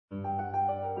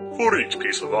For each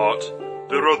piece of art,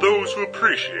 there are those who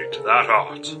appreciate that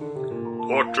art.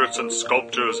 Portraits and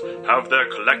sculptures have their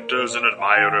collectors and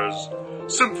admirers.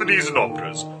 Symphonies and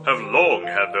operas have long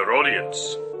had their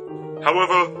audience.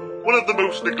 However, one of the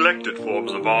most neglected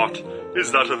forms of art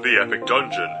is that of the epic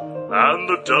dungeon, and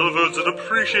the delvers that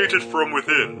appreciate it from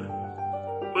within.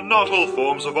 But not all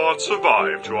forms of art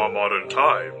survive to our modern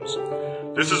times.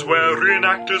 This is where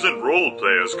reenactors and role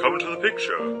players come into the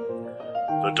picture.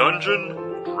 The dungeon,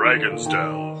 Dragon's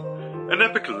Delve, an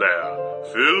epic lair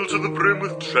filled to the brim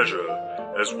with treasure,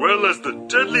 as well as the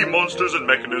deadly monsters and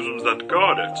mechanisms that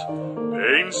guard it,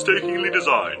 painstakingly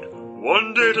designed,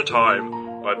 one day at a time,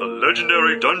 by the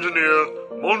legendary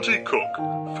dungeoneer Monty Cook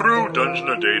through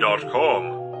DungeonaDay.com.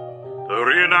 The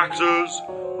reenactors,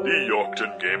 the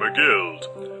Yorkton Gamer Guild,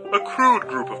 a crude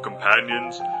group of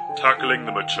companions tackling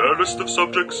the maturest of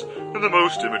subjects in the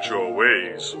most immature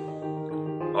ways.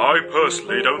 I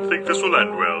personally don't think this will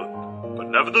end well, but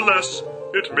nevertheless,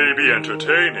 it may be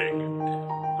entertaining.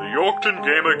 The Yorkton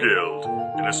Gamer Guild,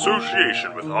 in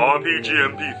association with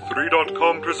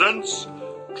RPGMP3.com, presents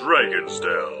Dragon's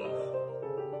Delve.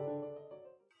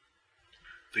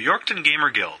 The Yorkton Gamer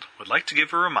Guild would like to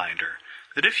give a reminder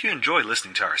that if you enjoy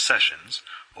listening to our sessions,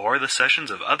 or the sessions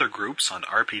of other groups on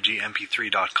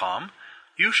RPGMP3.com,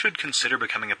 you should consider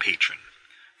becoming a patron.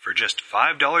 For just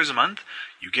 $5 a month,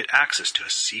 you get access to a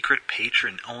secret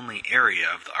patron-only area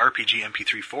of the RPG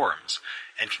MP3 forums,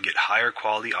 and can get higher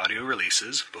quality audio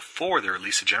releases before they're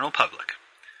released to general public.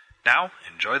 Now,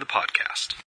 enjoy the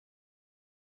podcast.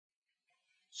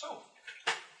 So,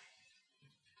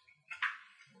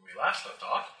 when we last left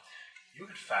off, you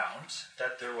had found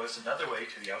that there was another way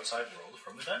to the outside world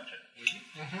from the dungeon.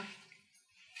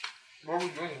 What were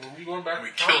we doing? Were we going back We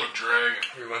to town? killed a dragon.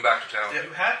 We went back to town. You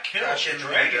had killed a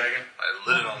dragon. I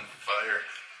lit it on fire.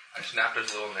 I snapped his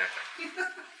little neck.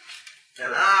 And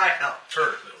I helped. Her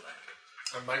little neck.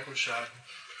 And Mike was shot.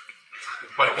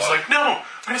 But it was like, no,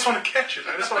 I just want to catch it.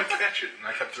 I just want to catch it. And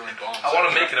I kept throwing bombs. I want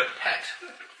to make it a pet.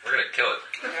 We're going to kill it.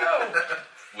 No.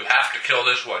 We have to kill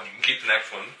this one. You can keep the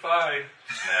next one. Bye.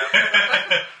 Snap.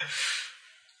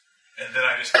 And then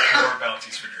I just got more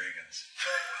bounties for dragons.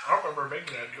 I don't remember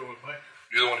making that deal with Mike.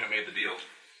 You're the one who made the deal.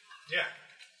 Yeah.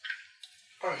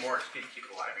 Probably more XP to keep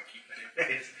it alive and keep it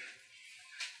anyways.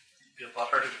 It'd be a lot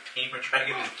harder to tame a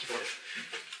dragon and kill it.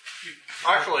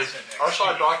 Actually, I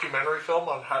saw a documentary film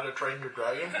on how to train your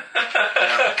dragon.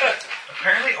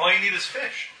 Apparently, all you need is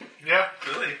fish. Yeah.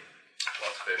 Really?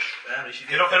 Lots of fish. Yeah, we should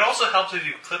It also helps if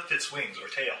you clipped its wings or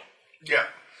tail. Yeah.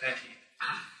 and teeth.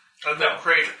 And then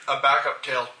create a backup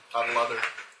tail out of leather.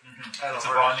 And it's a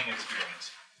bonding experience.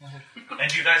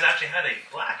 And you guys actually had a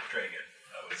black dragon.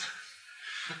 That was...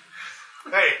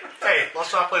 Hey,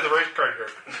 let's not play the race card here.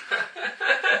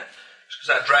 Because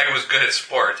that dragon was good at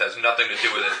sports has nothing to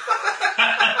do with it.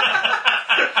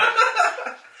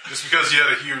 Just because you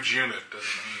had a huge unit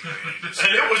doesn't mean that you just...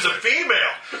 And it was a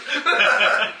female.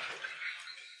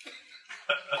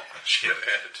 She had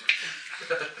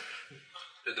attitude.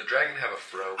 Did the dragon have a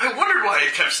fro? I wondered why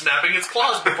it kept snapping its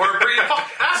claws before it breathed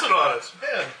acid on us.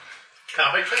 Man,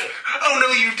 can't wait for it. Oh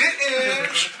no, you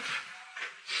didn't!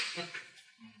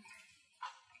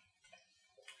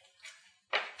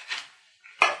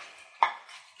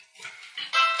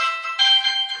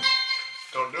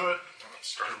 Don't do it. It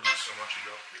started to lose so much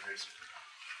you got your face.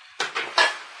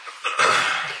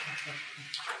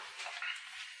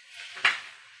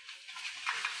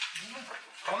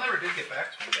 Paul never did get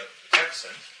back to me about the text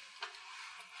sent.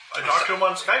 I talked to him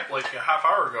on Skype like a half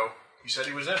hour ago. He said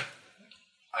he was in.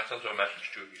 I sent him a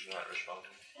message too. He's not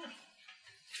responding.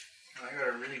 I got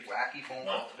a really wacky phone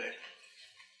call today.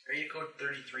 Area code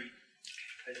 33.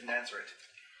 I didn't answer it.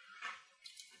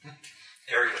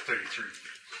 Area 33.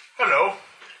 Hello.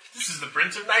 This is the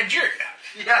Prince of Nigeria.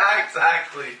 Yeah,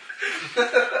 exactly.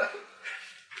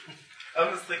 I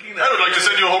was thinking that. I would like to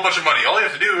send you a whole bunch of money. All you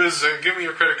have to do is give me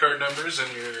your credit card numbers and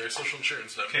your social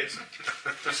insurance Okay,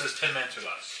 numbers. this says 10 men to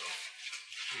us, so...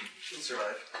 We'll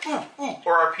survive. Ooh,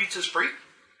 or our pizza's free?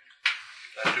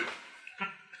 That too.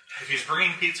 If he's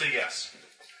bringing pizza, yes.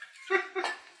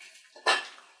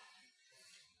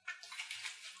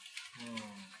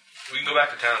 We can go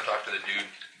back to town and talk to the dude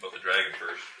about the dragon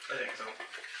first. I think so.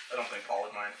 I don't think Paul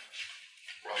would mind.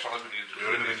 Well, it's not like we need to Do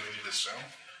do it, it. and then we need to sell.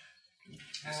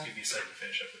 This could be said to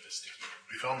finish up with this sticky.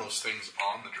 We found those things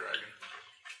on the dragon.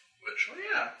 Which, Oh,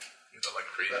 yeah. that like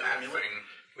crazy The little amulet? thing.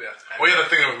 Yeah. Well, yeah,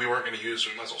 the thing that we weren't going to use, so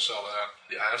we might as well sell that.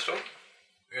 The Ion Stone?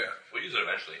 Yeah. We'll use it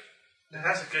eventually. It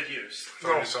has a good use.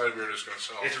 So we decided we were just going to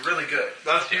sell it. It's really good.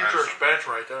 That's future expansion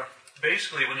right there.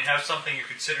 Basically, when you have something you're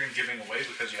considering giving away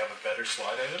because you have a better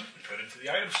slide item, you put it into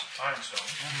the item stone.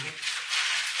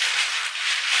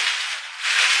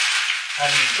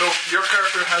 So your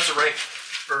character has a rank.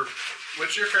 Or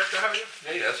which your character have you?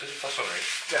 Yeah, he does. He's a plus 1 range.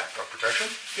 Yeah. Protection?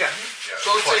 Yeah. Yeah.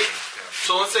 So let's say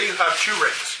Question, let's say you have 2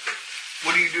 rings.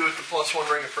 What do you do with the plus 1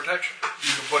 ring of protection?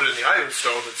 You can put it in the item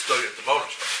stone and still get the bonus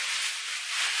from it.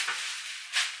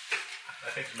 I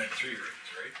think you meant 3 rings,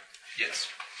 right? Yes.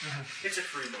 It's a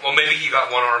free Well, maybe he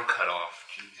got one arm cut off.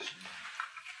 Jeez.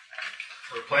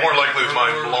 More likely it was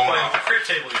mine blown playing off. the crit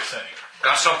table, you're saying.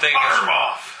 Got something. Arm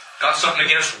off! Got something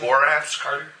against war ants,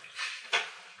 Carter?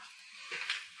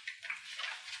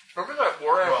 Remember that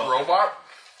War Ant robot?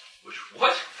 Which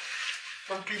what?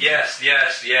 From PvP? Yes.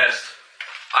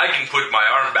 I can put my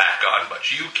arm back on,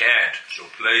 but you can't. So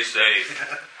play safe.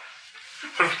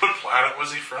 What planet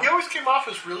was he from? He always came off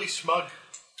as really smug.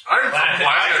 I'm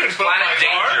from Planet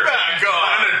Danger. Back on.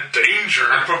 Planet Danger.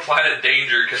 I'm from Planet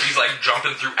Danger because he's like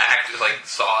jumping through like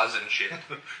saws and shit.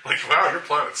 Like, wow, your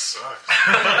planet sucks.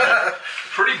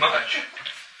 Pretty much.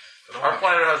 Our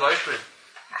planet has ice cream.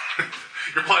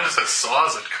 Your planet just has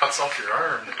saws that cuts off your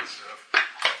arm and stuff.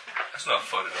 That's not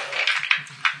fun at all.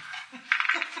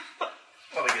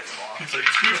 Probably gets them off. It's like,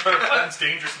 due to our planet's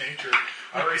dangerous nature,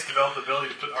 our race developed the ability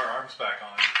to put our arms back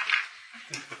on.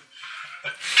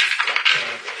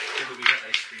 Did we get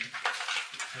ice cream?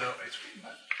 No, ice cream?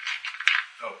 What?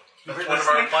 Oh. That's one of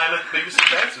our planet's biggest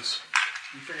advances.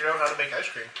 We figured out how to make ice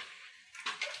cream.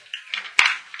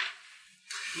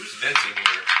 Who's Vince in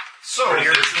here? So, Oh,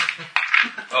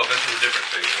 Vince is a different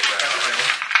thing.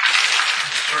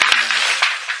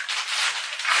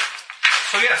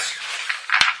 So yes,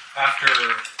 after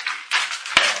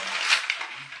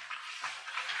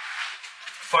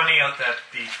finding out that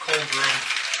the cold room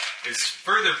is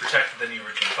further protected than you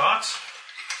originally thought,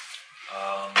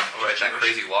 Oh, right, that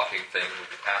crazy locking thing with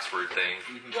the password thing.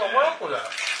 Yeah, what up with that?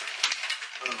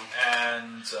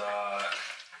 and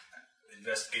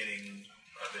investigating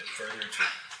a bit further to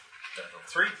Dungeon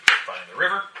 3, finding the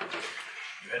river,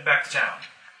 you head back to town.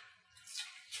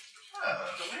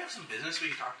 Don't we have some business we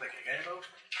can talk to that guy about?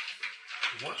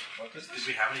 What business? Did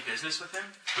we have any business with him?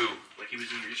 Who? Like he was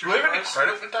doing Do research we have for any us?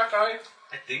 credit with that guy?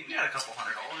 I think we had a couple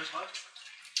 $100 left.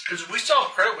 Because if we still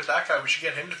have credit with that guy, we should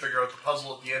get him to figure out the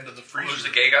puzzle at the end of the freezer. Who's the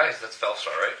gay guy? That's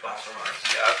Felstar, right? Felstar.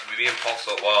 Yeah, me and Paul.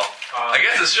 So, well, I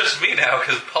guess it's just me now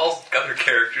because Paul's other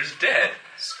character's dead.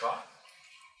 Scott?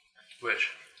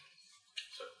 Which?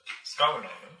 Scott would know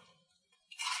him.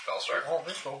 Felstar? I don't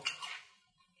think so.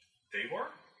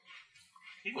 Davor?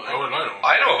 He would. How would I know?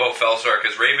 I know about Felstar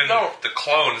because Raven, No. the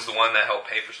clone, is the one that helped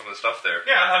pay for some of the stuff there.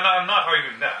 Yeah, I'm not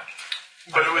arguing that.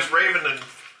 But it was Raven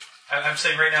and I'm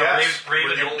saying right now, Guess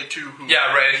Raven were the only two who...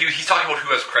 Yeah, right. He's talking about who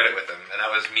has credit with him, and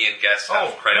that was me and Guess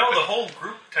have credit no, with the whole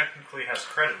group technically has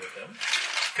credit with him.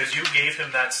 Because you gave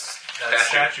him that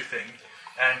statue thing.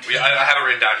 And I have it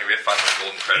written down here. We have 500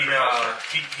 golden credit for Felstar.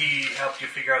 he helped you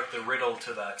figure out the riddle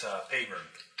to that pay room.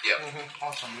 Yep.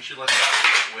 Awesome. We should let him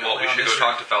Well, we should go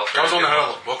talk to Felstar. That was one that had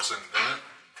all the books in it, didn't it?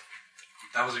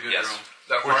 That was a good Yes. room.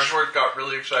 That Farnsworth got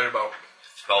really excited about.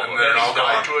 Spellbook. And then He all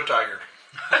died gone. to a tiger.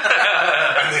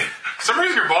 For some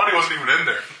reason, your body wasn't even in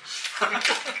there.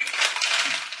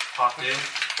 Popped in,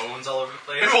 bones all over the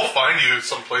place. Maybe we'll find you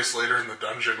someplace later in the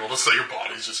dungeon. We'll just say your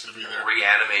body's just going to be there.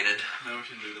 Reanimated. No, we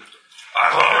shouldn't do that.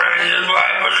 I'm already in my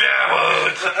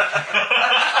pajamas.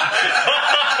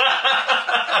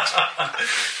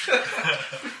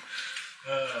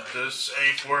 The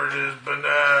safe word is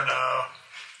banana.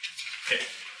 Okay.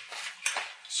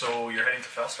 So you're heading to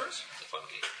Felstar's? That's a fun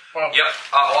game. Well, Yep.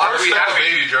 After we have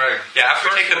baby dragon. after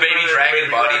we take the baby dragon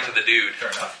body dragon. to the dude. Fair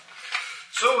enough.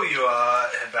 So you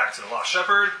head back to the Lost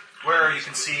Shepherd, where you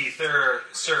can see Sir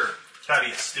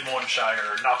Thaddeus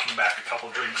Dimonshire knocking back a couple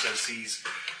drinks as he's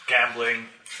gambling.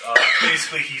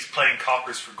 Basically, he's playing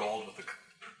coppers for gold with the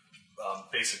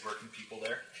basic working people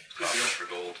there. Coppers for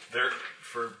gold.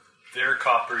 For their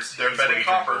coppers, They're he's betting wagering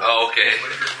copper. gold. Oh, okay.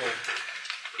 Wagering gold.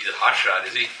 He's a hotshot,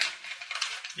 is he?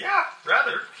 Yeah,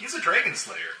 rather. He's a dragon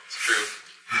slayer. It's true.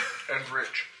 And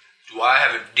rich. Do I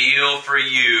have a deal for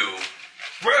you?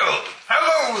 Well,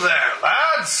 hello there,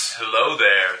 lads. Hello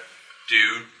there,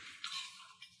 dude.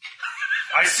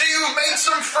 I see you've made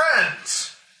some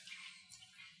friends.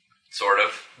 Sort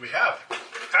of. We have.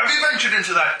 Have you ventured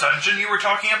into that dungeon you were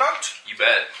talking about? You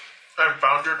bet. I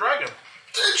found your dragon.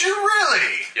 Did you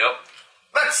really? Yep.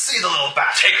 Let's see the little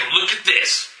bastard. Take a look at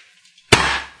this.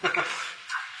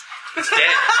 It's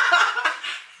dead.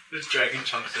 There's dragon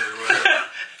chunks everywhere.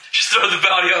 Just throw the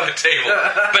body on the table.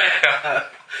 Bam.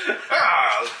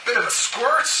 Ah, a bit of a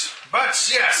squirt, but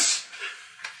yes.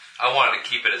 I wanted to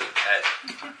keep it as a pet.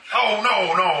 Oh,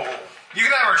 no. You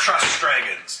can never trust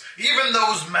dragons. Even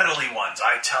those meddly ones,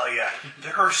 I tell you.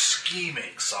 They're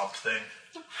scheming something.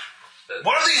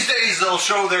 One of these days they'll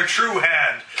show their true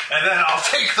hand, and then I'll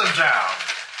take them down.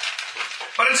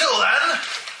 But until then,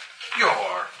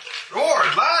 your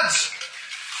reward, lads.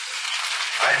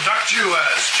 I induct you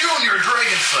as Junior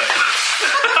Dragon Slayers.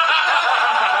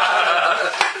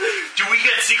 Do we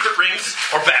get secret rings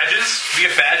or badges? Do we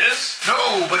get badges?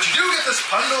 No, but you do get this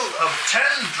bundle of 10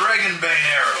 Dragonbane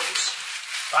arrows.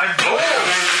 I'm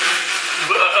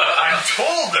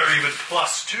told they're even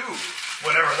 +2,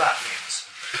 whatever that means.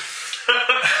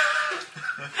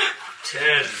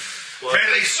 10. May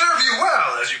they serve you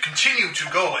well as you continue to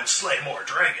go and slay more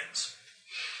dragons.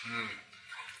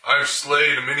 I've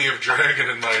slayed many of dragon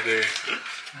in my day.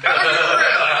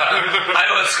 I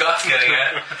know what Scott's getting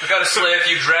at. You gotta slay a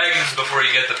few dragons before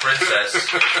you get the princess.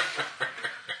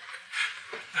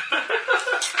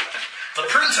 The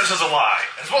princess is a lie,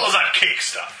 as well as that cake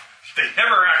stuff. They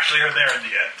never actually are there in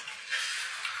the end.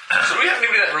 So we have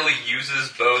anybody that really uses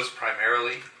bows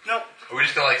primarily? Nope. Or are we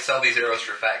just gonna sell these arrows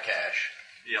for fat cash?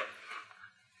 Yep.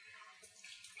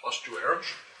 +2 arrows?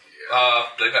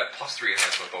 They've got +3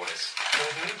 enhancement bonus.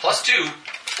 +2,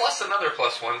 plus another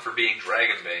 +1 for being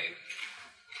Dragonbane.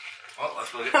 Well,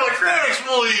 let's go get Thanks,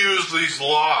 we'll use these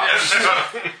lots.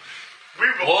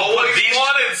 We've We'll always put these-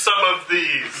 wanted some of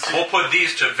these. We'll put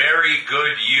these to very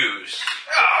good use.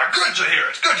 Good to hear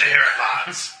it. Good to hear it,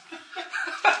 lads.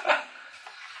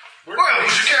 Well,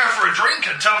 would you care for a drink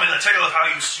and tell me the tale of how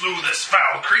you slew this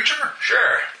foul creature?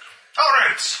 Sure. All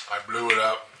right. I blew it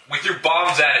up. We threw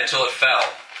bombs at it till it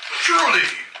fell. Truly.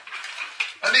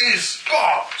 And these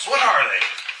bombs, what are they?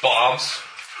 Bombs.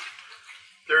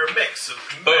 They're a mix of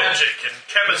magic and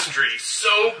chemistry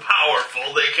so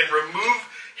powerful they can remove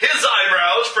his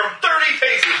eyebrows from 30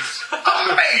 paces.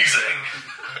 Amazing.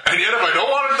 And yet, if I don't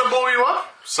want it to blow you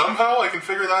up, somehow I can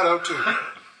figure that out too.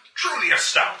 Truly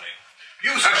astounding.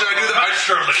 You Actually, I do that.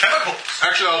 master of the chemicals.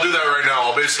 Actually, I'll do that right now.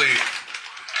 I'll basically.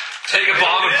 Take a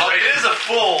bomb and pump It is a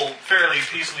full, fairly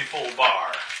peacefully full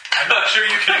bar. I'm not sure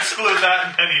you can exclude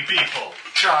that many people.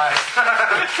 Try.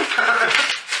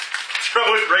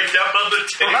 Throw it right down on the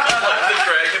table like the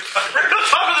dragon. Right on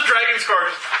top of the dragon's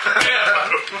carcass.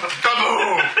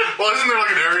 Kaboom! Well, isn't there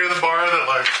like an area of the bar that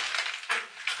like.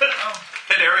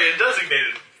 An area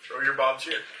designated. Throw your bombs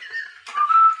here.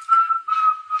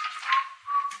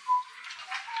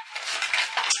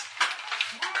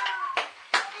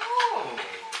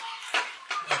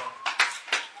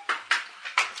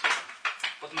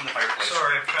 Put them in the fireplace.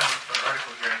 Sorry, I'm trying to look for an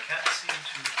article here. I can't seem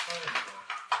to find one.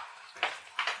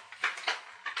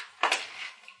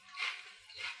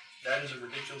 That is a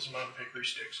ridiculous amount of hickory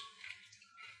sticks.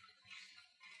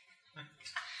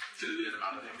 To the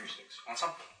amount of hickory sticks. Want some?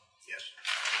 Yes.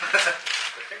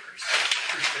 The hickory sticks.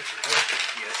 Hickory sticks are delicious.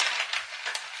 Yes.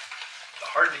 The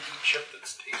hard to eat chip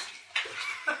that's tasty.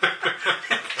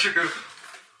 True.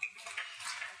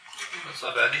 That's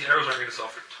not bad. These arrows aren't going to sell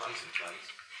for tons and tons.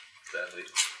 Sadly.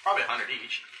 Probably 100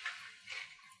 each.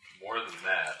 More than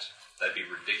that. That'd be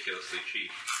ridiculously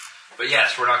cheap. But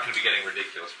yes, we're not going to be getting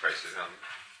ridiculous prices on them.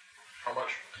 How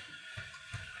much?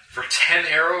 For 10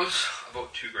 arrows,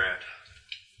 about $2,000.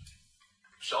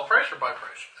 Sell price or buy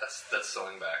price? That's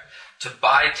selling back. To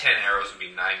buy 10 arrows would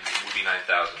be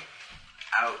 9,000.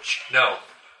 Ouch. No.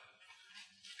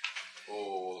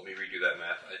 Oh, let me redo that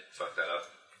math. I fucked that up.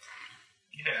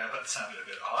 Yeah, that sounded a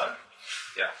bit odd.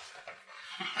 Yeah.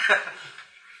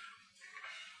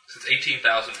 So it's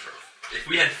 18,000 for. If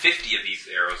we had 50 of these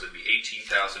arrows, it'd be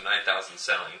 18,000, 9,000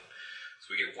 selling.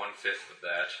 So we get 1/5 of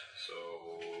that. So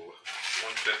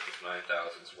 1/5 of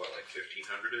 9,000 is what, like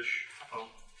 1,500-ish?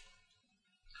 Oh.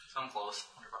 Some close.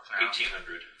 $100 an hour.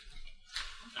 1,800.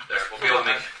 There, we'll be able to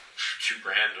make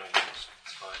 $2,000 almost.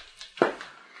 It's fine.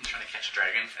 I'm trying to catch a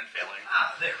dragon and failing.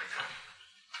 Ah, there we go.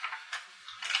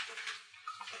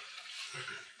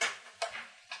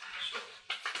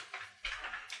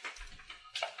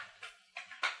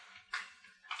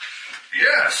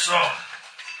 Yes, well,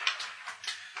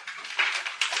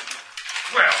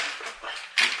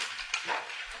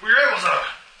 we were able to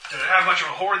have much of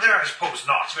a horde there? I suppose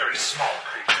not. It's a very small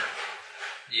creature.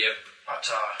 Yep. But,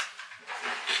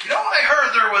 I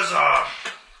heard there was a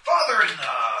father and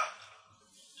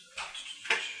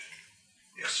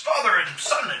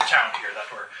son in town here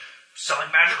that were selling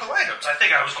magical items. I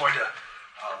think I was going to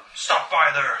stop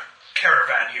by their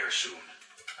caravan here soon.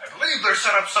 I believe they're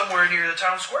set up somewhere near the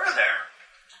town square there.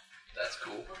 That's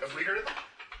cool. Have we heard of them?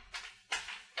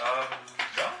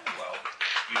 No, well,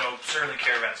 certainly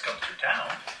caravans come through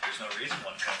town. There's no reason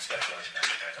one can't specialize in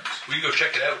magic items. We can go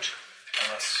check it out.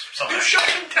 Unless someone... New shop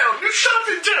in town! New shop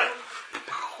in town!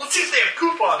 Let's see if they have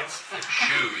coupons.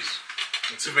 Shoes.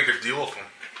 Let's see if we make a deal with them.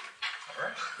 Alright.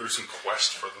 right. There's some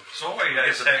quest for them. So what are you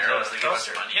guys Give them saying? arrows, they give us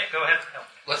Tell money. Yeah, go ahead.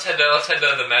 Let's head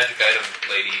to the magic item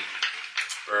lady,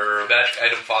 or magic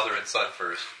item father and son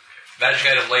first. Magic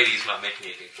item lady's not making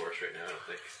anything for us right now, I don't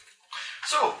think.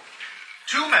 So,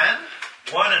 two men,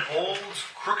 one an old,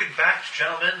 crooked-backed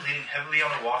gentleman leaning heavily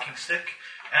on a walking stick,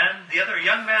 and the other a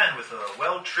young man with a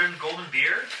well-trimmed golden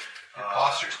beard. Your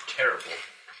posture's terrible.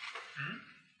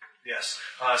 Yes.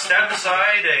 Stand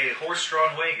beside a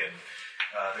horse-drawn wagon.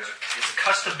 It's a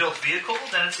custom-built vehicle,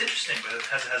 and it's interesting, but it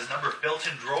has a number of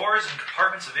built-in drawers and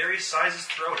compartments of various sizes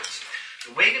throughout it.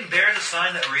 The wagon bears a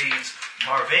sign that reads,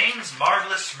 Marvain's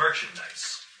Marvelous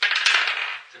Merchandise.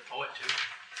 It's a poet, too.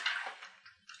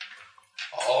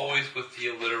 Always with the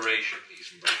alliteration,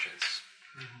 these merchants.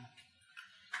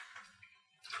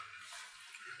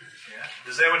 Yeah.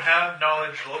 Does anyone have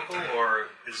knowledge local, or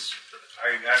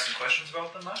are you asking questions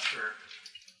about them much, or?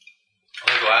 I'm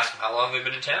gonna go ask them how long they've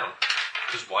been in town.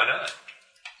 Because why not?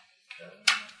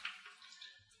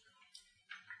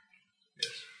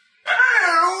 Yes.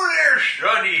 Hello there,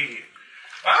 Sonny.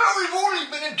 We've only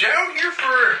been in town here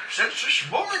since this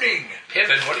morning.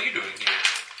 Piven, what are you doing here?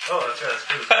 Oh, that's right. That's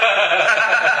good.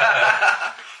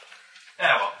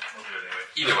 Yeah, well, we'll do it anyway.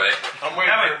 Either way. I'm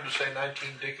waiting for him to say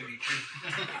 19 dickety two.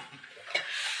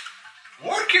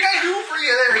 What can I do for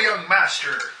you there, young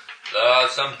master?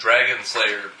 Some dragon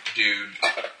slayer dude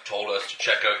told us to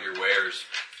check out your wares.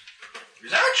 Is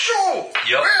that so?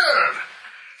 Yep. Well,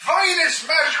 finest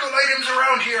magical items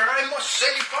around here. I must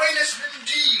say, finest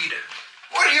indeed.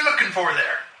 What are you looking for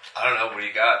there? I don't know, what do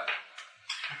you got?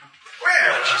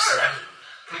 Well,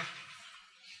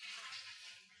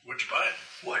 What'd you buy?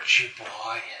 what you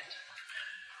buying?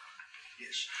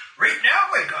 Yes. Right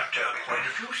now, I got quite a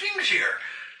few things here.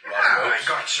 I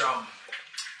got some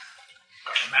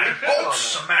magic bolts,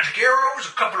 some magic arrows,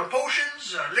 a couple of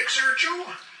potions, an elixir or two,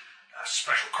 a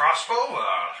special crossbow,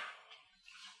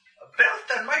 a belt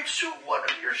that might suit one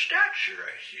of your stature,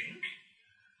 I think.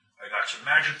 I got some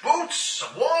magic boots,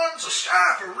 some wands, a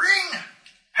staff, a ring,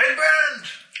 headband.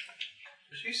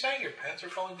 Is he saying your pants are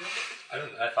falling down?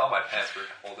 I thought my pants were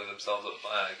holding themselves up.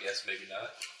 I guess maybe not.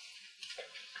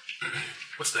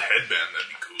 What's the headband? That'd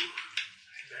be cool.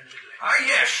 Ah,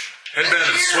 yes. Headband of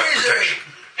Here sweat is protection.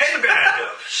 a headband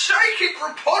of psychic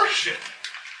repulsion.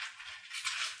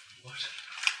 What?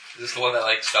 Is this the one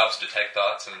that stops detect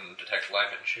thoughts and detect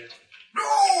alignment and shit?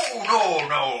 No,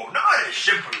 not as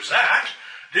simple as that.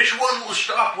 This one will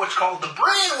stop what's called the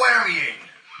brain whammying.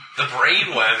 The brain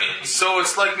whammy. So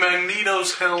it's like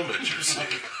Magneto's helmet, you see.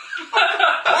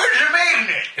 Where's the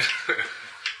magnet?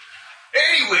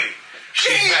 Anyway,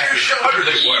 see there's some How do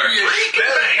they work?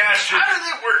 spellcasters. How do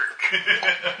they work?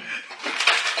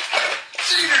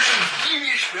 See, there's some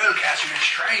devious spellcasters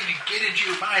trying to get into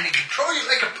your mind and control you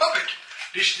like a puppet.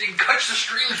 This thing cuts the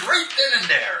strings right then and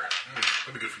there.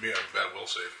 That'd be good for me. I have a bad will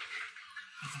save.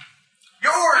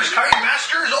 Yours, kind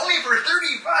master, is only for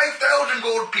 35,000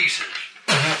 gold pieces.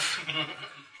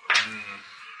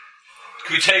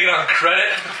 Can we take it on credit?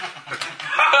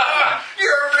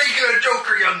 You're a regular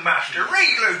joker, young master.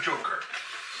 Regular joker.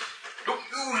 Don't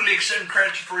usually send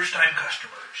credit to first-time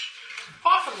customers.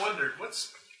 I've often wondered,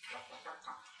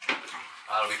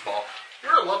 That'll be Paul.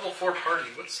 you're a level 4 party.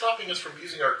 What's stopping us from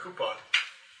using our coupon?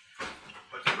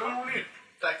 But you don't need.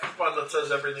 That coupon that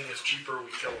says everything is cheaper,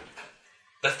 we kill them.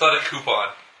 That's not a coupon.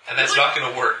 And that's not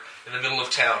going to work in the middle of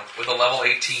town with a level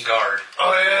 18 guard.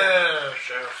 Oh, yeah,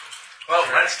 sure. Well,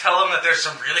 let's tell them that there's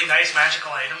some really nice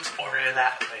magical items over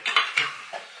that way.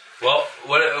 Well,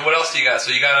 what else do you got?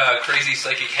 So you got a crazy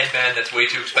psychic headband that's way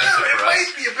too expensive Well, it for us.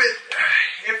 might be a bit.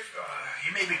 If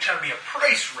you may be telling me a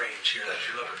price range here that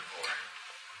you're looking for.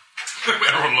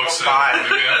 Everyone looks at Five.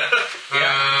 it.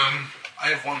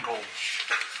 I have 1 gold.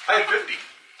 I have 50.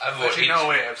 I've about Actually, no,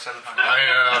 wait, I have 700. I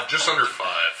have just under 5.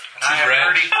 I have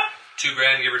 $2,000. 30.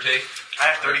 $2,000, give or take. I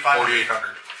have 35.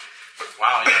 4,800.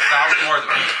 Wow, you have 1,000 more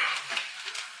than me.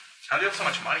 How do you have so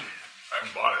much money? I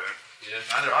haven't bought it. Yeah.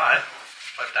 Neither do I.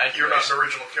 But I You're not an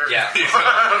original character. Yeah.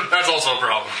 That's also a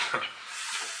problem.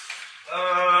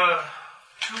 $2,000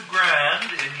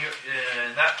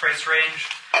 in that price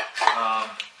range.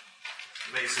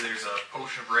 Basically, there's a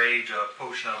potion of rage, a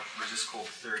potion of resist cold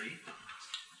 30.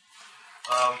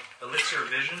 Elixir of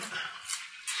vision.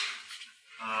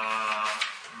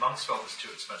 Monk's belt is too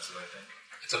expensive, I think.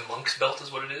 It's a monk's belt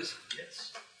is what it is?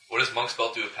 Yes. What does monk's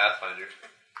belt do with Pathfinder?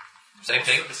 Same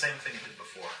thing? The same thing it did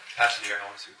before. Pass it here, I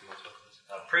want to see what the monk's belt is.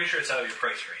 I'm pretty sure it's out of your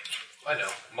price range. I know.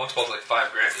 Monk's belt's like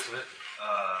 $5,000, isn't it?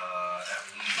 At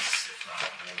least, if not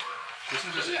more. It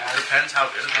depends how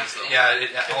good it is, though. Yeah,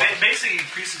 It basically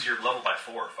increases your level by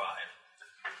 4 or 5.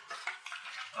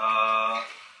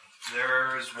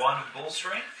 There's one of bull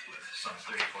strength with some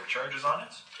 34 charges on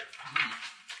it.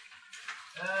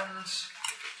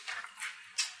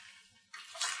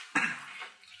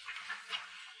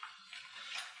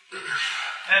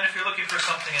 And if you're looking for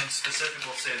something in specific,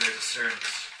 we'll say there's a certain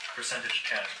percentage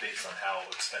chance based on how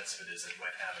expensive it is that you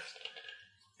might have it.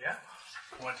 Yeah?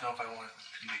 I want to know if I want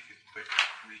to make a quick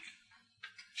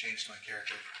change to my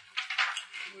character.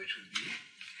 Which would be?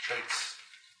 Traits.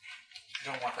 I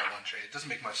don't want that one trait. It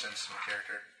doesn't make much sense to my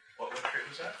character. What trait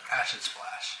was that? Acid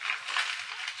Splash.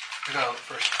 I got a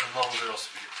level 0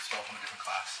 spell from a different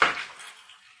class. Okay.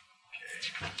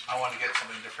 I want to get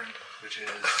something different, which is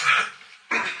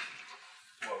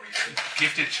What were you saying?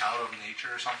 Gifted Child of Nature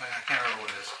or something. I can't remember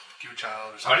what it is. Gifted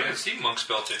Child or I something. don't even see Monk's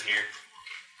Belt in here.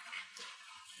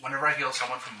 Whenever I heal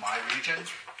someone from my region,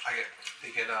 they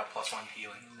get a +1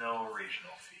 healing. No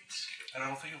regional feats. I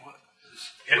don't think it was.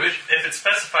 If it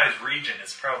specifies region,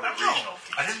 it's probably regional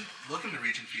feats. I didn't look into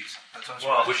region feats. That's what I'm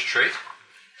Well, Which trait?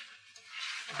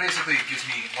 Basically, it gives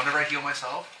me, whenever I heal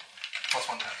myself,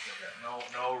 +1 time heal.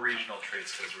 No regional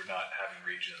traits because we're not having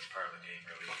region as part of the game,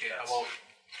 really. Okay, well,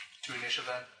 2 initiative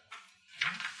then?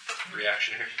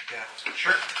 Reactionary. Yeah.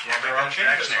 Sure. Yeah, make that change.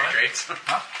 That's fine. traits.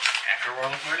 Huh? After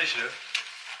roll more initiative.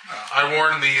 I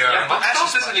warned the. Yeah, Monk's Acid Belt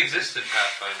Splash. doesn't exist in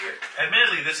Pathfinder.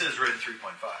 Admittedly, this is written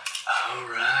 3.5.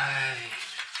 Alright.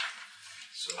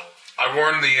 So, I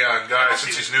warned the guy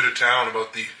since he's new to town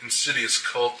about the insidious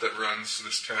cult that runs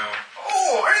this town.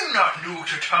 oh, I'm not new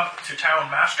to town,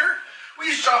 master.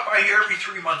 We stop by here every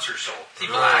 3 months or so.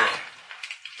 Right.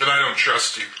 Then I don't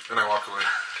trust you, and I walk away.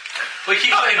 We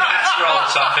keep playing Master all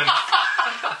the time.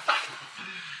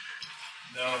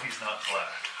 No, he's not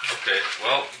black. Okay,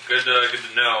 well, good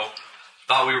to know.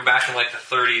 Thought we were back in like the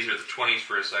 30s or the 20s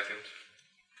for a second.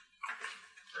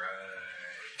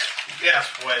 Right. Yes,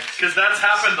 because that's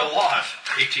happened a lot.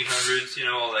 1800s, you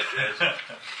know, all that jazz.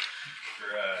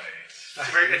 Right.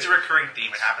 It's a recurring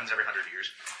theme. It happens every 100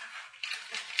 years.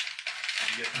 Did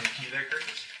you get the new key there,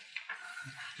 Curtis?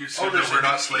 You said that we're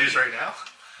not slaves right now?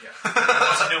 Yeah.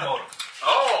 That's a new modem.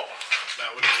 Oh,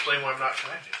 that would explain why I'm not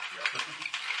connected. I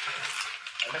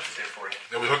meant to say it for you.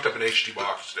 Yeah, we hooked up an HD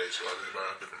box today, so I think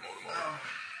about a different modem.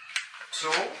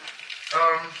 So,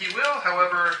 he will,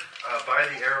 however, buy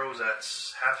the arrows at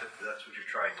half if that's what you're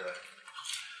trying to.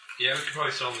 Yeah, we could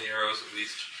probably sell him the arrows at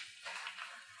least.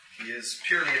 He is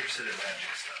purely interested in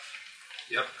magic stuff.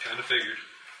 Yep, kind of figured.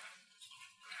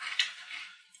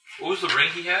 What was the ring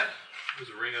he had? It was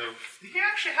a ring of... He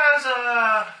actually has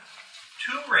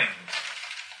 2 rings.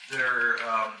 They're,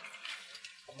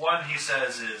 one he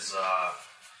says is,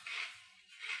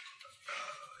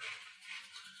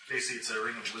 basically it's a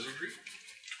ring of wizardry,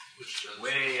 Which does...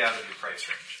 way out of your price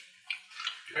range.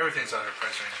 Everything's under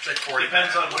price range. It's like 40.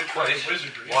 Depends on which Quite.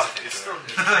 wizardry. Well, I think It's so. still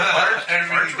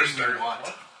Everything we want.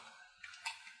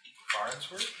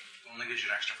 Farnsworth? Only gives you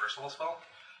an extra first level spell.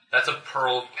 That's a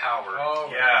pearl power. Oh,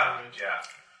 Yeah, yeah.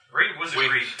 Ring of wizardry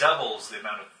Wings. doubles the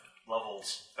amount of level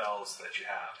spells that you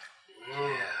have.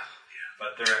 Yeah.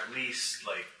 But they're at least,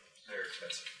 they're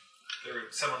expensive. They're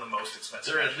some of the most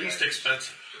expensive. They're at magic least items.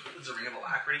 expensive. It's a ring of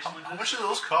alacrity. How much do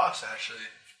those cost, actually?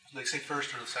 Like, say,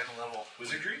 first or the second level?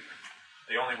 Wizardry?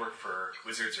 They only work for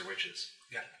wizards or witches.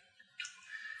 Yeah.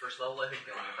 First level, I think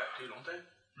they only affect 2, don't they?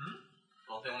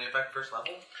 Don't they only affect first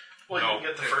level? Well, No. you can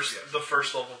get the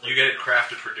first level. You get it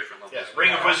crafted for different levels. Yeah,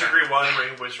 Ring of Wizardry 1,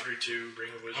 Ring of Wizardry 2,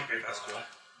 Ring of Wizardry. Okay, that's cool.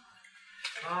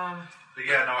 But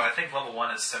yeah, no, I think level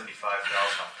 1 is 75,000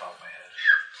 off the top of my head.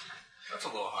 That's a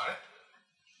little high.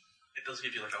 It does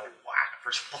give you like a whack of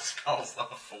first level spells.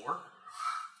 Level 4.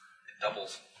 It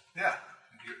doubles. Yeah.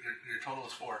 Your total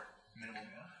is 4 minimum.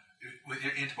 With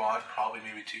your int mod, probably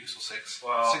maybe 2, so 6.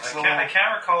 Well, 6 I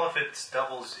can't recall if it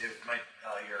doubles your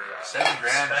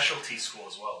 $7,000. specialty school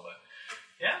as well, but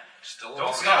yeah. Still Don't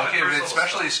a skip No, the okay, but first it's level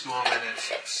specialty stuff. school, then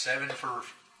it's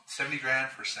 $70,000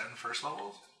 for 7 first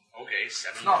levels. Okay,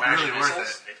 7 It's not magic really worth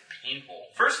missiles. It's painful.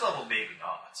 First level, maybe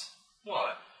not.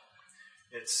 But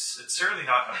it's certainly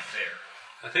not unfair.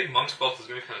 I think Monk's Belt is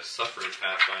going to kind of suffer in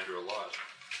Pathfinder a lot.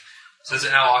 Since it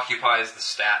now occupies the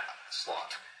stat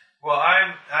slot. Well,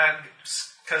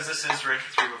 because this is written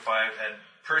for 3.5, and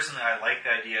personally I like the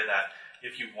idea that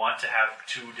if you want to have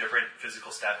 2 different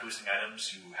physical stat boosting items,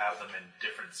 you have them in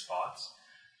different spots.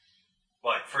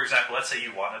 Like, for example, let's say you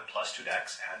wanted +2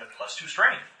 dex and a +2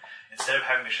 strength. Instead of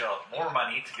having to shell out more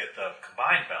money to get the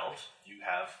combined belt, you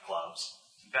have gloves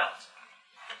and belt.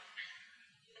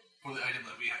 Or the item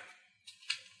that we have.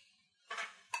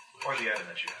 Or the item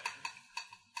that you have.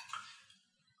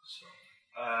 So,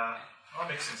 I'll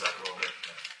mix things up a little bit.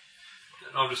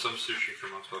 I'm searching for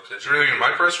Monk's Belt. Is there anything in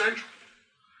my price range?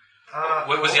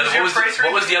 What was the your other? price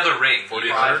What was range? the other ring?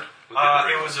 4,800?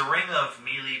 It was a ring of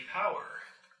melee power.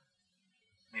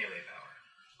 Melee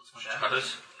power.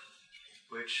 Others?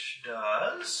 Which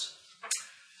does...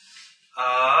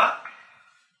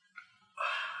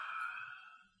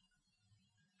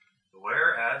 the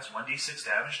wearer adds 1d6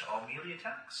 damage to all melee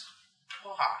attacks.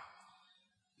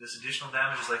 This additional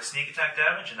damage is like sneak attack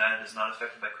damage, and that is not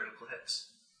affected by critical hits.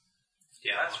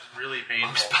 Yeah, That's really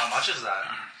painful. How much is that?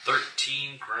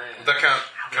 13 grand. Would that count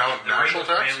The natural ring of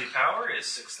attacks? melee power is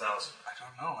 6,000. I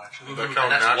don't know, actually. Would that And count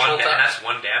that's natural and attacks? that's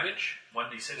 1 damage.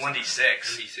 1d6. 1d6.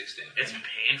 1d6 damage. It's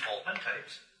painful.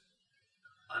 Untyped.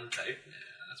 Untyped. Yeah,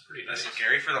 that's pretty That's nice.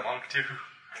 scary for the monk too.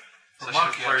 For Such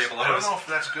monk, a flurry yes. of I don't blows. know if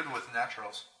that's good with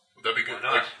naturals. Would that be good?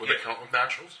 Why not? Like, would they count with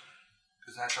naturals?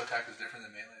 Because natural attack is different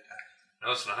than melee attack.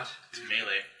 No, it's not. It's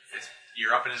melee.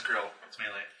 You're up in his grill. It's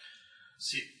melee.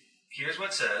 See, here's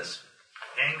what it says.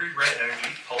 Angry red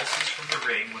energy pulses from the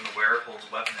ring when the wearer holds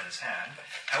a weapon in his hand.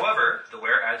 However, the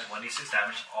wearer adds 1d6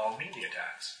 damage to all melee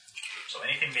attacks. So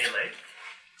anything melee,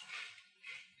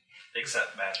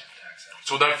 except magic attacks.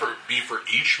 So would that be for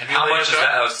each And melee how much is attack?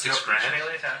 that? That was 6 Each grand.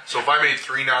 melee attack. So if I made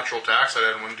 3 natural attacks, I'd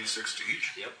add 1d6 to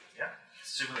each? Yep. Yeah.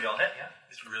 Assuming they all hit, yeah.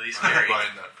 It's really I'm scary.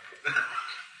 buying that.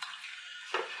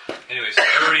 Anyways,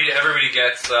 everybody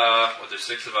gets, there's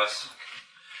 6 of us,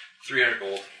 300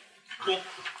 gold. Cool.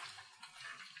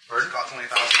 It's got 20,000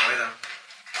 away then.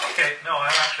 Okay, no,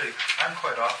 I'm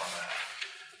quite off on that.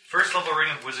 First level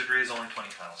ring of wizardry is only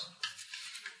 20,000.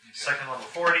 Second level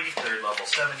 40, third level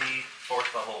 70, fourth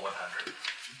level 100.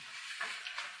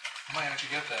 I might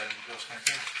actually get that in Bill's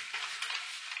campaign.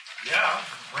 Yeah,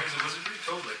 rings of wizardry,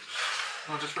 totally.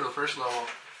 No, just for the first level.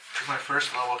 Because my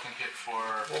first level can hit for...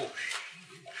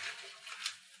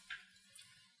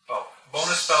 Oh,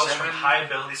 bonus spells from 7. high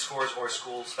ability scores or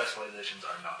school specializations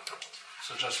are not doubled.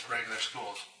 So just regular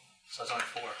schools. So that's only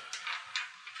 4.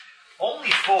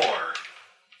 Only 4,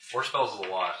 4 spells is a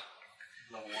lot.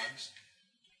 Level 1s.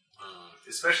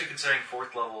 especially considering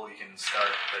fourth level, you can start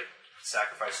like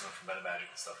sacrificing them for meta magic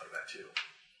and stuff like that too.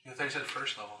 I thought you said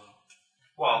first level, though.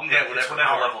 Well, Yeah, it's whatever whatever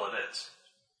power. level it is,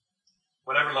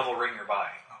 whatever level ring you're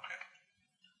buying.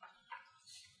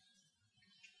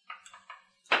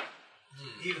 Okay.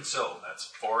 Even so, that's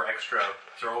 4 extra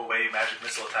throwaway magic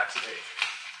missile attacks a day.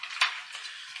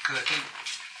 Because I think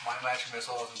my magic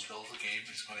missile as in build the game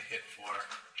is going to hit for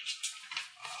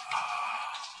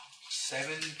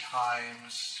 7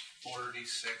 times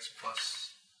 46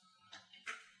 plus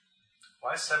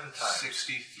Why 7 times?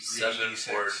 63 7 d6.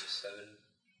 for 7.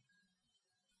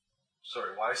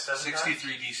 Sorry, why 7 times?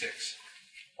 63 d6.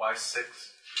 Why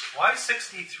 6? Why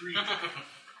 63?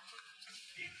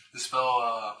 The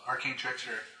spell Arcane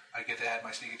Trickster, I get to add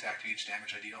my sneak attack to each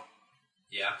damage I deal.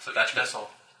 Yeah, so that's Missile.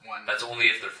 1. That's only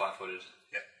if they're flat-footed.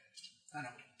 Yep. I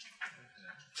know.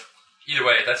 Either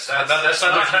way, that's That's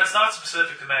not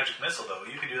specific to magic missile though.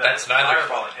 You can do that That's with neither-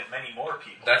 fireball and hit many more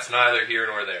people. that's neither here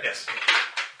nor there. Yes.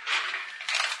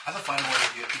 I have to find a way to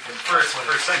get people For a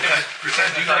second, I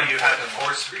thought you had a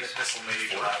force Force missile mage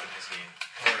allowed in his game.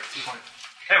 or 2 point.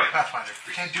 Anyway, Pathfinder.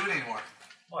 You can't do it anymore.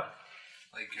 what?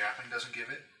 Like grappling doesn't give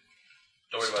it.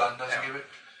 Don't worry Stun about it. doesn't give it.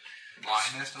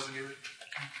 Blindness doesn't give it.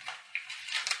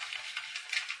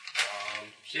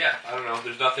 So yeah, I don't know.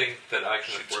 There's nothing that I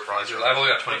can afford. surprise you. I've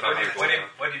only got What do 2,500 you, gold. now.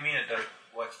 what do you mean it does?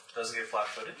 What doesn't get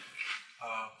flat-footed?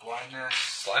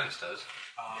 Blindness. Blindness does.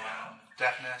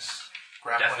 Deafness.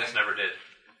 Grappling. Deafness never did.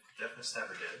 Deafness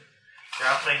never did.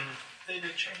 Grappling, they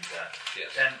did change that.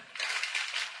 Yes. And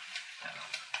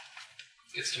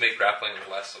It's to make grappling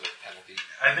less of a penalty.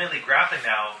 admittedly, grappling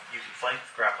now you can flank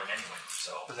grappling anyway,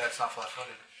 so But that's not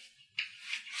flat-footed.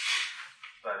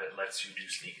 but it lets you do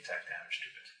sneak attack damage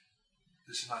to it.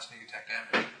 This is not sneak attack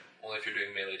damage. Only if you're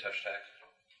doing melee touch attack.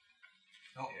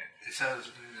 No, it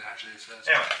says. Actually, it says.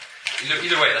 Anyway,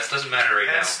 Either way, that doesn't matter right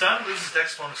and now. stun loses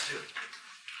dex bonus too.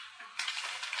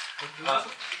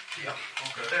 Yeah.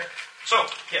 Right there. So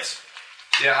yes.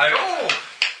 Yeah, I. Oh!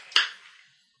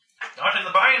 Not in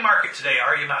the buying market today,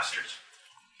 are you, masters?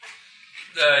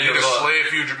 You You're can a little, slay a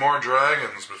few more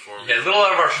dragons before we... yeah, a little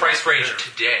out of our price range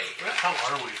today. Where the hell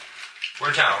are we? We're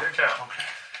in town. Here in town.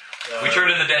 Okay. We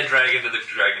turned in the dead dragon to the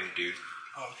dragon dude,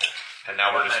 Oh, okay. and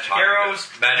now we're just Magic talking arrows.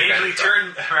 about magic Immediately items.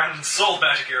 turned around and sold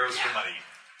magic arrows for money.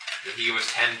 He was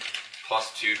 10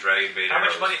 plus 2 dragon bait How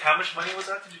arrows. much money was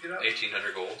that? Did you get up?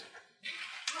 1,800 gold.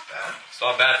 Not bad. It's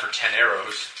not bad for 10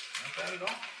 arrows. Not bad at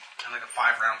all. And like a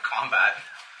 5-round combat.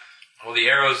 Well, the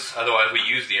arrows, otherwise we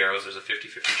use the arrows, there's a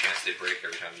 50-50 chance they break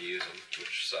every time you use them,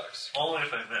 which sucks. Only if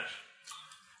I miss.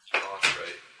 Oh, that's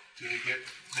right. Do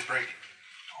they break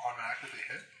automatically if they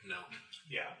hit? No.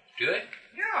 Yeah. Do they?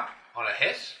 Yeah. On a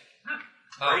hit?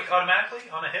 break automatically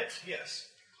on a hit? Yes.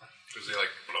 Because they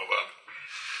like blow up.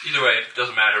 Either way, it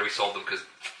doesn't matter. We sold them because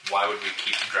why would we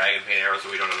keep dragon paint arrows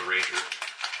when we don't have a ranger?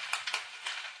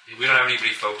 If we don't have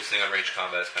anybody focusing on ranged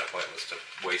combat, it's kind of pointless to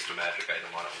waste a magic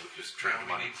item on it. We just drink the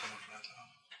money.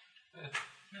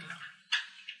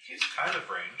 He's kind of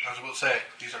range. I was about to say,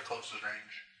 these are closest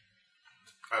range.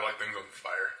 I like things on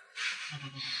fire.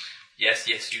 Yes,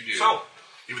 you do. So,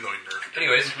 Even though he nerfed it.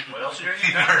 anyways, what else are you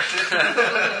doing?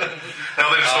 Now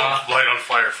they just don't light on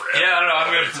fire forever. yeah, I don't know. I'm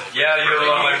gonna. Yeah, you're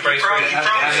on my price Probably, range. you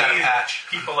probably Has that see patch.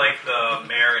 people like the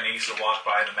mayor and Ace that walk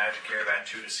by the magic caravan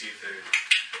too to see if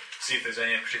there's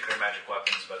any particular magic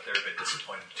weapons, but they're a bit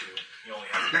disappointed too. You only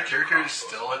have Your magic character is crossbows.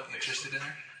 still interested in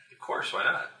her? Of course, why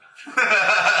not?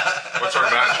 What's our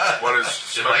magic? What is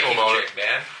It's a special Viking about chick,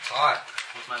 man. It's hot.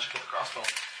 What's magic with the crossbow?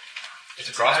 It's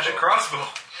a Magic crossbow. crossbow.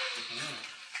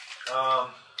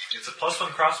 It's a +1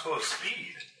 crossbow of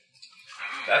speed.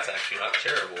 That's actually not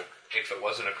terrible. If it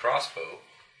wasn't a crossbow.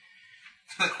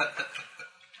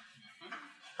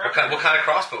 What kind of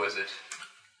crossbow is it?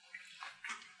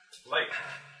 Light.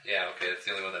 Yeah, okay, that's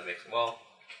the only one that makes. Well,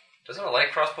 doesn't a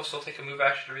light crossbow still take a move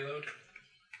action to reload?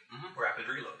 Rapid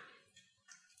reload.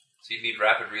 So you need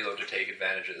rapid reload to take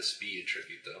advantage of the speed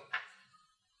attribute, though.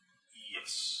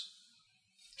 Yes.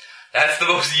 That's the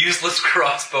most useless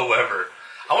crossbow ever.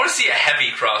 I want to see a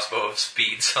heavy crossbow of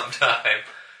speed sometime.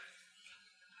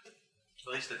 At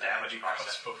least the damage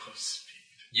crossbow of speed.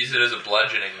 Use it as a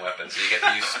bludgeoning weapon, so you get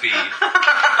to use speed. Bang,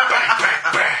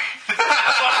 bang, bang.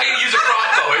 That's not how you use a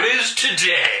crossbow. It is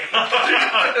today.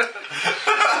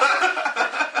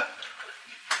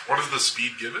 What does the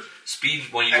speed give it? Speed,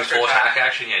 when you do a Extra full attack. attack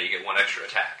action, yeah, you get one extra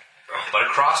attack. But a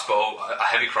crossbow, a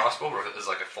heavy crossbow, is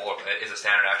like is a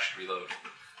standard action reload.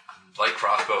 Light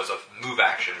crossbow is a move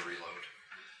action reload.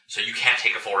 So you can't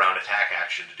take a full round attack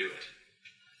action to do it.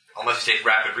 Unless you take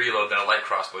rapid reload, then a light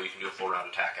crossbow you can do a full round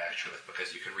attack action with,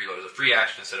 because you can reload as a free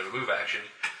action instead of a move action.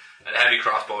 And a heavy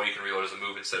crossbow you can reload as a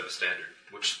move instead of a standard.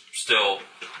 Which still,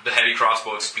 the heavy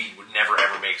crossbow at speed would never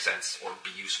ever make sense or be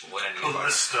useful in any of our.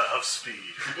 Ballista of speed.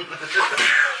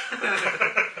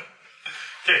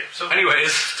 Okay, so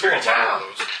Anyways, Turn it down.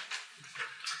 Those.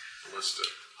 Ballista.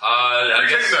 I Take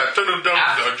guess that to the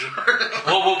after- dungeon.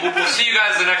 we'll see you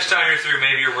guys the next time you're through.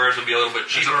 Maybe your wares will be a little bit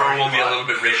cheaper or will be a little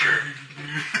bit richer.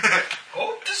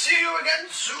 Hope to see you again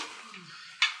soon.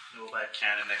 We'll buy a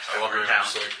cannon next I time love we're it. down.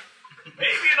 It's like,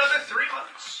 maybe another 3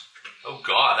 months. Oh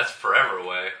god, that's forever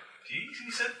away. He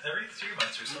said every 3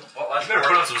 months or so. Well, You better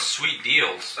put on some sweet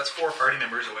deals. that's 4 party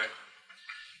members away.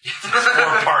 There's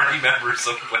 4 party members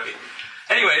away.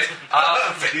 Anyways,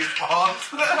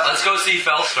 let's go see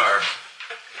Felstar.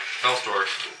 Felstor.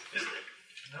 Is it?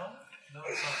 No,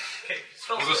 it's not. Okay,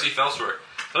 We'll go see Felstor.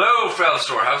 Hello,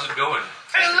 Felstor. How's it going?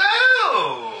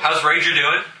 Hello! How's Ranger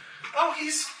doing? Oh,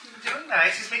 he's doing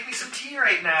nice. He's making me some tea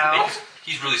right now.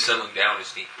 He's really settling down,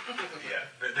 isn't he? Yeah,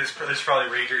 there's probably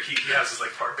Ranger. He has his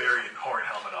like barbarian horn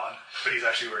helmet on, but he's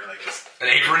actually wearing like his. An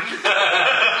apron?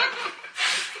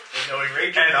 Knowing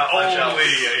Ranger, and not much else. only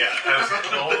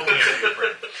only an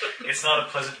apron. It's not a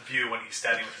pleasant view when he's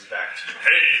standing with his back to you.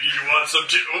 Hey, do you want some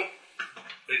tea? Oh,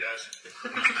 hey guys.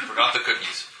 Forgot the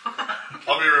cookies.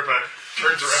 I'll be right back.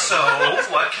 Turns around. So,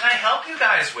 what can I help you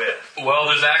guys with? Well,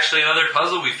 there's actually another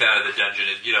puzzle we found at the dungeon,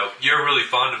 and you're really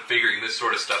fond of figuring this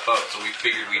sort of stuff out, so we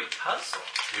figured we'd... Puzzle.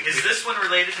 Is this one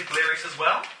related to Glaris as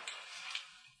well?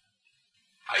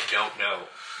 I don't know.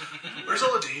 Where's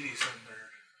all the deities and their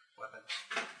weapons?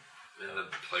 In the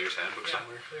player's handbook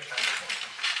somewhere?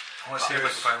 I want to see if I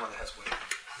can find one that has wood.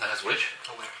 That has which?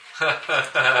 Oh, wait.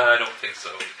 I don't think so.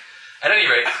 At any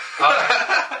rate,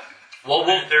 well,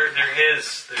 There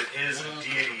is a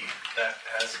deity that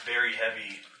has very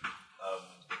heavy,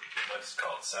 what's it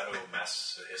called,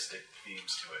 sadomasochistic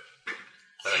themes to it.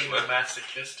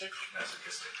 Masochistic?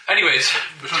 Masochistic. anyways,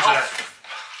 Which one's that?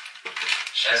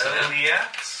 S&M.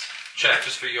 Eliats? Check,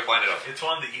 just for you, find it out. It's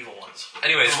one of the evil ones.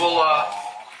 Anyways, we'll,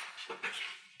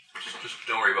 just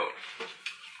don't worry about it.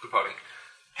 Good potting.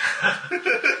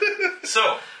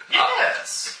 So,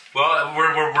 Yes. Well,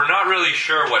 we're not really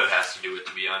sure what it has to do with,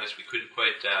 to be honest. We couldn't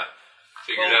quite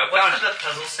figure it out. What does the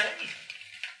puzzle say?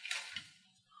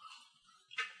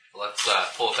 Let's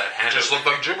pull up that hand. Just looked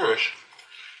like gibberish.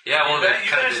 Yeah, well, you that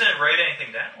kind guys of didn't write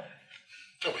anything down.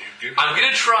 Oh, but you gave I'm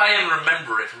gonna try and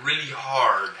remember it really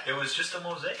hard. It was just a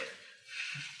mosaic.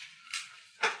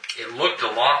 It looked a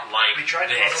lot like We tried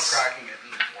this. puzzle cracking it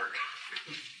and it didn't work.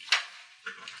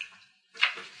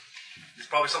 It's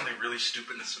probably something really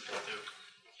stupid and simple too.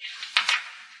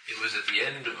 It was at the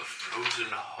end of a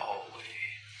frozen hallway.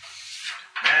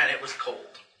 Man, it was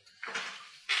cold.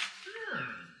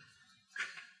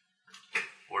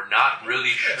 We're not not really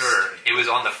sure. It was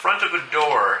on the front of a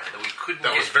door that we couldn't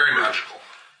That get was very through. magical.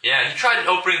 Yeah, he tried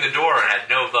opening the door and had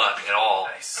no luck at all.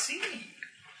 I see.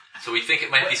 So we think it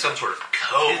might be some sort of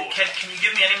code. Can you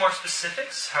give me any more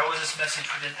specifics? How was this message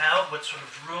written out? What sort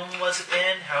of room was it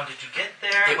in? How did you get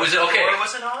there? It was what okay. floor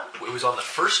was it on? It was on the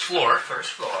first floor.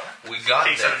 First floor. We got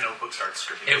Takes out there. a notebook, starts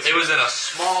scribbling. It was in a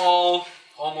small,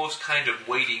 almost kind of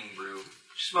waiting room.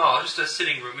 Small, just a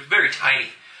sitting room. It was very tiny,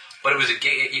 but it was an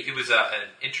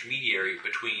intermediary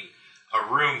between a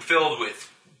room filled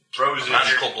with frozen,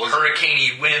 Magical blizzard.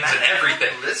 hurricane winds and everything.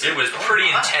 blizzard. It was Oh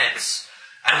pretty my. intense,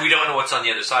 and we don't know what's on the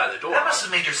other side of the door. That must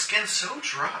have made your skin so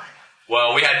dry.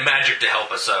 Well, we had magic to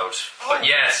help us out, Oh. but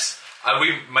yes,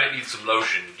 we might need some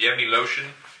lotion. Do you have any lotion?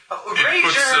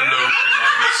 Ranger!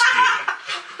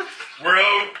 We're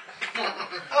out.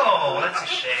 Oh, that's a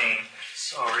shame.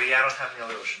 Sorry, I don't have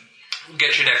any lotion. We'll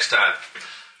get you next time.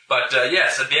 But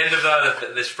yes, at the end of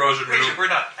this frozen Ranger, room, we're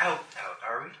not out,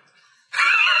 are we?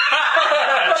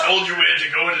 I told you we had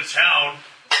to go into town.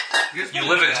 you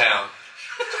live in town.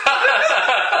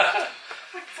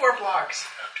 4 blocks.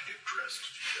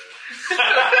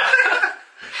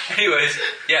 Anyways,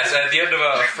 yes, at the end of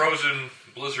a frozen,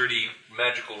 blizzardy,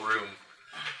 magical room.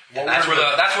 That's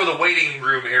where the waiting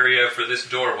room area for this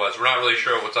door was. We're not really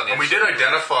sure what's on the And we inside. did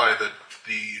identify the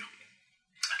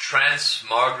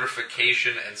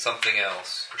Transmogrification and something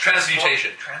else.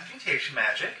 Transmutation. Transmutation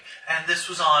magic. And this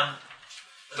was on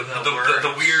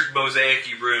The weird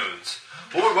mosaic-y runes.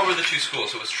 What were the two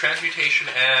schools? It was transmutation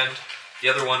and the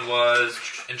other one was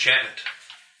enchantment.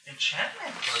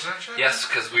 enchantment. wasn't it? Yes,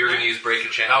 because we were going to use break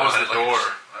enchantment. That was the door.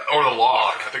 Or the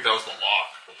lock. I think that was the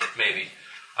lock. Maybe.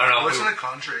 I don't know. Wasn't it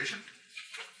conjuration?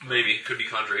 Maybe. Could be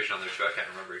conjuration on there too. I can't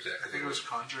remember I exactly. think it was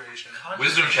conjuration.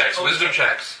 Wisdom checks. Oh, Wisdom okay.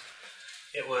 checks.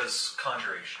 It was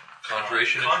conjuration.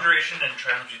 Conjuration. Conjuration and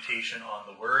transmutation on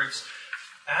the words.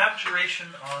 Abjuration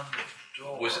on the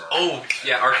door.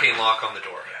 Arcane lock on the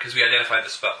door because we identified the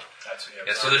spell. That's what you have.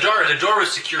 Yeah, so the door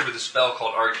was secured with a spell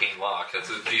called Arcane Lock. That's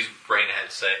what these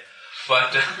brainheads say.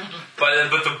 But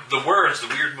the words, the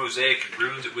weird mosaic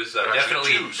runes, it was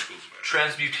definitely two schools of magic.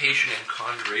 transmutation and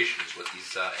conjuration is what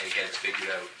these eggheads figured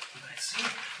out. I see.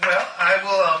 Well, I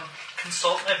will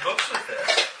consult my books with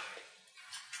this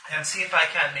and see if I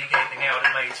can't make anything out.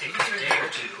 It might take me a day or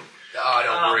two.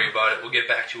 Don't worry about it. We'll get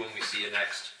back to you when we see you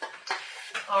next.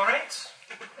 All right,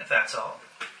 if that's all.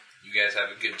 You guys have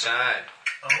a good time.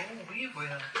 Oh, we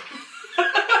will.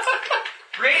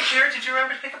 Ranger, did you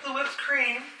remember to pick up the whipped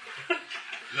cream? That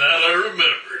I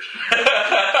remembered.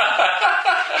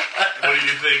 What do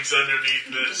you think's underneath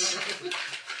this?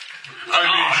 I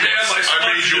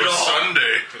made you a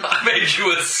Sunday. I made you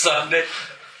a Sunday.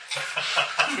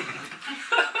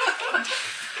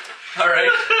 Alright.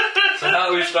 So now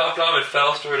that we've stopped off at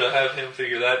Falster to have him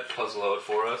figure that puzzle out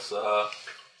for us,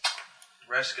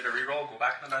 Rest, get a reroll, go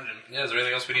back in the dungeon. is there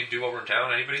anything else we need to do while we're in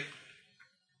town? Anybody?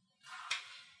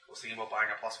 I was thinking about buying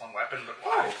a +1 weapon, but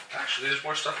Actually, there's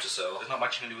more stuff to sell. there's not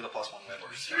much you can do with a +1 weapon.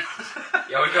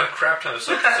 Yeah, we've got a crap ton of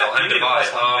stuff to sell and to buy.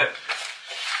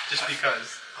 Just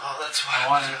because. Oh, that's I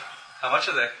want it, How much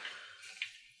are they?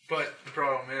 but the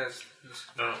problem is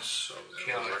No, so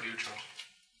chaotic neutral,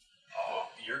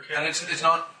 Your and it's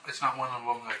not one of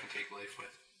them that I can take life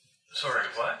with. Sorry,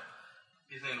 what?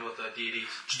 You think about the deities?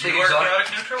 take You are exotic-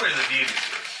 chaotic neutral or the deities?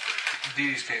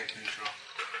 Deity's chaotic neutral.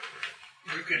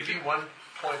 You could be 1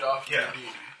 point off Yeah. your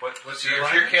deity. What's See, your if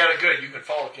line? you're chaotic good, you can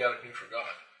follow chaotic neutral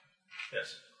god.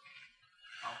 Yes.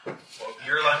 Well,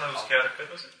 your alignment was chaotic good,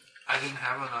 was it? I didn't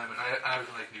have an alignment. I have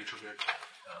like neutral good,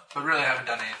 but really I haven't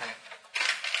done anything.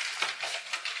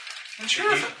 You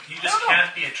just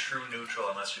can't be a true neutral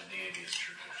unless your deity is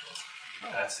true neutral.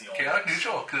 That's the only Chaotic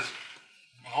neutral, because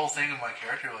the whole thing of my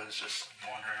character was just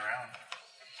wandering around.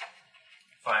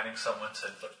 finding someone to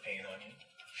put pain on you.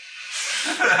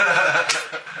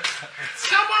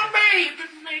 Someone babe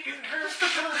and make it hurt.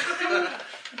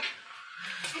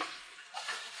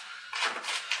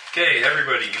 Okay,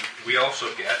 everybody, we also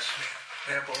get...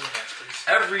 Example, next, please.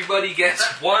 Everybody gets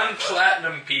 1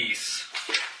 platinum piece.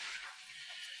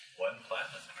 1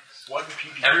 platinum. 1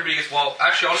 PP. Everybody gets... Well,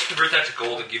 actually, I'll just convert that to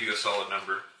gold and give you a solid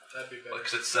number. That'd be better.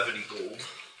 Because it's 70 gold.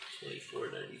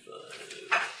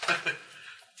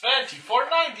 24.95.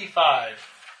 $24.95.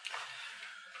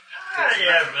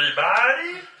 Hi,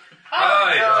 everybody.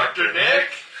 Hi, Dr. Nick.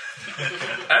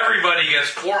 Everybody gets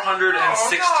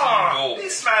 416 gold.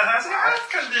 This man has a health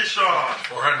condition.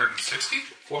 460?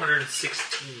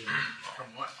 416. From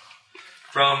what?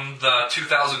 From the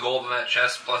 2,000 gold in that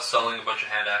chest, plus selling a bunch of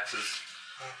hand axes.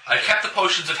 I kept the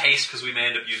potions of haste because we may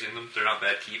end up using them. They're not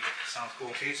bad keep. Sounds cool.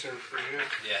 Case are pretty good.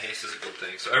 Yeah, haste is a good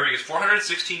thing. So everybody gets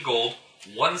 416 gold.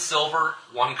 1 silver,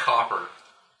 1 copper.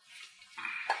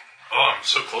 Oh, I'm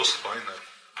so close to buying that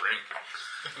ring.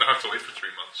 I don't have to wait for 3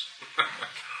 months.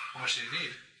 How much do you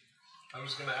need? I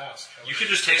was going to ask. You could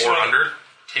just take it out of 400?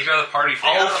 the party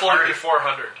fund. I'll float you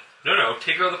 400. No,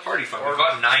 take it out of the party fund. We've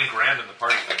got $9,000 in the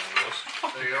party fund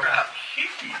almost. There you go.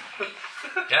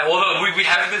 Yeah, well, no, we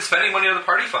haven't been spending money on the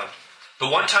party fund. The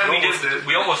one time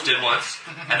we almost did once,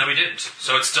 and then we didn't.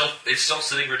 So it's still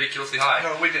sitting ridiculously high.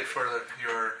 No, we did for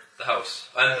The house.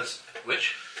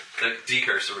 Which? The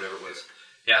D-curse or whatever it was.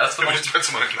 Yeah, that's the We one. just spent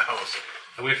some money in the house.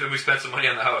 And we spent some money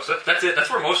on the house. That's it. That's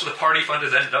where most of the party fund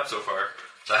has ended up so far.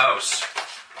 The house.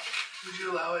 Would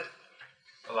you allow it?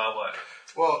 Allow what?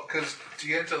 Well, because to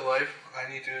get into life,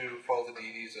 I need to follow the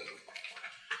deities of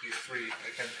these 3. I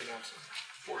can't pronounce them.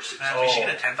 Man, if we should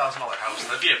get a $10,000 house,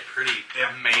 that'd be a pretty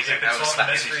amazing If it's house. one of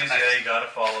the mysteries, yeah, you gotta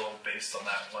follow based on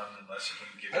that one, unless you can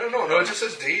give. I don't know. No, it just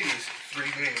says deities. 3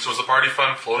 names. So is the party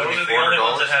fund floating Those me are the only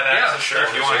ones $400? that have Yeah, access. sure.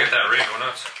 If you want to get that ring, go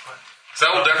nuts. So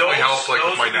that will definitely help, like, with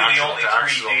those my would be the national only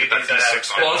taxes. 3 I'll get that deities that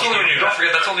D6 have- on. Well, it's only when you don't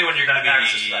forget. That's only when you're going to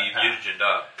Access be to that path. mutagened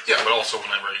up. Yeah, but also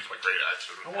when I raise my great axe.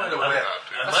 I wanted a whip.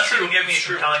 Unless you can give me a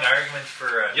compelling argument for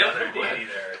Yeah, another go ahead. deity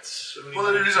there, it's. Well,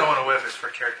 the reason I want a whip is for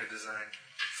character design.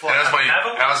 And as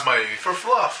my For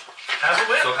fluff. Have a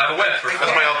whip. So have a whip. as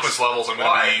my alchemist levels, I'm going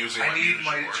Why? to be using. I need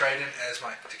my usual- trident as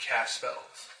to cast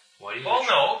spells. Why do you Well,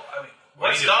 no. I mean, what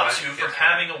need to stops try you to from get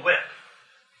having a whip?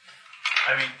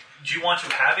 I mean, do you want to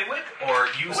have a whip or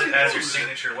use I it wanna as your use it.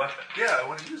 signature weapon? Yeah, I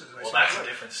want to use it as my Well, that's a whip.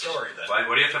 different story then. Why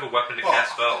do you have to have a weapon to Well-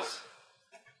 cast spells?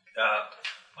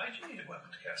 Why do you need a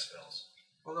weapon to cast spells?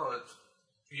 Well, no,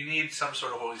 you need some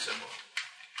sort of holy symbol.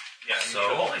 Yeah, you So?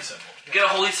 need a holy symbol. Get a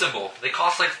holy symbol. They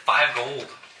cost like 5 gold.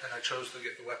 And I chose to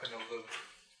get the weapon of the...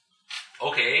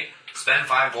 Okay, spend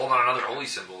 5 gold on another holy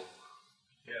symbol.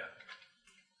 Yeah.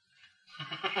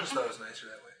 I just thought it was nicer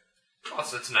that way. Well,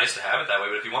 it's nice to have it that way,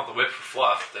 but if you want the whip for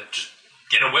fluff, then just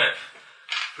get a whip.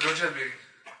 But don't you have to be...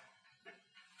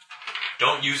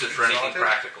 Don't use it for anything Exotic?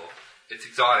 practical. It's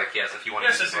exotic, yes, if you want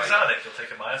Yes, to it's use it. Like, exotic. You'll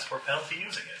take a -4 penalty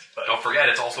using it. But don't forget,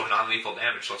 it's also non-lethal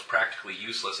damage, so it's practically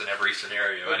useless in every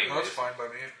scenario No, anyways. it's fine by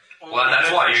me. Well,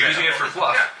 that's why. You're using it for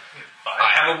fluff.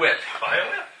 I have a whip buy a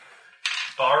whip.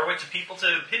 Borrow it to people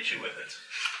to hit you with it.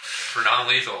 for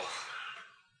non-lethal.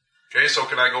 Okay, so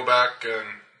can I go back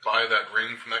and buy that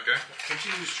ring from that guy? Can't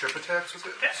you use trip attacks with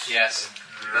it? Yes. Yes.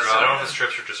 I don't know if it's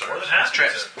trips or More disarms. than happy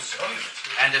Trips. to show you it.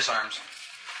 And disarms.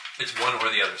 It's one or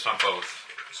the other, it's not both.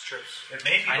 It's trips. It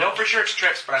may be I know both. for sure it's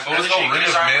trips, but I'm So fairly there's no sure you ring can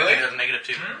of disarm melee? with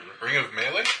 -2. Ring of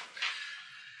melee?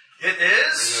 It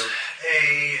is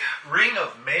a ring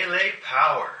of melee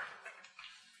power.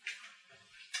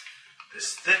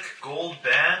 This thick gold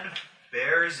band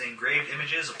bears engraved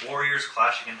images of warriors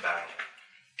clashing in battle.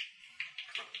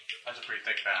 That's a pretty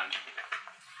thick band.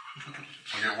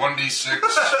 So you get 1d6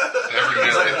 to every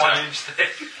melee attack. 1 inch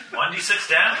thick. 1d6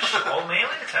 damage to all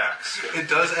melee attacks. It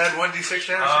does add 1d6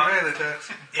 damage to melee attacks.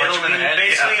 It'll him in be the head,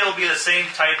 basically yeah. it'll be the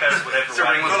same type as whatever It's a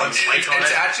ring with weapon one you spike use. on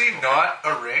It's it. actually not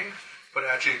a ring, but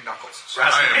actually knuckles.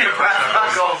 I am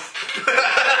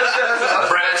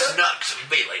Brass knucks and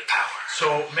melee power.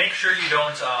 So make sure you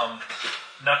don't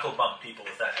knuckle bump people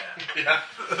with that hand.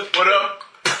 What up?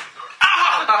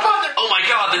 Oh my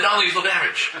god, the non-lethal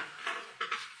damage.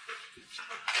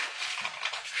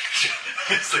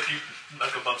 It's like you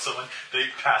knuckle bump someone, they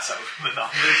pass out from the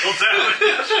non-lethal damage.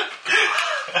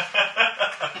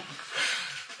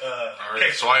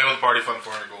 Alright, so I owe the party fund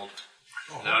 400 gold.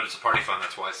 No, it's a party fund,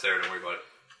 that's why it's there, don't worry about it.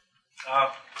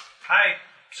 Hi,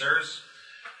 sirs,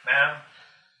 ma'am,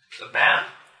 The man.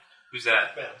 Who's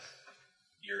that?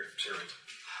 Your servant.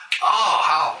 Oh,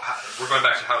 how? We're going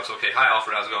back to house. Okay, hi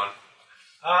Alfred, how's it going?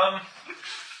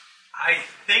 I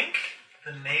think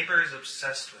the neighbor's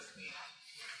obsessed with me.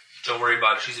 Don't worry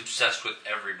about it, she's obsessed with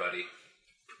everybody.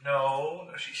 No,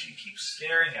 she keeps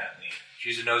staring at me.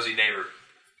 She's a nosy neighbor.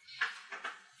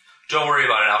 Don't worry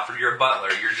about it, Alfred, you're a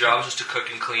butler. Your job is just to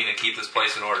cook and clean and keep this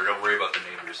place in order. Don't worry about the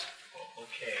neighbors. Oh,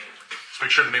 okay. Let's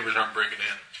make sure the neighbors aren't breaking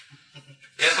in.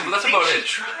 Yeah, so that's I about think it.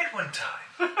 she tried one time.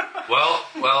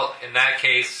 Well, in that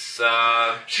case,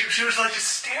 She was like just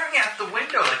staring at the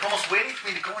window, like almost waiting for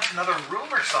me to go into another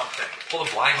room or something. pull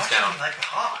the blinds Watching down me like a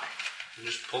hawk. and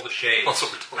just pull the shades. Also,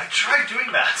 we're told. I tried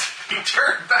doing that. He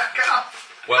turned back up.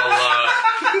 Well,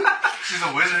 She's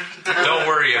a wizard. don't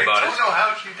worry I about don't it. know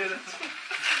how she did it.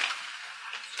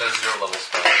 That's 0 level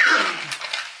spell.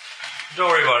 Don't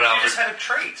worry about it, She just Alfred. had a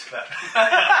trait. That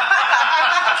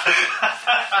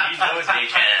He knows he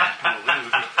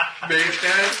can. Mage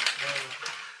cannon?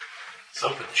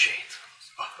 Open the shades.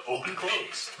 open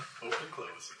close. Open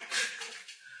close.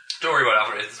 Don't worry about it,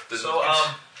 Alfred. It's So,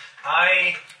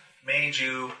 I made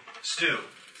you Stew.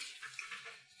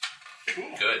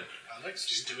 Good. I like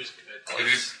stew. Stew is good. You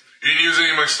didn't use any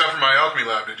of my stuff in my alchemy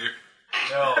lab, did you?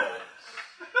 No.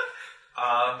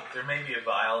 There may be a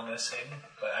vial missing,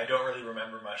 but I don't really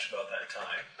remember much about that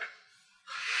time.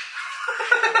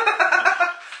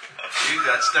 You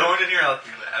got stoned in your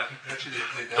alchemy lab.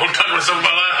 Don't touch myself in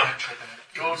my lab.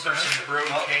 Go for some brewed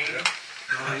cane.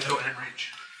 Don't hit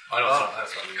reach. I know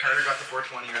that's not me. Carter got the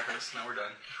 420 reference. Now we're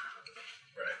done.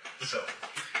 Right. So,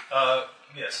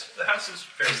 yes, the house is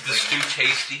fairly Is the clean. stew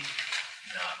tasty?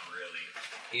 Not really.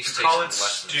 He's To taking call it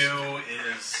lessons. stew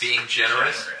is Being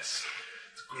generous?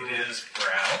 It is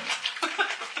brown.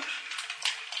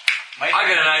 Might I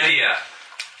got an idea.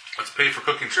 Let's pay for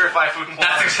cooking. Purify food and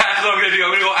That's water. exactly what I'm going to do.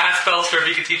 I'm going to go ask Felster if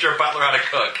he can teach our butler how to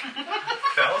cook.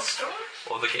 Felstow?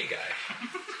 Well, the K guy.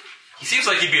 He seems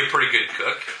like he'd be a pretty good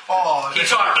cook. Oh, He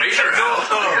taught Razor how.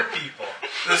 Other people.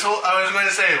 this whole, I was going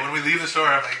to say, when we leave the store,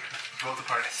 I'm like, go to the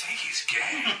party. I think he's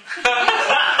gay.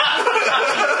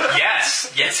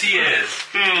 Yes. Yes, he is.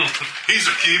 He's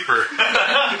a keeper.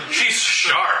 She's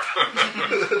sharp.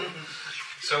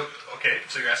 So, okay,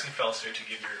 so you're asking Felster to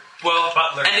give your Well,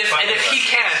 Butler- and if butler he lessons.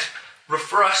 can't,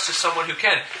 refer us to someone who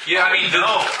can. Yeah, I mean, No,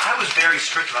 I was very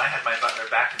strict when I had my butler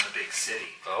back in the big city,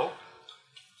 Oh?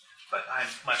 but I'm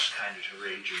much kinder to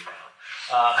Ranger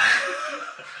now.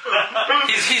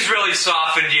 He's really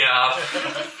softened you up.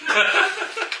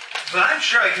 But I'm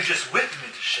sure I could just whip him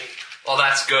into shape. Well,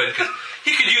 that's good, because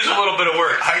he could use a little bit of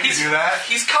work. I can do that.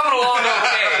 He's coming along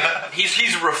okay.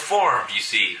 He's reformed, you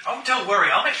see. Oh, don't worry,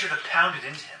 I'll make sure to pound it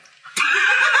into him.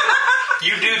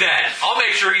 You do that. I'll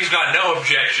make sure he's got no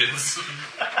objections.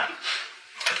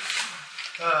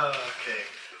 Okay.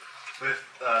 With,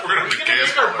 We're gonna We be can gay.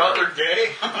 make our butler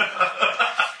gay.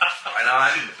 why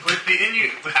not? With the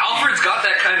Alfred's got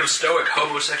that kind of stoic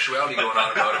homosexuality going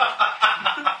on about him.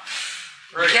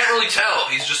 You can't really tell.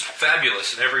 He's just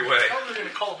fabulous in every way. How are they going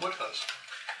to call him Woodhouse?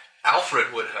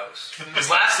 Alfred Woodhouse. His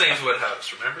last name's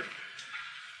Woodhouse, remember?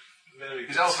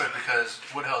 He's Alfred because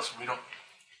Woodhouse,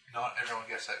 not everyone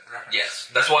gets that reference. Yes.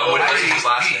 That's why Woodhouse is his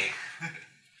last name.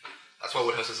 That's why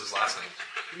Woodhouse is his last name.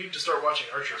 You need to start watching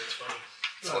Archer. It's funny.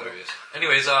 It's hilarious.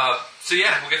 Anyways, so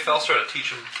yeah, we'll get Felster to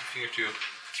teach him a thing or two.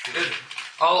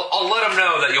 I'll let him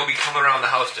know that you'll be coming around the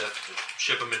house to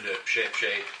ship him into shape,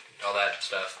 all that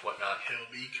stuff, whatnot. He'll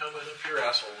be coming up your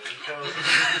asshole.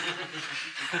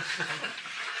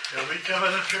 He'll be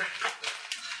coming up your...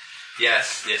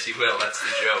 Yes, he will. That's the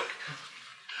joke.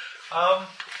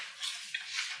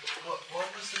 What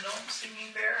was the gnome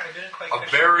singing there? I didn't quite A catch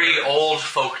very the words. old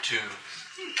folk tune.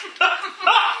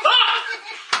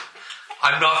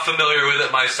 I'm not familiar with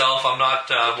it myself. I'm not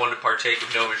one to partake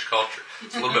of gnomish culture.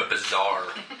 It's a little bit bizarre.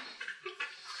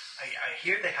 I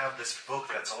hear they have this book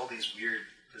that's all these weird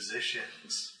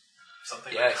positions.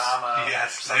 Something Yes. like Kama.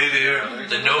 Yes, they do.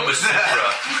 The Noma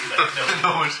Sutra.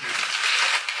 No,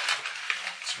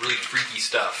 It's really freaky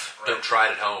stuff. Don't try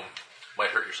it at home. Might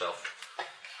hurt yourself.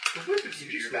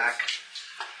 You're back.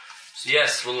 So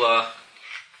yes, we'll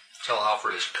tell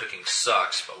Alfred his cooking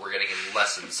sucks, but we're getting him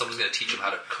lessons. Someone's going to teach him how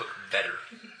to cook better.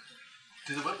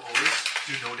 Do the whip always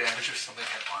do no damage if something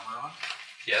had armor on?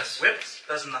 Yes? Whips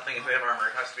does nothing if they have armor.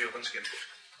 It has to be open skin.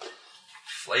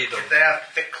 Flay them. If they have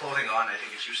thick clothing on, I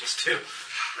think it's useless too.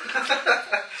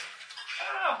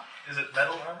 Oh, is it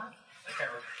metal armor? I can't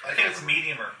remember. I think it's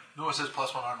medium armor. No, it says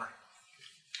 +1 armor.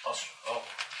 Plus, oh.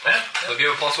 So if you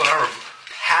have a +1 armor,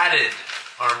 padded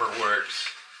armor works.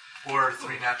 Or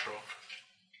 3 natural.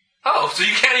 Oh, so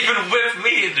you can't even whip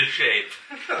me into shape.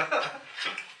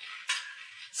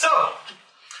 So,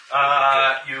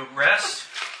 you rest,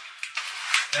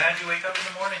 and you wake up in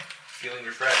the morning. Feeling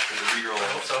refreshed for the reroll.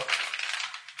 I hope so.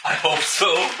 I hope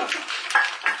so.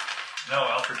 No,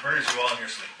 Alfred murders you all in your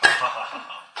sleep. Ha ha ha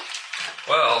ha.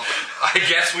 Well, I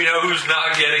guess we know who's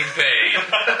not getting paid.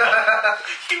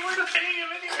 You were paying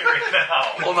him anyway right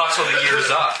now. Well, not till the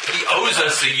year's up. He owes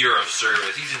us a year of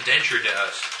service. He's indentured to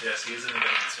us. Yes, he is an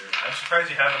invented servant. I'm surprised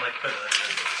you haven't put an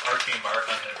arcane mark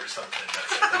on him or something.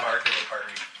 That's like the mark of the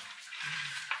party.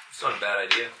 It's not a bad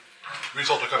idea. We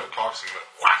just all took out a cox and went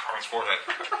whack on his forehead.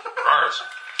 Ours.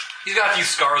 He's got a few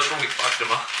scars from when we fucked him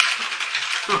up.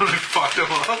 We fucked him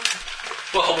up.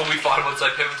 Well, when we fought him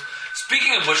outside Piven.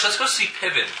 Speaking of which, let's go see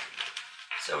Piven.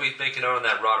 So he's making out on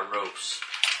that rod of ropes.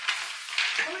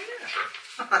 Oh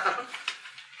yeah.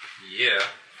 Yeah.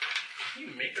 Can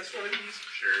you make us one of these?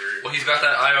 Sure. Well, he's got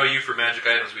that IOU for magic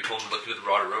items. We told him to look through the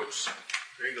rod of ropes.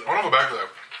 There you go. I want to go back to that.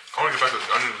 I want to get back to the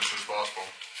dungeon as soon as possible.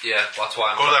 Yeah, that's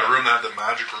why I'm Go to that room that had the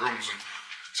magic rooms, and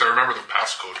so I remember the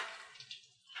passcode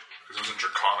because it was in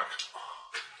Draconic.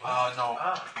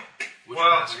 No. Which Well,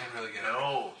 one? I didn't really get it.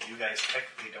 no, you guys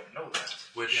technically don't know that.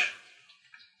 Which?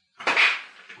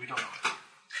 We don't know.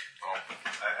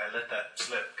 I let that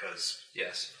slip because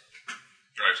Yes.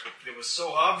 Right. it was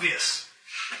so obvious.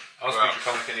 I was Wow. feature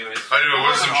comic anyways. I do a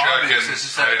wisdom wasn't check obvious, and it's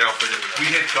just that I don't figure it out. We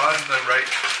had gotten the right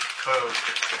code.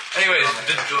 Anyways, We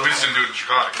just didn't do it in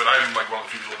Draconic, but I'm like one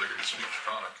of the people that can speak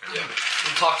Draconic. yeah.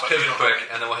 We'll talk to Piven quick,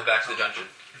 and then we'll head back to the dungeon.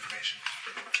 Information.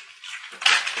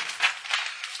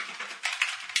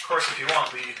 Of course, if you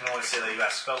want, you can always say that you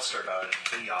asked Spellstar about it,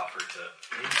 and he offered to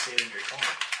maybe say it in your phone.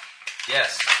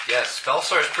 Yes.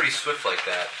 Felstar is pretty swift like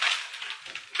that.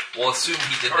 We'll assume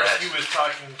he did Of course, that. he was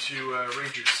talking to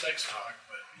Ranger Sex Talk,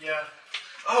 but Yeah.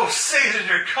 Oh, say it in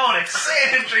Draconic!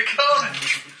 Say it in Draconic!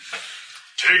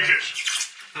 Take it.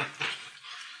 Why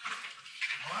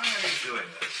are you doing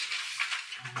this?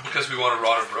 Because we want a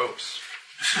rod of ropes.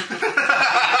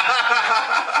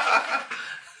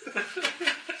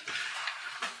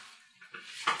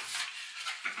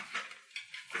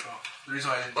 The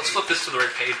reason why I didn't Let's take flip this to the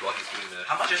right page while he's doing that.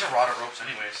 How much is a rod of ropes,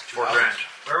 anyways? $4 grand.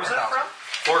 Where was that from?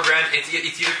 $4 grand. It's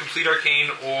either complete arcane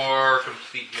or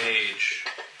complete mage.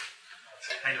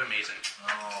 Kind of amazing.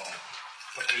 Oh.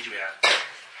 What page are we at?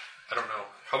 I don't know.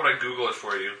 How about I Google it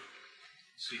for you?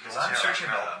 Because I'm searching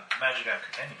the Magic Item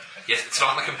Compendium. I think. Yes, it's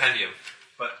not in the compendium.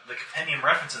 But the Compendium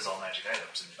references all magic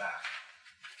items in the back.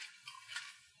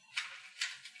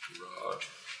 Rod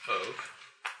of.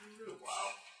 Wow.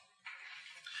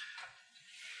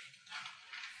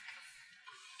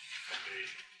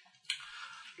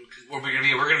 We're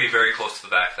gonna be very close to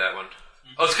the back of that one.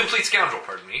 Oh, it's complete scoundrel.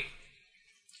 Pardon me.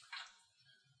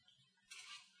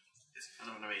 It's kind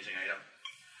of an amazing item.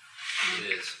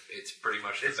 It is. It's pretty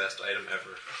much the best item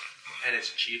ever. And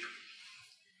it's cheap.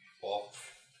 Well,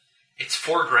 it's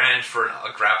 $4 grand for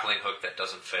a grappling hook that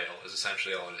doesn't fail. Is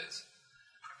essentially all it is.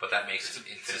 But that makes it It's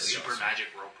a infinitely super awesome. magic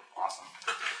rope. Awesome.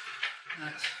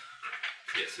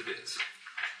 Yes, it is.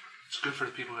 It's good for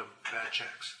the people who have bad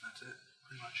checks. That's it,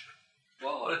 pretty much.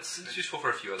 Well, it's useful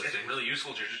for a few other It's things. really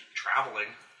useful to just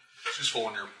traveling. It's useful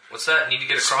when you're What's that? Need to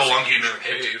get across Spelunking huge in a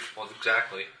pit? cave. Well,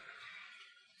 exactly.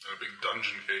 in a big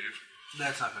dungeon cave.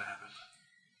 That's not going to happen.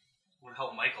 Would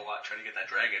help Mike a lot trying to get that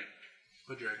dragon.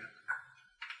 What dragon?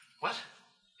 What?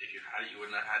 If you had it, you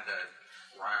wouldn't have had to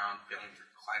run around failing through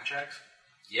climb checks.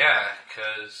 Yeah,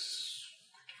 because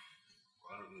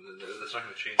that's not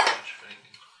going to change much of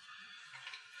anything.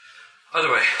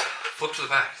 Either way, flip to the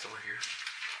back somewhere here.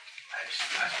 I just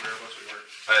asked whereabouts we were.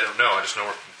 I don't know. I just know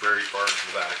we're very far into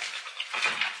the back.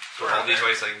 So all the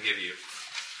advice I can give you.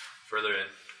 Further in.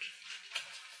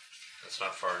 That's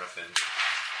not far enough in.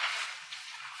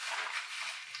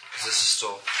 Because this is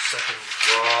still second.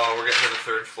 Oh, we're getting to the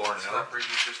third floor So now. that bridge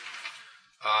is just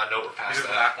No, we're past maybe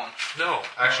the that. back one. No,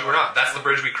 actually we're not. That's the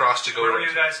bridge we crossed to go. Where were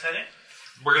you guys heading?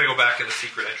 We're gonna go back in the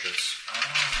secret entrance,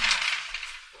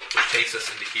 which takes us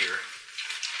into here.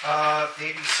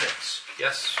 86.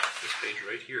 Yes, this page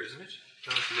right here, isn't it?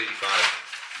 No, this is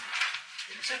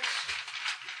 85. 86?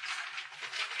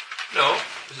 No,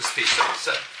 this is page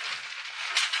 77.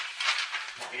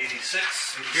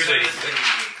 86. Here's 87,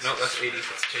 86. No, that's 80.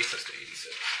 That takes us to 86.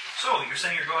 So, you're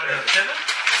saying you're going to Piven?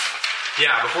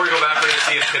 Yeah, before we go back, we're going to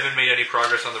see if Piven made any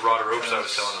progress on the rod of ropes I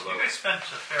was telling You about. guys spent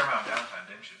a fair amount of downtime,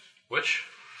 didn't you? Which?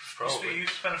 Probably. You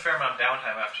spent a fair amount of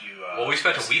downtime after you... Well, we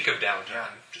spent a week of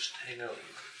downtime. Yeah. Just hang out.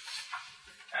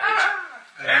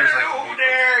 Hello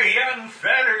there, young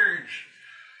fellers.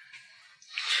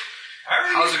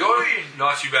 How's it going?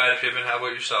 Not too bad, Piven. How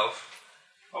about yourself?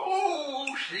 Oh,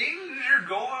 things are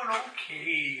going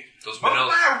okay. Those But vanilla.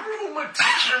 my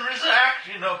rheumatism is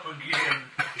acting up again.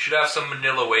 You should have some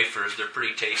manila wafers. They're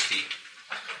pretty tasty.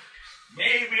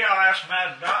 Maybe I'll ask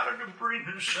my daughter to bring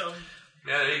me some.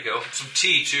 Yeah, there you go. Some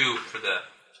tea, too, for the...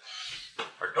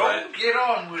 our Don't diet. get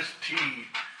on with tea.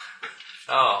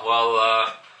 Oh,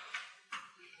 well,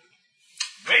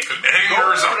 Make The me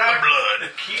hangers go of the like blood. The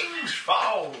King's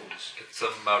Falls. get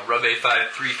some Rub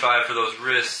A535 for those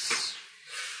wrists.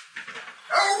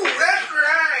 Oh, that's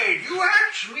right. You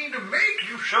asked me to make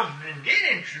you something,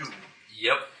 didn't you?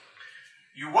 Yep.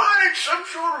 You wanted some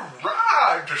sort of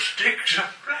rod to stick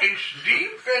someplace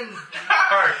deep and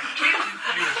dark,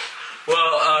 didn't you?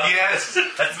 Well, Yes.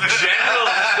 that's the general.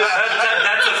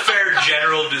 That's a fair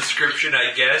general description,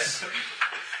 I guess.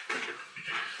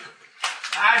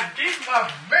 I did my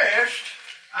best.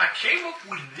 I came up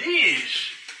with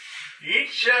this.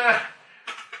 It's,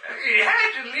 it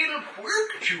has a little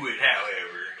quirk to it,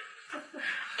 however.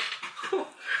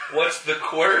 What's the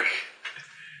quirk?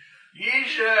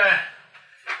 It's a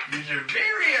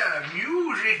very,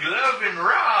 music-loving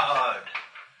rod.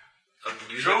 So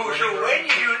when you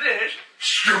do this,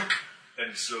 shook, and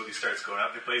it slowly starts going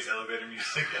up. It plays elevator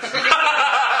music.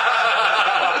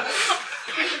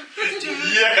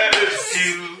 Yes!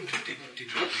 You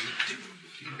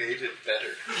made it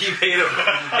better. He made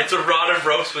it's a rod of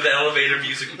ropes with elevator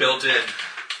music built in.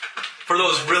 For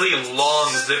those really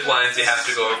long zip lines you have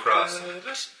to go across.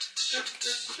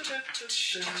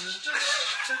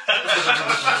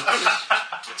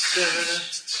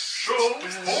 So, hope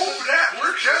that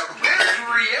works out well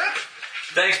for you.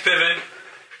 Thanks, Piven.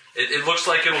 It looks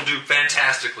like it'll do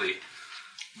fantastically.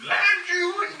 Glad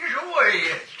you enjoy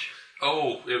it.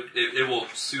 Oh, it will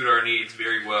suit our needs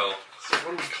very well. So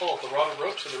what do we call it? The rod of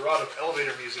ropes or the rod of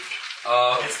elevator music?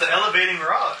 It's the elevating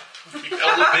rod. The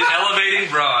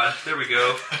elevating rod. There we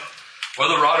go. Or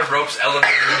the rod of ropes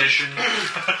elevator edition.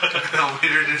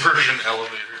 Elevator version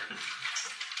elevator.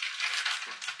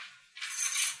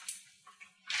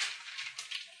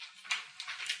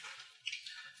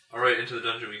 Alright, into the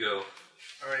dungeon we go.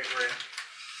 Alright, we're in.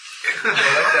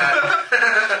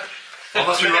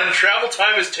 Unless we run The travel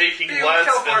time is taking less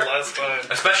and less time.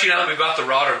 especially now that we've got the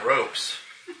rod of ropes.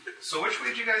 So which way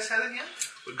did you guys head again?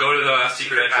 We go to the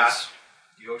secret entrance.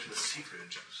 You go to the secret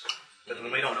entrance. But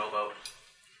then we don't know about.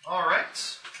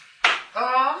 Alright.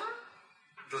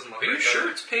 Doesn't look Are you like sure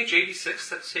that. it's page 86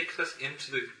 that takes us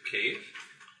into the cave?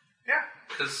 Yeah.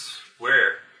 Because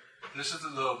where? This is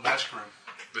the magic room.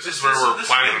 This is where we're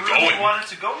planning on This is the room going. we wanted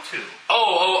to go to.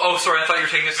 Oh, sorry, I thought you were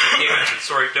taking us to the cave entrance.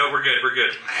 Sorry, no, we're good. We're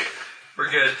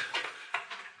good.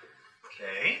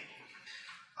 Okay.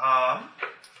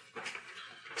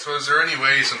 So is there any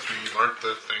way, since we learnt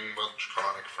the thing about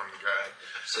Draconic from the guy,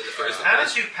 Say the phrase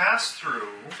As you pass through,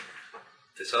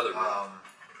 this other room.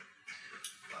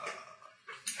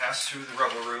 pass through the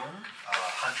rubble room,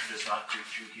 Hunter does not greet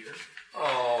you here.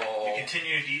 Oh. You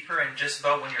continue deeper, and just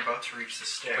about when you're about to reach the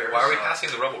stairs. Wait, why are we passing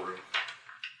the rubble room?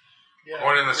 Yeah,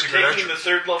 Going in the we're secret taking entrance. the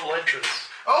third level entrance.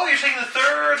 Oh, you're taking the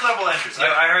third level entrance.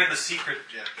 Yeah. I heard the secret.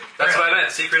 Yeah. That's what I meant.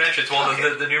 Secret entrance. Well,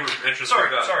 Okay. the new entrance Sorry,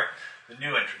 we got. sorry. The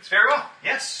new entrance. Very well.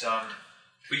 Yes.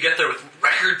 We get there with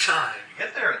record time. You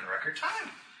get there in record time.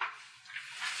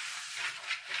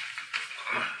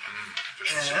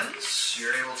 And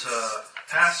you're able to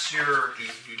pass your.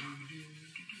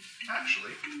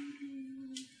 Actually,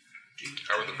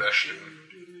 how are the best doing?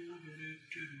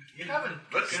 you haven't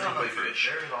been on them for a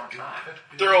very long time.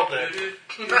 They're all dead.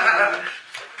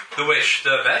 The wish,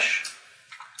 the Vesh.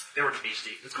 They were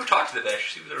beastie. Let's go talk to the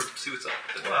Vesh. See what's up.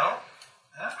 Well,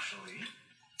 actually,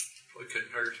 It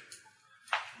couldn't hurt.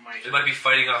 They might be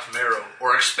fighting off Marrow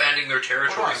or expanding their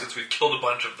territory Hold on. since we've killed a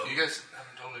bunch of them. You guys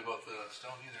haven't told me about the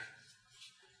stone either.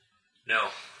 No.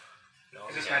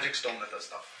 It's this magic stone that does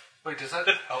stuff. Wait, does that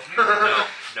help me?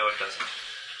 No, it doesn't.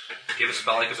 Give a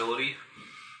spell-like ability.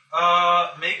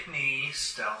 make me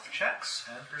stealth checks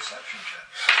and perception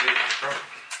checks.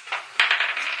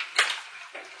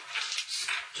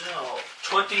 No.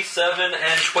 27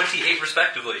 and 28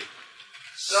 respectively.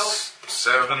 Stealth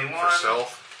 7 for 21.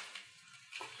 stealth.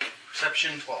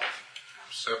 Perception 12.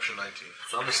 Perception 19.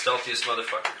 So I'm the stealthiest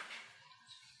motherfucker.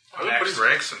 Are they putting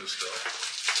ranks into stealth?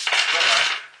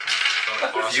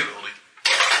 Not a That's a few. possibility.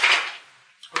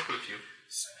 I'll put a few.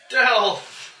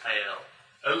 Stealth.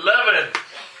 11.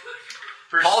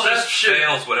 Paul just Perception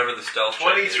fails whatever the stealth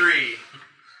check is. 23.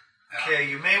 Okay,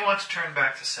 you may want to turn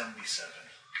back to 77.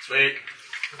 Sweet.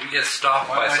 We get stopped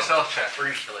by My something. stealth check. We're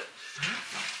gonna kill it.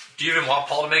 Do you even want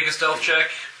Paul to make a stealth check?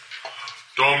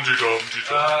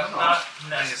 Not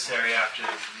necessary after the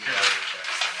other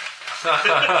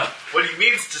checks. What he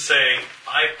means to say,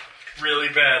 I really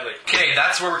badly. Okay,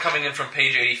 that's where we're coming in from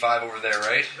page 85 over there,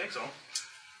 right? I think so.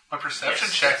 My perception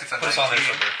check is a Put us on there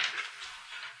 19. somewhere.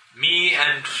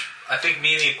 I think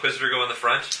me and the Inquisitor go in the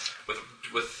front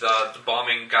with the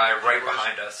bombing guy right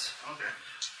behind us. Okay.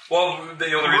 Well,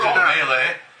 the only We're reason all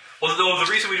melee. the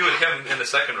reason we do it him in the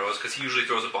second row is because he usually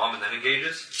throws a bomb and then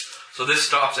engages. So this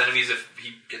stops enemies if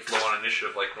he gets low on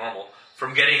initiative like normal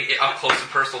from getting up close and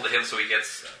personal to him, so he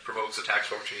gets provokes attacks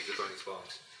for opportunity to throw these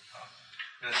bombs.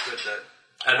 And it's good that.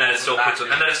 And then it still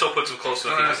puts him close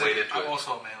enough he can wade into I'm it.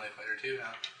 also a melee fighter too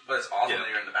now. But it's awesome Yeah. that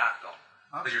you're in the back, though.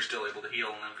 Because you're still able to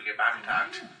heal, and then if we get back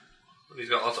attacked. He's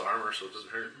got lots of armor, so it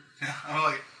doesn't hurt. Yeah, I'm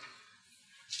like,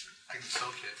 I can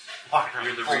soak it.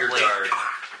 You're the rear guard.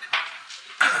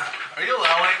 Are you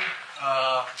allowing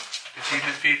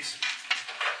achievement feats?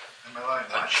 Am I lying?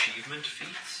 What? Achievement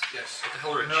feats? Yes. What the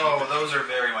hell are No, achievements? those are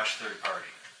very much third party.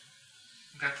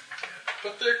 Okay.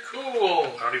 But they're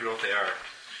cool. I don't even know what they are.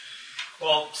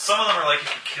 Well, some of them are like if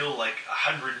you kill like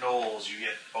 100 gnolls, you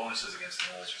get bonuses against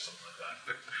gnolls or something like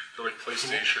that. They're like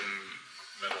PlayStation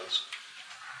medals.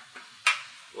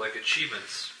 Like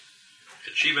achievements.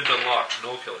 Achievement unlocked,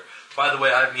 no killer. By the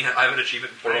way, I have an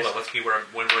achievement in Portal that lets me when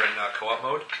we're in co-op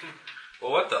mode.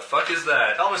 Well, what the fuck is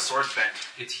that? Tell him his sword's bent.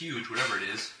 It's huge, whatever it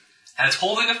is. And it's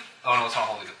holding a... Oh no, it's not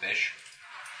holding a fish.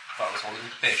 I thought it was holding a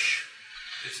fish.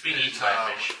 It's being eaten by a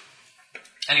fish.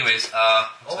 Anyways,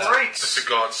 Alright. It's a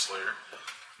god slayer.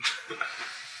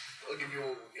 I'll give you a...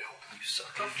 You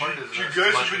suck. Do you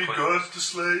guys have any gods to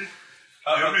slay?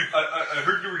 I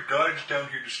heard there were gods down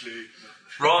here to slay.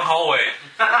 wrong hallway.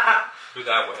 Go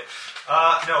that way.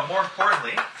 No, more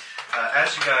importantly,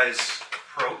 as you guys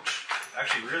approach,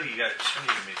 actually, really, you guys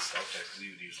shouldn't even make stealth checks because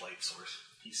you would use light source.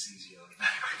 He sees you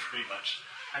automatically, pretty much.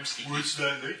 I'm Steve. What's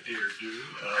that light there, dude?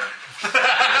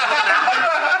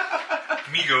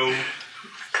 Migo.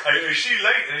 I see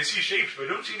light and I see shapes, but I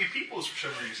don't see any peoples for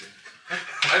some reason.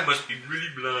 I must be really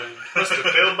blind. Must have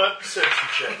failed my perception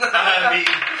check.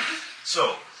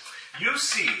 So, you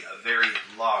see a very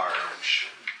large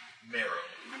Marrow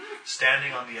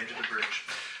standing on the edge of the bridge.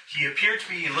 He appeared to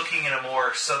be looking in a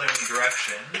more southerly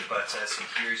direction, but as he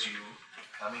hears you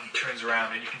coming, he turns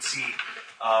around and you can see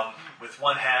with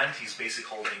one hand he's basically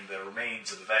holding the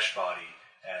remains of the Vesh body,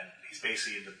 and he's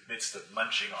basically in the midst of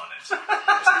munching on it as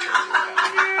he turns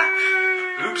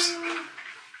around. Oops.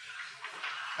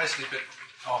 I sleep it.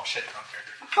 Oh shit, wrong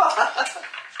character.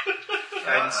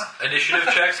 Initiative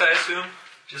checks, I assume?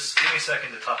 Just give me a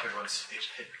second to top everyone's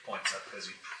hit points up, as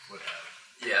you would have.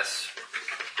 Yes.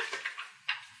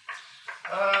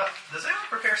 Does anyone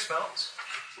prepare spells?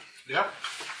 Yeah.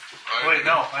 Wait,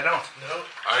 no, I don't. No.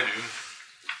 I do.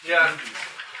 Yeah.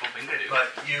 Don't think I do.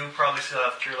 But you probably still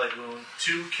have Cure Light Wound.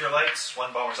 2 Cure Lights,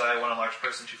 1 Bomber's Eye, 1 Enlarged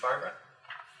Person, 2 Fire Breath.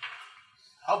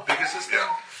 How big is this thing?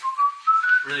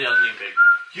 Really ugly and big.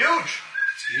 Huge!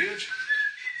 It's huge.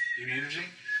 Immunity?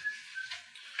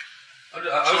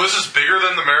 So this is bigger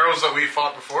than the Marrows that we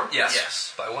fought before?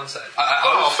 Yes. By one side. We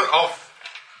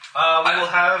will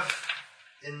have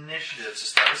initiatives to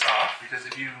start us off. Because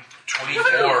if you...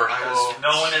 24.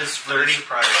 No one is really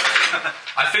surprised.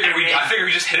 I figured we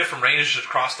just hit it from range just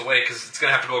across the way because it's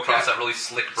gonna have to go across that really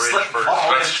slick bridge first.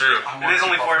 That's true. It is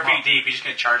only 4 feet deep. He's just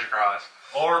going to charge across.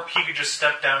 Or he could just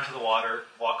step down to the water,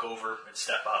 walk over, and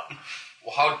step up.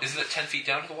 Well, how isn't it 10 feet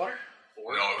down to the water? No,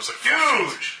 it was like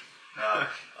Huge!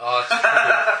 It's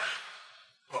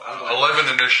 11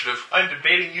 initiative. I'm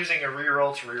debating using a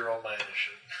reroll to reroll my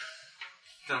initiative.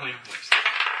 Don't even waste it.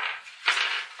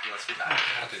 Let's be back.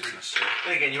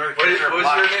 Then again, you already What picked was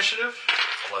black. your initiative?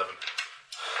 11.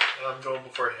 I'm going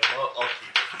before him. I'll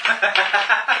keep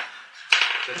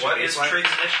it. What is Trig's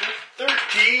initiative?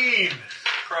 13!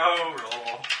 Pro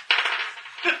roll.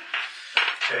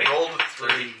 Okay. Roll the 3.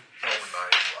 Oh,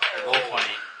 nice. Roll 20.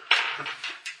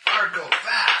 Fargo,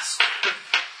 fast!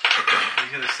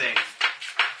 He's going to sing.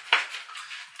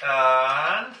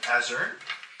 And Azurn.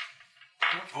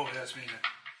 Oh, that's me.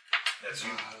 That's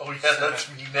you. Oh yeah, that's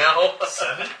me now.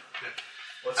 7.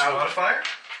 What's your modifier?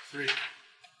 3.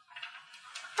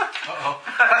 Uh-oh.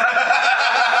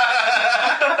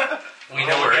 We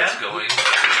know where it's going.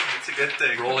 It's a good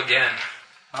thing. Roll again.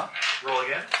 Roll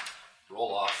again.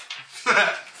 Roll off.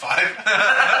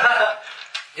 5?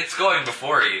 It's going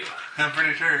before you. I'm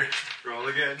pretty sure. Roll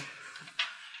again.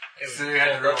 So you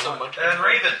had to roll one. And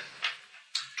Raven.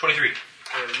 23.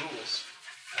 Rules.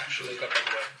 Actually, got by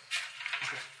the way.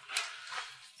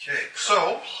 Okay,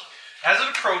 so, as it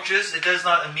approaches, it does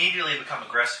not immediately become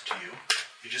aggressive to you.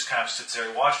 It just kind of sits there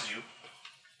and watches you.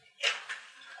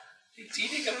 It's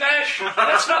eating a Vesh.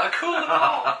 That's not cool at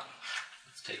all.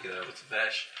 Let's take it out. What's a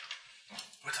Vesh?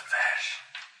 What's a Vash?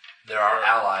 They're our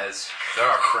allies. They're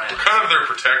our friends. We're kind of their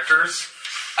protectors.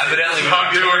 Evidently,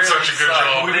 Not doing such a good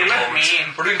job. They look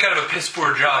mean. We're doing kind of a piss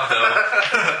poor job, though.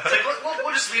 It's like,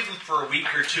 we'll just leave them for a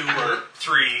week or 2 or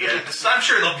 3, and I'm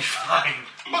sure they'll be fine.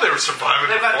 Well, they were surviving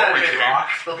They've got before that we big came. rock.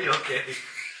 They'll be okay.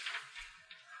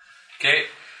 Okay.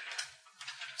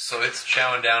 So it's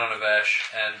chowing down on a Vesh,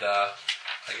 and I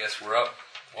guess we're up.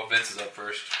 Well, Vince is up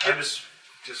first. I'm just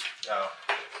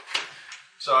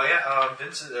So yeah,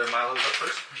 Vince Milo's up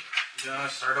first. Gonna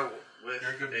start out with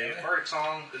You're a good a melee. Bard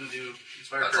song. Gonna do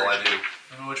Inspire That's all I Courage. do. I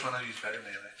don't know which one I use better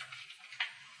melee.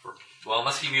 Well,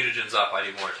 unless he mutagens up, I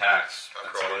do more attacks. That's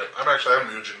about it. I'm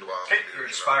mutagen to bomb. Okay, you're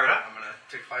just fired up. I'm gonna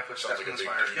take 5 foot Sounds step like a and big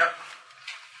Inspire. thing. Yep.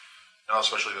 Now,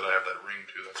 especially that I have that ring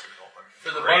too, that's going to help.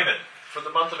 For the Raven. For the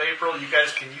month of April, you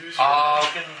guys can use your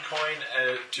Munchkin coin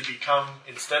to become,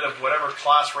 instead of whatever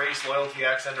class, race, loyalty,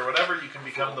 accent, or whatever, you can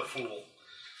become the Fool.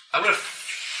 I'm gonna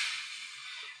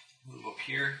move up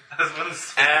here. That's what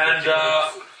it's. And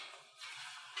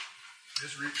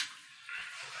Just reach.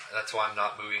 that's why I'm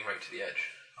not moving right to the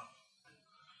edge.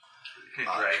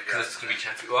 Because it's going to be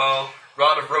 10 feet. Well,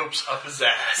 Rod of ropes up his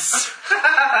ass.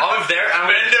 I'm there.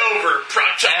 Bend over.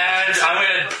 And I'm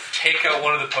going to take out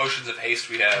one of the potions of haste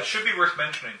we It have. should be worth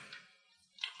mentioning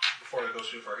before it goes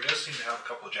too far. He does seem to have a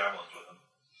couple of javelins with him.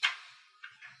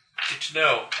 Good to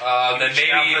know. Then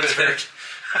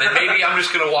maybe I'm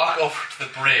just going to walk over to the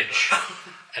bridge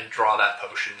and draw that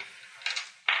potion.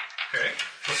 Okay.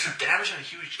 What's the damage on a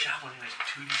huge javelin? Anyways,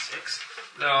 2d6?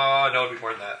 No, it'd be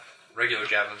more than that. Regular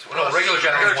javelins. Well, no, regular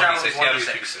javelins 1d6. Yeah, it'd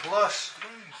be 2d6. Plus,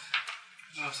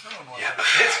 Yeah, but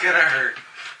It's gonna hurt.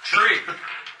 Tree.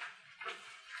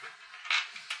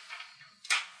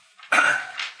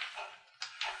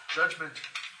 judgment.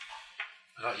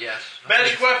 not yet.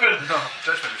 Magic weapon. No,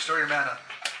 judgment. Restore your mana.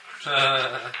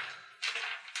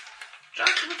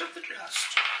 Judgment of the just.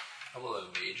 I'm a little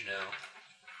mage now.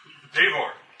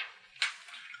 Davor.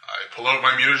 I pull out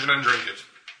my mutagen and drink it.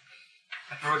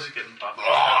 Everyone's just getting buffed.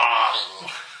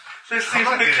 This thing's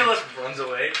gonna kill us. Runs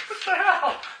away. What the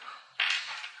hell?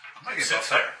 I'm not getting Sits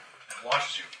buffed up. there and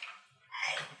watches you.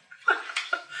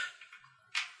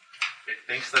 It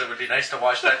thinks that it would be nice to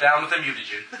wash that down with a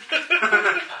mutagen.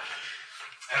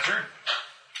 Answer.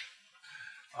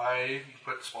 I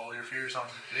put Swallow Your Fears on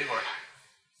Davor.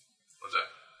 What's that?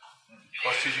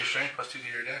 Plus 2 to your strength, plus 2 to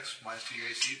your dex, minus 2 to your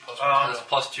AC, plus 1 It's to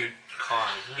plus 2 con.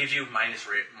 Gives you minor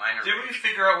Did we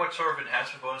figure out what sort of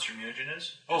enhancement bonus your mutagen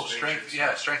is? Oh, Just strength. make sure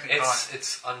Yeah, strength and con.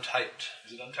 It's untyped.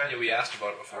 Is it untyped? Yeah, we asked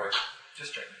about it before.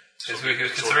 Just checking. Because we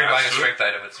was considering buying a strength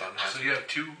item, it's untyped. So you have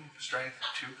 2 strength,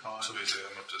 2 con, So basically,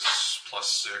 I'm up to plus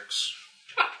 6.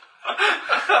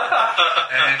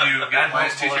 and you get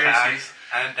minus 2 to your AC.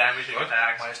 And damaging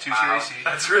attacks. Minus 2 to your AC.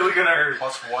 That's really gonna hurt.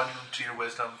 Plus 1 to your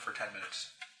wisdom for 10 minutes.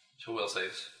 So will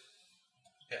saves.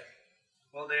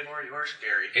 Well, Davor, you are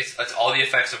scary. It's all the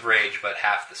effects of rage, but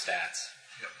half the stats.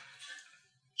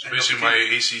 So basically, my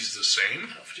AC is the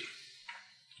same.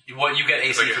 You get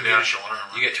AC Like for a natural armor.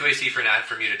 You get 2 AC for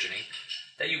mutageny.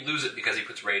 Then you lose it because he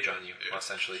puts rage on you,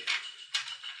 essentially.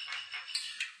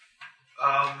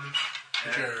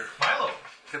 But your Milo.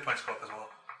 hit points go up as well.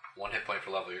 1 hit point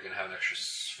per level. You're going to have an extra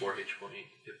 4 hit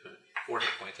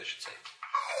points, I should say.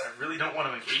 I really don't want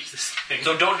to engage this thing.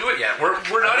 So don't do it yet. We're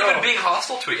not even being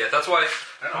hostile to it yet. That's why.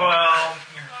 Well,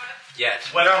 Yet.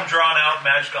 weapon drawn out,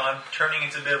 magic on, turning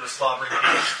into a bit of a slobbering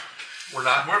beast. We're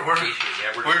not. We're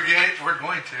yet.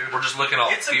 going to. We're just looking all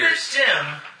It's a bit fierce. dim,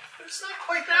 but it's not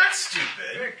quite that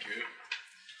stupid.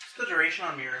 What's the duration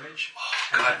on mirror image?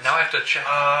 God, now I have to check.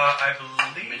 I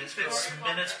believe it's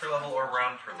minutes per level or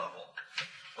round per level.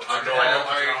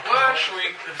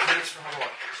 Actually, Minutes from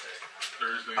what?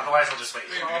 Thursday. Otherwise, I'll just wait.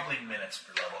 Probably minutes per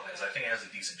level, because I think it has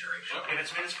a decent duration. If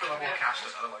it's minutes per level, I'll cast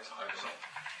it. Otherwise, I'll have it.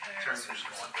 Turn to just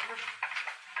one.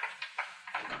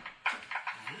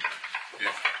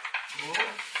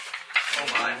 Oh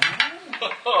my.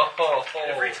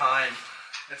 Every time.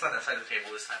 It's on that side of the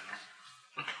table this time,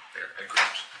 though. There,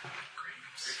 grapes.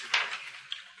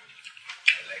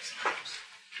 I like some grapes.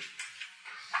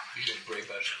 You did great,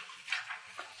 bud.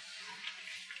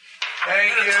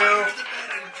 Thank you.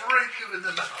 Break you in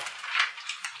the mouth.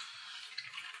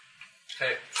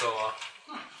 Okay, so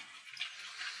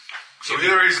So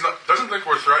either he's not, doesn't think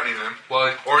we're threatening him,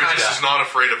 well, or he kinda. just is not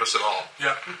afraid of us at all.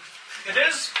 Yeah. It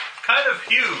is kind of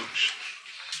huge.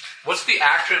 What's the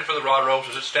action for the rod ropes?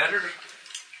 Is it standard?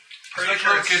 Pretty It's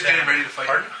sure like it's kids getting standard. ready to fight.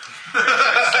 Pardon?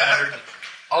 Standard.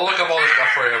 I'll look up all this stuff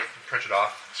for you. Print it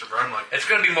off. So I'm like It's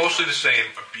going to be mostly the same.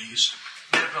 a beast.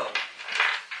 Minute per level.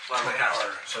 So I'm gonna cast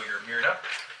it. So you're mirrored up.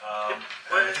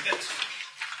 What? I think it's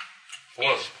 4.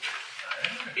 8.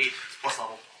 It's plus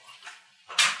level.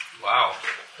 Wow.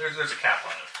 there's a cap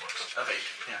on it, of course. Of 8.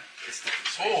 Yeah. It's different.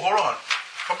 Oh, hold on.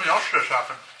 Something else just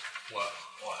happened. What?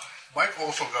 Mike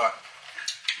also got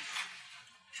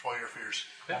Swallow Your Fears.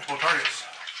 Multiple targets.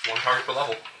 1 target per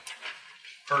level.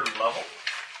 Per level.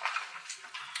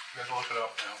 You guys will look it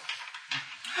up now.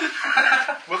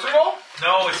 What's it called?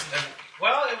 No, it's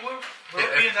well. It will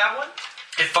it be in that one?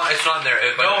 It's not in there.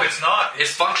 But No, it's not. It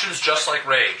functions just like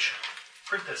rage.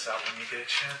 Print this out when you get a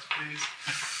chance, please.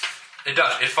 It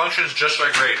does. It functions just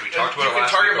like rage. We talked about it You can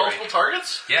last target week already. multiple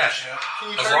targets? Yes.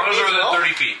 Can you As target long as they're me within well?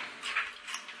 30 feet.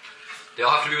 They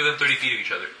all have to be within 30 feet of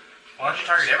each other. Why don't you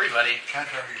target everybody? Can't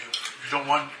target you. You don't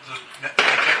want the you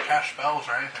can't cast spells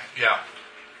or anything. Yeah.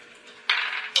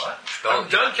 What? Spell. I'm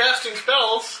done casting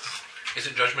spells.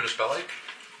 Isn't Judgment a spell like?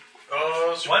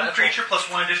 One creature plus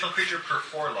one additional creature per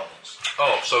 4 levels.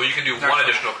 Oh, so you can do one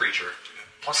additional creature.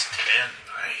 Plus 10.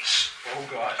 Nice. Oh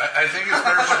god. I think it's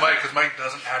better for Mike because Mike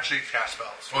doesn't actually cast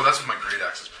spells. Oh, that's what my great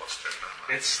axe is plus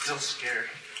 10. It's still scary.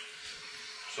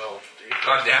 So,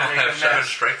 God damn, I have 7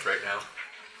 strength right now.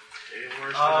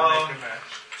 Davor's Um, gonna make a mess.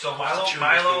 So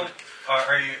Milo,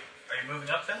 are you moving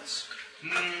up things?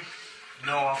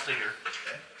 No, I'll stay here.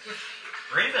 Okay.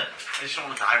 Raven. I just don't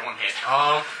want to die one hit.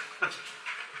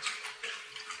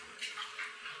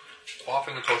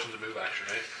 Swapping the potions of move action,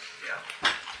 right?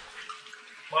 Yeah.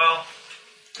 Well,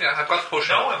 Yeah, I've got the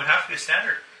potion. no, it would have to be a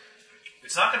standard.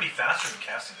 It's not going to be faster than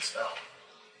casting a spell.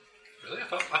 Really?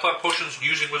 I thought potions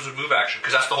using was a move action,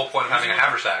 because that's the whole point of having a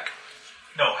haversack.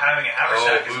 No, having a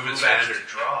haversack is a move and move action standard.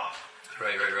 to draw.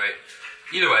 Right.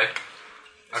 Either way,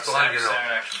 that's all I need to know.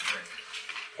 Standard action to drink.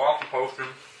 Pop the potion.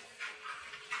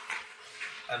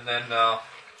 And then,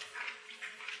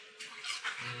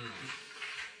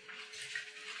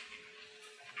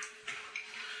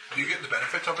 Do you get the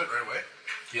benefits of it right away?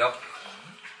 Yep.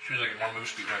 She's like more move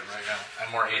speed right now.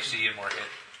 And more AC and more hit.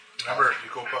 Remember, you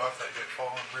go off that get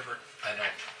fall in the river. I know.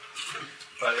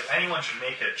 But if anyone should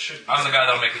make it, it should be. I'm the guy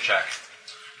that'll make the check.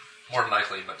 More than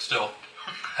likely, but still.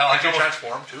 Hell, I Can can you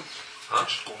transform too? Huh?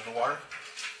 Just go in the water.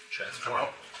 transform.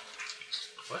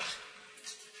 What?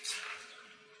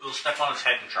 We'll step on his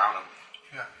head and drown him.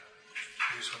 Yeah.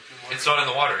 It's not in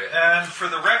the water yet. And for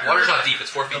the record, Water's not deep, it's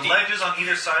 4 feet the deep. ledges on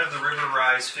either side of the river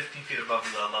rise 15 feet above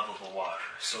the level of the water.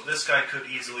 So this guy could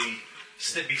easily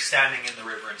be standing in the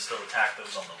river and still attack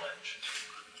those on the ledge.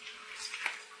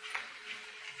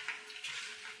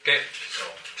 Okay. So,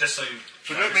 just so you...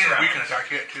 So that means we can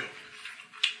attack it too.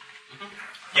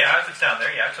 Yeah, if it's down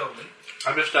there, yeah, totally.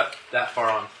 I'm just up that far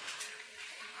on.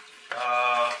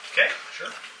 Okay,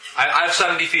 sure. I have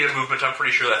 70 feet of movement. I'm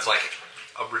pretty sure that's like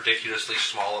a ridiculously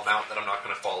small amount that I'm not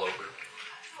going to fall over.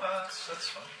 That's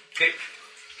fine. Okay.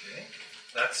 Okay.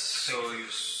 That's so you...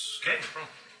 Okay.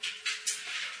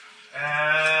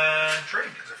 And trade.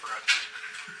 Because I forgot.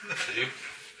 Did you?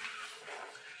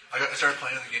 I started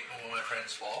playing the game when my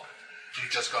friend's fall. He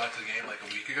just got into the game like a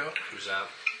week ago. Who's that?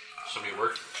 Somebody at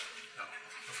work? No,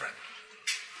 a friend.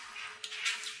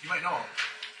 You might know him.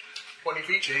 20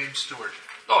 feet. James Stewart.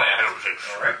 Oh yeah, I know James.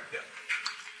 All right. Yeah.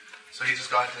 So he just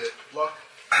got into it. Look.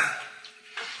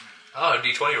 Oh,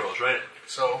 D20 rolls, right?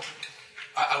 So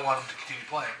I want him to continue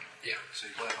playing. Yeah. So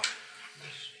you play him.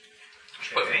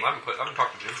 But Okay. I haven't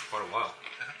talked to James for quite a while.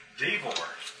 Davor.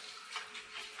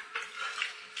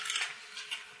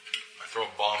 I throw a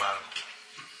bomb at him.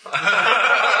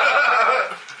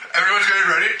 Everyone's getting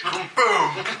ready.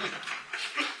 Boom.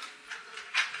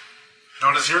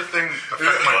 Now, does your thing affect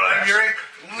my I'm legs? hearing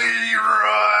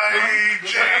Leroy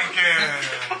Jenkins.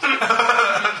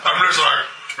 I'm just like,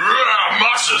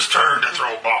 Moss's turn to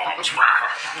throw bombs.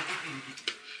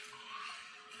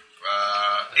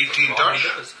 18 touch.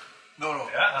 No.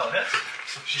 Yeah, that'll hit.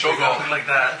 Choke Something like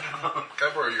that. Can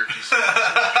I borrow your DC?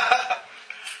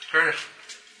 Curtis.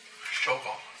 Choke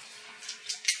off.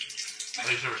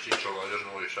 He's never seen Shogun. He doesn't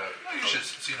know what he's saying. You should have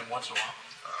seen him once in a while.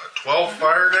 12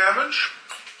 fire damage.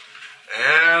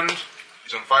 And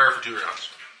he's on fire for 2 rounds.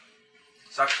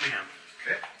 Sucks to be him.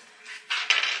 Okay.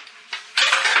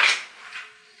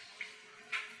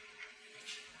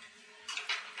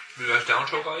 Have you guys down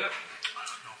Shogun yet?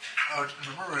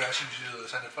 Remember we asked you to do the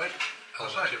ascended fight? Oh,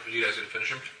 you guys gonna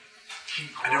finish him?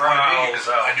 I didn't want to be Growls because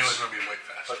out. I knew it was going to be a white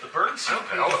fast. But the burn seems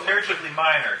to be hell of it. comparatively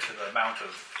minor to the amount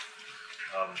of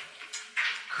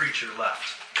creature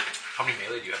left. How many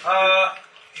melee do you have?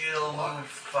 It'll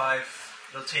move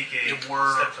 5. It'll take a It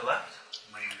were- step to left.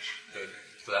 Range. Good.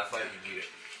 For that fight, you need it.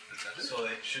 Is that it? So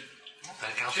it should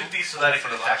Thank you. be so that it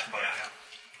For can the attack. last part, Yeah.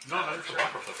 No, not for the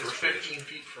It's first phase. 15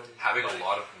 feet from... Having a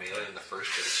lot of melee in the first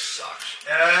phase sucks.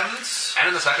 And And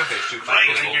in the second phase, too. I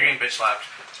think you're getting bitch slapped.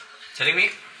 Hitting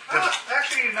me?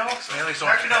 actually, no. Melee's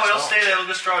don't Actually, no. attack It'll at all. stay there. It'll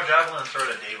just draw a javelin and throw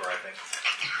it at Davor, I think.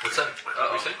 What's that?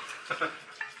 What you say?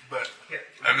 But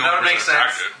I know That would the make person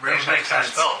sense. attacked it. range makes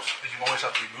cast sense. spells, and you always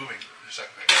have to be moving in the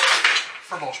second phase.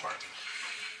 For most part.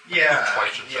 Yeah.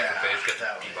 Twice in the second yeah, phase, get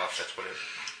that the way. debuff, that's what it is.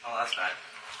 Oh, that's bad.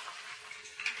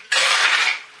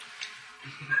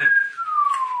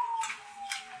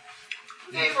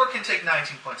 Davor can take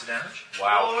 19 points of damage.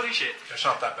 Wow. Holy shit. It's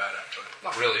not that bad, actually.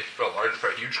 Not really. For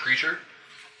a huge creature.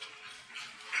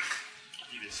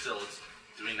 Even still, it's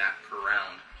doing that per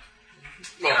round.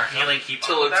 Well, Can our healing keep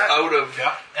till up with it's that? out of...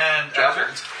 Yeah. And Javelin.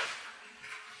 Azure.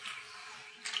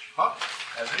 Huh?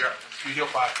 Azure. You heal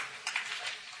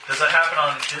 5. Does that happen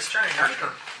on his turn or your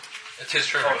turn? It's his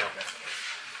turn Oh, right now. okay.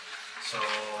 So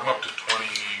I'm up to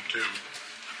 22.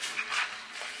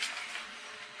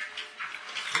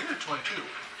 You're at 22.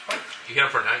 You hit him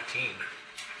for 19.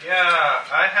 yeah,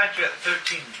 I had you at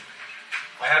 13.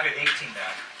 I have you at 18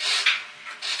 now.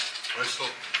 I still...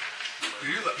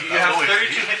 You have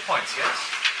 32 hit points, yes?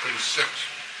 36.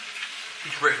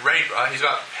 He's ready. He's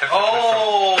got heavy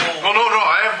Oh! Oh, no,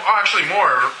 I have actually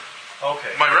more.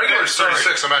 Okay. My regular is Sorry.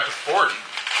 36. I'm at to 40.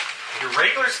 Your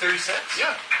regular is 36?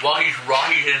 Yeah. While he's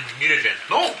rocking in mutagen.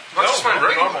 No, that's just my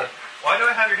regular. normal. Why do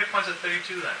I have your hit points at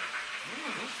 32 then?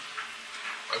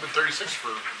 I've been 36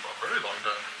 for a very long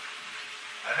time.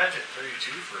 I've had you at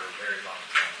 32 for a very long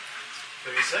time.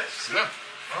 36? Yeah.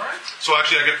 Alright. So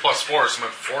actually, I get +4, so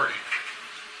I'm at 40.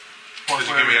 Did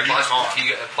you give me extra con?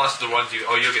 Plus the ones you.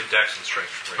 Oh, you'll get dex and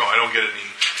strength. No, I don't get any.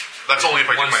 That's only if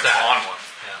I One get my stat. con one.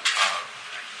 Yeah.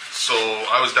 So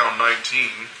I was down 19,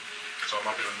 so I'm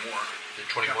up even more. You're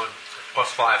 21. Plus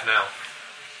 5 now.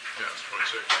 Yeah, it's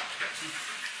 26.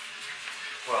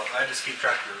 Well, I just keep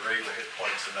track of your regular hit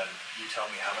points and then you tell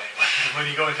me how many. When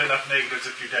you go into enough negatives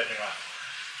if you're dead or not.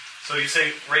 So you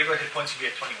say regular hit points you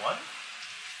get 21?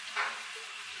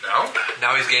 Now?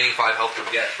 Now he's gaining 5 health to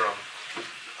get from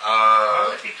Why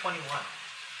would it be 21?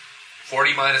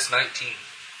 40 minus 19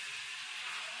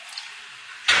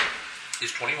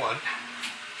 is 21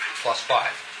 plus 5.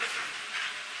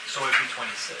 So it'd be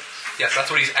 26. Yes, that's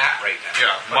what he's at right now.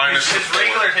 Yeah, But minus his the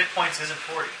regular hit points isn't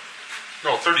 40.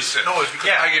 No, 36. No, it's because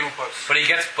Yeah. I gave him plus. But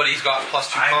he's got plus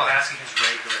 2 I'm con. asking his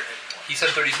regular hit points. He said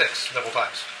 36 double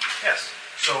times. Yes.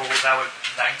 So that would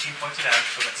 19 points of damage,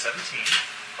 so that's 17.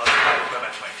 Plus 5, put him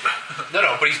at 22.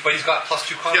 No, but he's got plus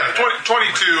 2 con. Yeah, right now.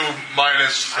 22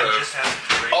 minus. I just asked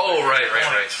his regular Oh, right. hit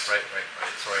points.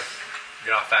 Sorry.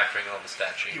 You're not factoring on the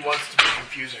stat sheet. He wants to be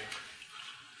confusing.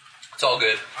 It's all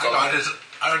good. It's all good.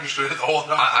 I understood it the whole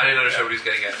time. I didn't understand what he's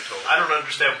getting at until. I don't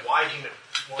understand why he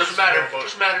wants Doesn't to matter. know about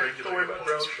Doesn't matter. regular Don't worry about it,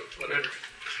 points. bro. Whatever.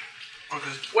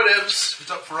 Because Whatevs. it's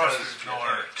up for us to know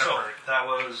our So temporary. that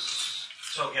was.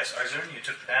 So yes, Arzun, you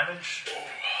took the damage.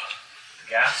 The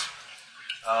gasp.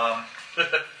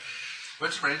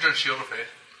 What's range on Shield of Faith?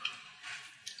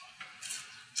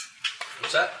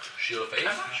 What's that? Shield of Faith?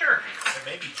 I'm not sure. It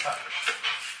may be touch.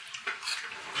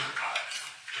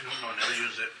 I don't know. Never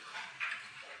used it.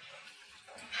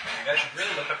 You guys should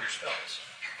really look up your spells.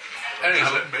 I Anyways,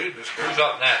 haven't made this. who's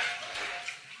up next?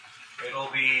 It'll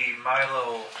be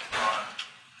Milo on.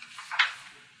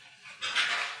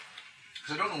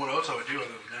 Because I don't know what else I would do other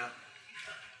than that.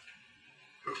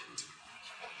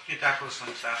 You attack with a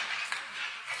sling staff.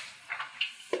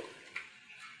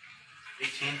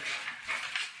 18.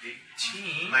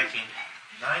 18. 19.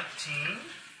 19.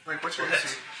 Like, what's your Well,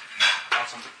 AC?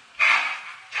 Awesome.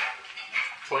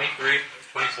 23,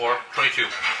 24, 22.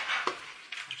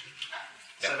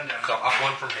 7 down. So up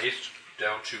 1 from haste,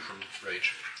 down 2 from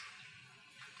rage.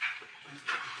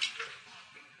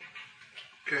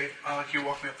 Okay, can you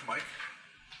walk me up the mic?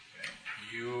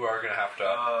 You are going to have to...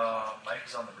 Mike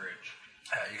is on the bridge.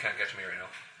 you can't get to me right now.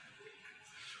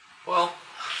 Well,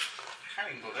 I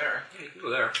can go there. yeah, you can go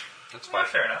there. That's Well,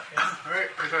 fine. fair enough. Yeah. Alright,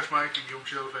 I touch Mike and give him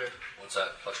Shield of Faith. What's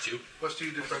that? Plus 2? Plus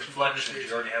 2 deflection. Deflection,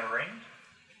 you already have a ring.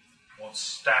 Won't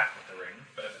stack with the ring,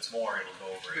 but if it's more, it'll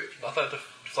go over it. I thought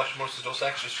deflection bonuses don't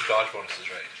stack, just your dodge bonuses,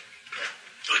 right?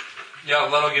 Yeah,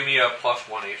 that'll give me a plus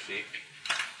 1 AC.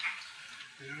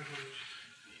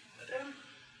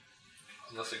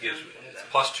 Unless it gives... It's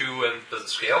plus 2 and does it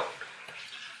scale?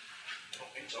 I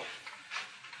don't think so.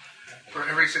 For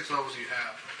every 6 levels you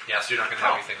have. Yeah, so you're not going to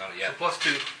have anything on it yet. So plus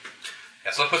 2.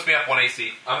 Yeah, so that puts me up 1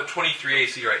 AC. I'm at 23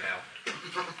 AC right now.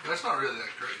 That's not really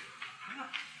that great.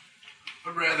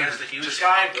 I'd rather Against the huge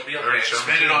guy, we'll be okay.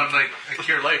 spend it on like a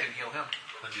Cure Light and heal him.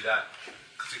 I'll do that.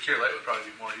 Because the Cure Light would probably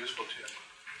be more useful to you.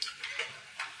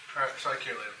 Alright, so I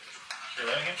Cure Light him. You're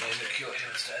letting him? I'm going to kill him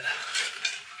instead.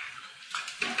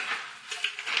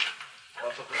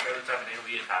 Well, if we go to have an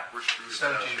AoE attack, we're screwed.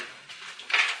 17.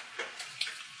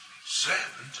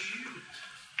 17.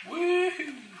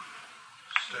 Woohoo!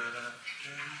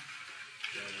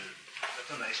 That's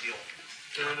a nice heal.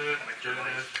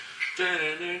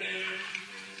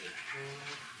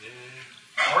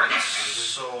 Alright,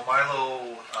 so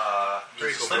Milo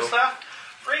uses go, Slim bro. Staff.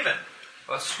 Raven.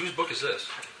 Whose book is this?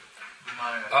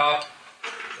 Mine. What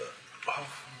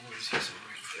is he right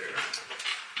there?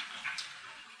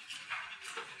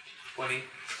 20.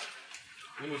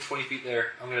 We move 20 feet there.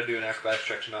 I'm going to do an acrobatics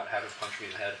check to not have him punch me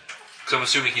in the head. Because I'm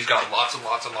assuming he's got lots and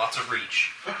lots and lots of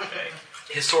reach. Okay.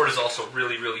 His sword is also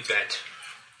really, really bent.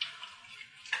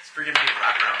 It's freaking me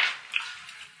wraparound.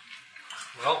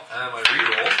 Well, my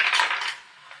reroll.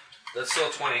 That's still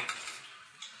 20.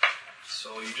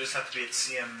 So you just have to be at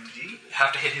CMD?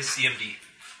 Have to hit his CMD.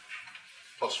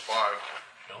 Plus 5.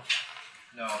 No?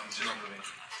 No, he's just moving.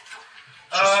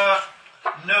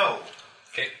 No.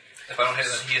 Okay. If I don't hit,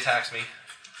 then he attacks me.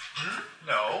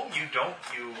 No, you don't.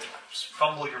 You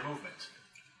fumble your movement.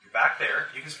 You're back there.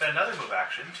 You can spend another move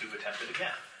action to attempt it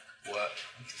again. What?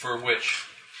 For which?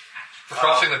 For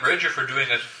crossing the bridge or for doing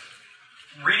it?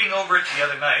 Reading over it the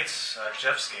other night,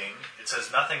 Jeff's game, it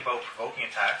says nothing about provoking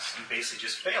attacks. You basically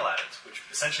just fail at it, which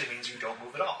essentially means you don't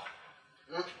move at all.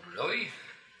 Really?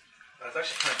 That's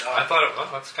actually kind of I dumb.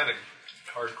 thought that's kind of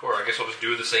hardcore. I guess I'll just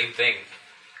do the same thing.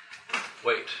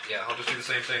 Wait, yeah, I'll just do the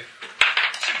same thing.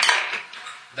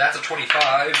 That's a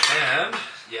 25, and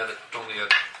yeah, that's only a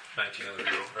 19 on the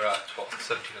reroll, or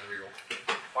 17 on the reroll.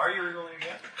 Why are you rerolling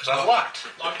again? Because I'm locked.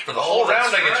 For the whole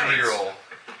round, I get to reroll.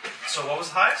 So what was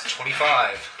the highest?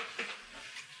 25.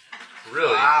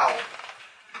 Really? Wow.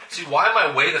 See, why am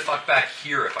I way the fuck back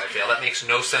here if I fail? That makes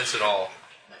no sense at all.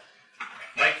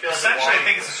 Mike feels Essentially, I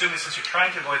think it's assuming since you're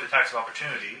trying to avoid the attacks of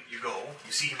opportunity, you go,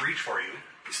 you see him reach for you,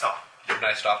 you stop. Wouldn't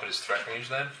I stop at his threat range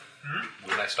then?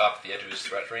 Wouldn't I stop at the edge of his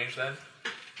threat range then?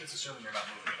 It's assuming you're not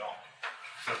moving at all.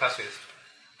 No, pass me this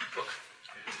book.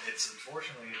 It's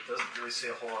unfortunately, it doesn't really say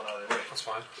a whole lot either way. That's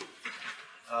fine.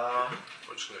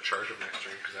 We're just gonna charge him next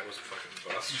turn because that was a fucking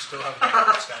bust. You still have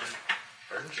an standard.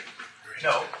 Pardon?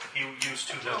 No, he used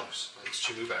 2 No, moves. it's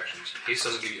 2 move actions. Haste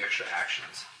doesn't give you extra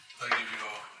actions. I give you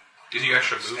a Gives you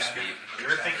extra move standard speed. and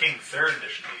You're standard. thinking 3rd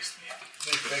edition haste, man.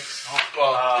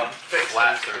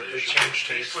 Flat third They edition. changed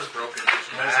taste. was broken.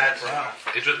 Mad brown.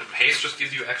 Haste just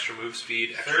gives you extra move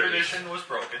speed. Extra 3rd edition was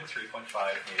broken,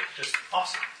 3.5 made it just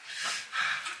awesome.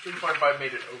 3.5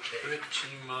 made it okay.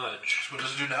 Pretty much. So what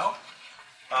does it do now?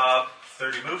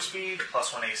 30 move speed,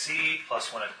 plus 1 AC,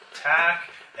 plus 1 attack,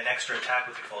 an extra attack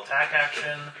with your full attack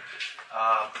action.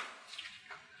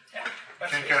 Yeah,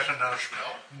 that's Can't it. cast another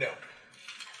spell. No.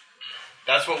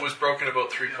 That's what was broken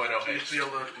about 3.0 You haste. feel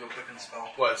the quicken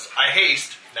spell. Was I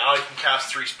haste, now I can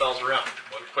cast 3 spells around.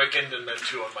 1 quickened and then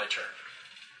 2 on my turn.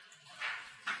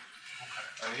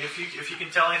 I mean, if you can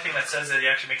tell anything that says that you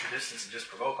actually make the distance and just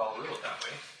provoke, I'll rule it that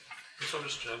way. So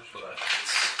just jump for that.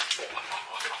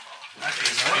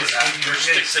 You're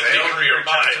stick getting failed or you're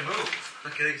chance to mine. move.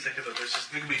 I'm getting sick of it. There's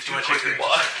just You can be too too much quick.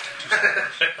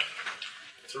 increase.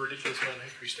 It's a ridiculous amount of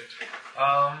hickory sticks.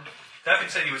 That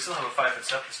being said, you would still have a 5-foot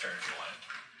step this turn if you wanted.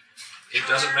 It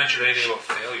doesn't mention anything about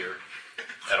failure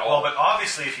at Well, all. but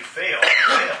obviously, if you fail, you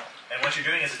fail. And what you're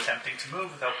doing is attempting to move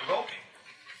without provoking.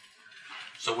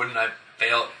 So wouldn't I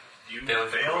fail? You Failing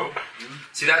to fail. provoke? You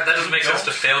See, that doesn't make sense to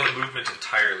don't. fail the movement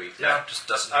entirely. Yeah. That just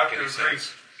doesn't make After any agree.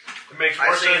 sense. It makes I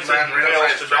more say sense ran that he right fails outside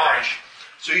to his threat dodge.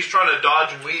 So he's trying to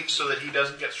dodge and weave so that he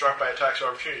doesn't get struck by attacks of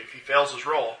opportunity. If he fails his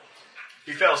roll,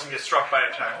 he fails and gets struck by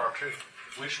an attack of opportunity.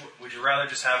 Which would you rather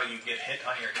just have it you get hit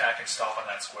on your attack and stop on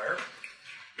that square?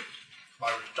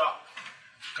 Why would stop?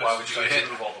 Why would you So get hit.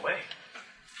 to move all the way?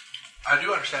 I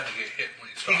do understand to get hit when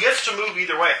you He stop. gets to move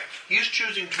either way. He's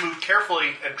choosing to move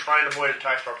carefully and try and avoid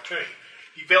attacks of opportunity.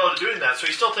 He failed at doing that, so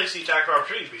he still takes the attack of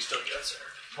opportunity, but he still gets there.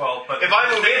 Well, but If I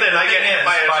move in and I get hit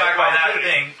by an attack by of that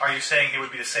opportunity. thing, are you saying it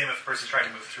would be the same if the person's trying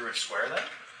to move through a square then?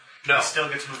 No. They still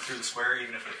get to move through the square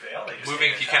even if they fail? They just Moving,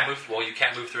 take an you can't attack. move. Well, you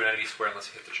can't move through an enemy square unless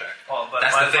you hit the check. Well, but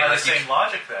That's by, the thing, by like, the you- same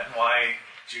logic then, why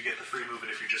do you get the free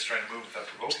movement if you're just trying to move without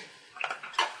provoking?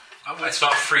 It's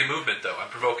not free movement though. I'm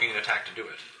provoking an attack to do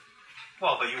it.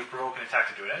 Well, but you would provoke an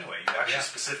attack to do it anyway. You actually Yeah.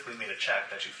 specifically made a check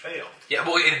that you failed. Yeah.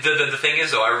 Well, the thing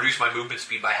is though, I reduced my movement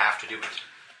speed by half to do it.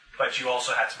 But you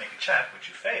also had to make a check, which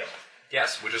you failed.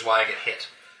 Yes, which is why I get hit.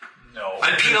 No.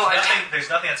 I'm there's penalized. There's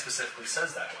nothing that specifically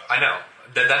says that. I know.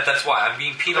 That's why I'm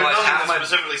being There's penalized nothing half that my.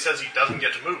 specifically says he doesn't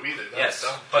get to move either. Yes.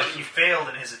 That's dumb. But he failed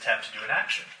in his attempt to do an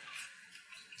action.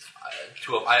 I Yeah,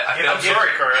 failed. I'm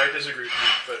sorry, Corey, I disagree with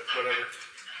you, but whatever.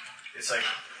 It's like,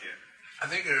 I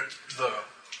think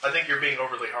I think you're being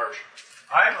overly harsh.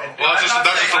 Well, that's just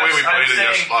the way we played it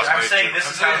last I'm night. saying this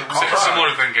is how we A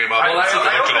similar thing came up. Well, that's We the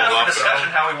thing. looked it all I up. discussion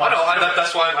how we I want know. to do it.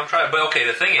 That's why I'm trying. But okay,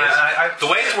 the thing is, the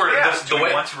way it's worded, Do the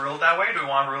we way. want to rule it that way? Do we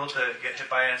want to rule to get hit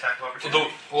by an attack of opportunity?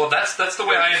 Well, that's the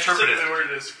way I interpret it. Specifically where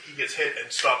it is, he gets hit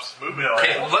and stops his movement. No.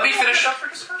 Okay, well, let me finish up.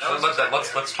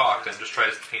 Let's talk and just try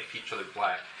to paint each other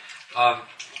black.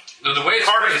 The way it's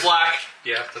Card is phrased- black.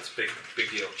 Yeah, that's a big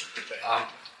deal.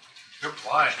 you're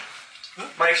blind.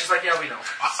 Mike's just like, yeah, we know.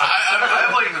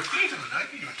 I'm like the thief, and I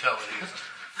can even tell that he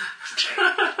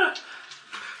isn't.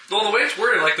 Well, the way it's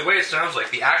worded, like the way it sounds like,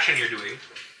 the action you're doing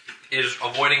is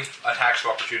avoiding attacks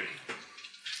of opportunity.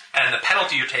 And the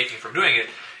penalty you're taking from doing it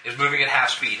is moving at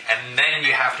half speed, and then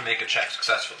you have to make a check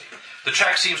successfully. The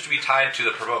check seems to be tied to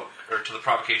the provoke, or to the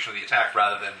provocation of the attack,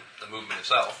 rather than the movement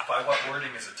itself. By what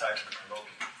wording is it tied to the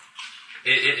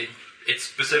provoking? It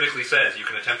specifically says you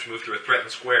can attempt to move through a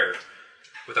threatened square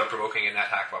without provoking an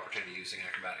attack of opportunity using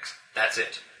acrobatics. That's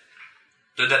it.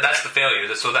 That's the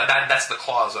failure. So that's the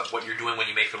clause of what you're doing when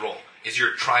you make the roll. Is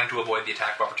you're trying to avoid the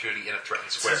attack of opportunity in a threatened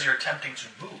It square. says you're attempting to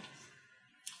move.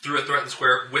 Through a threatened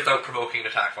square without provoking an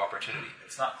attack of opportunity.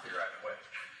 It's not clear either way.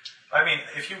 I mean,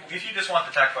 if you just want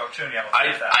the attack of opportunity, I'm okay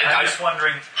with that. I'm just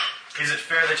wondering, is it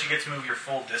fair that you get to move your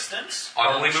full distance?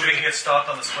 I'm or only should moving- you get stopped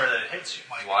on the square that it hits you?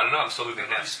 Well, I don't know. I'm still moving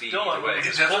half speed still either not way.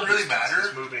 moving. It doesn't really matter.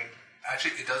 It's moving.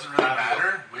 Actually, it doesn't really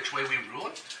matter which way we rule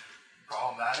it.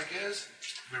 Problematic is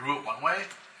we rule it one way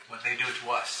when they do it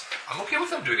to us. I'm okay with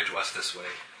them doing it to us this way.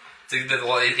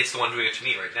 It's the one doing it to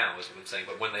me right now, is what I'm saying.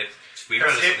 But when we run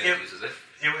into something that uses it,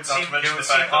 It would Not seem, to mention it the would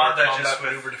seem fact that our odd that combat just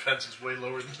with... maneuver defense is way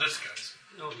lower than this guy's.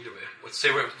 no, either way.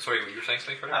 Sorry, what you were saying,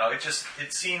 Snake I don't know,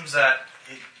 it seems that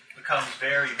it becomes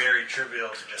very, very trivial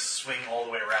to just swing all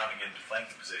the way around and get into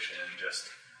flanking position and just...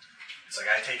 It's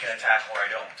like I take an attack or I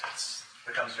don't. It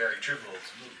becomes very trivial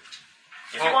to move.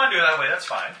 If you want to do it that way, that's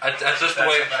fine. That's just the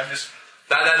way. I'm just...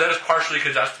 That is partially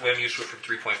because that's the way I'm used to it from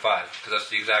 3.5. Because that's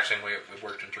the exact same way it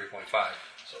worked in 3.5.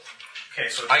 Okay,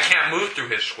 so... I can't move through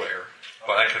his square,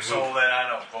 but I can So move. then, I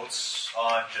don't know, votes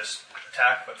on just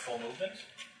attack but full movement?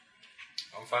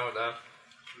 I'm fine with that.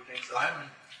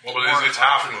 Well, but it's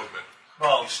half movement.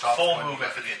 Well, stop full when you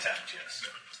movement get for the attempt, yes.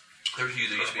 There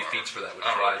used to be feats for that, which I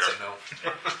is don't why I care. said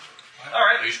no.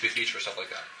 Alright, There used to be feats for stuff like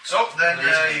that. so then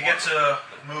you get to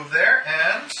move there,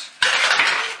 and...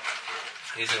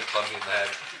 He's going to club me in the head.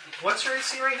 What's your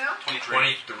AC right now?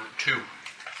 22. 22.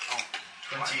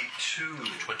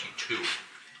 22.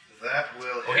 That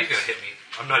will Oh, he's going to hit me.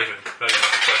 I'm not even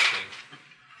questioning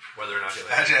whether or not he'll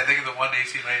hit me. Actually, I think the one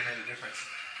AC might have made a difference.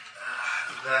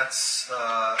 That's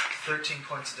 13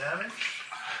 points of damage.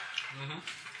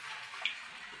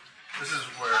 This is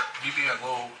where me being at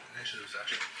low initiative is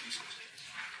actually decent.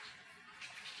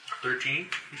 13.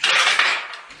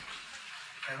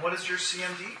 And what is your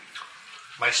CMD?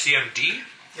 My CMD?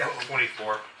 Yeah.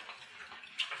 24.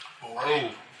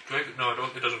 Oh. No,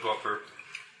 it doesn't go up for...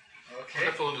 Okay.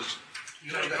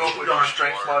 You gotta go with your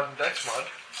strength mod and dex mod.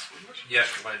 Yes,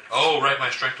 right, my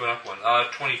strength went up one.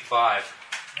 25.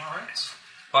 Alright.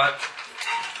 But...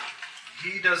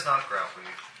 He does not grapple you.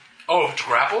 Oh, to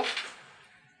grapple?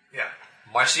 Yeah.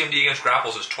 My CMD against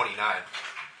grapples is 29.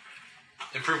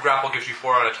 Improved grapple gives you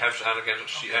 4 on attempts and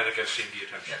against CMD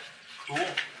attempts. Yeah. Cool.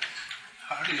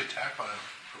 How do you attack on a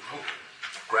rope?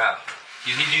 Grab.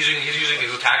 He's using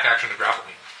his attack action to grapple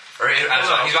me. Or he's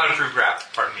got improved grab.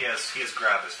 Pardon me. He has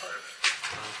grab as part of it.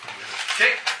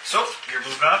 Okay, so you're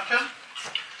moving up, Tim?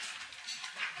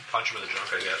 Punch him in the junk,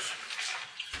 I guess.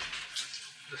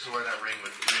 This is where that ring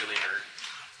would really hurt.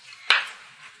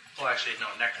 Well, actually, no,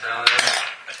 nectar.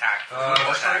 Attack.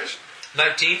 Attacks.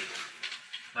 19.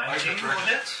 19 will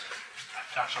hit.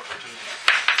 Attacks opportunity.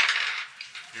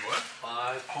 You what?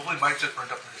 5. Hopefully Mike's just burnt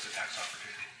up with his attacks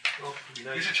opportunity. Well, could be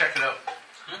You nice. should check it out.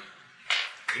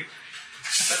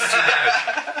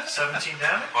 17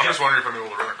 damage? I'm just wondering if I'm able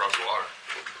to run across the water.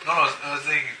 No, I was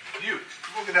thinking, you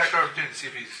go get attack opportunity to see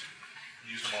if he's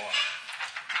used them all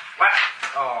up.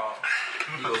 Oh.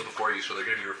 He goes before you, so they're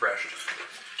going to be refreshed.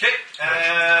 Okay,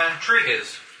 and tree.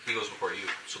 He goes before you,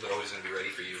 so they're always going to be ready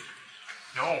for you.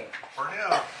 No, for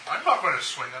now. I'm not going to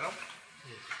swing at him.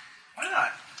 Why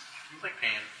not? You like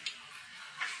pain.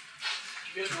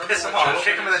 You guys remember Piss him what off. judgment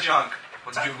Kick him in the is? junk.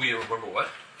 Do we remember what?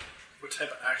 What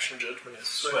type of action judgment is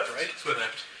Swift. right? Swift.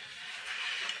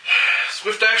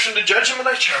 Swift action to judge him and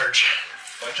I charge.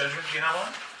 What judgment do you have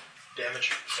on?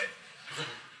 Damage. Okay.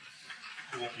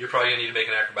 You're probably going to need to make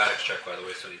an acrobatics check, by the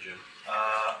way, Sonny Jim.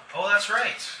 Oh, that's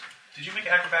right. Did you make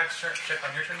an acrobatics check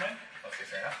on your turn, Mike? Okay,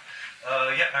 fair enough.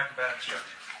 Yeah, acrobatics check.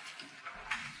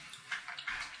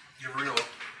 You're real.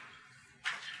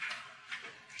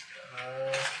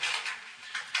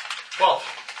 12.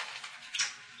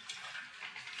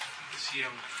 See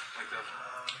him like that.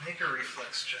 Make a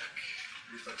reflex check.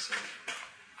 Reflex save.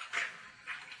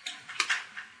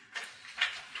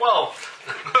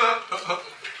 12.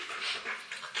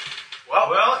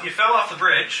 Well, you fell off the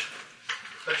bridge,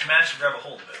 but you managed to grab a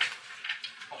hold of it.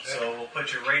 So we'll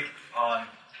put you right on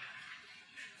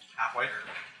Halfway.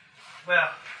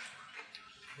 well,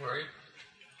 Where are you?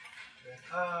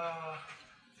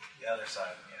 the other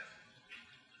side. Yeah.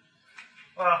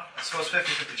 Well, I suppose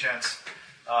 50-50 chance.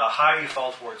 How you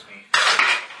fall towards me?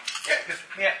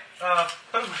 Yeah.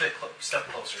 Put him a bit step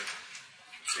closer.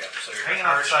 Yeah. So you're hanging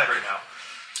on the side right now.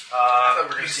 thought we were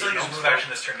gonna You see still use no move slope. action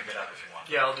this turn to get up if you want.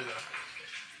 Yeah, I'll do that.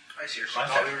 I seriously Fine.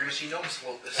 thought we were going to see gnome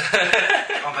slope this time.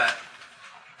 Combat.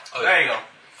 Oh, There you go.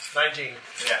 19.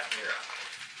 Yeah, you're up.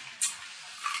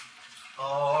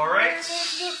 All right,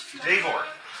 Davor.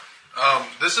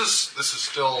 This is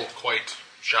still quite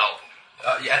shallow.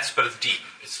 Yes, but it's deep.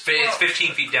 It's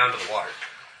 15 feet down to the water.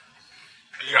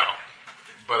 Yeah.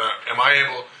 But am I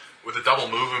able, with a double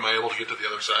move, am I able to get to the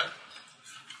other side?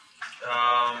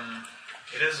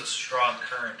 It it is a strong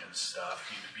current and stuff.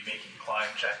 You could be making climb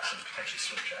checks and potentially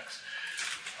swim checks.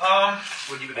 Why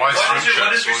swim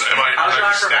checks? Am I How's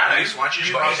your standing? acrobatics? Why don't you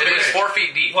just It's 4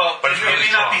 feet deep. Well, but it's it really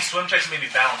may not strong. be swim checks, it may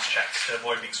be balance checks to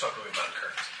avoid being swept away by the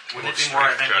current. Wouldn't it be more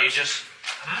advantageous?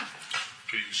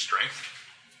 Could you use strength?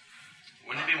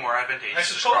 Wouldn't it be more I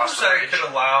advantageous to suppose cross that the it could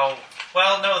bridge? allow...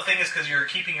 Well, no, the thing is because you're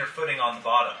keeping your footing on the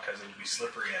bottom because it would be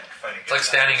slippery and fighting It's like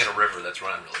against standing that. in a river that's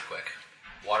running really quick.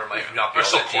 Water might not be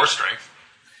There's all still that core deep. strength.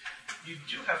 You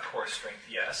do have core strength,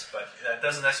 yes, but that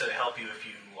doesn't necessarily help you if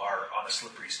you are on a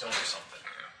slippery stone or something.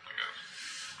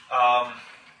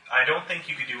 I don't think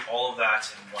you could do all of that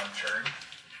in one turn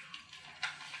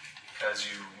because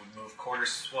you would move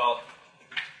quarters. Well,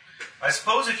 I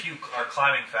suppose if you are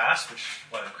climbing fast, which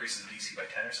increases the DC by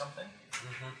 10 or something,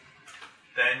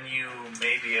 then you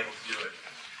may be able to do it.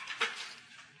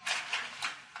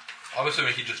 Obviously,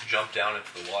 we could just jump down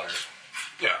into the water.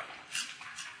 Yeah.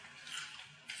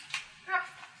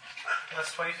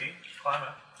 That's 20 feet. Climb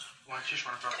up. Why don't you just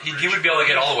run across the He bridge? would be able to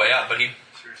get all the way up, but he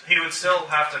He would still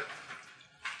have to.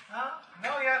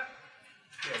 No, yeah.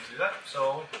 Be able to do that.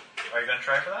 So, are you going to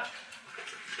try for that?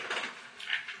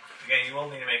 Again, you will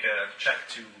need to make a check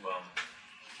to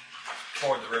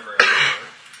ford the river,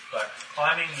 but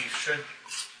climbing you should.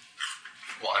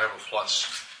 Well, I have a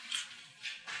plus.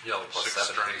 Yeah, well, plus 6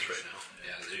 7 strength. things right now.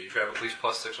 Yeah, you grab at least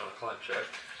plus 6 on a climb check.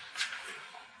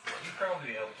 You'd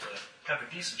probably be able to have a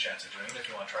decent chance of doing it if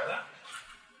you want to try that.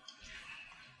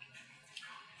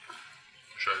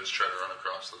 Should I just try to run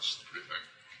across this stupid thing?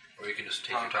 Or you can just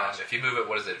take your time. If you move it,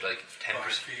 what is it, like 10%? 5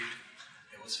 feet.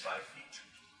 It was 5 feet.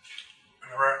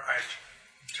 Remember, I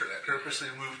purposely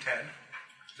moved 10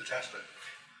 to test it.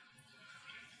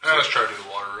 Let's try to do the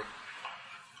water room.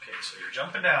 Okay, so you're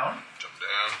jumping down. Jump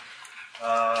down.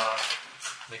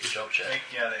 Make a jump check. Make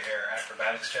the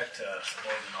acrobatics check to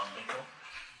avoid the non-lethal.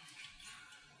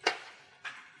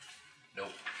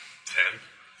 Nope. 10.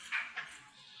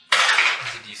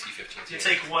 It's a DC 15. You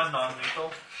take one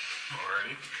non-lethal.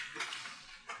 Alrighty.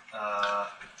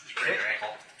 Break your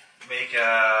ankle. Make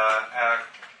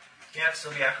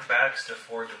still be acrobatics to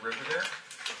ford the river there.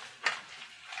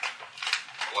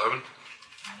 11.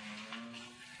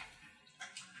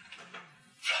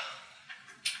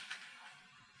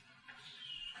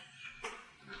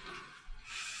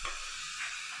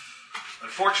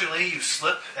 Unfortunately, you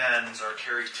slip and are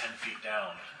carried 10 feet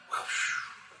down.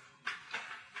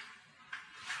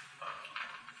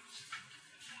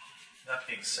 That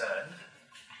being said,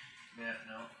 yeah,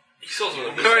 no. You still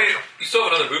have Could I,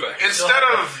 another move action. instead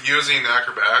of using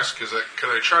acrobatics, could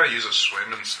I try to use a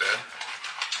swim instead?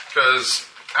 Because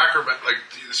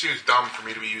it seems dumb for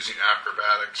me to be using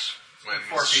acrobatics when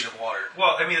 4 feet of water.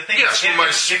 Well, I mean, the thing Yes, is,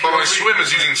 but my swim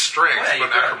is using strength, Yeah, but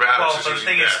you could. acrobatics Well, is but the using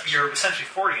thing is, dex. you're essentially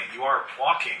fording it. You are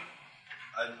walking,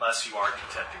 unless you are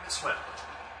attempting to swim.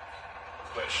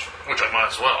 Which I might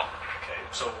as well. Okay,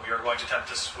 so you're going to attempt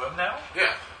to swim now?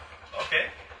 Yeah. Okay.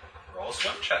 Roll a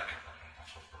swim check.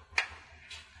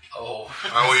 Oh.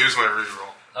 I will use my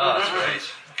reroll. Oh, that's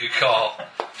right. Good call.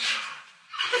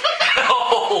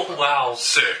 Oh, wow.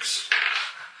 6.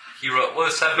 He rolled, what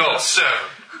was 7? No, 7.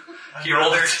 He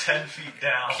rolled Another a 10 feet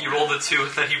down. He rolled a 2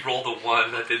 and then he rolled a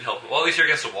 1. That didn't help. Well, at least you're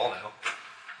against the wall now.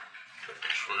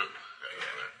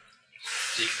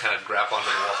 So you can kind of grab onto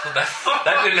the wall.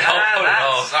 That didn't help at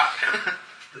all.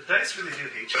 The dice really do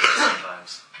hate you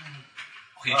sometimes.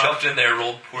 He jumped in there,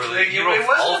 rolled poorly. He It rolled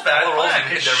wasn't that all the rolls bad.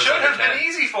 he It made there was should under have been 10.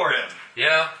 easy for him.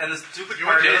 Yeah. And the stupid You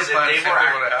part went to is, the if plan, Dave same were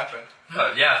thing would have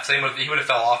happened. Yeah, same with, he would have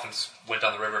fell off and went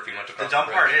down the river if he went the across dumb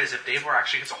the part bridge. is, if Dave were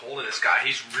actually gets a hold of this guy,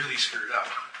 he's really screwed up.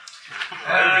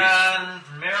 And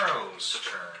Marrow's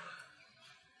turn.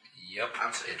 Yep,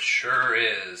 it sure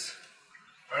is.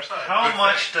 That's not a How good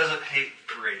much thing. does it hate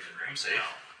Raven right I'm safe.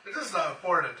 now? This is not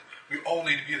important. We all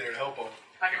need to be there to help him.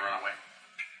 I can run away.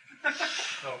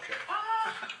 Okay.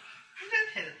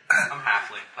 I'm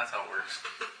halfling. That's how it works.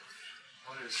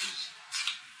 What is his...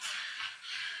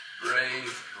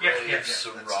 Brave, Yeah,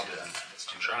 Sir that's Robin. good. That's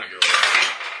I'm trying to go.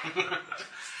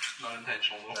 Not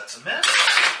intentional though. That's a miss.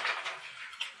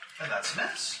 And that's a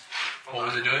miss. What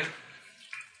was it doing?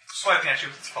 Swiping at you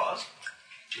with its paws.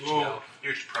 Ooh.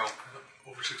 You're just pro.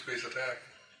 Over 6 base attack.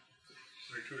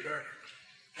 Make 2 attack.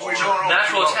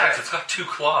 Natural attacks. It's got 2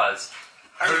 claws.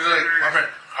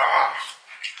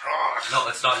 No,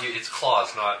 it's not you. It's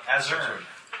claws, not. Azurn.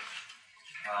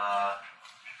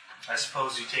 I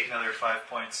suppose you take another 5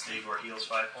 points. Davor heals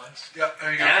 5 points. Yep,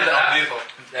 and you And, get lethal.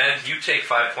 and you take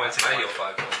 5 points, and I heal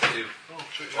 5 points too. Oh,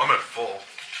 shit, Well, I'm at full.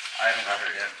 I haven't got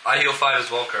her yet. I heal 5 as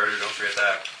well, Carter. Don't forget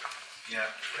that. Yeah.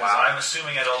 Wow. I'm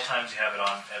assuming at all times you have it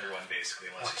on everyone, basically,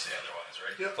 unless you say otherwise,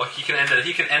 right? Yep. Well, he can end it.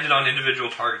 He can end it on individual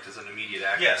targets as an immediate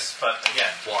action. Yes, but again,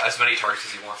 Well, as many targets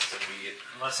as he wants as an immediate.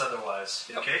 unless otherwise.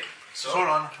 Yep. Okay. So hold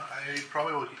on. I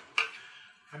probably will.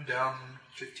 I'm down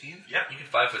 15. You can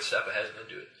 5 foot step ahead and then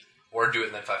do it, or do it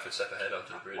and then 5 foot step ahead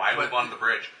onto the bridge. Why move on the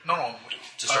bridge? No.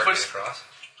 To start getting across.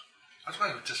 I was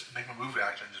going to just make a move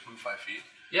action and just move 5 feet.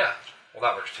 Yeah. Well,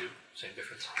 that works too. Same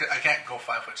difference. I can't go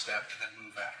 5 foot step and then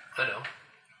move after. I know.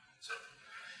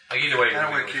 Like either way, you're And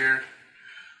moving work here.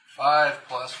 5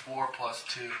 plus 4 plus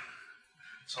 2.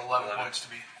 So 11 points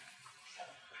to me.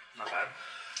 Not bad.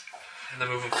 And then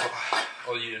moving.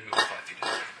 Oh, you didn't move 5 feet.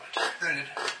 Never mind.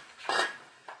 I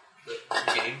did.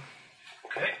 The game.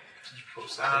 Okay.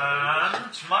 Post that.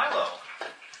 And Milo.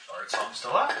 Bard Song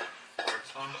still up.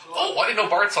 Oh, I didn't know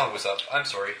Bard Song was up. I'm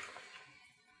sorry.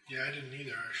 Yeah, I didn't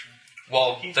either, actually.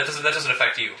 Well, that doesn't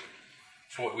affect you.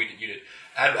 For what you did.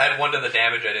 Add 1 to the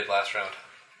damage I did last round.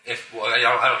 I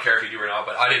don't care if you do or not,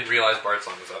 but I didn't realize Bard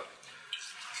Song was up.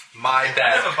 My I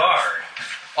bad. have a bard.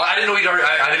 Well, I didn't know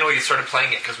I didn't know you started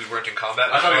playing it because we weren't in combat.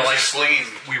 I thought he was like just slinging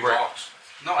we were. rocks.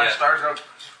 No, I Yeah. started out.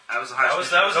 That was the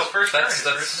highest. That was his first turn.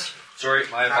 That's sorry.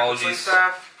 My Sling apologies.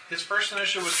 staff. His first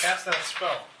initiative was cast that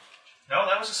spell. No,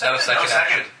 that was a That second. was second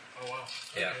action. Oh wow.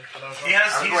 Yeah. He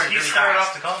has. I was going He pretty started fast.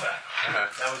 off the combat.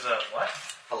 Okay. That was a what?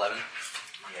 11.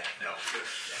 Yeah. No.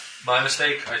 My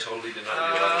mistake. I totally did not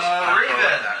realize.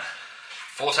 Raven.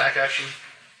 Full attack action.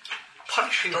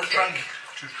 Punching Don't kick. try and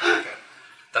shoot back at.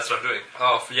 That's what I'm doing.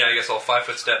 Oh, yeah, I guess I'll 5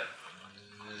 foot step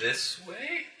this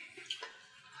way.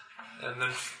 And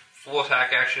then full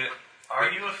attack action. Are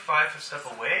you a 5 foot step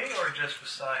away or just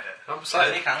beside it? I'm Isn't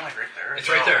beside he it. kind of like right there? It's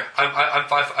right there. I'm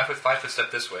 5 foot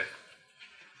step this way.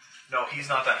 No, he's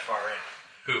not that far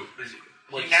in. Who?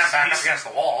 Well, you can't back up against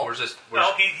the wall. Where's this?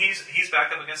 No, he's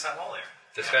back up against that wall there.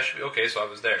 This guy should be okay. So I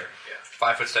was there. Yeah.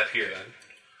 5 foot step here then.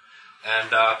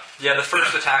 And yeah, the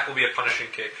first attack will be a punishing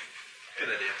kick. Good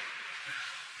idea.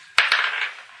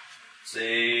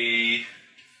 Say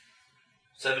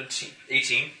 17,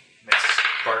 18. Miss.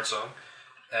 Bard Song.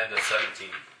 And a 17.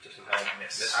 Doesn't help.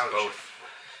 Miss. Both.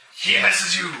 He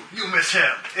misses you. You miss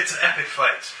him. It's an epic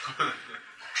fight.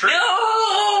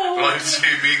 No! Well, I see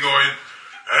me going,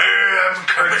 I am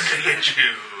coming to get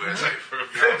you. As I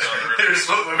You're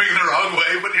swimming the wrong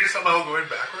way, but you're somehow going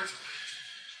backwards.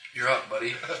 You're up,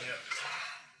 buddy.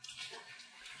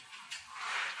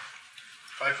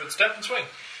 5 foot step and swing.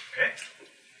 Okay.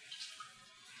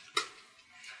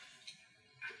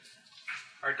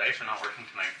 Our dice are not working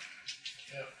tonight.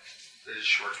 It is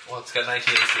short. Well, it's got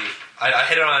 19 AC. I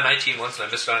hit it on a 19 once and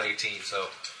I missed it on 18, so.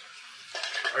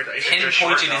 Our dice are just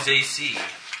short, Pinpointed though. his AC.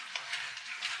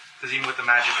 Because even with the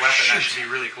magic weapon, that should be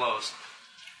really close.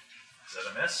 Is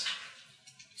that a miss?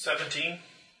 17.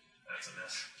 That's a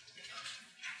miss.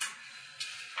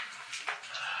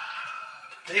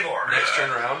 Davor. Next turn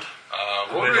around.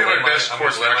 what would gonna be delay my my- best I'm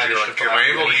course of gonna delay my action? Like, initiative am I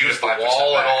for able to after use the 5%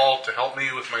 wall at back. all to help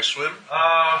me with my swim?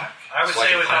 I would So I say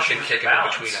can with punch helping and with kick the him in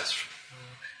balance. between us.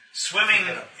 Swimming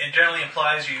it generally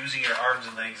implies you using your arms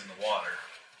and legs in the water.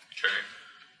 Okay.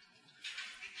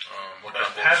 What But kind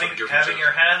of bonus would it give me having to-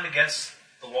 your hand against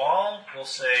the wall, we'll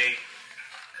say,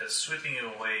 because sweeping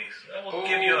you away, that will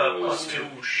give you a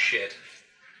 +2. Oh, shit.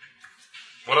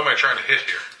 What am I trying to hit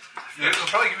here? It'll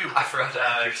probably give you. I forgot to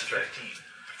add It's 15.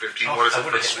 15. What is I it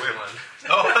would for have hit swim? one.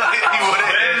 Oh, you would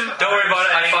have. Don't worry about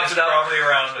it, I Saying fucked it's it up. Probably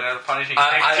around. The punishing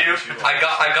I kick, too.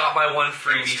 got my one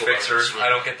freebie Still fixer. have to swim. I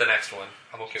don't get the next one.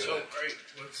 I'm okay So, with it. alright,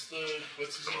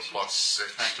 what's his I'm a AC?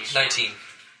 +6. 19.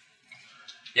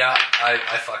 Yeah,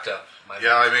 I fucked up. My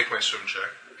Yeah, I make my swim check.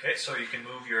 Okay, so you can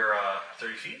move your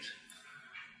 30 feet.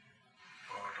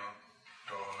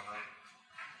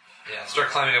 Yeah, start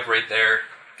climbing up right there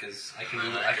because I can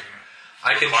move. I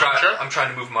can climb try. check? I'm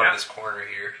trying to move him out of this corner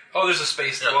here. Oh, there's a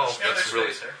space as Yeah, well. Yeah, That's there's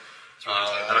really. space there.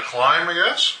 And a climb, I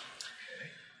guess?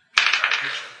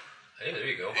 Hey, there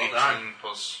you go. 18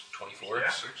 plus 24. Yeah.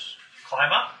 6.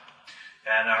 Climb up,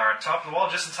 and are on top of the wall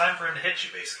just in time for him to hit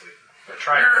you, basically. Or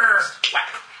try it first.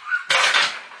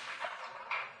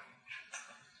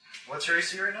 What's your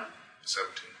AC right now?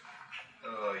 17.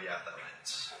 Oh, yeah, that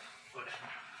hits.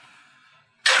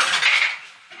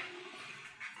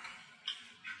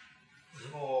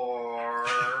 For...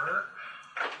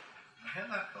 I had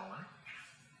that going.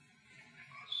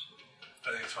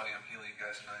 I think it's funny. I'm healing you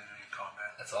guys and not even in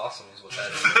combat. That's awesome. Is what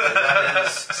that is. That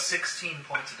is 16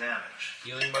 points of damage.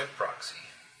 Healing by proxy.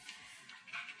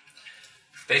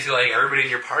 Basically, like everybody in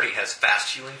your party has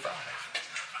fast healing 5.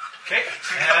 Okay,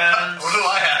 and... What do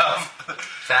I have?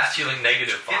 Fast healing -5.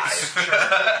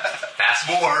 Fast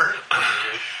More.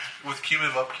 With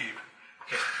cumulative upkeep.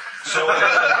 Okay, So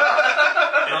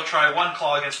it'll try one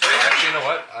claw against Ray. Actually, you know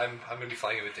what? I'm going to be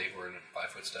flying it with Dave. We're in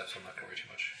 5-foot steps, so I'm not going to worry too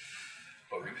much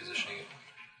about repositioning it.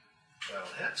 That'll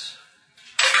hit.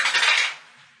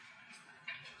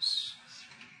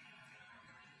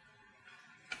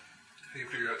 You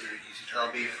figure out your easy That'll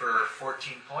target. be for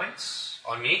 14 points.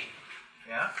 On me?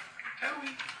 Yeah.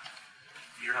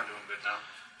 You're not doing good now.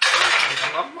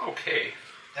 I'm okay.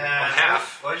 And I'm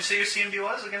half. What did you say your CMD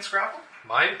was against grapple?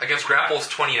 Mine against grapple is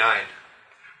 29.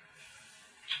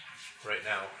 Right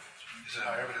now. Is it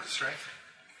higher because of strength?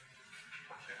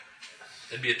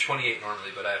 It'd be a 28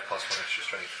 normally, but I have +1 extra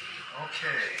strength.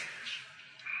 Okay.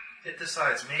 It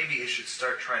decides maybe it should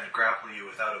start trying to grapple you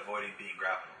without avoiding being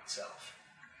grappled itself.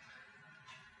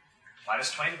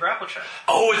 -20 to grapple check.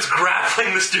 Oh, it's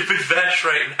grappling the stupid Vesh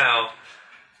right now.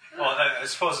 Well, I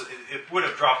suppose it would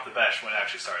have dropped the Vesh when it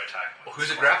actually started attacking. Well,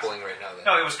 who's it grappling right now then?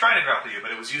 No, it was trying to grapple you,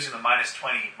 but it was using the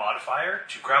 -20 modifier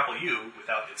to grapple you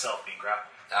without itself being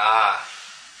grappled. Ah.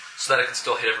 So that I can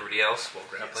still hit everybody else while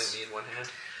grappling Yes. me in one hand.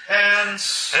 And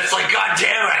it's like, God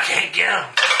damn it, I can't get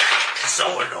him. It's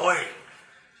so annoying.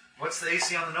 what's the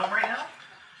AC on the gnome right now?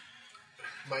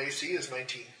 My AC is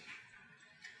 19.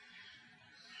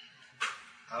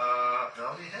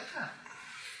 That'll be a hit then.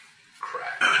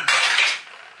 Crack.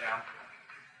 Down.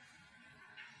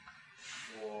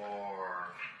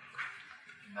 For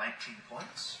 19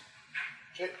 points.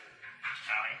 Okay.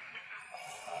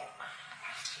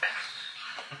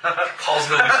 Paul's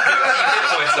no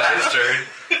points that his turn.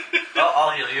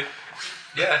 I'll heal you.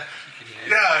 Yeah. You can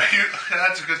heal. Yeah,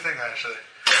 that's a good thing, actually.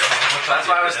 That's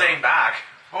why I was staying back.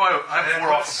 Oh, I'm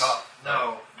 4 off the top.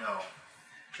 No.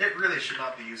 It really should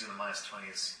not be using the -20.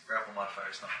 Its grapple modifier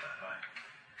is not that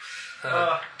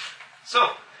high.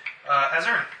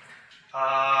 Azern.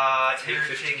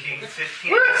 You're taking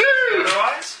 15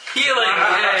 otherwise? Healing!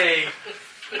 Yay!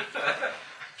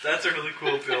 That's a really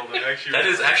cool build. That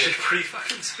is actually pretty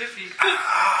fucking spiffy.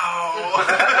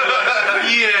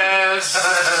 Yes!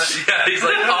 Yeah, he's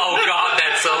like, oh god,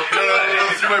 that's so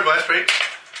good. Through my blast rate.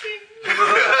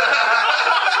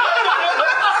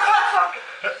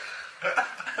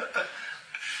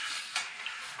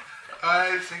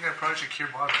 I think I probably should cure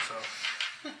mod myself.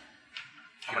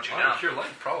 How much you Well, down? Cure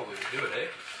Light probably would do it, eh?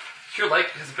 Cure Light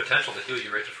has the potential to heal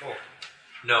you right to full.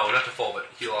 No, not to full, but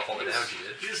heal off all the damage he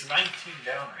did. He's 19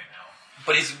 down right now.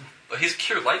 But his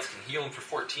Cure Lights can heal him for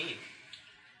 14.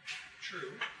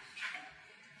 True.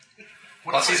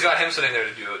 Plus he's got him sitting there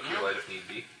to do a Cure Light if need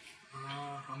be.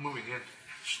 I'm moving in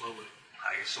slowly.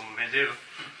 I can still move in too.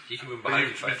 He can move But behind you.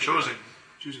 you've 5 been feet.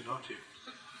 choosing not to.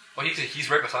 Well, he's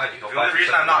right beside you. He'll The only 5 feet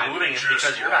reason I'm not behind you. moving is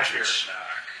because you're back here.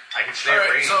 I can stay at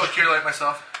Alright, range. so I'll cure light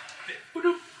myself.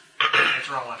 That's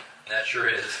the wrong one. That sure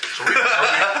is. One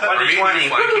to 20.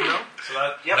 So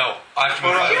that, Yep. No, I have to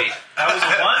move 5 feet. that was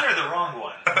the one or the wrong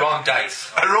one? Wrong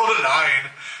dice. I rolled a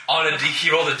 9 On a D, he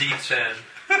rolled a D10.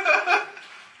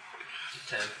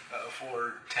 10.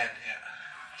 for 10, yeah.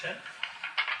 10.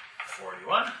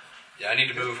 41. Yeah, I need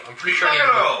to move. I'm pretty sure I need to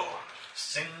move. Mago!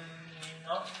 Sing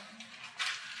on.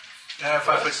 Yeah,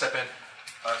 5 foot step in.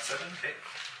 5, 7, okay.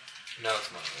 No,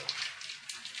 it's not.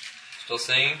 Still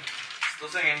singing? Still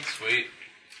singing. Sweet.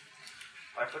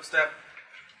 5 foot step.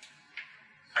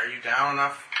 Are you down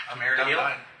enough? I'm here to Down heal.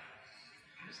 9.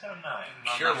 He's down 9.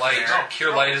 Cure Light.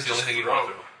 Cure Light is the only thing you want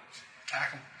to throw.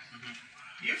 Attack him.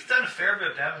 You've done a fair bit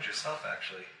of damage yourself,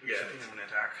 actually. Yeah, I think I'm gonna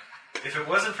attack. If it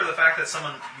wasn't for the fact that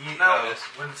someone No.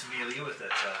 went to melee you with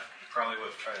it, you probably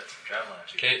would have tried to javelin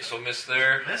at you. Okay, so miss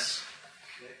there. Miss.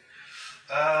 Okay.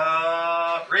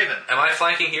 Raven. Am I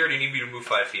flanking here or do you need me to move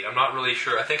 5 feet? I'm not really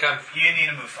sure. I think I'm... You need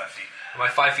to move 5 feet. Am I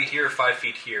 5 feet here or 5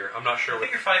 feet here? I'm not sure I what...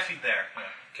 think you're 5 feet there. Yeah.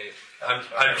 Okay.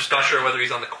 I'm just not sure whether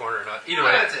he's on the corner or not. Either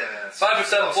way. 5 foot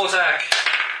step, full attack.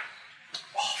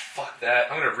 Oh, fuck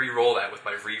that. I'm going to re-roll that with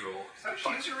my re-roll. Did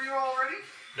you use your reroll already?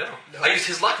 No. I used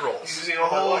his luck rolls. Using all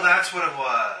my Oh, luck. that's what it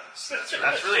was.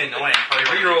 That's really annoying.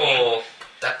 Reroll.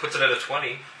 That puts it at a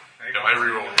 20. My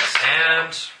reroll.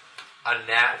 And a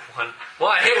nat 1. Well,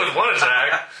 I hit with 1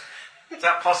 attack. Is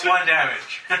that +1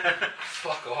 damage?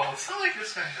 Fuck off. It's not like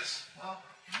this guy has. Well,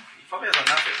 He probably has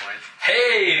enough hit points.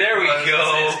 Hey, there we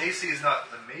go. His AC is not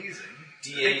amazing. I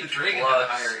D8 think the dragon plus-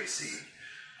 had a higher AC.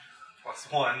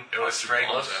 +1. It was strength.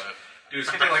 plus. Dude, it's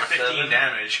gonna be like 15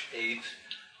 damage. 8,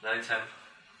 9, 10.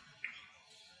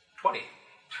 20.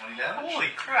 20 damage? Holy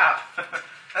crap.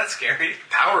 That's scary.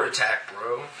 Power attack,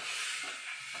 bro.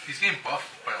 He's getting buffed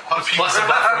by a lot of people. Plus a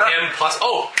buff from him, plus...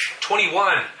 Oh,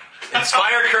 21.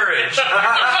 Inspire courage.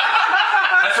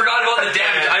 I forgot about the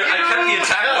damage. I kept the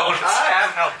attack bonus. I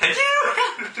have help. And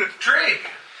you... Drake!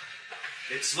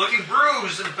 It's looking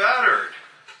bruised and battered.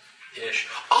 Ish.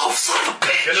 Oh, son of a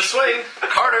bitch! Gonna swing.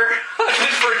 Carter, I've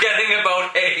been forgetting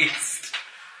about haste.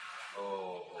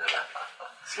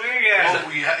 Swing again. Oh,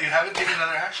 you haven't taken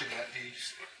another action yet.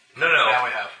 No. Now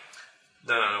we have.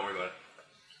 No, don't worry about it.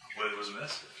 What was a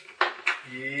miss?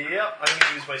 Yep, I'm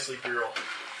gonna use my sleepy roll.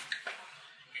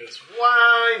 Because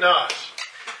why not?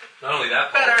 Not only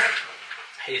that, better.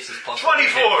 Haste is plus 24!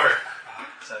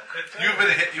 Is that a crit? You've been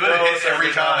hit. You would have hit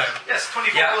every time. Yes,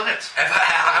 24 Yeah. will hit.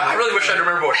 I really wish I'd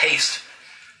remember about haste.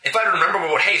 If I'd remember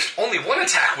about haste, only one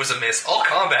attack was a miss, all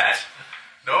combat.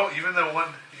 No, even the one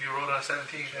you rolled on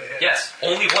 17. It hit. Yes,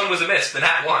 only one was a miss, the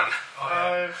nat one.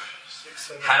 5, 6,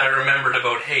 7. Had I remembered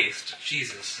about haste.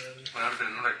 Jesus. Well, that would have been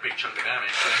another big chunk of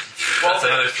damage. That's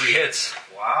another 3 hits.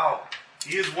 Wow.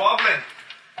 He is wobbling.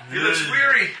 He looks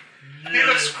weary. He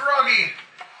looks groggy.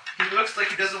 He looks like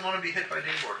he doesn't want to be hit by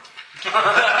Davor.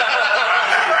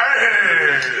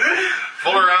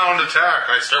 Full round attack.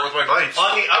 I start with my bites.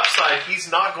 On the upside, he's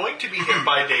not going to be hit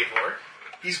by Davor.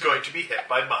 He's going to be hit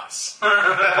by Mus.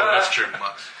 Oh, that's true.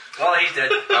 Mux. Well, he's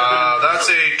dead. That's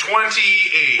a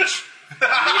 28.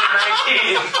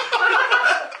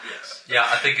 Yeah,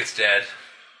 I think it's dead.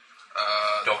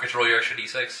 Don't get to roll your extra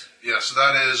d6. Yeah, so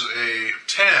that is a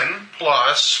 10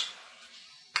 plus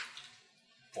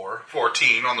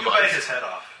 14 on the You bite bite. his head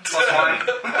off. Plus 1.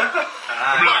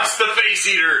 Mux the face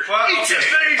eater. Well, Eats his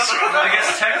okay. face. I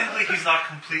guess technically he's not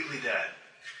completely dead.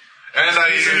 And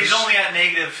I He's use, only at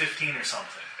negative 15 or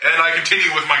something. and I continue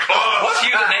with my claws. What's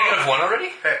he at negative 1 already?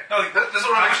 No, This is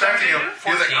what I'm expecting you. He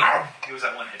was like, 14. he was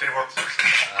at 1 hit. Davor.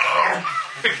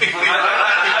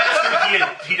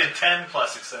 He did 10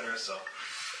 plus, etc. So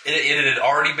It had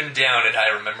already been down, and I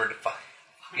remembered to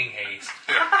fucking haste.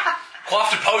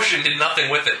 Quaffed a potion, did nothing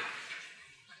with it.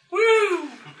 Woo!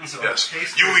 Yes.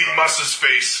 Haste You is eat Mus's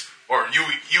face, or you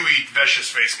eat Vesh's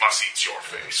face, Mus eats your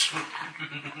face.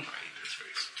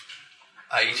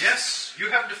 I eat Yes, you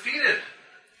have defeated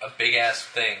a big ass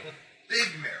thing. Big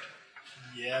Mary.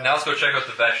 Yeah. Now let's go check out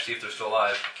the Vesh, see if they're still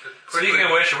alive. Speaking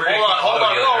of which, we're going to Hold on, keep hold on.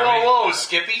 auto healing, aren't we? Whoa,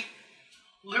 Skippy.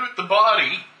 Loot the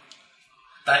body.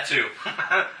 That too.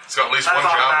 It's got at least one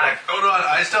job. Hold on,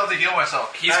 I still have to heal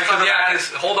myself.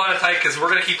 Hold on tight, because we're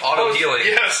going to keep auto healing.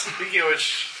 Yes, speaking of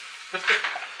which,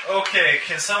 okay.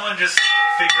 Can someone just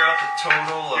figure out the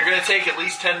total? you're going to take at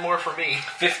least 10 more for me.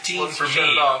 15 Once for we shut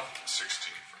me. it off.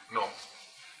 16. No.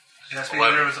 It has to be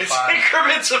 11. there was a It's 5.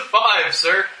 increments of 5,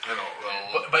 sir. I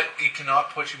know. But it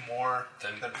cannot put you more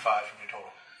than 5 from your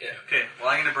total. Okay, well,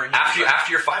 I'm going to bring him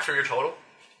After you're 5 from your total,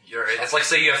 it's like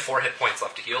say you have 4 hit points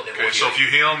left to heal. It Okay, won't so heal if you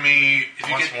heal me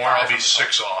once get more, I'll be five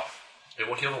 6 off. It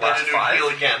won't heal the Then last it 5. heal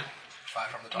again. 5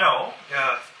 from the top. No.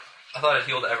 Yeah. I thought it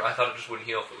healed. I thought it just wouldn't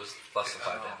heal if it was less than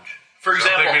 5 damage. For So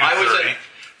example, take me to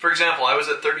I was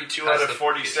at 32 That's out of the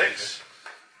 46.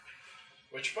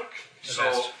 Which book?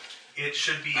 So it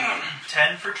should be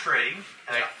 10 for trading,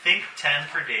 and I think 10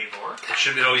 for Davor.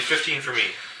 It'll be 15 for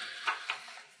me.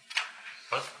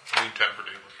 What? I need 10 for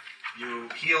David. You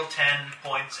heal 10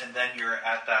 points, and then you're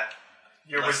at that.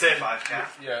 You're less than within 5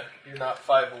 cap. Yeah, you're not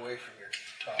 5 away from your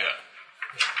top. Yeah.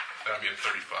 That'd be at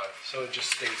 35. So it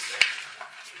just stays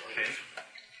there. Okay.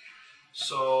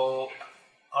 So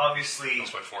obviously,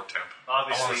 That's my 4 temp.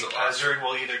 obviously, How long is it last? Azure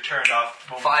will either turn it off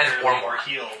 5 momentarily or more.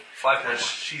 heal. 5 or more. Because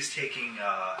she's taking. 5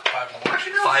 more.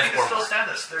 Actually, no. 5 she can or still more. stand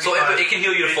this. So 35. it can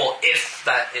heal you to full if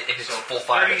it's So full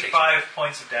 5. It takes you. 35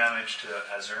 points of damage to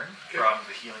Azure from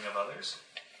the healing of others.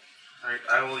 Alright,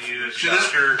 I will use You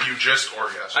just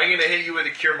orgasmed. I'm going to hit you with a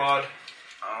cure mod.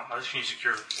 I'm just going to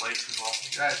secure light as well.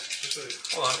 Guys, just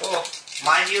so Hold on. Well,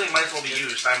 My healing might as well be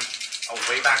used. I'm a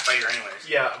way back fighter anyways.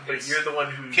 Yeah, but you're the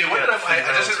one who. Okay, what if I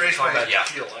just erased my Yeah.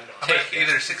 heal? I'm not. I'm Take at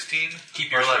either 16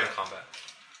 keep or your 11. strength combat.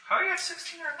 How are you at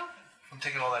 16 or nothing? I'm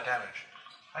taking all that damage.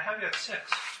 I have you at 6.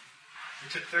 You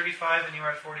took 35 and you were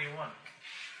at 41.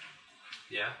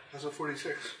 Yeah. That's a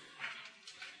 46.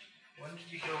 When did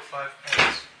you heal 5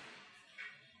 points?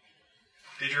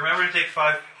 Did you remember to take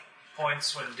 5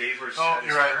 points when Dave was Oh, at his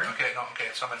you're right. turn? Okay, no, okay,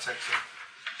 so I'm at 6.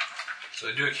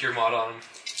 So do a cure mod on him.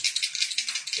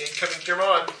 Incoming cure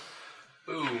mod.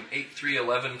 Boom. 8, 3,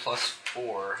 11 plus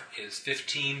 4 is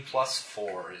 15 plus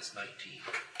 4 is 19.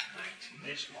 19.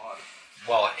 Nice mod.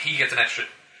 Well, he gets an extra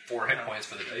 4 hit points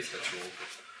for the dice that's rolled,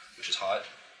 which is hot.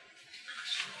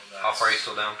 So How far are you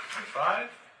still down? 25?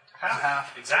 Half.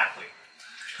 Half. Exactly.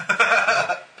 Do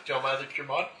you want my other cure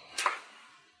mod?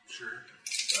 Sure.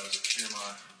 That was a cure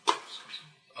mod.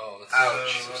 Oh, that's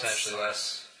Ouch. substantially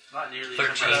less. Not nearly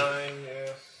 13. 9,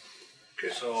 yeah.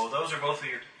 So those are both of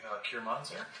your cure mods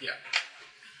there? Yeah.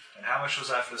 And how much was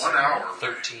that for the 1 second hour. one?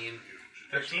 13.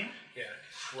 15? Yeah.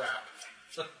 Crap.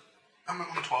 I'm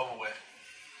 12 away.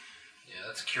 Yeah,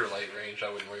 that's a cure light range. I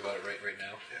wouldn't worry about it right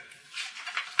now.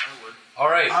 I would. All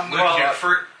right. Well,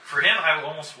 for him, I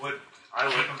almost would I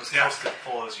would. keep him as close to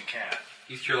full as you can.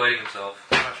 He's cure lighting himself.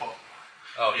 My fault.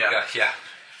 Oh, Yeah. yeah.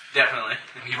 Definitely.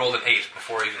 He rolled an 8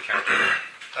 before he even counted.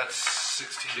 That's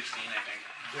 16. 16, I think.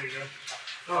 There you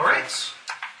go. All right.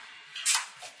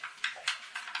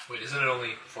 Wait, isn't it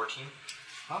only 14?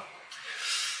 Huh?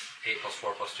 8 plus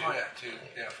 4 plus 2. Oh, yeah, 2.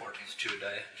 Yeah, 14. It's 2 a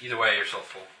day. Either way, you're still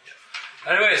full.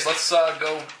 Anyways, let's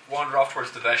go wander off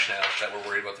towards the Vesh now, that we're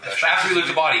worried about the Vesh. After we loot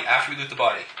the body. I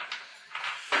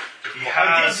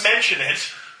did mention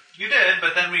it. You did,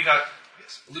 but then we got.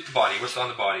 Loot the body. What's on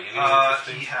the body? Anything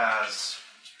interesting? He has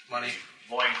Money.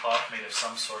 loincloth made of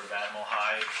some sort of animal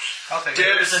hide. I'll take it.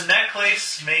 There's a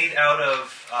necklace made out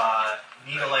of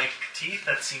needle-like teeth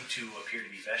that seem to appear to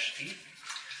be Vesh teeth.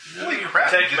 Holy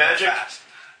crap. Take you did that magic. fast.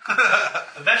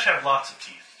 The Vesh have lots of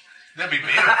teeth. That'd be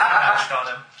me. Hatched on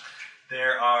them.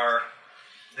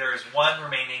 There is one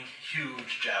remaining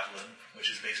huge javelin, which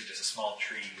is basically just a small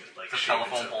tree with like The shape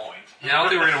telephone as a pole. point. Yeah, I don't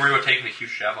think we're going to worry about taking the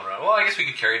huge javelin around. Well, I guess we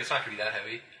could carry it. It's not going to be that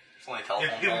heavy. It's only a telephone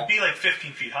It pole. would be like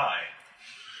 15 feet high.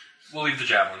 We'll leave the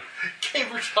javelin.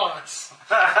 Caber toss.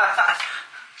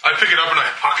 I pick it up and I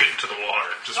huck it into the water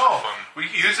just for fun. We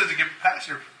can use it to get past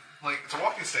your, it's a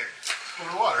walking stick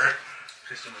over the water.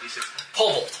 Christian, what do you say?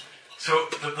 Pole vault. So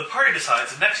the party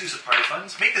decides the next use of party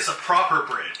funds, make this a proper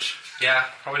bridge. Yeah,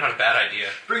 probably not a bad idea.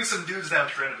 Bring some dudes down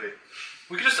to renovate.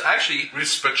 We could just actually... We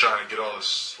just spit shine and get all this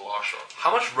slosh off.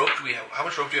 How much rope do we have? How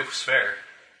much rope do you have spare?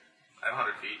 I have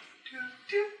 100 feet.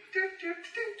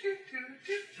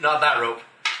 Not that rope.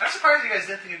 I'm surprised you guys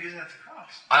didn't think of using that to cross.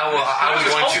 I was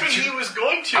going hoping to. he was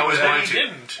going to. I was but going he to.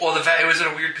 didn't. Well, it was in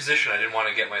a weird position. I didn't want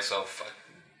to get myself.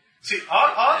 See,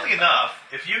 oddly enough,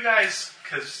 if you guys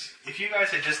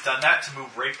had just done that to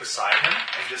move right beside him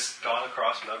and just gone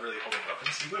across without really holding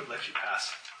weapons, he would have let you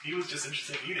pass. He was just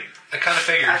interested in eating. I kind of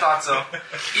figured. I thought so.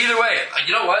 Either way,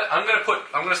 you know what? I'm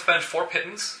gonna spend 4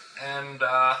 pittance and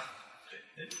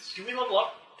Do we level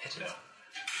up? No.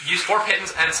 use 4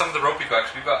 pittance and some of the rope we've got.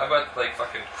 Cause I've got like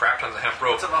fucking crap tons of hemp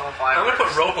rope. It's a level 5. I'm gonna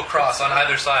put rope across on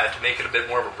either side to make it a bit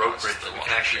more of a rope bridge that we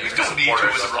can actually use. You don't need to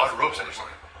with a rod of ropes anymore.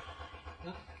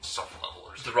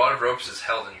 Self-levelers. The rod of ropes is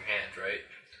held in your hand, right?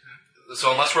 So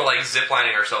unless we're like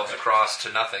ziplining ourselves across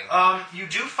to nothing. You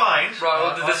do find This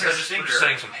on your is just finger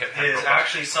saying some hip is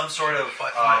actually some sort of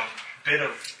bit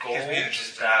of gold Gives me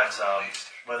just that,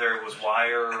 whether it was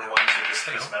wire or one of this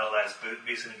piece of metal that is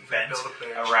basically bent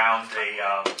around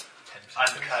a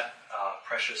uncut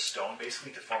precious stone,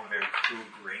 basically to form a very crude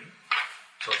ring.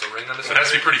 So it's a ring on this. It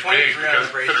has to be pretty big because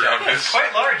it fit around his. It's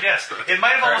quite large, yes. It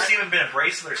might have almost even been a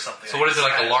bracelet or something. So what is it,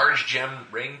 like a large gem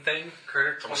ring thing?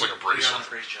 It's almost like a bracelet.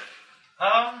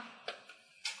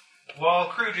 Well,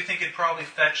 crew, do you think it'd probably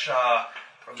fetch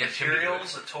from Get him to do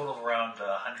materials a total of around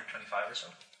 125 or so?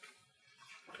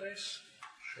 Nice.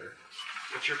 Sure.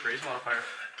 What's your phrase modifier?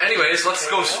 Anyways, let's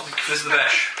go. This is the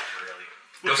Vesh. Really?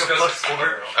 I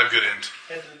have good int.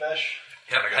 Head to the Vesh.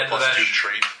 Yep, I head got to the +2 Vesh.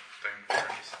 trait thing.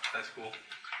 That's cool.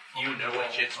 You know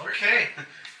what shit's Okay.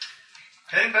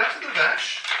 Heading back to the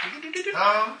Vesh.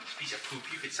 piece of poop.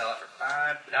 You could sell it for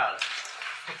 $5.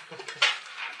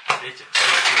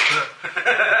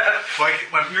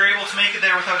 We were able to make it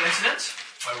there without incident.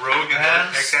 My rogue and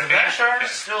And next the campaign. Vesh are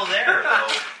still there, though.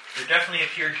 There definitely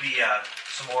appeared to be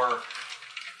some more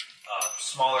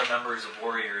smaller numbers of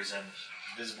warriors and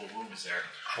visible wounds there.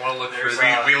 I want to look There's, for.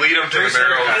 We lead him to the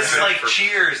barrel. This like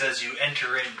cheers as you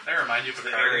enter in. I remind you of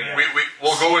the a area.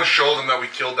 We'll go and show them that we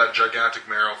killed that gigantic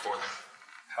marrow for them.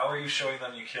 How are you showing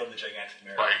them you killed the gigantic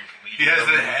marrow? By He has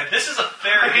the head. This is a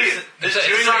very decent. It's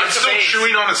still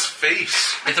chewing on his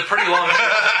face. It's a pretty long.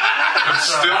 I'm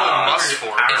still in must for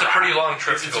it. It's a pretty long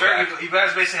trip to It's go very. back. You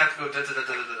guys basically have to go. Da, da, da,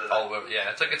 da, da, da. All the way.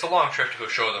 Yeah, it's a long trip to go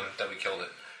show them that we killed it.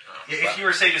 If you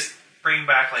were say just bring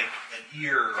back like an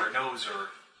ear or a nose or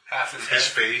Half his His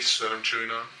head. face that I'm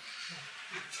chewing on.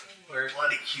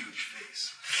 bloody huge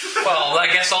face. Well, I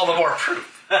guess all the more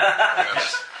proof.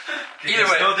 Yes. Either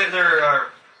way, no, there are.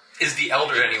 is the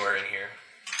elder anywhere in here?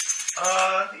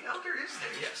 The elder is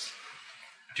there. Yes.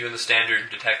 Doing the standard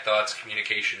detect thoughts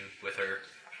communication with her.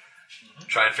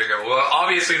 Try and figure out. Well,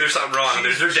 obviously there's something wrong.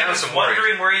 They're down some warriors.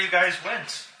 wondering where you guys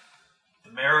went.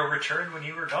 The marrow returned when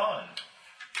you were gone.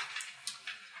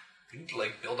 We need to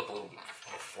like build up a little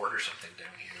fort or something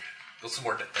down here. Build some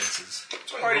more defenses.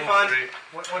 Already fun.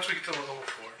 Once we get to level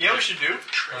 4. You know what we should do?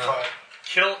 Uh,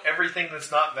 Kill everything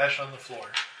that's not Vesh on the floor.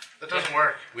 That doesn't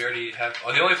work. We already have.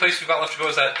 Oh, the only place we've got left to go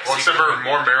is that. Well, except for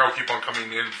more marrow keep on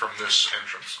coming in from this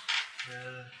entrance.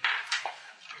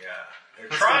 Yeah. They're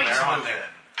Let's trying go to marrow move there.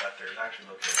 in, but they're actually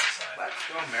located outside. Let's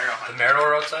go marrow The hunt. marrow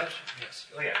are outside. Yes.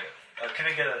 Oh yeah. Can I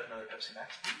get another Pepsi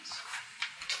Max, please?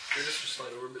 Here, just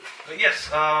slide over a bit. Yes.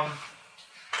 Probably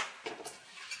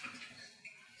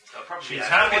She's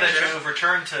happy that you've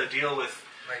returned to deal with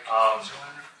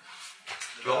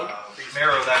the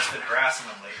marrow that's been harassing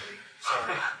them lately.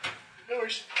 Sorry. No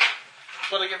worries.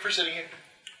 That's what I get for sitting here.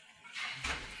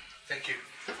 Thank you.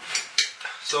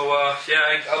 So, I'll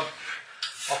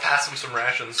pass him some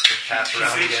rations to pass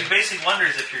around She again. basically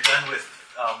wonders if you're done with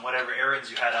whatever errands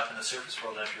you had up in the surface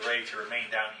world, and if you're ready to remain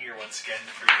down here once again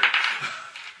for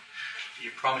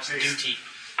your promised duty.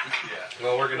 Yeah.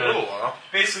 Well, we're gonna.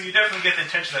 Basically, you definitely get the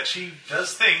intention that she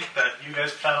does think that you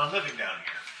guys plan on living down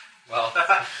here. Well,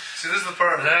 See, this is the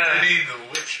part where we need the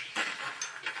witch.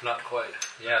 not quite.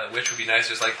 Yeah, the witch would be nice.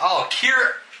 Just like, I'll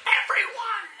cure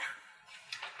everyone.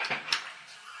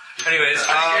 Anyways,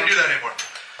 I can't do that anymore.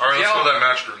 All right, let's Yeah, go to that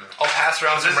match room now. I'll pass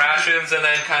around some rations and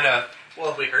then kind of Well,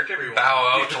 if we hurt everyone. bow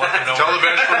out to let them know. Tell the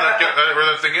bench where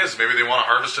that thing is. Maybe they want to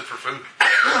harvest it for food.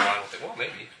 I don't think. Well,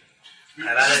 maybe.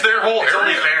 This is their whole It's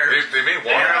only area. fair. They may want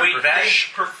Fair it. wheat veg.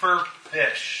 Prefer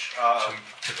fish.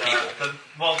 To people.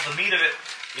 The meat of it,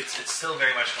 it's still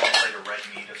very much almost like a red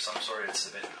meat of some sort. It's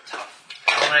a bit tough.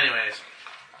 Well, anyways.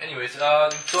 So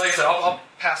like I said, I'll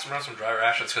pass around some dry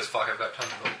rations because fuck, I've got tons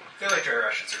of them. They like dry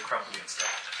rations. They're crumbly and stuff.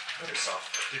 They're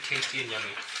soft. They're tasty and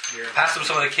yummy. Pass them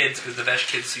some of the kids because the Vesh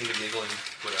kids seem to giggle and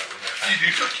when they're Do you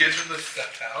do for kids from that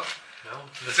town? No.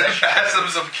 The Say pass them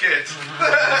some kids.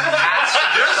 Pass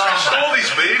Yes, we stole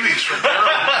these babies from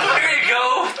Harold. There you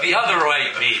go. The other right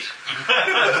meat.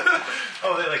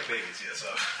 Oh, they like babies, yeah. So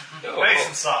Oh, nice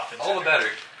and soft. And all the better.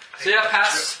 So yeah,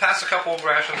 pass a couple of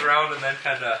rations around and then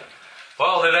kind of.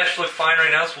 Well, the Vesh look fine right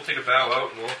now, so we'll take a bow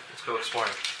out and let's go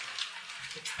exploring.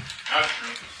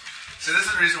 See, this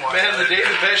is the reason why. Man, the day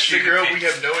the Vesh figure out we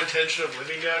have no intention of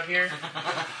living down here.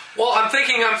 Well, I'm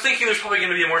thinking there's probably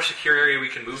going to be a more secure area we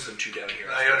can move them to down here.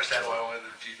 Now you understand why I wanted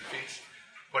the achievement feats.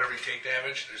 Whenever you take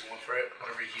damage, there's one for it.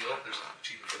 Whenever you heal, there's an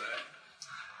achievement for that.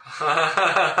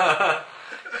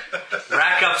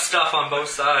 Rack up stuff on both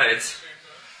sides.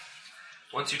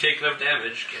 Once you take enough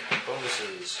damage, get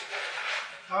bonuses.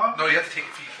 No, you have to take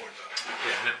a feat for it, though.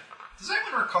 Yeah, no. Does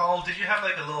anyone recall? Did you have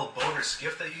like a little boat or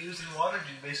skiff that you used in the water? Or did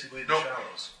you basically the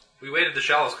shallows? We waded the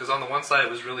shallows because on the one side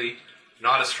it was really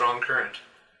not a strong current.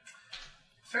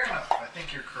 Fair enough. I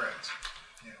think you're correct.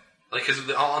 Yeah. Like, because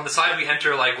on the side we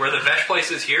enter, like where the Vesh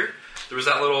place is here, there was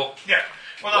that little Yeah.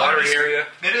 Well, watery area.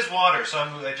 It is water, so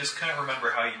I just couldn't remember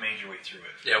how you made your way through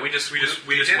it. Yeah, we just did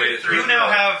waded it through. You now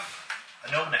have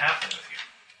a gnome and a halfling with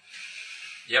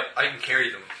you. Yep, I can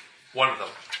carry them. One of them.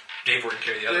 Dave can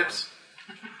carry the other one. Lips.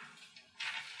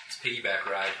 It's piggyback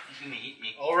ride. He's gonna eat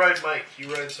me. I'll ride Mike.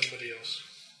 You ride somebody else.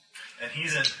 And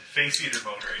he's in face eater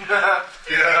mode right now.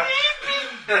 Yeah.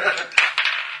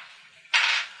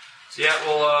 So yeah,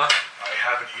 well, I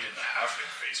haven't eaten the halfling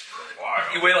face for a while.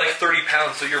 you weigh like 30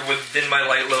 pounds, so you're within my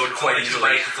light load quite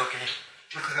easily. It's okay.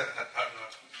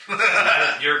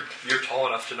 You're tall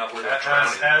enough to not worry about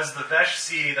drowning. As the Vesh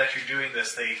see that you're doing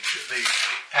this, they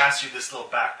pass you this little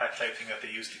backpack type thing that they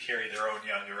use to carry their own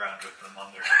young around with them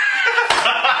under.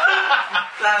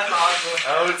 That's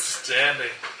awesome. Outstanding.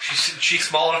 She's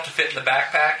small enough to fit in the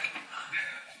backpack.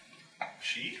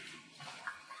 She?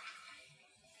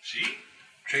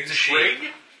 Trig's a she. Trig?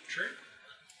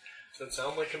 Does that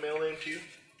sound like a male name to you?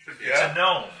 It's a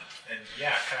gnome. And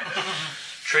yeah, kind of.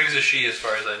 Trig's a she as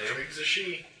far as I knew. Trig's a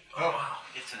she. Oh,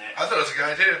 It's an it. I thought it was a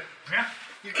guy, too. Yeah.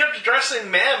 You kept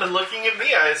addressing ma'am and looking at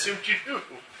me. I assumed you knew.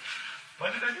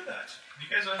 When did I do that? You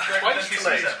guys don't interact Twice with NPCs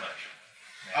tonight. that much.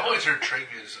 I've always heard Trig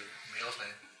is a male's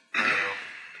name.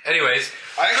 Anyways,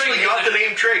 I actually got the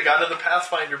name Trig out of the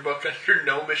Pathfinder book under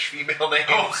gnomish female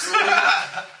names.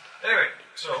 Anyway,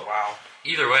 so Wow.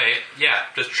 either way, yeah.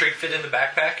 Does Trig fit in the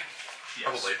backpack?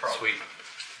 yes, Sweet.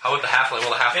 How about the halfling? Well,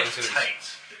 the halfling's Bit gonna be.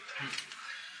 tight.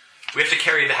 We have to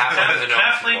carry the halfling and the gnome through the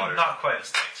Halfling, water. not quite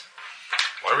as tight.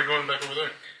 Why are we going back over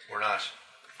there? We're not.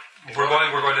 We're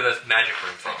going to the magic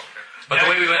room thing. But the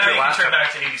way we went now through you last can turn time,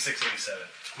 back to 86, 87.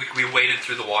 we waded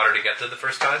through the water to get to the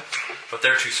first time, but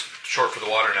they're too short for the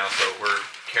water now, so we're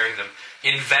carrying them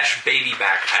in Vesh baby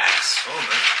backpacks. Oh,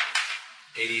 man.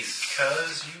 80s.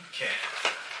 Because you can.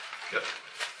 Yep.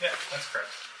 Yeah, that's correct.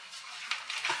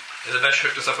 And the Vesh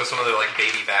hooked us up with some other like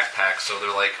baby backpacks, so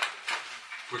they're like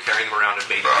we're carrying them around in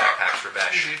baby backpacks for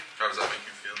Vesh. How does that make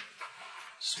you feel?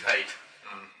 Tight.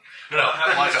 No,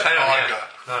 like a tight on tiger. him,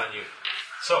 not on you.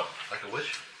 So, Like a witch?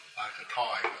 Like a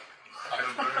toy.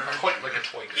 Quite like a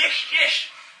toy. yes,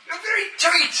 you're very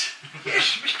tight.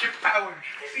 Yes, Mr. Powers,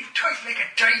 very tight like a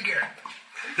tiger.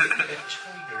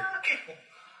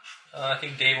 I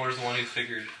think Dave was the one who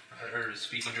figured or is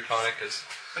speaking Draconic because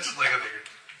That's just like a figure.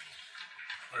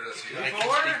 Or does he?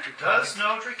 Davor does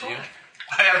know Draconic.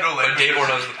 I have no But language. Davor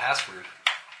knows the password.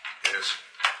 Yes.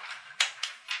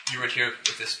 You were here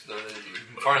with this.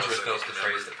 Farnsworth knows the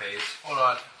phrase that pays. Hold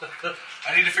on.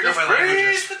 I need to figure out my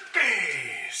languages. the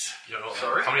base. You don't know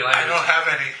Sorry? how many I languages? don't have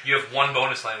any. You have one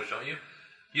bonus language, don't you?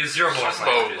 You have 0 bonus About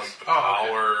languages. like the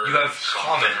power. You have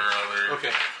something common. or other.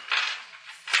 Okay.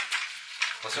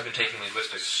 Unless you've been taking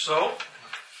linguistics. So,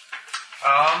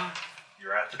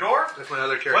 you're at the door. That's my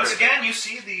other character. Once again, you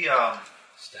see the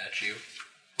Statue.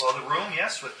 the room,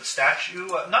 yes, with the statue.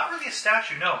 Not really a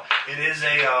statue, no. It is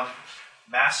a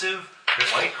massive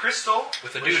white crystal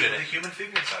With a dude in with it. a human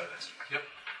figure inside of it.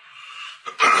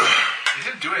 You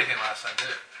didn't do anything last time, did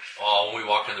it? Oh, when we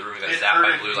walked in the room, we got It zapped by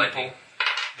hurted blue people. lightning.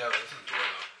 Yeah, but this is the door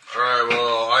though. Alright,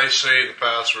 well, I say the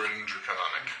password in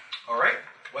Draconic. All right.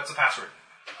 What's the password?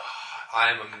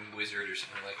 I'm a wizard or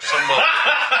something like that.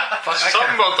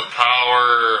 Something about the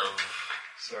power of...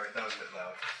 Sorry, that was a bit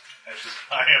loud.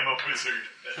 I am a wizard.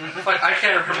 Fuck, I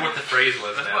can't remember what the phrase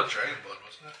was That's now. about Dragon Blood,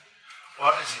 wasn't it?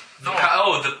 What is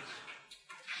it?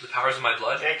 The powers of my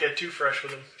blood? Can't get too fresh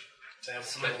with him.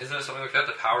 Isn't it something like that?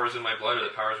 The powers in my blood or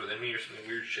the powers within me or something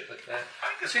weird shit like that?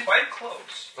 I think it's quite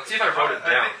close. Let's see if I wrote it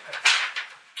down.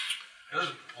 It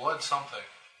was blood something.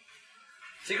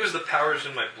 I think it was the powers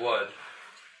in my blood.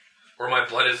 Or my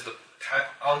blood is the...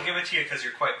 I'll give it to you because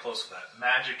you're quite close to that.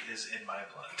 Magic is in my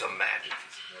blood. The magic.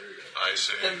 I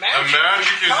say The the magic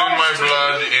magic is in my comes to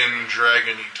blood in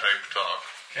dragon-y type talk.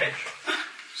 Okay.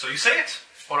 So you say it.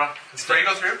 Hold on. Can spray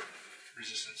go through?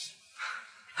 Resistance.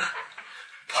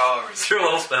 Oh, It's your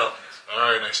level spell.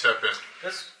 Alright, I step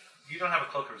in. You don't have a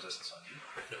cloak of resistance on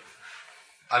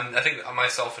you. I think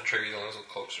myself and Trigger are the ones with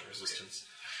cloaks of resistance.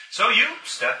 So you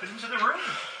step into the room.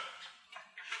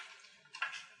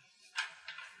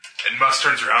 And Mus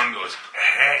turns around and goes,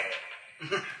 hey.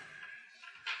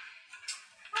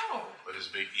 Oh. With his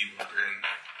big evil grin.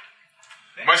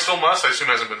 Am I still Mus? I assume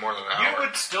it hasn't been more than an You hour.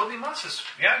 would still be Mus's.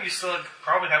 Yeah, you still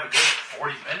probably have a good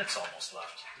 40 minutes almost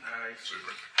left.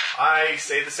 Super. I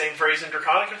say the same phrase in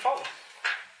Draconic and follow.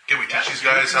 Can we teach Yeah, these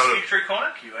guys you how to... speak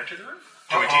Draconic, you enter the room.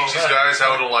 Can we teach these guys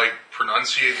how to, like,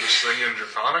 pronunciate this thing in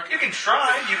Draconic? You can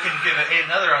try. You can give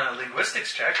another on a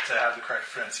linguistics check to have the correct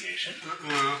pronunciation.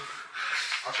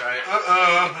 I'll try it.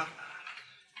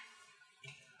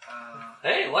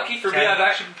 Hey, lucky for me, I've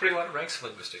actually been putting a lot of ranks in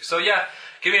linguistics. So yeah,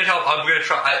 give me a help. I'm going to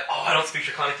try. I don't speak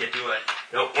Draconic yet, do I?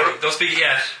 Nope. Don't speak it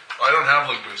yet. I don't have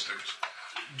linguistics.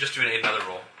 Just do another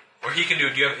roll. Or he can do.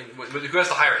 Do you have? Who has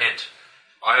the higher int?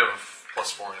 I have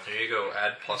 +4. There you go.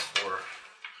 Add +4.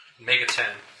 Make a 10.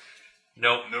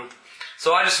 Nope. Nope.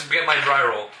 So I just get my dry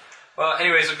roll. Well,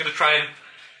 anyways, I'm going to try and,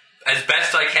 as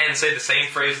best I can, say the same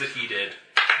phrase that he did.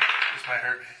 This might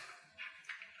hurt me.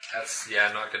 That's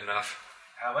not good enough.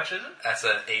 How much is it? That's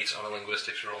an 8 on a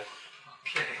linguistics roll.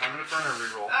 Okay. I'm going to burn a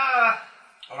reroll.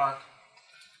 Hold on.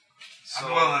 So,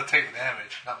 I'm willing to take the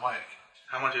damage, not Mike.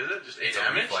 How much is it? Just 8 It's a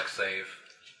damage? reflex save.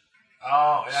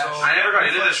 Oh, yeah. So- I never got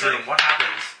into Reflex this room. save. What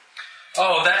happens?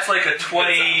 Oh, that's like a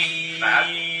 27.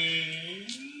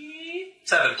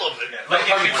 like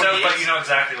if you know, but you know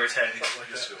exactly where it's heading.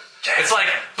 It's like,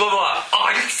 blah, blah. Oh,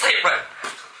 I didn't say it right.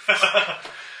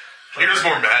 You're just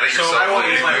more mad at So yourself. I won't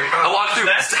use my I walked through.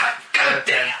 That's- God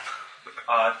damn.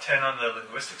 10 on the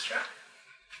linguistics check.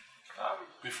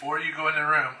 Before you go in the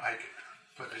room, I can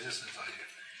put resistance on you.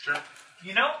 Sure.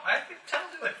 You know, I think 10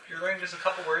 will do it. You're learning just a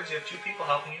couple words. You have 2 people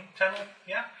helping you. 10 will,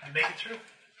 yeah, you make it through.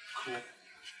 Cool.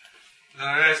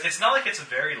 It's not like it's a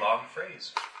very long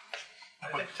phrase. I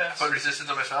think 10. Put resistance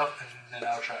on myself, and then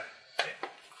I'll try. Okay.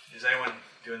 Is anyone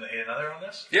doing another on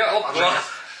this? Yeah, well,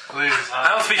 Please. I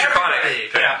don't speak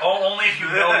Draconic. Yeah, only if you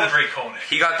know Draconic.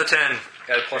 He got the 10.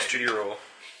 Got a +2 to your roll.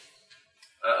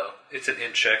 Uh-oh. It's an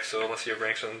int check, so unless you have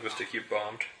ranks on linguistic, you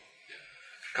bombed.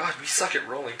 God, we suck at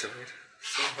rolling tonight.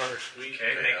 So hard.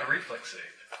 Okay, make a reflex save.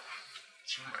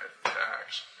 It's from my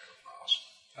attacks.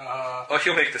 Oh,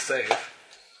 he'll make the save.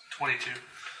 22.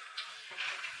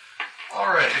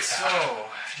 Alright, so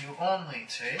you only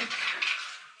take...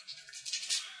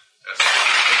 That's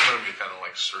going to be kind of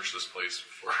like search this place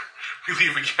before we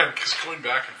leave again, because going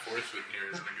back and forth with here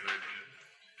isn't a good idea.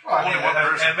 Well, I Only mean, one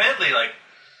person. admittedly, like,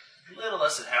 a little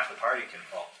less than half the party can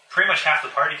fall. Pretty much half the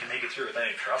party can make it through without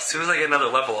any trouble. As soon as I get another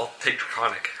level, I'll take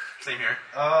Draconic. Same here.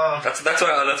 That's why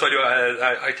I do.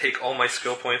 I take all my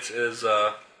skill points as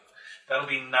That'll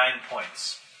be 9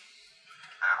 points.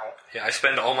 yeah. I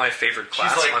spend all my favorite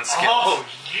class She's like, on skill. oh,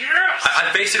 yes!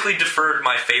 I basically deferred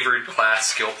my favorite class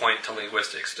skill point to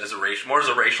linguistics as more as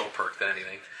a racial perk than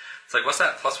anything. It's like, what's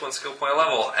that? +1 skill point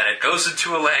level, and it goes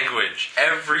into a language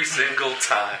every single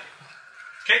time.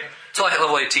 Okay, Until I hit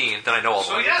level 18, then I know all the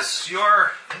So languages. yes,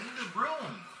 you're in the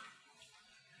room.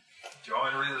 Do you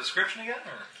want me to read the description again?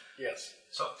 Or? Yes.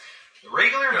 So, the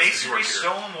regular Yes, you masonry are here.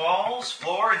 stone walls,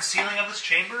 floor, and ceiling of this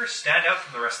chamber stand out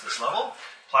from the rest of this level.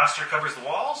 Plaster covers the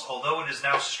walls, although it is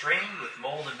now strained with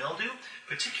mold and mildew,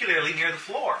 particularly near the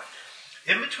floor.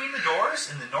 In between the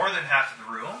doors, in the northern half of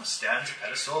the room, stands a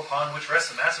pedestal upon which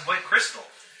rests a massive white crystal.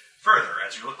 Further,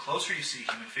 as you look closer, you see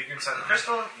a human figure inside the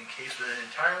crystal, encased within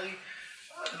entirely.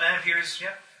 The man appears,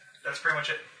 that's pretty much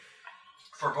it.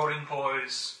 Foreboding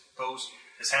pose,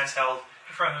 his hands held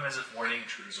in front of him as if warning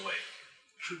intruders away.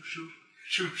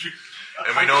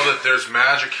 And we know that there's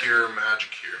magic here.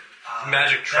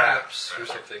 Magic traps or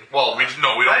something. Well, we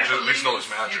don't. We just know there's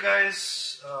You magic.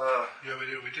 guys, Yeah, we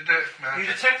do. We did that. you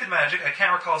detected magic. I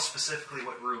can't recall specifically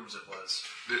what rooms it was.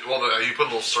 Well, you put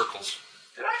little circles.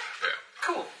 Did I? Yeah.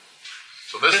 Cool.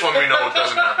 So this one we know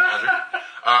doesn't have magic.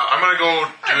 I'm gonna go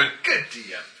do it. Good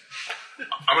DM.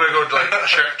 I'm gonna go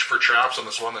check for traps on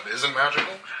this one that isn't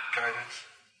magical. Guidance.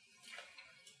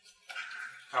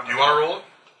 You want to roll it?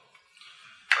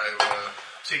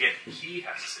 So again, he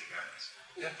has to say guidance.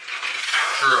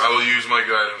 Sure, I will use my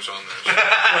guidance on this.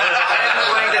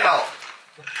 I'm going to help.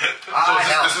 So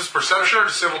is this perception or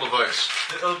civil device?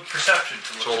 Perception.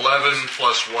 So 11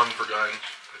 plus 1 for guidance.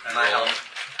 And I help.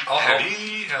 I'll help.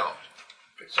 Heavy help.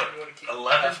 So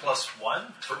 11 plus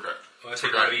 1? For guidance. I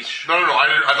take one of guidance. each. No.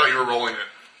 I thought you were rolling it.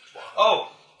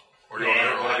 Oh. Or do you want me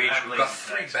to roll it? I'm We've got lazy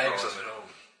 3 tonight, bags so- of it home.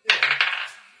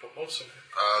 But most of it.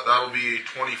 That'll be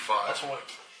 25. That's what.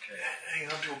 Hang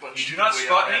on to a bunch. You do not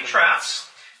spot any traps.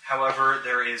 However,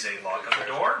 there is a lock on the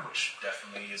door, which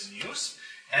definitely is in use.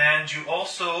 And you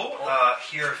also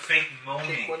hear a faint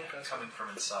moaning coming from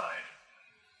inside.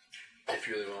 If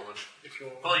you really want one.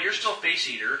 Well, you're still Face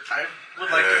Eater. I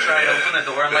would like to try to open the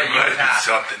door and let you attack.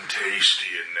 something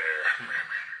tasty in there.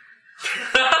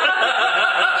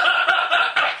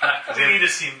 We need to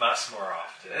see Mus more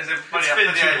often. Is it funny It's been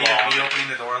after the too idea long. of me opening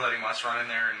the door and letting Mus run in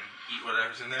there and eat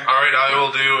whatever's in there? Alright, I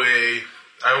will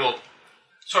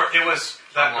Sorry, it was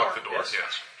that unlock door. the door. Yes.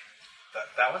 Yes.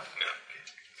 That one?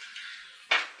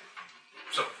 Yeah.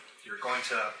 So, you're going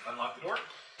to unlock the door?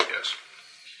 Yes.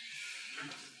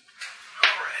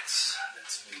 Alright,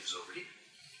 let's move over here.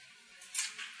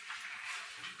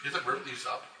 You have to rip these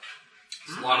up.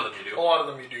 A lot of them you do. A lot of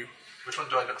them you do. Which one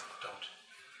do I don't?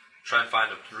 Try and find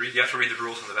them. You have to read the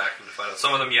rules in the back to find out.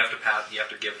 Some of them you have to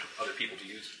give to other people to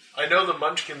use. I know the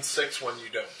Munchkin 6 one you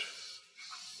don't.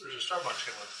 There's a Star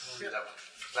Munchkin one. We'll read that one.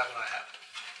 That one I have.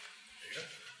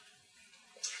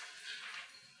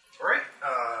 Alright,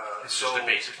 It's just a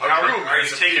basic Are room. you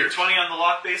taking 20 on the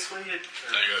lock, basically? I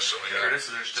guess so. There it Yeah. is.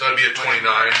 So, there's So that'd be a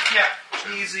 29. Yeah,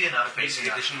 easy enough. basic Easy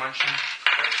enough. edition Munchkin.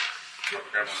 I'll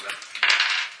grab one of them.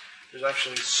 There's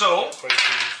actually So, quite a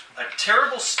few. a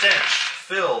terrible stench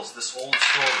fills this old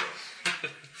storeroom.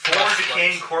 4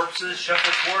 decaying corpses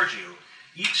shuffle towards you,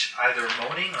 each either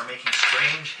moaning or making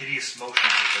strange, hideous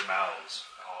motions with their mouths.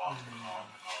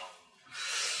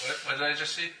 What did I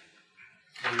just see?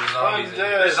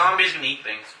 The zombies can eat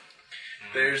things.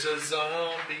 There's a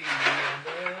zombie in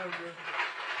the room.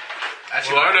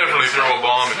 Actually, Well, I definitely throw a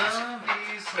bomb in. I'm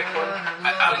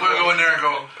going to go in there and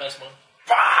go. Pass one.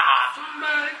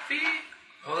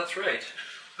 Oh, that's right.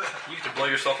 You get to blow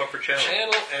yourself up for channel.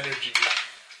 Channel energy.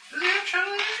 Does he have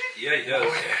channel energy? Yeah, he does.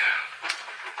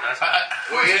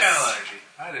 Where's channel energy?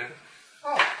 I do.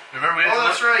 Oh. Remember we had Oh, to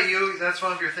that's look- right. That's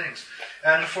one of your things.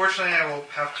 And unfortunately, I will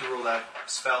have to rule that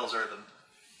spells are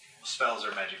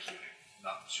magic healing,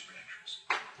 not supernaturals.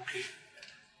 Okay.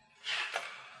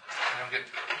 I don't get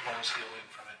bonus healing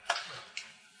from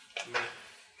it.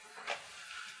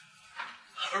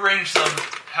 Arrange them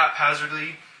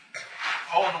haphazardly.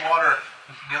 Oh, in the water.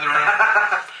 In the other room.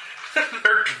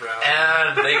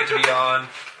 And they get to be on.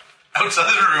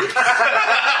 Outside the room.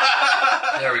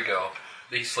 There we go.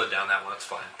 He slid down that one. That's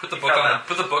fine. Put the book on.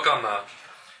 Put the book on the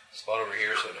spot over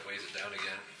here so it weighs it down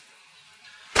again.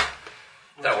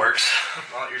 That works.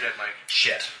 Well, you're dead, Mike.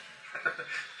 Shit.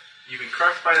 You've been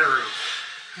crushed by the roof.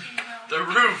 The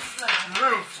roof!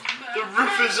 The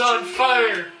roof is on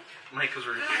fire! Mike was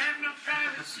really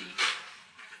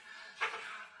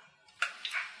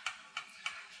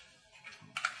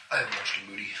I have Munchkin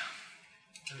Booty.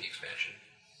 And the expansion.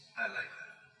 I like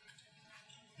that.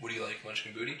 What do you like,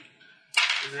 Munchkin Booty?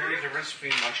 Is there any difference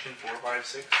between Munchkin 4, 5,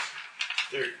 6?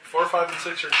 There, 4, 5, and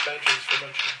 6 are expansions for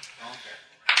Munchkin. Oh, okay.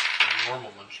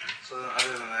 Normal Munchkin. So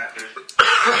other than that, there's a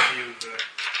few easy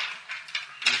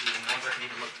ones I can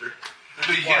even look through.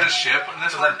 Do you get a ship on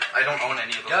this So one? I don't own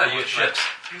any of those. Yeah, you ones, get ships.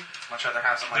 but much rather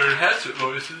have something like that. headset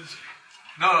voices.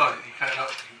 No, you cut it up.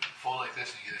 You fold like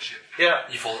this and you get a ship. Yeah,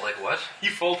 You fold it like what? you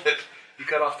fold it. You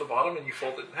cut off the bottom and you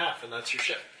fold it in half, and that's your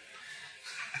ship.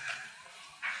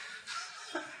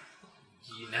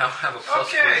 You now have a plus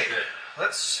Okay. 4 ship.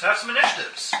 Let's have some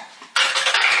initiatives.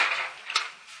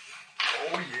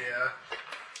 Oh yeah.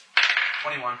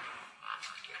 21.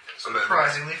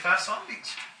 Surprisingly fast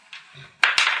zombies.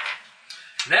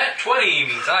 Nat 20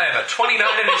 means I have a 29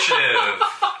 initiative.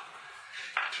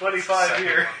 25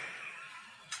 here.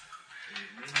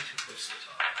 Maybe too close to the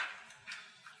top.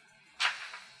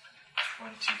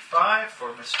 25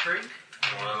 for Miss Trigg.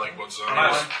 Well, I like what zone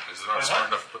Nice. is they're not smart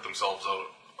enough to put themselves out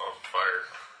of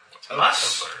fire.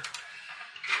 Us? Fire.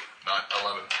 Not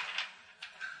 11.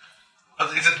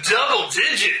 It's a double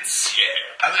digits. Yeah.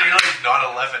 I thought you're like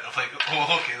not 11. I'm like,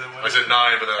 oh, okay, then what I is said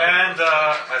 9, but then. And,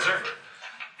 Azure.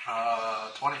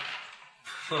 20.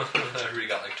 I already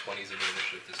got like 20s in the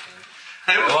initiative this time.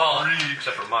 Well,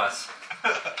 except for Mus.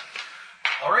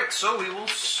 Alright, so we will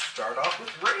start off with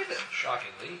Raven.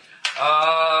 Shockingly.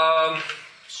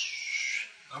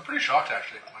 I'm pretty shocked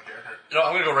actually. My character. No,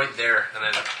 I'm gonna go right there and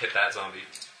then hit that zombie.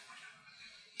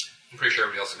 I'm pretty sure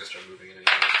everybody else is gonna start moving in anyway.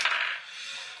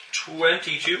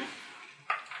 22.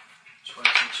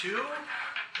 22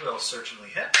 will certainly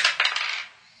hit.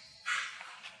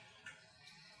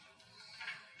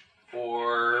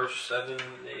 For 7,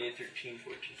 8, 13,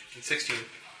 14, 15, 16.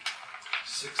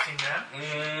 16 damage.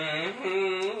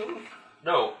 Mm-hmm.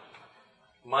 No.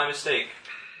 My mistake.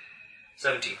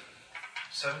 17.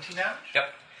 17 damage? Yep.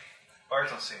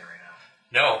 Bard's not seeing it right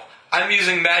now. No. I'm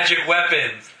using magic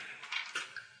weapons.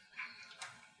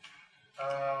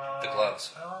 The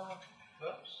gloves.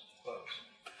 Gloves.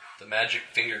 The magic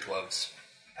finger gloves.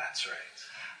 That's right.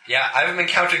 Yeah, I haven't been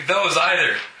counting those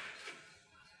either.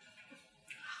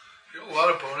 You have a lot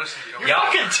of bonuses. You don't Yeah.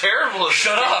 Fucking terrible.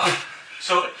 Shut up!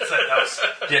 So, that was...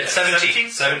 Yeah, 17.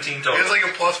 17 total. It's like a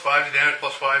 +5 to damage,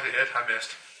 +5 to hit. I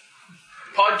missed.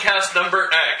 Podcast number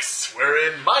X,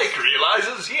 wherein Mike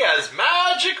realizes he has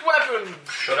magic weapons.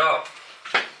 Shut up.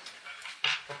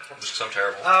 Just 'cause I'm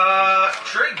terrible.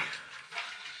 Trig.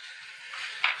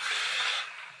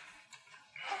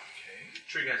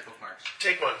 Sure, you guys bookmarks.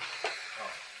 Take one.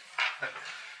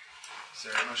 Is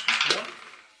there much control?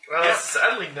 Well,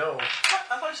 sadly, no. I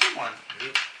thought I seen one.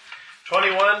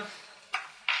 21. That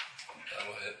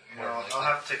will hit. No, I'll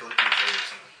have to take a look at these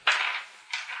later.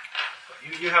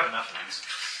 But you have enough of these.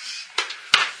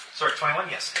 Sorry, 21?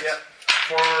 Yes. Yep.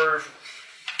 For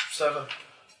 7.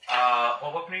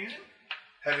 What weapon are you using?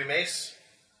 Heavy mace.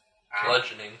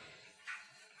 Bludgeoning.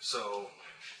 So,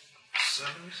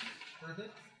 7 you said? Mm-hmm.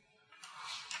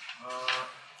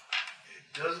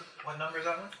 It does... What number is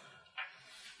that one?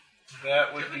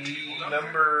 That would be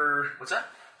number What's that?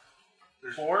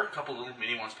 There's 4. a couple little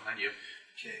mini ones behind you.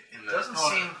 Okay, it In the- doesn't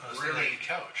seem really really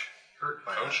couch. hurt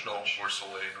by Couch? that. No, we're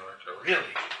Soleil in our couch.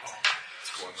 Really?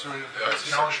 It's going So there. that's Yeah, it's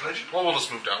a knowledge sectional. religion? Well, we'll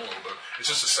just move down a little bit. It's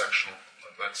just a sectional.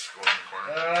 That's going in the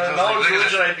corner. Knowledge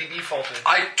religion, I'd be defaulting.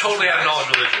 I totally have knowledge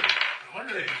religion. I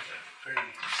wonder if very...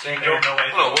 You don't know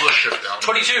anything. No, we'll just shift down.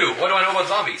 22. What do I know about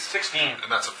zombies? 16. And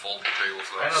that's a full table,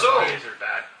 so I know that's So- zombies are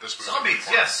bad. this moves Zombies, in the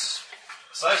corner. yes.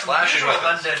 Aside from the Slashing usual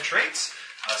weapons. undead traits,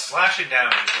 slashing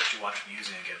damage is what you want to be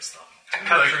using against them.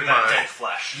 Cut Like through that my- dead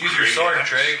flesh. Use your sword,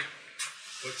 Trig.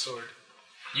 What sword?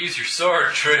 Use your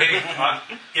sword, Trig.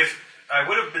 If I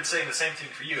would have been saying the same thing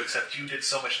for you, except you did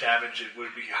so much damage, it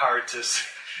would be hard to.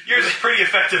 Yours is pretty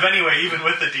effective anyway, even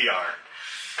with the DR.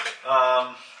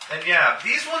 And yeah,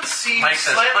 these ones seem Mike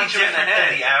says, slightly "Punch him in the different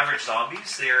head." than the average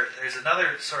zombies. There's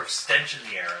another sort of stench in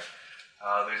the air.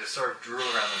 There's a sort of drool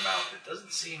around their mouth. It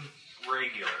doesn't seem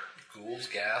regular. Ghouls,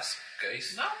 gas,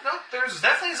 geist. No, there's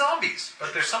definitely zombies,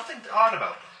 but there's something odd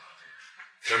about them.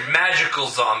 They're magical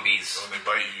zombies. So when they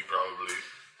bite you, you probably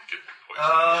get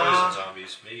poisoned. Poison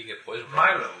zombies. Maybe you get poisoned. from them.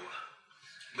 Milo.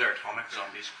 They're atomic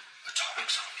zombies. Atomic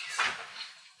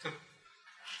zombies.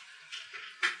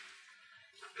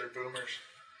 They're boomers.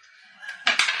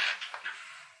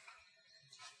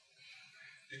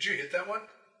 Did you hit that one?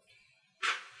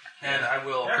 And I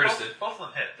will. Yeah, Curtis both, did. both of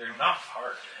them hit. They're not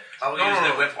hard to hit. I will use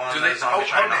the whip on Do the they? zombie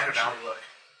trying to knock How it down. actually look?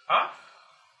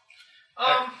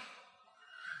 Huh?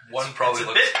 One probably It's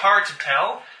a looks. bit hard to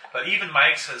tell, but even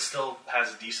Mike's still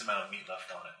has a decent amount of meat left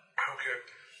on it. Okay.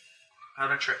 I'm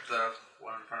gonna trip the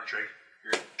one in front of Trig.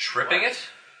 Tripping it?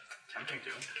 Tempting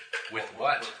to. With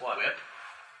what? With what? Whip.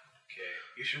 Okay.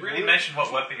 You should really mention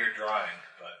what weapon you're drawing,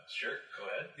 but sure, go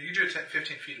ahead. You can do it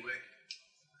 15 feet away.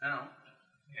 I don't know.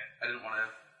 Yeah. I didn't want to.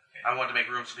 I wanted to make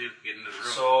room so people could get into the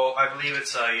room. So I believe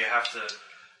it's you have to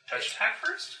touch attack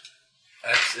first.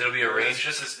 It'll be a Is range.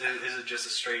 it just a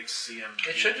straight CMB?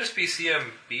 It should just be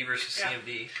CMB versus Yeah.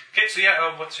 CMD. Okay, so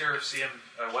yeah, what's your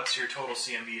what's your total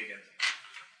CMB again?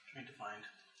 Trying to find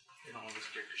it on this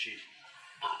character sheet.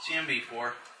 CMB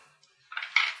 4,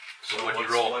 So what'd you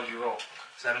roll? What did you roll?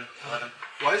 7, 11.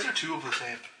 Why is there two of the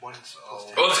same? One's plus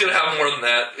 10. Oh, it's gonna have more than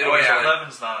that. It'll Oh be yeah, fine.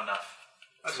 11's not enough.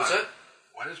 That's What's fine. that?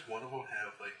 Why does one of them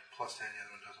have like plus 10 and the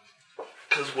other one doesn't?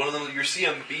 Because one of them, your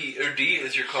CMB or D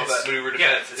is your combat It's- maneuver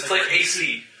yeah, defense. it's it's like like your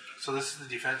AC. So this is the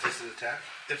defense, this is the attack?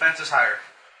 Defense is higher.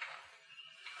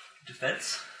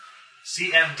 Defense.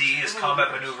 CMD is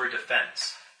combat maneuver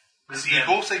defense. They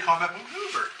both say combat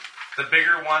maneuver. The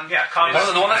bigger one, Yeah, combat.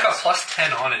 The one that's got plus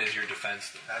 10 on it is your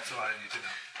defense. That's what I need to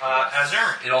know.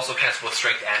 Azur. It also counts both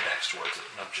strength and dex towards it,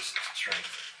 not just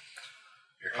strength.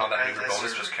 Your combat maneuver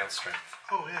bonus just counts strength.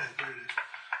 Oh yeah, there it is.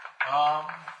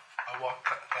 I walk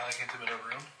back into the middle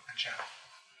room and channel.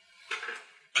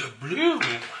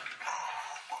 Kabloom!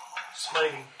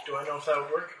 Smiting. Do I know if that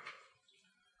would work?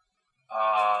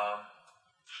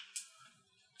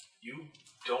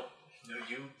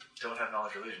 You don't have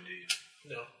knowledge religion, do you?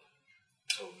 No.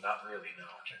 So not really, no.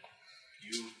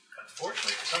 You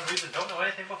unfortunately for some reason don't know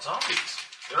anything about zombies.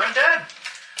 They're undead.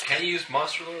 Can you use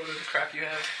monster lore with the crap you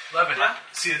have? 11.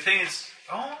 See, the thing is,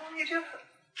 you do.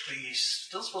 But you're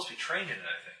still supposed to be trained in it,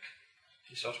 I think.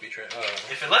 You're supposed to be trained.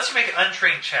 If it lets you make an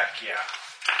untrained check, yeah.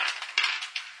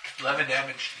 11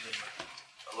 damage to them.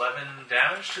 11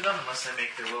 damage to them unless they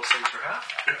make their will save for half.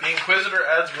 The Inquisitor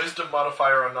adds wisdom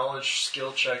modifier on knowledge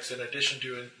skill checks in addition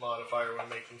to a modifier when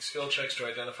making skill checks to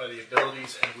identify the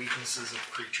abilities and weaknesses of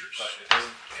creatures. But it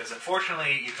doesn't, because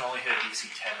unfortunately you can only hit a DC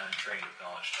 10 untrained with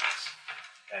knowledge checks.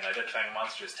 And identifying a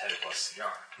monster is 10 plus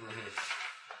CR.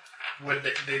 When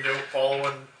they don't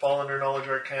fall under knowledge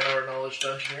arcana or knowledge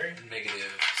dungeoneering?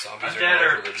 Negative. Zombies Undead are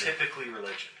are religion. typically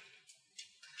religion.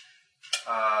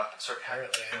 Sorry,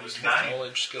 Apparently I it was have 9.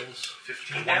 knowledge skills.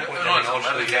 15 One damage. point No, nine it's knowledge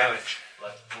 11 for damage.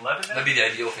 11 That'd damage? be the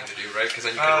ideal thing to do, right? Because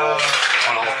then you can roll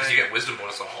on all, because you get wisdom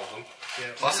bonus on all of them. Yeah.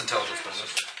 Plus intelligence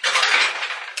bonus.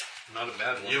 Not a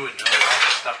bad one. you would know lots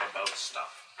of stuff about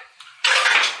stuff.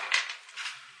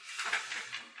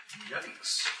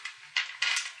 Yikes.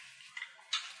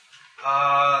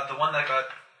 The one that got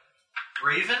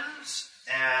ravens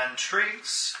and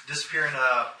trigs disappear in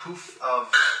a poof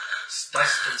of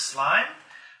dust and slime.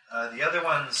 The other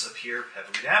ones appear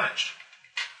heavily damaged.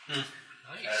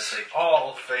 As they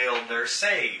all failed their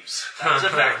saves. That was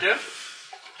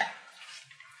effective.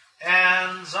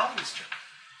 And zombies turn.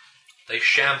 They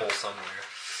shamble somewhere.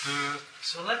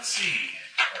 So let's see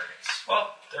targets.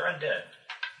 Well, they're undead.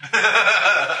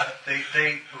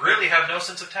 they really have no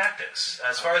sense of tactics.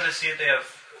 As far as I see it, they have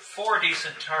 4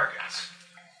 decent targets.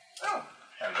 Oh,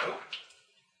 hello.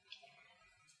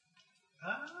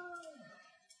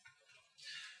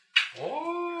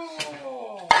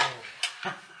 Oh!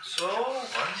 So 1,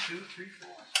 2, 3, 4.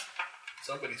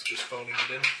 Somebody's just phoning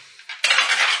it in.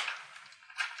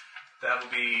 That'll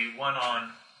be 1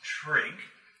 on Trig.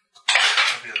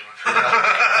 That'll be the other one.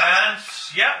 And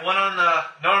yeah, 1 on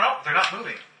no, they're not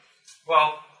moving.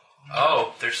 Well,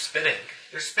 Oh, they're spitting.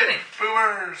 they're spinning.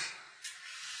 Boomers!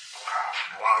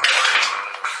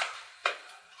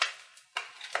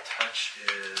 Touch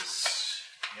is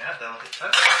that'll hit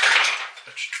touch.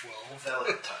 Touch 12. That'll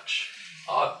hit touch.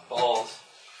 Odd balls.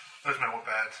 That's my one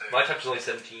bad save. My touch is only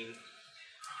 17.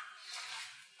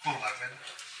 11.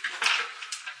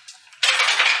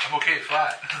 I'm okay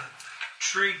flat.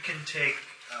 Trig can take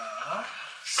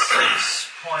 6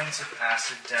 points of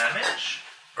acid damage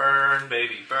Burn,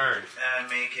 baby, burn. and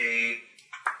make a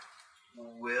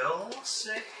will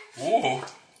save. Ooh.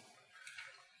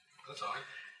 That's all.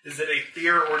 Is it a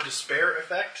fear or despair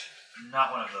effect?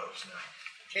 Not one of those, no.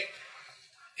 Okay.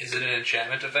 Is it an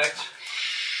enchantment effect?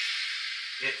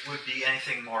 It would be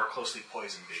anything more closely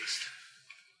poison based.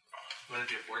 Wouldn't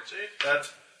it be a fort save?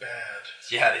 That's bad.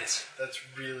 Yeah, it is. That's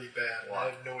really bad. Why? I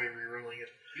have no way of rerolling it.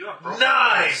 You have broken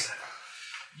 9! bones.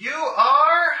 You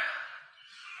are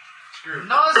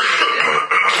nauseated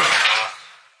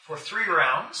for 3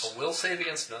 rounds. A will save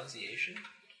against nauseation?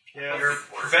 Yeah. You're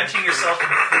preventing yourself from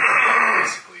freaking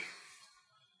basically.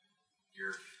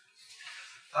 You're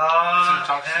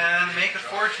and make a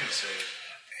fortune save.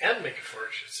 And make a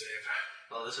fortune save.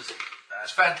 Well, this is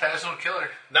That's Phantasmal Killer.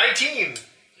 19!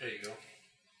 There you go.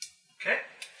 Okay.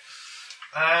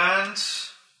 And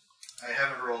I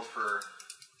haven't rolled for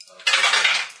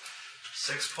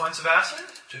 6 points of acid.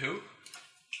 To who?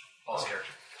 Paul's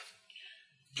character.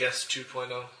 Guess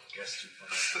 2.0. Guess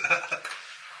 2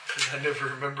 I never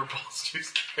remember Paul's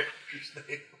character's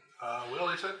name.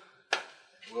 Will, you said?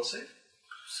 Will save.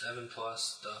 7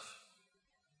 plus stuff.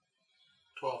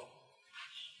 12.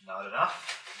 Not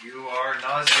enough. You are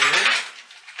nauseated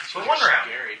for one round.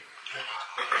 Scary.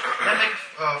 Then make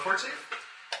fort save.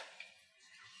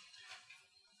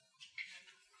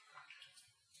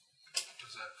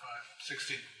 Was that 5?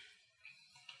 16.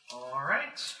 All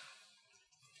right.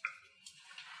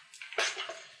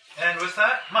 And with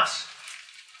that, Mus.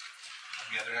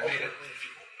 Together, I made it.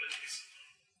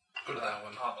 Go to that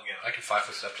one. Hop again. I can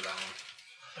 5-foot step to that one.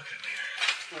 Look at me.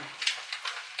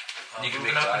 You can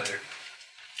moving make it up. either.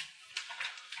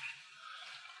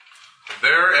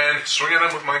 There and swing at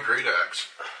him with my great axe.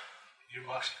 You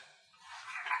must.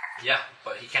 Yeah,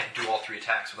 but he can't do all 3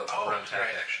 attacks without the round attack,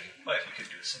 right. actually. But you could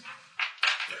do a simple.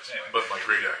 Anyway. But my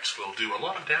great axe will do a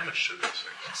lot of damage to this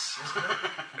thing.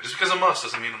 Just because I must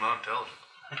doesn't mean I'm not intelligent.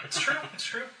 It's true. It's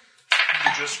true.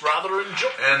 You just rather enjoy.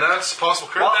 And that's possible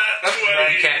crit. Well, That's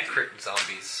You can't crit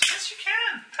zombies. Yes, you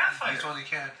can. Pathfinder. Next one you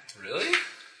can. Really?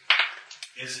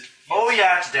 Is it? Oh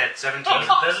yeah, it's dead. 17.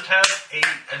 Does it have a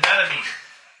anatomy?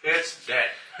 It's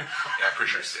dead. Yeah, I'm pretty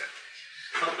sure it's dead.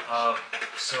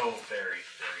 So very,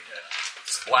 very dead.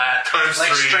 Splat. Times Like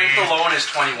 3. strength alone is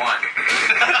 21.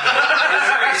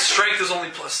 His strength is only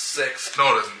 +6.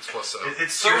 No, it isn't. It's plus 7.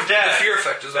 It's so dead. The fear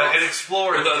effect is off. It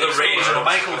explored The range of of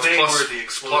Michael It's Bay plus- were the it's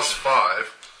explosion. plus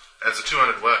 5 as a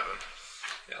two-handed weapon.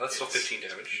 Yeah, that's still 15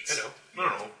 damage. I know.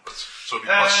 No. So it'd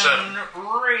be plus 7.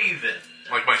 Raven.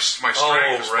 Like my strength is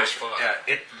right. plus 5. Yeah,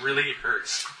 it really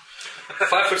hurts.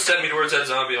 5-foot step me towards that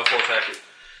zombie. I'll full attack it.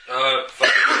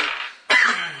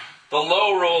 The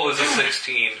low roll is a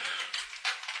 16.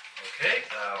 Okay,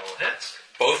 that'll hit.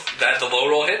 Both the low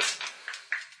roll hits.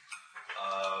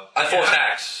 I full yeah.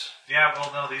 attacks. Yeah,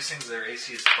 well, no, these things, their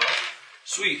AC is 12.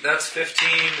 Sweet. That's 15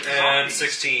 and Zombies.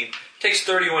 16. Takes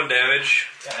 31 damage.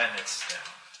 Yeah, and it's down.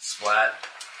 Splat.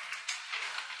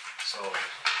 So,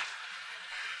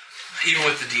 Even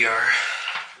with the DR.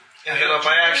 And then on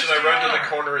my action, I run to the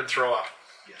corner and throw up.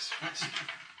 yes.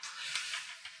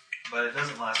 But it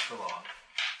doesn't last for long.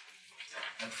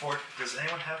 And does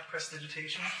anyone have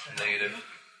prestidigitation? Negative.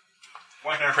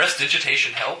 Why not?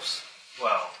 Prestidigitation helps.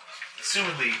 Well,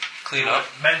 assumedly, Clean it up.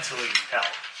 would mentally help.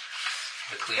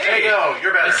 The clean There you go.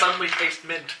 You're better. I suddenly taste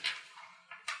mint.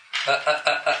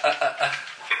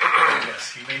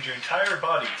 Yes, he made your entire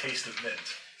body taste of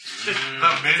mint.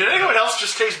 Did anyone else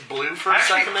just taste blue for a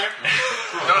second there?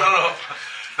 No.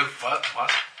 What?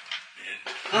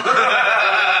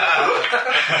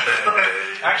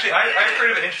 Actually, I've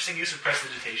heard of an interesting use of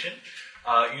prestidigitation.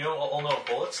 You know, all know of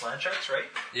bullets, land sharks, right?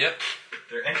 Yep.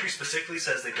 Their entry specifically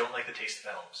says they don't like the taste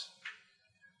of elves.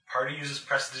 Party uses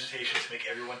prestidigitation to make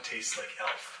everyone taste like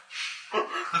elf.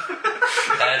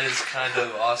 That is kind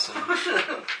of awesome.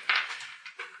 I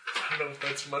don't know if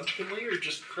that's munchkinly or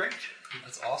just great.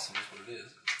 That's awesome is what it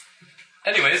is.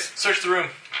 Anyways, search the room.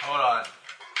 Hold on.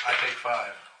 I take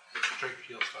 5. Drake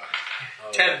heals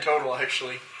 5. 10 total,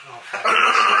 actually.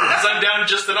 Because I'm down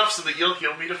just enough so that you'll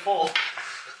heal me to full.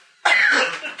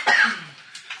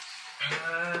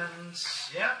 And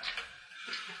yeah.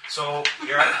 So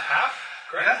you're at half,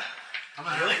 correct? Yeah. I'm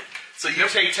not Really? So you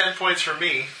take 10 points from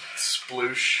me.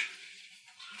 Sploosh.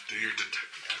 Do your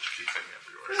detective magic thing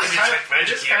everywhere. It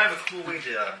is kind of a cool way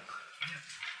to.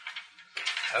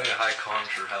 Having a high con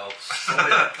sure helps.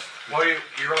 Well,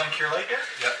 you're rolling Cure Light here?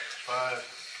 Yep. 5.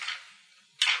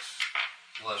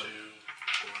 11. 4.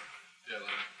 Yeah,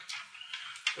 11.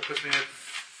 That puts me at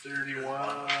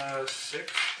 31.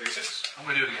 6. 36. I'm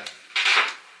gonna do it again.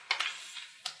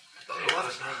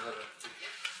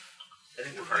 I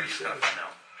think we're already stuck now.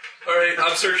 Alright,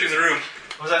 I'm searching the room.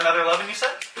 Was that another 11 you said?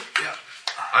 Yeah.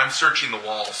 I'm searching the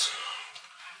walls.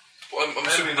 Well, I'm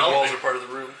assuming the walls are part of the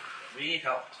room. We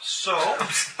helped. So,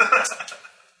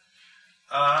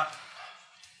 And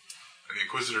the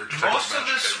Inquisitor detects most of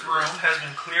magic this everywhere. room has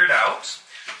been cleared out.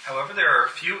 However, there are a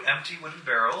few empty wooden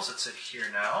barrels that sit here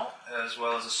now, as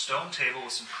well as a stone table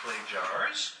with some clay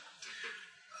jars.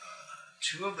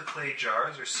 2 of the clay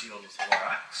jars are sealed with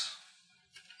wax.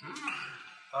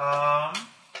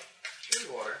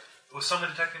 Water. Was someone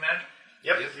detecting magic?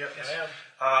 Yep.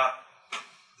 I am.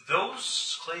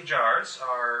 Those clay jars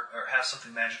are have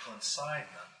something magical inside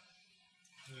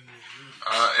them.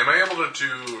 Am I able to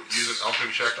use an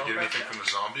alchemy check to get anything from the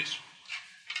zombies?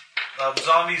 The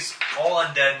zombies, all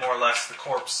undead more or less, the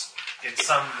corpse in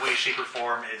some way, shape, or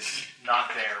form is not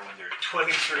there when they're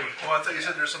 23. Oh, I thought you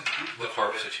said there's some goop. The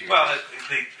corpse is here. Well,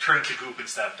 they turn into goop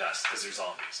instead of dust because they're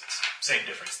zombies. It's same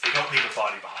difference. They don't leave a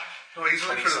body behind. No, he's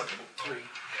looking for the 3.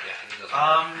 yeah, he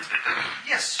doesn't.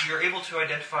 Yes, you're able to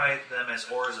identify them as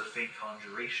auras of faint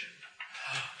conjuration.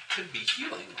 Could be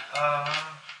healing.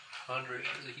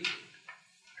 Conjuration is a healing.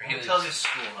 Or It healing tells is- you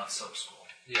school, not sub-school.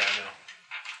 Yeah, I know.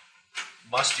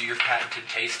 must do your patented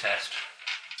taste test.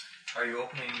 Are you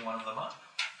opening one of them up?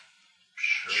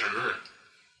 Sure.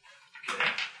 Okay.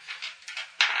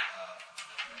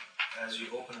 As you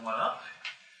open one up,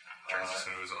 Turns as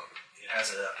soon as it's on. it has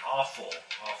an awful,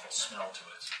 awful smell to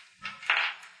it.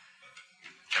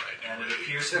 Can I And do it a-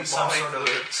 appears to be some sort of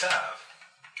salve.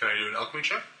 Can I do an alchemy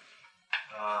check?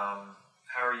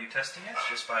 How are you testing it?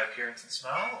 Just by appearance and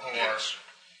smell? Or Yes.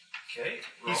 Okay.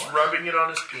 He's roll it. rubbing it on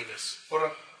his penis. Hold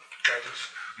on. Try this.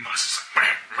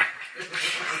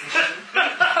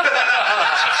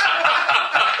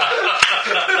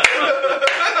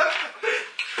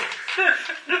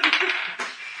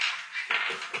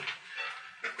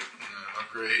 Not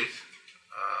great.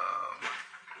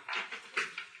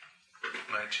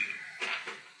 19.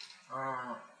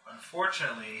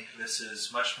 Unfortunately, this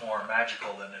is much more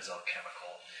magical than is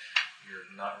alchemical. You're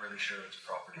not really sure its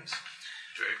properties.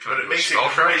 Okay, can But I it do a makes it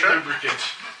spellcraft great check? lubricant.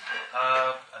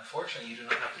 Unfortunately, you do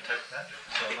not have detect magic.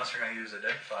 So unless you're going to use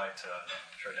identify to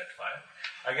identify it.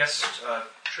 I guess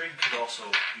Trig could also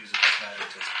use detect magic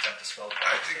to attempt a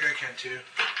spellcraft. I think I can too.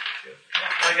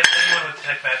 I guess anyone with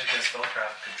detect magic and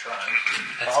spellcraft could try.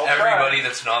 That's I'll everybody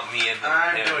that's not me and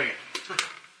I'm him. doing it.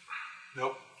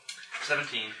 Nope.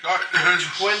 17. Got it.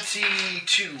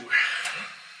 22.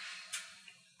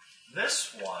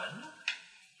 This one,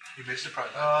 You missed it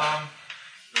probably.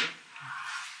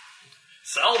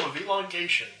 Salve of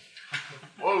elongation.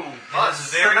 Whoa,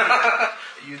 it's very,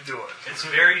 you doing? it's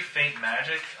very faint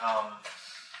magic,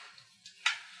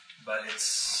 but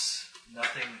it's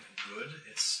nothing good.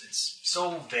 It's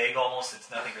so vague almost. It's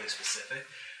nothing really specific.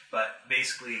 But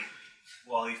basically,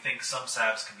 while you think some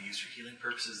salves can be used for healing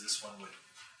purposes, this one would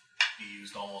be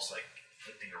used almost like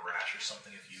inflicting a rash or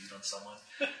something if used on someone,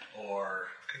 or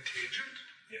Contagion?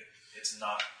 it's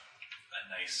not a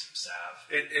nice salve.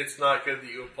 It's not good that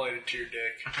you applied it to your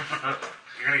dick.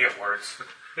 You're gonna get worse.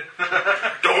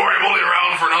 Don't worry, I'm only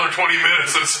around for another 20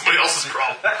 minutes and it's somebody else's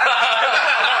problem.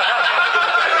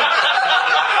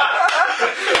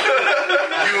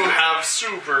 You have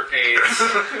super AIDS.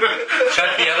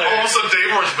 Check the All of a other. sudden,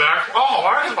 Davor's back. Oh,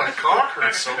 why does my cock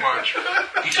hurt so much?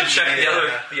 You should check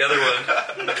the other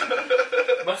one.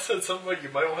 Must have said something like you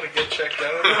might want to get checked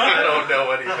out. I don't know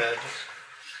what he meant.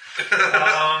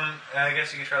 I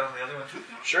guess you can try it on the other one too.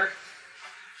 Sure.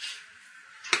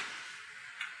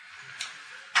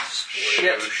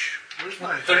 Shit. Where's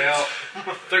my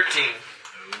 13.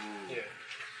 Yeah.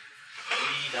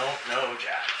 We don't know,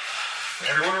 Jack.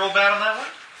 Everyone roll bad on that one?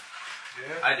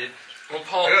 I did. Well,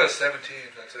 Paul. I got a 17.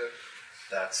 That's it.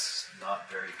 That's not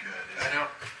very good. Is I it? know.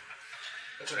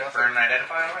 That's enough. Burn and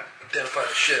identify on it. Identify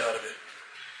the shit out of it.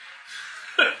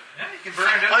 Yeah, you can burn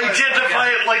identify. Identify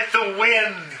it like the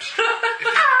wind.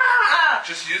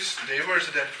 Just use Davor's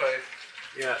identify.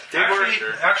 Yeah.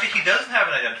 Actually, he doesn't have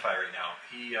an identifier right now.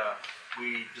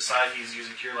 We decided he's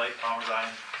using Cure Light, Parmesan,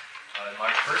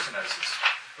 Enlarged Person as his.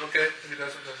 Okay, if he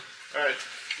doesn't, then. Alright.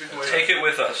 Take it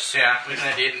with us. Yeah, we can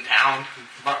ID it in town.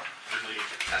 Not really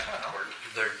that important.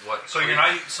 They're what? So you're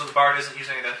not. So the bard isn't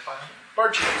using identifier.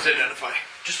 Bard choose identify.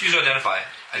 Just use identify.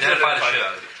 Identify the shit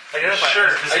out of it. Identify. Sure.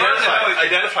 It.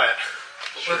 Identify it.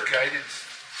 With guidance.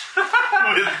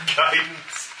 With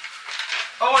guidance.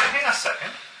 Oh wait, hang on a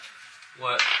second.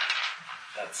 What?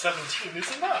 That 17 is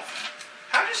enough.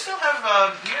 How do you still have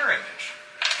a mirror image?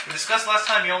 We discussed last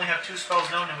time you only have 2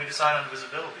 spells known, and we decided on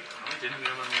invisibility. We didn't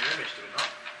give him a mirror image, did we not?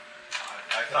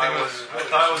 I thought it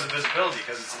was invisibility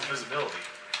because it's invisibility.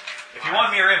 If you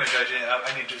want mirror image, I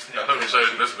need just. I thought we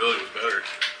decided invisibility was better.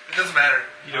 It doesn't matter.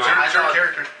 You know, It's your I thought-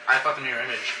 character. I thought the mirror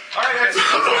image. All right,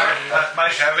 excellent.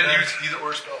 My You haven't used either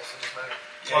or spells, so it doesn't matter.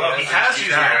 Well, no, he has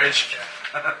used mirror image.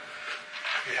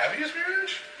 You have used mirror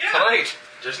image? Yeah. Tonight.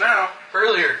 Just now.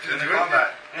 Earlier. In the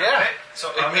combat. Yeah. Okay, so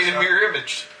It made a mirror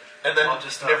image. And then I'll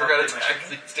just, never got update my attacked.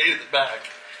 screen. It stayed at the back.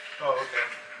 Oh, okay.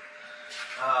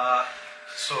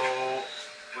 So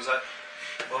was that?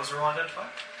 What was the roll identify?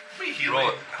 Roll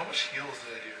it. How much heals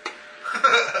did I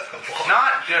do?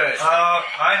 Not good.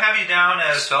 I have you down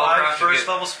as Spellcraft, 5 you first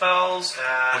get- level spells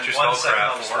and What's your 1 second spellcraft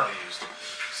level for?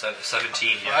 spell used.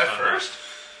 17. Yeah. 5 first?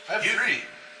 I have 3.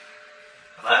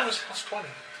 I thought it was plus 20.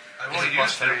 I've Is only it plus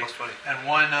used 10 or 3. plus 20? And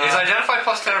one. Is identify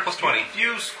plus 10 or plus 20?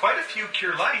 You've used quite a few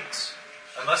cure lights,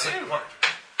 unless it.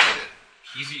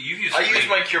 You've used I 3. used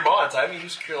my Cure Mods. I haven't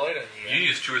used Cure Light on you You yet.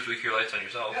 used 2 or 3 cure lights on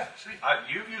yourself. Yeah, see.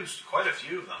 You've used quite a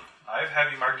few of them. I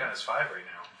have you marked down as 5 right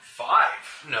now.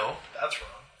 5? No. That's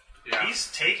wrong. Yeah. He's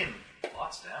taken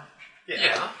lots of damage.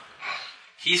 Yeah.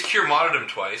 He's cure modded him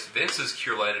twice. Vince has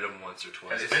cure lighted him once or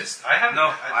twice. Vince, I haven't. No,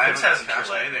 I Vince haven't hasn't cure cast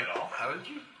lighted anything. at all. Haven't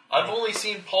you? I've only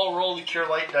seen Paul roll the Cure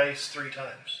Light dice 3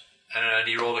 times. And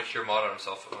he rolled a cure mod on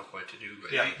himself. I'm not going to do.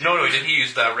 But Yeah. No, he didn't. He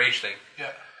used the rage thing.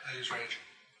 Yeah, I use rage.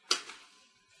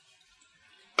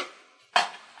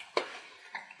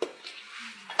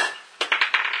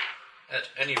 At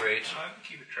any rate, I can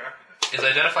keep a track of it. is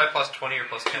identify plus 20 or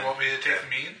plus 10? You want me to take the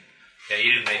mean? Yeah,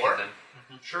 you didn't make Or- it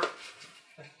then. Sure.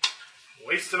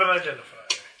 Waste of an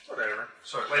identifier. Whatever.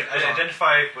 Sorry, Wait,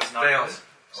 identify was not Fails.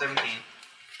 good. 17.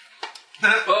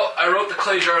 Well, I wrote the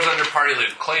clay jars under party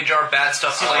loot. Clay jar, bad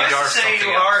stuff. Clay Suffice jar, to say, something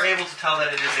you else. are able to tell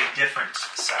that it is a different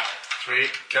salve.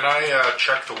 Sweet. Can I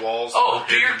check the walls Oh, for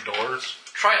do hidden doors?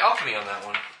 Try alchemy on that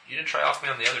one. You didn't try alchemy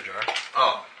on the other jar.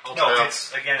 Oh, I'll No, try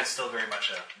it's still very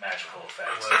much a magical effect.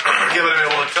 Yeah, but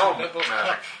I'm able to tell them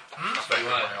magic. You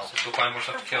want to go find more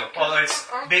stuff to kill. Well, it's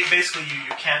basically you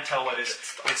can't tell what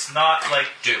it's not like.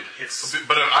 Dude. It's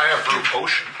But if I have brew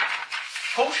potion.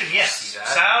 potion, yes. See that?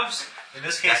 Salves. In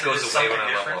this case, That goes it is away something when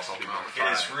I level different. up. I'll be more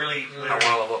It is really I want to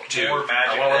level up too. more magic I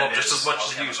want to level than up just it as much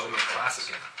is as you, so I'm in class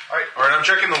again. Alright, I'm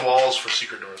checking the walls for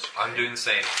secret doors. I'm doing the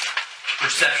same.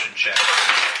 Perception check.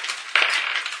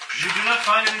 You do not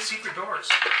find any secret doors.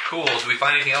 Cool. Do we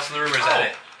find anything else in the room, or is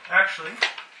that it? Actually,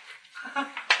 I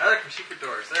like for secret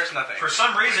doors. There's nothing. for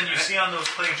some reason, you see on those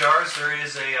clay jars there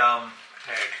is a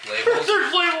Labels?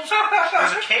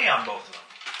 there's a K on both of them.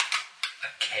 A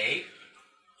K?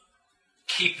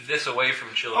 Keep this away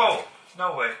from children. Oh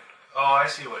no way! Oh, I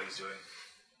see what he's doing.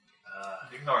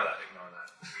 Ignore that.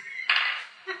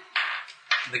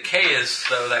 The K is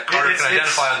so that Carter It's- can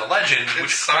identify on the legend, It's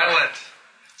which silent.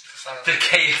 The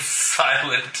K is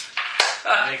silent.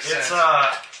 Makes It's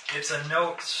sense. it's a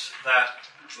note that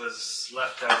was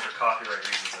left out for copyright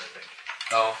reasons, I think.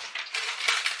 Oh.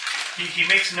 He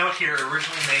makes a note here,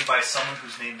 originally made by someone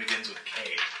whose name begins with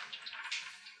K.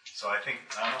 So I think,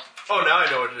 I don't know. Oh, now I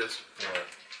know what it is. What?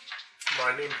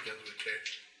 My name begins with K.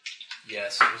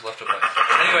 Yes, it was left over.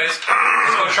 Anyways,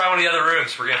 let's go try one of the other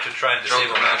rooms. We're going to have to try and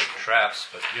disable magical traps,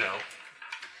 but you know.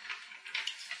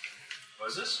 What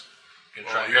is this? Gonna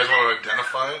Well, try you guys want to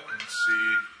identify it and see,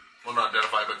 well, not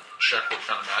identify, but check what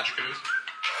kind of magic it is?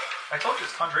 I told you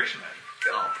it's conjuration magic.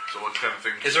 Oh, so what kind of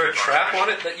thing? Is there a trap on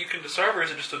it that you can disarm, or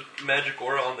is it just a magic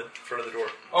aura on the front of the door?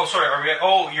 Oh, sorry. Are we?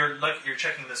 Oh, you're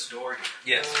checking this door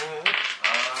here. Yes.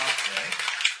 Okay.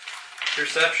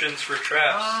 Perceptions for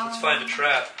traps. Let's find a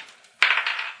trap.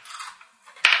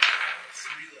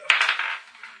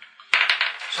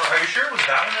 So, are you sure it was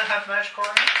that one that had magic aura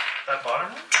in it? That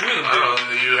bottom one? Two of them I do. don't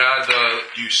know, you had,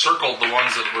 you circled the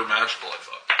ones that were magical, I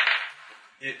thought.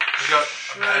 It We got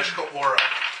a magical aura.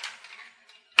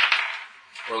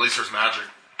 Or at least there's magic.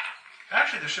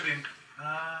 actually there should be.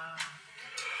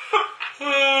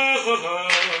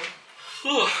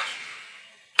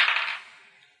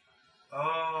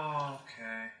 Oh,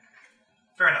 okay.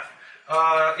 Fair enough.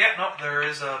 Yeah, no, there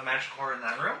is a magic aura in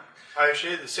that room. I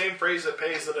say the same phrase that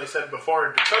pays that I said before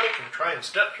in Draconic and try and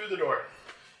step through the door.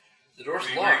 The door's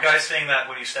Were you locked. guys saying that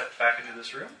when you stepped back into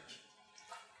this room?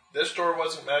 This door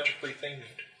wasn't magically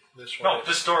thingied. This one No, is.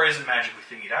 this door isn't magically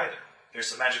thingied either. There's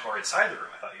some magic aura inside the room.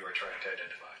 I thought you were trying to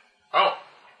identify. Oh.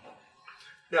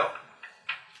 No.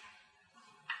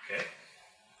 Okay.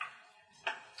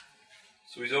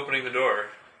 So he's opening the door.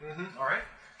 All right.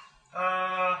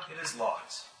 It is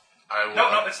locked. I will,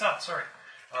 No, it's not. Sorry.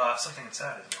 Something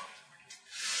inside is locked.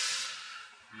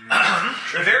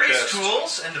 The various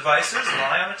tools and devices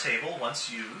lie on a table once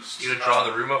used. You gonna draw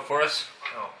the room up for us?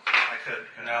 Oh, I could.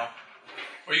 No.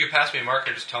 Or you could pass me a marker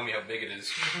and just tell me how big it is.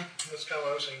 That's kind of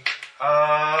what I was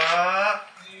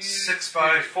saying. 6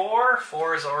 by 4.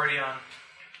 4 is already on.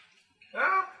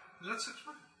 Oh, is that 6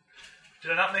 by?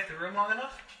 Did I not make the room long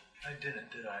enough? I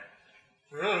didn't, did I?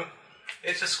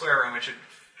 It's a square room. It should.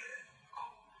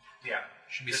 Yeah.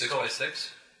 Should be Just 6 go- by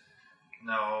 6.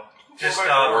 No. Just by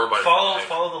 4 by follow 5.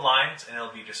 follow the lines, and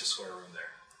it'll be just a square room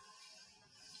there.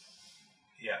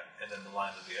 Yeah, and then the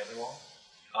lines of the other wall.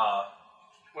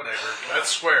 Whatever. That's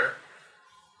square.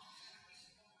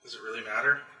 Does it really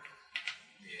matter?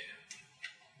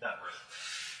 Yeah. Not really.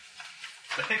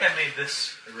 I think I made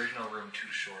this original room too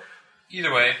short.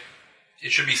 Either way,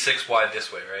 it should be 6 wide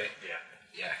this way, right? Yeah.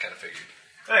 Yeah, I kind of figured.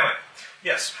 Anyway,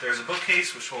 yes, there's a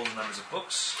bookcase which holds numbers of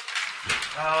books.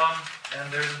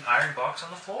 And there's an iron box on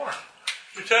the floor.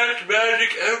 Detect magic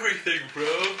everything,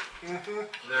 bro.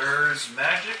 There's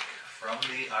magic from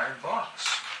the iron box.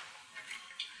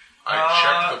 I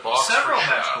checked the box Several for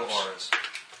magical traps. auras.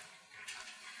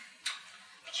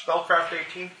 Spellcraft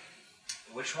 18.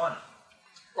 Which one?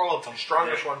 All of them.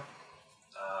 Strongest one.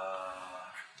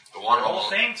 The one All on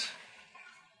the, things.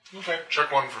 Okay. check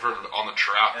one for on the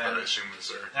trap that And- I assume is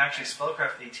there. Actually,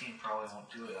 Spellcraft 18 probably won't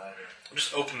do it either.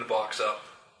 Just open the box up.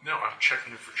 No, I'm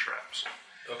checking it for traps.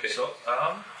 Okay. So,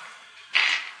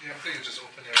 Yeah, I'm thinking just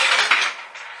open it.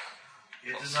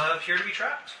 It does not appear to be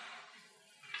trapped.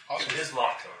 Awesome. It is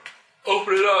locked, however.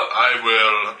 Open it up. I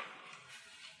will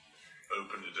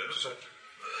open it Just up. a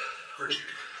virtue.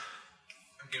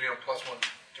 I'm giving you a +1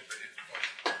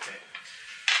 to Okay.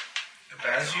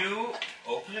 As you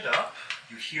open it up,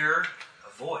 you hear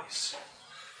a voice.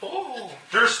 Oh.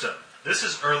 Durstum, this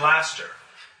is Erlaster.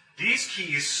 These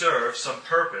keys serve some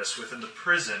purpose within the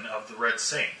prison of the Red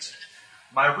Saint.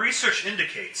 My research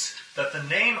indicates that the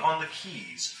name on the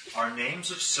keys are names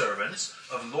of servants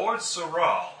of Lord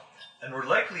Soral, and were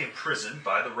likely imprisoned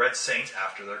by the Red Saint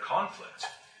after their conflict.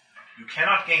 You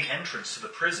cannot gain entrance to the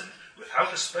prison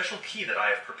without a special key that I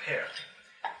have prepared.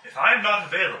 If I am not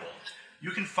available,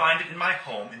 you can find it in my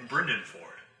home in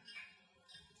Brindenford.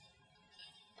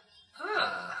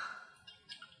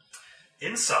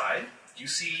 Inside, you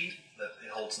see that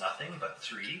it holds nothing but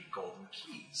 3 golden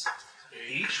keys,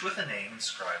 each with a name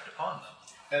inscribed upon them.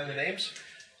 And the names?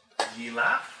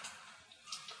 Yelaf,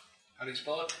 How do you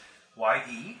spell it?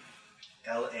 Yelaff.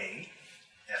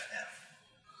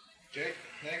 Okay,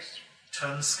 next.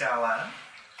 Tunskalan,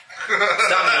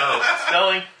 Domino.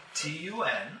 Spelling.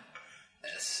 Tunskalan,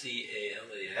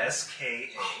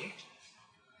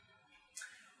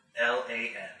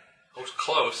 I was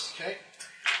close. Okay.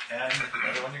 and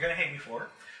another one you're going to hate me for,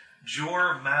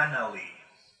 Jormanali.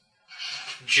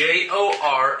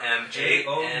 Jorman.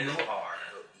 Jour.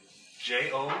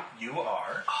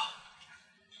 Jour.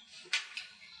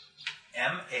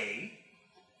 Manali.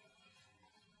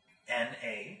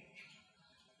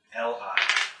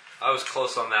 I was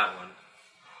close on that one.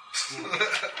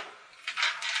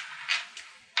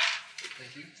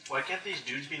 Thank you. Why can't these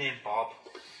dudes be named Bob?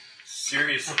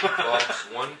 Seriously. Bob's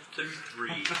 1 through 3.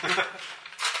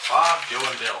 Bob, Joe,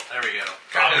 and Bill. There we go.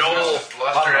 Bob Dole.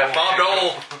 Bob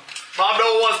Dole. Bob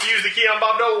Dole wants to use the key on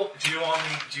Bob Dole. Do you want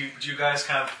me? Do you guys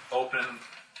kind of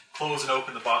close and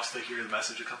open the box to hear the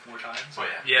message a couple more times? Oh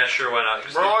yeah. Yeah, sure, why not?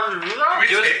 Just Roger.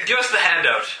 give us the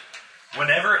handout.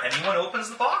 Whenever anyone opens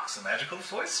the box, a magical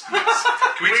voice speaks.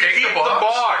 Can we take keep the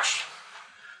box?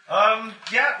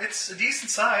 Yeah, it's a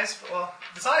decent size. But, well,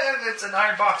 it's an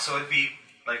iron box, so it'd be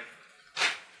like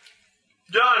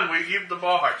Done. We keep the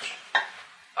box.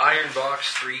 Iron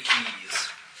box, 3 keys.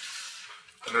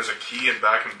 And there's a key in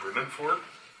back in Brindenford?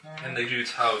 And the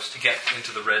dude's house to get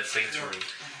into the Red Saints room.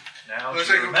 now. Looks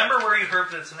Do you like- remember where you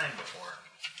heard its name before?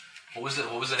 What was it?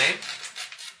 What was the name?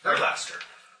 Erlaster.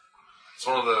 It's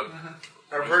one of the...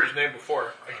 I've heard his name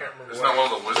before. I can't remember. Isn't that one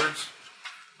of the wizards?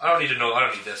 I don't need to know. I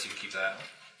don't need this. You can keep that.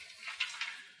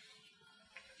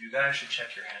 You guys should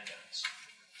check your handouts.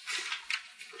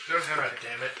 I don't have God it.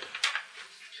 damn it.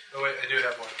 Oh wait, I do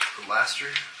have one. The Laster.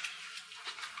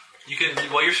 You can,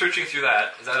 while you're searching through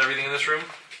that, is that everything in this room?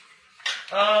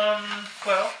 Well,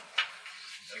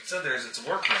 like I said, it's a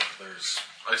workroom. There's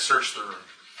I searched the room.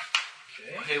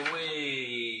 okay. Okay,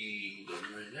 wait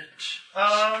a minute.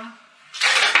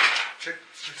 Check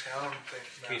the town thing.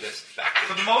 Give me this back.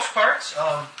 For the most part,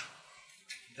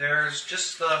 there's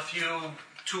just a few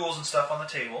tools and stuff on the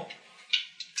table,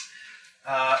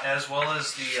 as well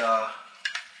as the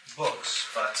books.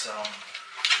 But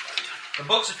the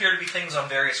books appear to be things on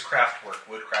various craft work: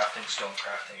 wood crafting, stone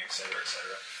crafting, etc.,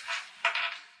 etc.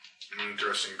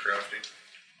 Interesting crafting.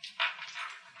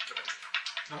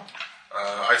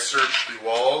 I searched the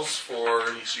walls for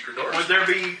any secret doors. Would there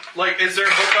be is there a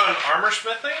book on armor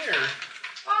smithing or?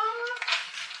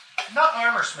 Not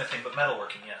armor smithing, but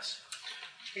metalworking. Yes.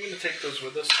 I'm going to take those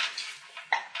with us.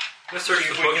 Let's search See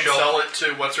the if we can bookshelf. sell it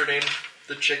to what's her name,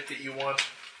 the chick that you want,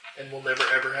 and we'll never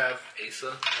ever have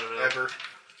Asa? I don't know.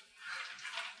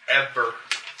 ever.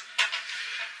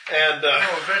 And No,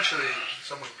 eventually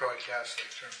someone would probably cast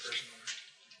like turn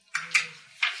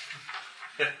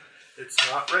person. it's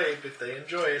not rape. If they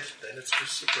enjoy it, then it's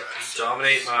just surprise.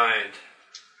 Dominate mind.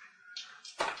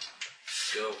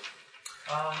 Go.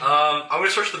 I'm going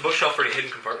to search the bookshelf for any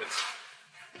hidden compartments.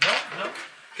 No.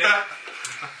 Okay.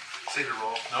 Save your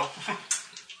roll. Nope.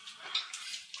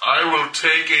 I will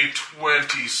take a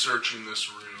 20 searching this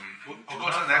room. I'll go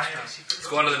to the next room. Let's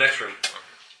go on to the next room.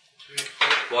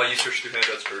 While you search through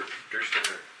handouts for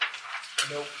Durston.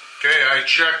 Nope. Okay, I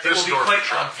checked It this will be door quite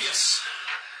for traps. obvious.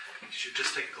 You should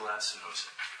just take a glance and notice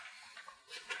it.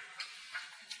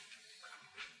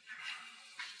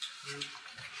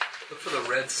 Look for the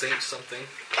Red Saint something.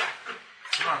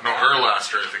 No,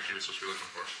 Erlaster I think you're supposed to be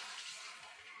looking for.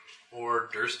 Or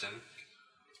Durston.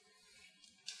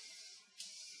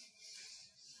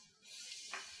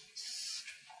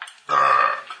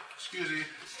 Excuse me.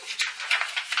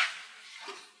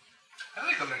 I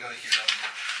think I'm gonna go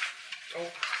here.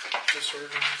 Oh,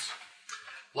 disorders.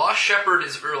 Lost Shepherd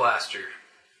is Erlaster.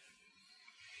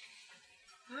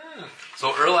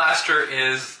 So Erlaster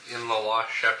is in the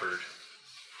Lost Shepherd.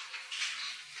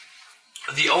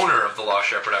 The owner of the Lost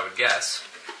Shepherd, I would guess.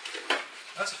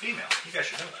 That's a female. You guys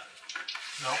should know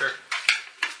that. No. Sure.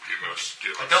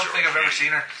 I don't think I've ever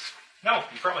seen her. No,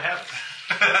 you probably haven't.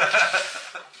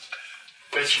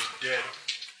 Bet she's dead.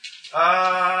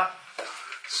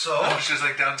 So Oh, she was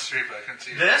like down the street, but I couldn't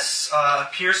see her. this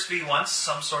appears to be once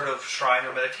some sort of shrine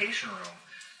or meditation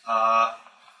room.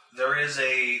 There is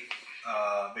a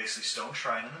basically stone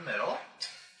shrine in the middle.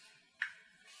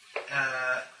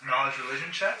 Knowledge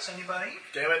religion checks, anybody?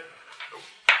 Damn it.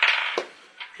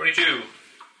 22.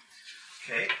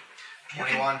 Okay.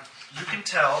 21. You can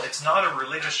tell it's not a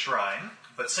religious shrine,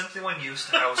 but simply one used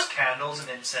to house candles and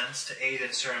incense to aid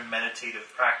in certain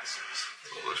meditative practices.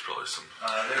 Well, there's probably some.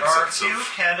 There are a incense few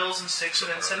of- candles and sticks of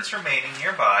incense remaining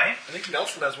nearby, I think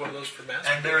Nelson has one of those for master.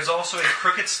 and there is also a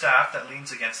crooked staff that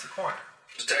leans against the corner.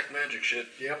 Detect magic shit.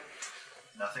 Yep.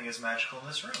 Nothing is magical in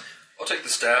this room. I'll take the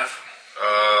staff.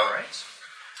 Alright?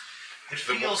 It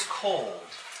feels cold.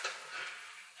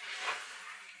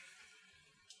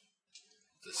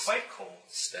 The Quite cold.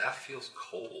 staff feels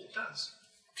cold. It does.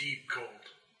 Deep cold.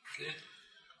 Yeah.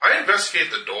 I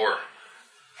investigate the door.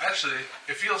 Actually,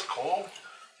 it feels cold.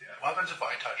 What happens if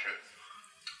I touch it?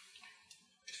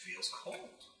 It feels cold.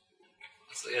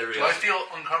 It's like every Do I else. feel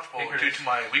uncomfortable due to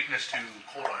my weakness to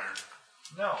cold iron?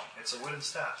 No, it's a wooden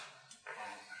staff.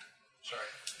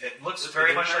 Sorry. It looks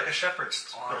very much like a shepherd's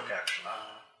crook, actually.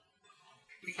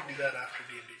 We can do that after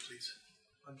D&D, please.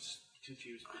 I'm just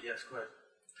confused, but yes, go ahead.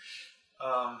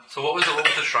 So what was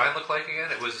the shrine look like again?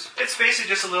 It was It's basically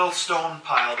just a little stone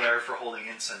pile there for holding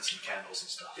incense and candles and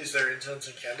stuff. Is there incense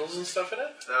and candles and stuff in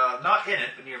it? Not in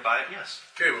it, but nearby it, yes.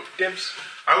 Okay, well, Dibs.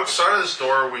 outside of this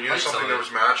door, we knew Lights something on that it.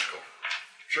 was magical.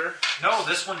 Sure. No,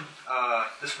 this one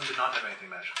did not have anything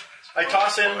magical in it. I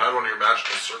toss in. I had one of your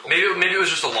magical circles. maybe it was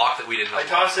just a lock that we didn't know. I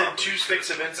toss in properly. 2 sticks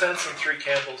of incense and 3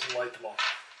 candles and light them all.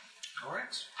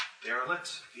 Alright. They are lit.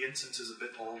 The incense is a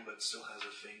bit old, but still has a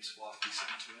faint, wafty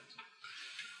scent to it.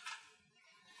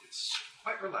 It's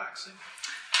quite relaxing.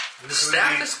 The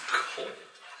staff is cold.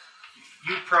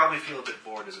 You'd probably feel a bit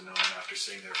bored as a gnome after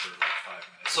sitting there for like 5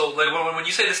 minutes. So like when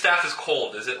you say the staff is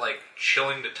cold, is it like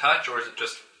chilling to touch, or is it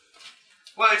just?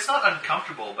 Well, it's not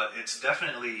uncomfortable, but it's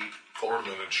definitely Colder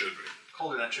than it should be.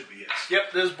 colder than it should be, yes.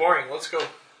 Yep, this is boring. Let's go.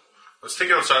 Let's take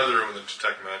it outside of the room and then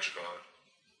detect magic on it.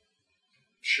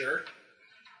 Sure.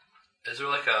 Is there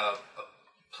like a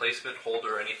placement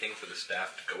holder or anything for the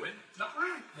staff to go in? Not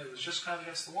really. It was just kind of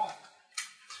against the wall.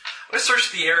 I'm gonna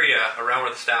search the area around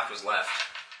where the staff was left.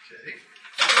 Okay.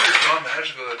 Something that's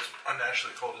non-magical that's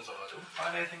unnaturally cold is odd. Don't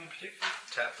find anything in particular.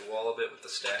 Tap the wall a bit with the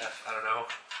staff. I don't know.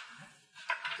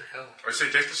 What the hell? I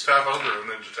say take the staff out of the room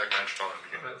and then detect magic on it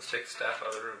again. Alright, let's take the staff out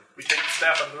of the room. We take the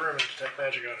staff out of the room and detect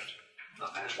magic on it.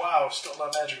 Not magic. Wow, still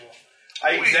not magical.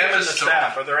 I Oh, examine yeah, the stone.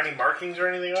 staff. Are there any markings or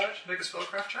anything on it? Make a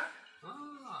spellcraft check.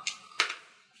 Ah.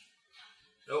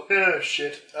 Nope. Oh,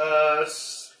 shit.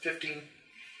 15.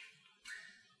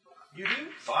 You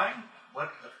do find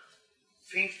what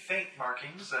faint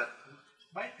markings that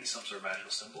might be some sort of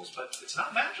magical symbols, but it's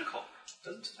not magical. It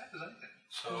doesn't detect as anything.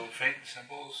 So faint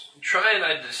symbols. Try and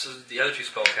this is the other two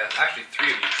spellcraft. Actually,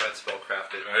 3 of you tried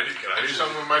spellcraft it. Can I do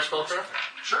something with my spellcraft?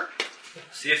 Sure.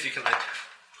 See if you can like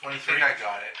 23. I think I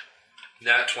got it.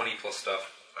 nat 20 plus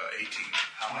stuff. 18.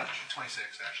 How much? 26,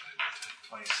 actually.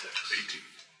 26. 18.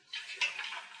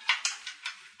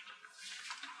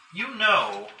 You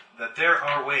know that there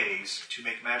are ways to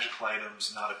make magical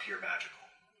items not appear magical.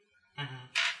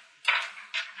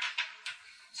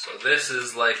 So this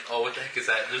is like, oh, what the heck is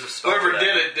that? There's a spell. Whoever for that.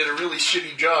 did it did a really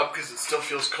shitty job because it still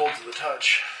feels cold to the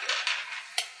touch.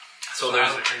 So there's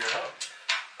how do they figure it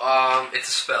out? it's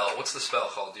a spell. What's the spell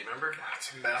called? Do you remember?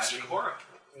 It's a master. Magic aura.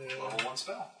 Level 1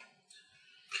 spell.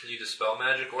 Can you dispel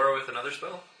magic aura with another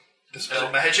spell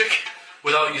Dispel magic?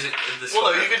 without using this?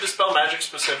 Well, no, you can dispel magic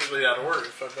specifically that order,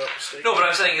 if I'm not mistaken. No, but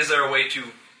I'm saying, is there a way to?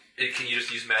 Can you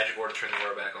just use magic aura to turn the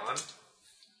aura back on?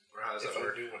 Or how does if that I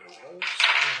work? do what it was.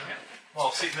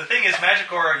 Well, see, the thing is,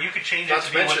 magic aura, you could change it Not to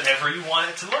to be mention- whatever you want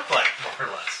it to look like, more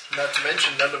or less. Not to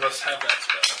mention, none of us have that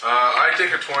spell. I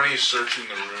take a 20 searching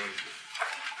the room.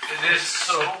 It is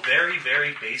so very,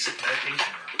 very basic meditation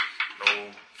room.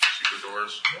 No secret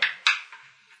doors.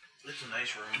 It's a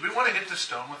nice room. Do we want to hit the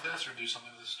stone with this or do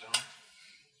something with the stone?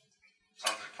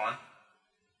 Sounds like fun.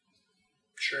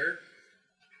 Sure.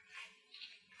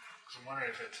 Because I'm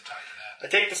wondering if it's tied to that. I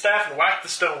take the staff and whack the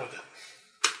stone with it.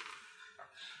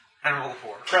 And roll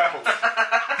 4. Grappled.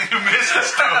 You missed the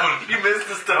stone. You missed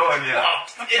the stone, yeah.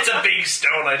 Oh, it's a big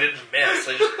stone. I didn't miss.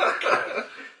 I just,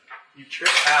 You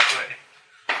tripped halfway.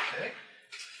 Okay.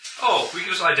 Oh, we can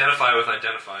just identify with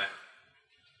identify.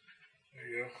 There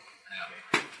you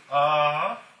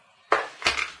go.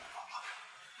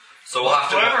 So we'll have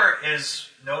to. Whoever is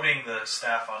noting the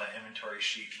staff on an inventory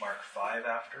sheet, mark 5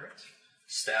 after it.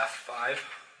 Staff 5.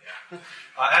 Yeah.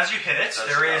 As you hit it,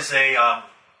 there is a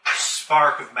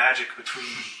spark of magic between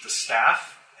the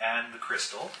staff and the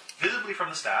crystal, visibly from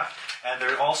the staff, and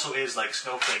there also is like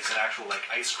snowflakes and actual like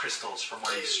ice crystals from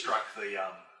where you struck the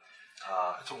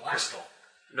crystal.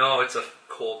 No, it's a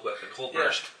cold weapon. Cold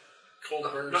burst. Cold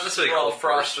burst. Not necessarily Well, cold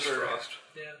frost. burst, just or- frost.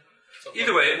 Yeah.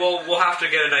 Either way, we'll have to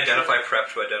get an identify prep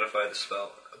to identify the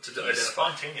spell. To He's a identify.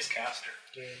 spontaneous caster.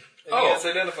 Yeah. Oh. Yes,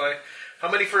 identify. How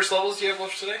many first levels do you have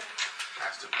left today?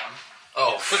 Casted one.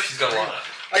 Oh, he's got a lot.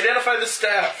 Identify the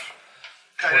staff.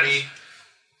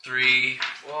 23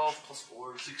 12 plus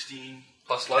 4, 16.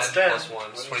 plus 10, Plus 10. plus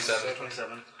 1 is 27.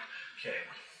 27. Okay.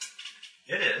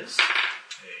 It is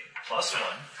a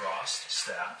 +1 frost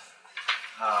staff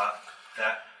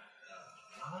that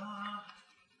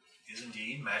is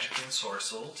indeed magically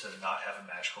ensorcelled to not have a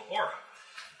magical aura.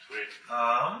 Sweet.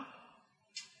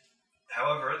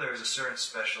 However, there is a certain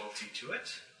specialty to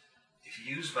it. If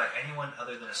used by anyone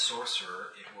other than a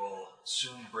sorcerer, it will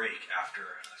soon break after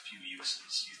a few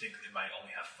uses. You think it might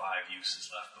only have 5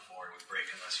 uses left before it would break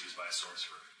unless used by a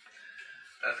sorcerer.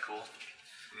 That's cool.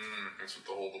 That's with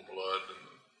the hold of blood and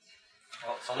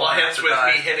Alliance with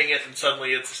me hitting it, and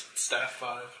suddenly it's staff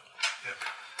 5.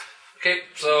 Okay,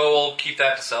 so we'll keep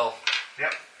that to sell.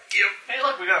 Yep. Hey,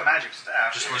 look, we got a magic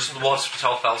staff. Just we'll have to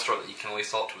tell Falstor that you can only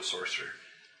sell it to a sorcerer.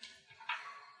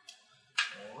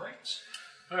 Alright.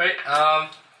 Alright,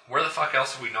 where the fuck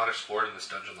else have we not explored in this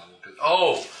dungeon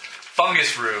level?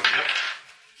 Fungus room. Yep.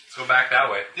 Let's go back that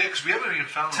way. Yeah, because we haven't even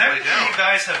found the way Technically, down. you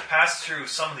guys have passed through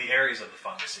some of the areas of the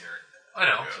fungus area. I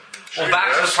know. Should Well, we back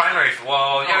to the rest? primary.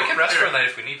 Well, yeah, we can rest here. for a night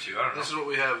if we need to. I don't know. This is what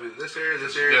we have. This area,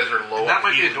 this You area. guys are low And that on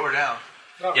might be a healing. door down.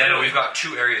 Yeah, no, we've got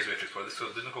 2 areas we have to explore. This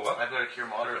didn't go up. I've got a cure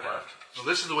moderate left. Well,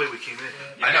 this is the way we came in.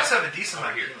 You I know. guys have a decent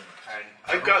amount of Over healing.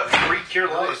 I've got 3 cure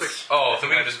lights. Oh, then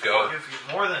we can just go.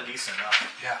 More than a decent amount.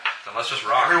 Yeah. Then let's just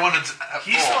rock. Everyone is at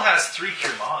He full. still has 3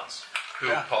 cure mods. Who?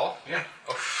 Yeah. Paul? Yeah.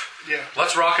 Oh, Yeah.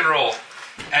 let's rock and roll.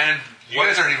 And you What-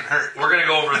 guys aren't even hurt. We're gonna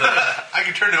go over the. I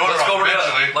can turn the order let's go off over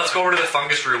eventually. to. Let's go over to the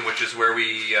fungus room, which is where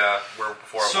we were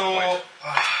before at one point.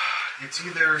 It's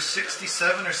either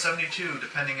 67 or 72,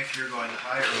 depending if you're going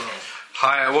high or low.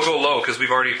 Hi, we'll go low because we've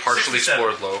already partially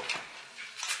 67. explored low.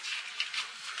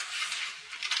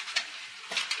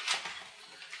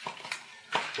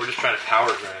 We're just trying to power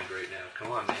grind right now.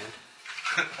 Come on, man.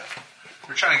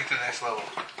 We're trying to get to the next level.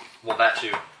 Well, that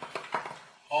too.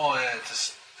 Oh, yeah, it's a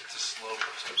slope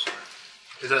of some sort.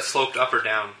 Is that sloped up or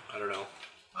down? I don't know.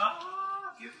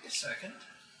 Give me a second.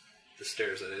 The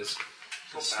stairs, that is.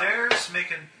 The stairs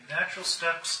make natural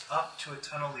steps up to a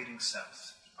tunnel leading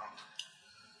south.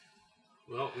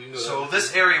 Well, we can go So that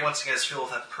this area, once again, is filled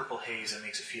with that purple haze and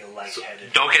makes you feel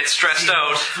lightheaded. Don't get stressed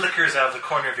out. Flickers out of the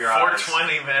corner of your eyes.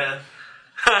 420, man.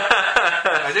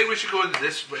 I think we should go into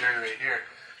this area right here.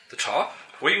 The top?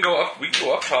 We can go up. We can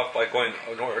go up top by going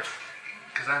north.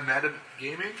 Because I'm mad at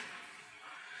gaming.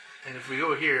 And if we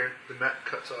go here, the map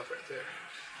cuts off right there.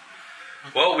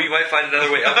 Well, we might find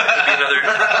another way up. It could be another.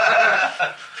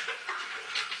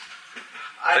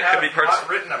 I That have could be parts- not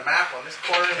written a map on this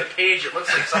corner of the page. It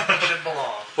looks like something should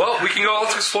belong. Well, we can go.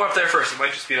 Let's explore up there first. It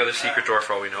might just be another secret door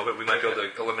for all we know, but we might be able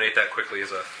to eliminate that quickly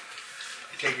as a.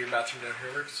 You take your bathroom down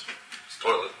here works.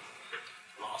 toilet.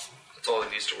 Awesome. That's all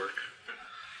that needs to work.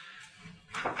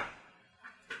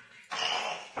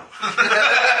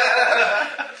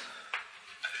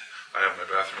 I have my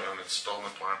bathroom on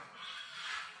installment plan.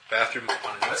 Bathroom on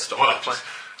an Well, installment plan.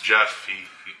 Jeff,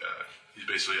 he's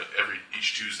basically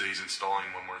each Tuesday he's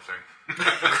installing one more thing.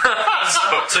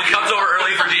 So he comes over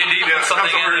early for D&D, Yeah, puts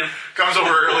something in. comes over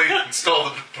early, install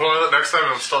the toilet. Next time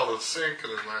he'll install the sink,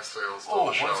 and then last day he'll install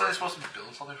the wasn't shower. I supposed to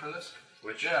build something for this?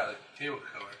 Which? Yeah, the table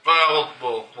cover. Well,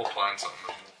 we'll plan something.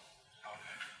 And we'll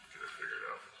get it figured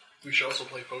out. We should also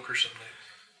play poker someday.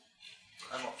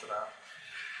 I'm up for that.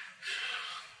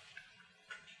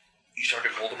 You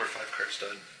talking Hold'em or 5-card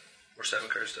stud? Or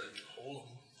 7-card stud? Hold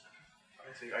 'em.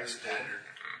 I think I Standard.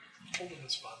 Hold 'em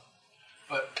is fun.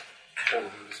 But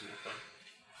Hold'em is more fun.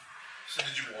 So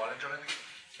did you want to join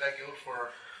that guild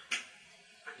for...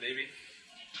 Maybe.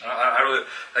 I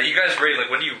really... you guys raid, like,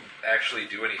 when do you actually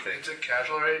do anything? It's a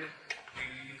casual raid.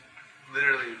 We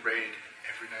literally raid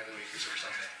every night of the week or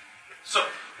something. So,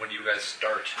 When do you guys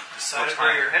start? decided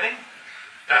where you're heading?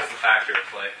 That's the factor at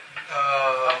play.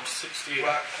 60.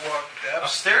 Black Walk Depths.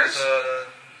 Upstairs?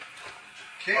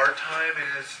 Our time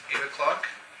is 8 o'clock.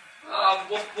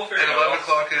 We'll figure And it 11 out.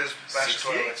 o'clock is Bash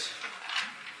 68. Toilets.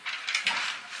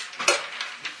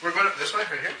 We're going up this way,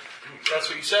 right here? That's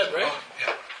what you said, right? Oh,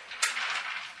 yeah.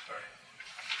 Sorry.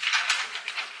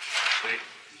 Wait.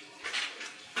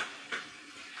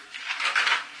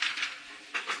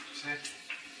 See?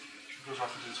 It goes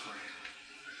off into this way.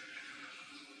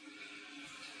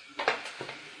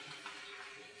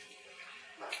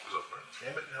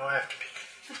 Damn it, now I have to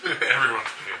pick. Everyone's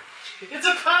paying. It's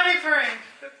a potty prank.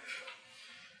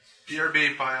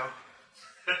 BRB pile.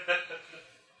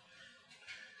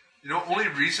 You know, only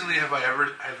recently have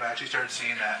I've actually started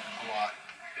seeing that a lot.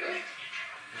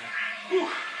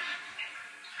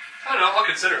 I don't know. I'll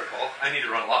consider it, Paul. I need to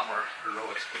run a lot more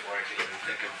heroics before I can even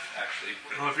think of actually.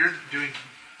 Well, if you're doing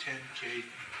 10k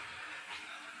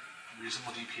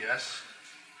reasonable DPS,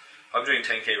 I'm doing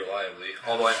 10k reliably.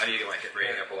 Although I need to get my hit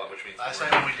rating up a lot, which means last more.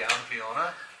 time when we downed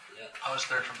Fiona, Yeah. I was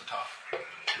third from the top. How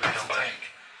With much? tank.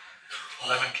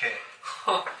 11k.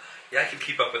 Yeah, I can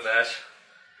keep up with that.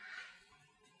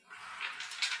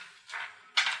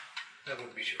 That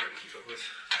wouldn't be too hard to keep up with.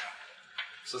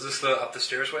 So is this the up the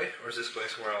stairs way, or is this going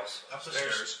somewhere else? Up the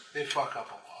stairs. They fuck up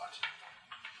a lot.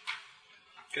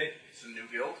 Okay. It's a new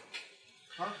guild.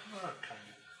 Huh? Kind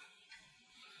of.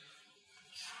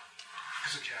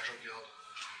 It's a casual guild.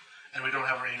 And we don't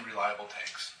have any reliable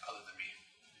tanks other than me.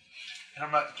 And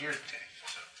I'm not geared to tank,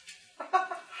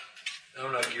 so.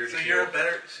 I'm not geared So to you're heal.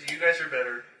 better. So you guys are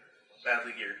better,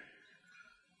 badly geared.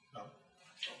 No.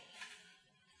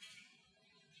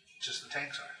 Just the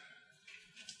tanks are.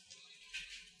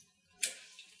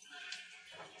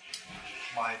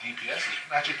 My DPS is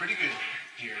actually pretty good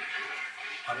here.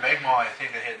 On Magmaw, I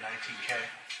think I hit 19k.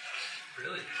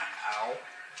 Really? Ow.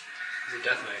 He's a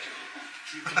death knight.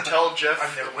 You can tell Jeff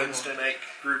the Wednesday night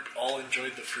group all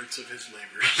enjoyed the fruits of his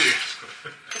labors.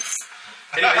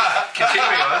 Anyway,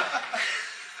 continuing on.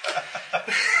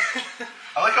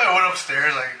 I like how I went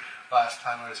upstairs like last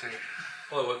time I was here.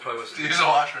 Well, it probably was. To use the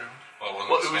washroom. Well,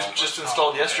 Well, it was just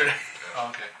installed yesterday. Oh,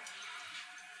 okay.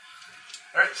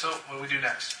 Alright, so what do we do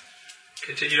next?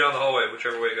 Continue down the hallway,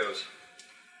 whichever way it goes,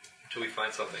 until we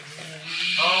find something.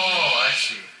 Oh, I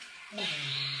see.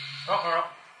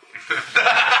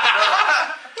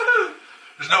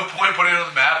 There's no point putting it on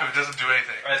the map if it doesn't do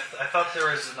anything. I thought there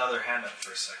was another hand up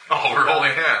for a second. Oh, we're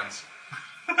holding hands.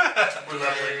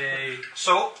 Yay.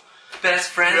 So, Best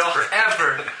friends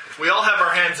forever. We all have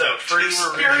our hands out for Two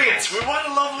experience. originals. We want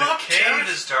to level the up. cave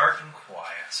is dark and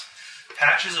quiet.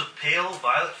 Patches of pale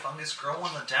violet fungus grow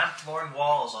on the damp flooring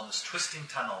walls on this twisting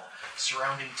tunnel,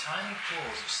 surrounding tiny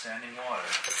pools of standing water.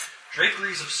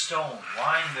 Draperies of stone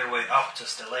wind their way up to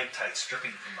stalactites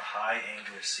dripping from the high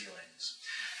angular ceilings.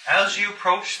 As you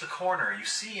approach the corner, you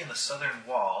see in the southern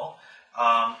wall,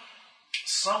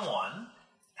 someone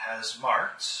has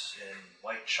marked in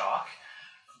white chalk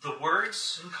the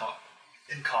words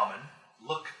in common,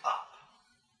 "Look up."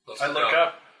 Let's I look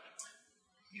up.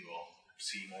 You will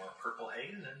see more purple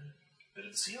haze and a bit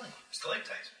of the ceiling,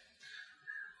 stalactite.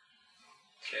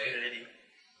 Okay.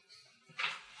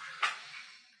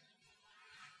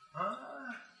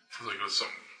 Sounds like it was some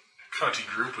cunty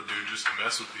group would do just to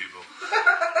mess with people.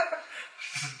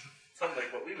 Sounds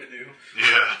like what we would do.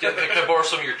 Yeah. Can I borrow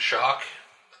some of your chalk?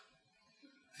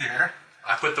 Here?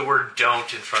 I put the word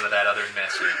 "don't" in front of that other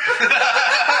message.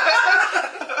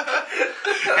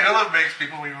 You know what makes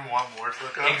people even want more to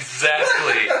look up?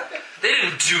 Exactly. They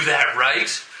didn't do that right.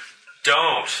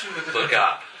 Don't look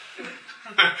up.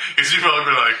 Because you'd probably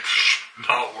be like,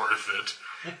 not worth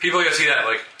it. People are gonna see that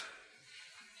like,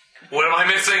 what am I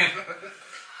missing?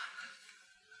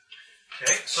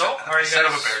 Okay, so are you Set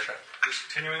up a guys bear trap.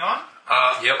 continuing on?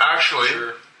 Yep. Actually,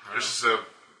 Sure. this is a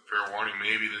fair warning.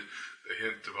 Maybe the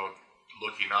hint about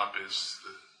looking up is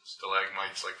the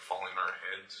stalagmites like falling on our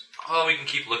heads. Well, we can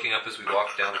keep looking up as we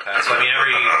walk down the path. So I mean,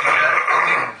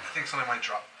 I think something might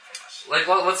drop from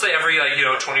us. let's say every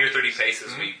 20 or 30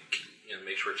 paces, we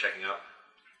make sure we're checking up.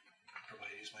 Purple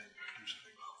haze might do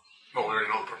something. Well, we already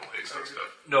know the purple haze and stuff.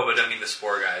 No, but I mean the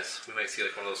spore guys. We might see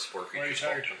like one of those spore Why are you creatures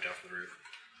tired? jump down from the roof.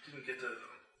 Didn't get to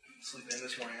sleep in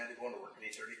this morning. I had to go into work at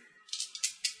 8:30.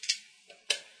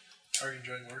 Are you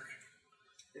enjoying work?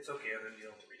 It's okay. I've been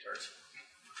dealing with retards.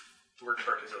 The work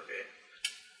part is okay.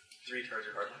 The retards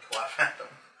are hard to laugh at them.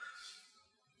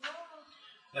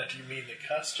 Now, do you mean the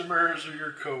customers or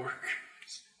your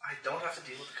coworkers? I don't have to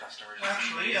deal with the customers.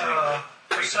 Actually,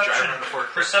 Break the driver on the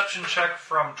forklift. perception check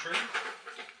from Tree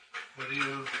What do you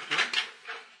do?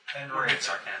 and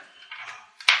Razor.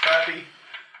 Crappy.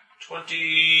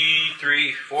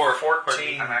 23, 4,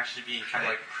 14. I'm actually being kind of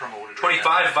like promoted.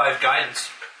 25 if I have guidance.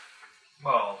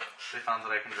 Well, They found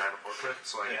that I can drive a forklift,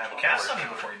 so I they can have a cast on you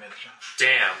before you made the jump.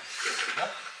 Damn.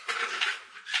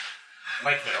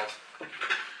 Mike failed.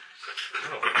 I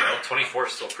don't know, 24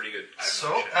 is still pretty good.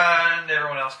 So, and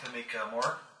everyone else can make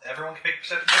more. Everyone can make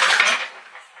perception checks.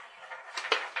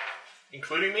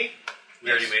 Including me? We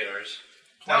already made ours.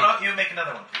 No, you make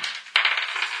another one, please.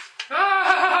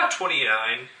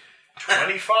 29.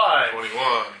 25.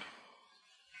 21.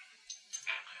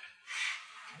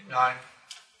 9.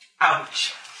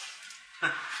 Ouch.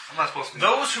 I'm not supposed to.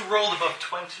 Those who rolled above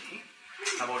 20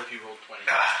 How about if you rolled 20?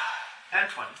 and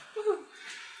 20.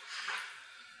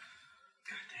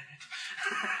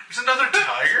 There's another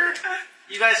tiger.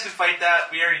 You guys can fight that.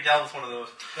 We already dealt with one of those.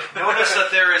 Notice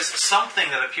that there is something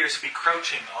that appears to be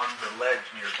crouching on the ledge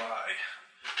nearby.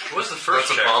 What was the first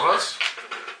That's check? above us?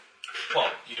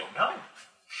 Well, you don't know.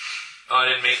 Oh, I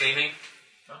didn't make anything?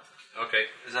 No. Okay.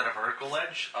 Is that a vertical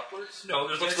edge upwards? No,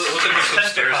 it looks like there's some 10 foot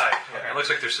stairs. high. Okay, it looks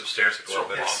like there's some stairs that go up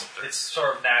there. It's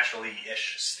sort of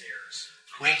naturally-ish stairs.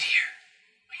 Wait here.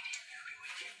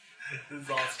 This is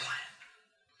awesome.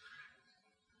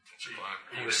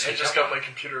 He was I just got my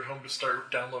computer at home to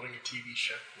start downloading a TV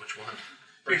show. Which one?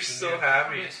 You're so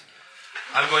happy.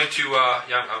 I'm going to,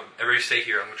 everybody stay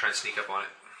here. I'm going to try and sneak up on it.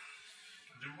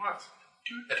 Do what?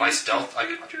 If I stealth, I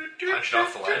can punch it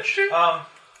off the ledge.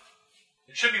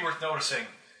 It should be worth noticing,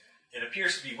 it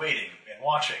appears to be waiting and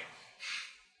watching.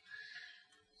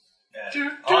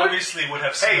 And obviously would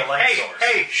have seen a light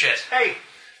source. Shit. Hey!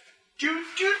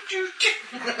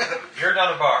 You're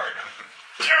not a bard.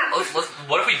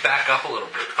 What if we back up a little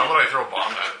bit? How about I throw a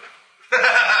bomb at it?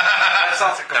 That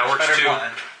sounds like That a works better too.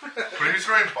 plan. What are you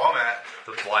throwing a bomb at?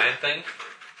 The blind thing?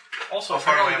 Also,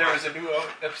 far apparently away there am I? was a new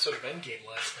episode of Endgame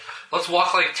last night. Let's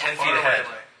walk like 10 feet ahead.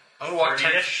 I'm going to walk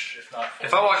 10 30-ish, if not 40.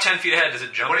 If I walk 10 feet ahead, does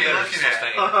it jump What are you yet, or is it looking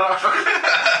still at?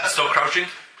 staying? It's still crouching?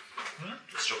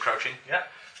 It's still crouching? Yeah.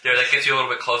 There, that gets you a little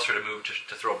bit closer to move to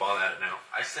throw a bomb at it now.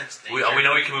 I sense danger. We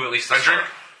know we can move at least I this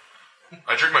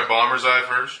far. drink my bomber's eye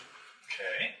first.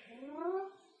 Okay.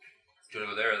 Do you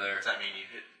want to go there or there? Does that mean you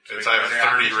hit? I have a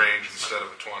 30 range instead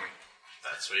of a 20.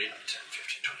 That's sweet. 10,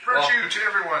 15, 20. Virtue to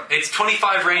everyone. It's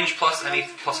 25 range plus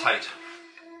height.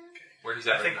 Where he's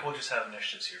I at think right we'll just have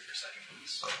initiatives here for a second,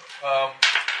 please.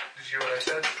 Did you hear what I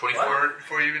said? 24.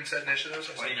 Before you even said initiatives,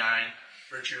 I said 29.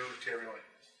 virtue to everyone.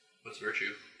 What's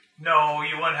virtue? No,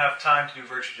 you won't have time to do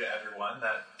virtue to everyone.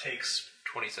 That takes,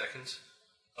 20 seconds.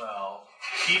 well,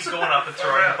 he's going up and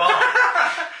throwing a bomb.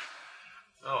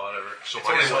 Oh, whatever. So It's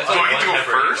why only do one- I it's only get to one go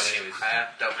temper anyway, first? anyways. I have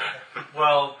double.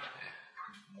 Well,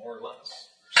 more or less.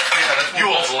 Yeah, that's You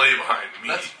one all less. lay behind me.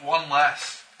 That's one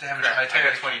less damage I I take.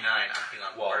 got 29. I'm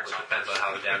on Well, parts it on depends on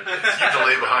how the damage You have to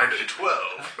lay behind a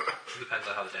 12. It depends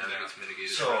on how the damage gets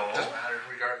mitigated. So, Doesn't matter,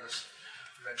 regardless.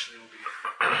 Eventually, we'll be.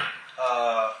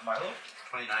 Milo?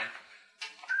 29.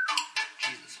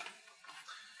 Jesus.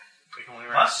 We can only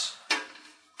run. Mus?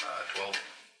 12.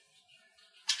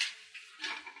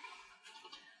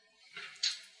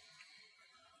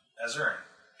 Azurn?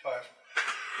 5.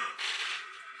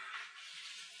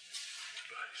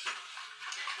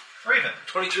 Raven?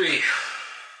 23.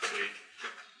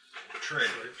 Trig?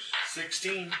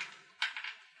 16.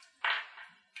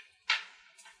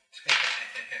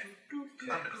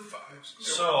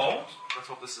 So, Let's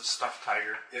hope this is stuffed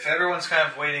tiger. if everyone's kind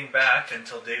of waiting back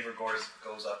until David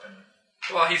goes up and...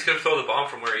 Well, he's going to throw the bomb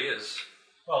from where he is.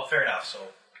 Well, fair enough, so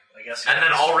I guess... And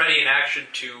then already in action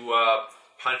to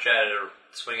punch at it or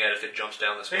swing at it if it jumps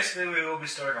down this way. Basically, we will be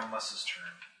starting on Mus's turn.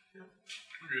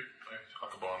 Good. I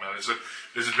cock a bomb at it.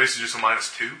 Is it basically just a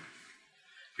 -2?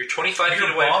 You're 25 feet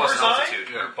Your away plus bomber's eye? altitude.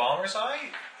 Your bomber's eye?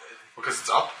 Because it's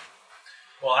up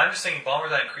Well, I'm just thinking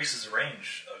bomber's eye increases the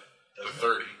range of... to doesn't it?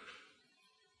 30.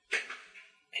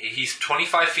 He's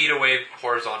 25 feet away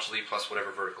horizontally plus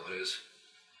whatever vertical it is.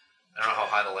 I don't know how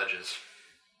high the ledge is.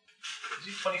 Is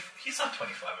he 20? He's not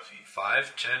 25 feet.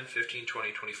 5, 10, 15,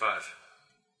 20, 25.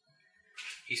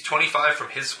 He's 25 from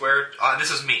his square. This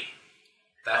is me.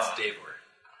 That's Davor.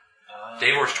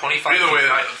 Davor's 25 Either feet way,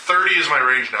 high. 30 is my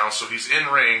range now, so he's in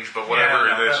range, but whatever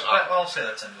Yeah, no, it is. I'll say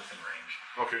that's in within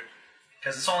range. Okay.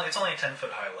 Because it's only a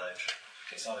 10-foot high ledge.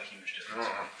 It's not a huge difference.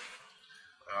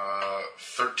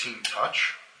 13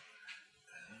 touch.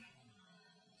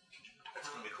 It's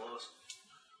going to be close.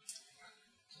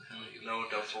 No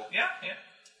double. Yeah, yeah.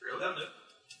 Really? That'll do.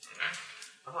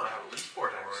 I thought I had at least 4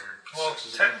 times. Well,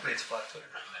 technically it's flat-footed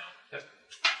right now.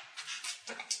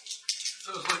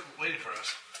 So it was waiting for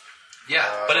us.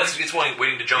 Yeah, but it's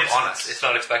waiting to jump It's- on us. It's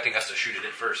not expecting us to shoot at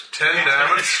it first. 10 Its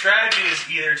damage. strategy is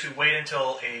either to wait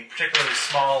until a particularly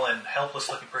small and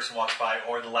helpless-looking person walks by,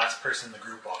 or the last person in the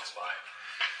group walks by.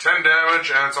 10 damage,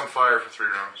 and it's on fire for 3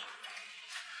 rounds.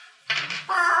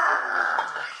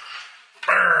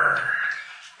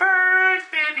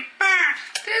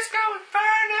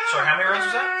 Sorry, how many rounds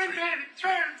was that?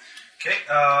 Okay,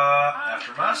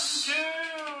 after Mus,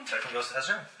 technically goes to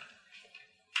Ezra.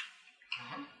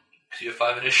 So you have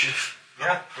 5 initiative.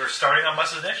 Yeah, we're starting on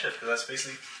Mus's initiative because that's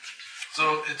basically.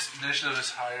 So its initiative is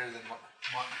higher than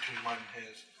between mine and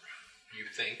his. You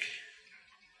think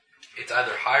it's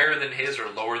either higher than his or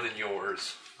lower than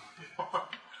yours.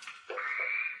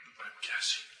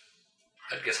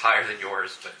 I'd guess higher than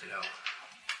yours, but you know.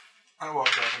 I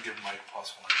walk up and give Mike +1.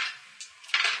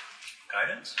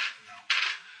 Guidance? No.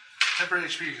 Temporary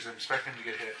HP because I'm expecting him to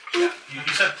get hit. Yeah. You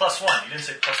said +1. You didn't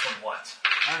say +1 what?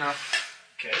 I know.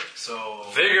 Okay, so.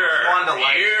 Vigor! One to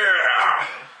life. Yeah!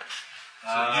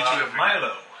 So you two have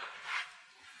Milo.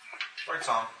 Right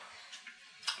song.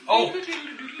 Oh!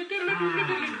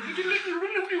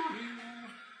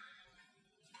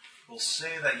 We'll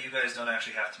say that you guys don't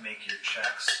actually have to make your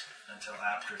checks until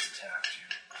after it's attacked you.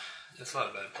 That's not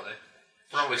a bad play.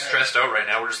 We're always stressed out right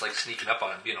now. We're just like sneaking up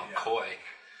on him, being all coy.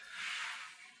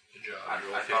 Good job.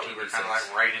 I thought we were kind of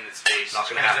like right in its face. Not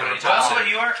gonna happen Well, that's what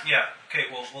you are? Yeah. Okay,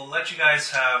 well, we'll let you guys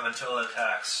have until it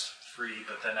attacks free,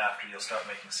 but then after you'll start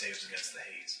making saves against the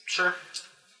haze. Sure.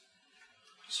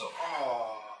 So,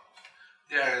 Oh.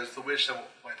 Yeah, it was the witch that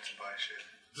went to buy shit.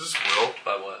 Is this will?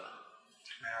 By what?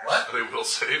 what? Are they will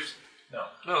saves? No.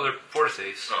 No, they're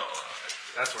fortices. Oh.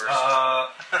 That's worse.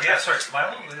 Yeah, sorry,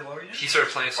 Milo, what were you? He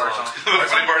started playing songs.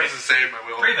 My part is the same. My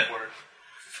will. Raven.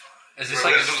 Is this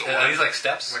like are these like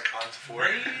steps? My con's 4.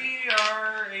 They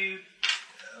are a.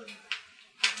 Let me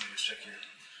just check here.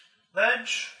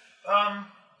 Ledge.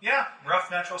 Yeah,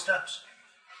 rough natural steps.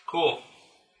 Cool.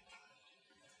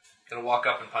 Gonna walk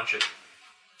up and punch it.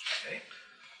 Okay.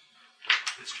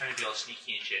 It's trying to be all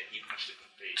sneaky and shit. You punched it in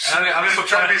the face. I'm gonna put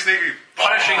Trying to be sneaky.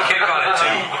 punishing kick on it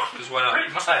too. Because why not?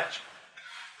 Pretty much.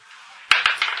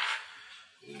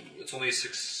 It's only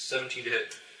 17 to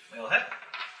hit. It'll hit.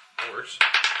 That works.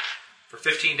 For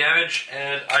 15 damage,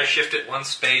 and I shift it 1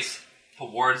 space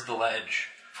towards the ledge.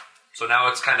 So now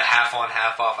it's kind of half on,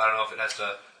 half off. I don't know if it has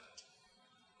to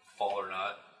fall or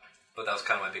not. But that was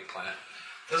kind of my big plan.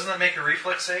 Doesn't that make a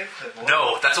reflex save?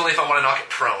 No, that's only if I want to knock it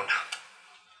prone.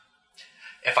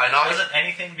 If I knock it... Isn't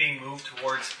anything being moved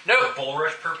towards No. for bull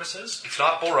rush purposes? It's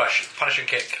not bull rush, it's punishing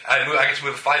kick. I get to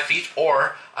move it 5 feet,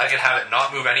 or I can have it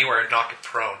not move anywhere and knock it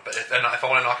prone. But if I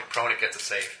want to knock it prone, it gets a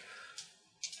save.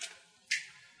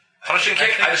 Punishing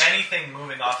kick, I think anything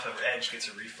moving off the edge gets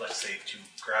a reflex save to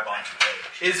grab onto the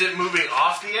edge. Is it moving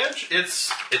off the edge? it's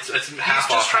half He's off.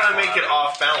 just trying to half make it on.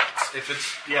 off balance. If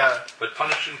it's, yeah. But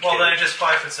punishing Well, kick... then it just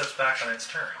 5 foot steps back on its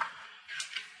turn.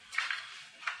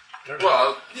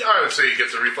 Well, yeah, I would say he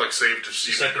gets a reflex save to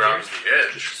see if he Second grabs here. the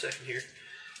edge. Just a second here.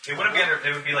 It wouldn't be under.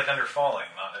 It would be like under falling,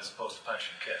 not as opposed to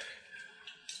punching kick.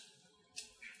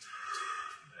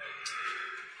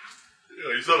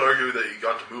 Yeah, he's not arguing that you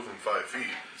got to move him 5 feet.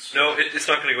 No, it's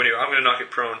not going to go anywhere. I'm going to knock it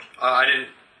prone. I didn't...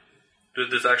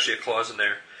 There's actually a clause in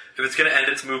there. If it's going to end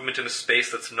its movement in a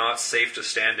space that's not safe to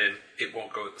stand in, it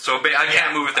won't go... So I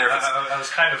can't move it there. If it's, I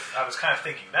was kind of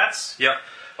thinking that's yeah.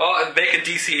 Well, make a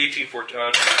DC 18 for...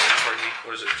 pardon me.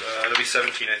 What is it? That'll be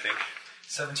 17, I think.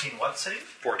 17. What save?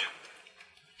 Fort.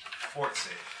 Fort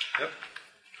save. Yep.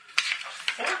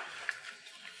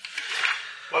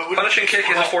 Well, Punishing kick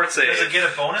is a fort save. Does it get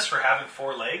a bonus for having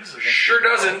 4 legs? against Sure the-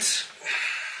 doesn't.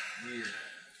 Weird.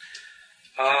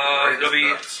 It'll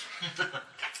be...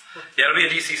 Yeah, it'll be a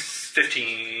DC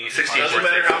 15, 16. Doesn't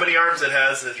matter how many arms it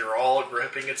has, as you're all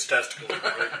gripping its testicle right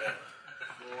now.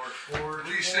 Fort.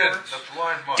 Lee Sin, the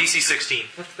blind monk. DC 16.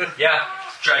 Yeah.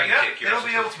 Dragon Yeah, kick. it'll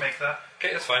be able to make that.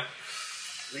 Okay, that's fine.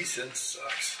 Lee Sin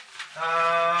sucks.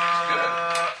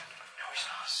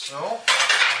 So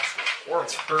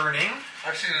it's burning.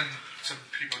 I've seen some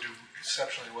people do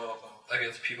exceptionally well, though.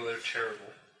 Against people that are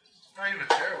terrible. Not even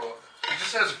terrible. He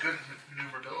just has a good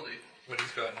maneuverability. But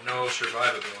he's got no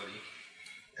survivability.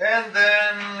 And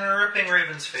then ripping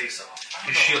Raven's face off.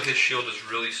 His shield is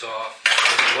really soft.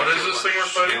 What is this thing we're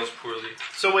fighting? Scales poorly.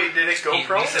 So wait, did it go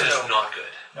pro? Lee Sin is not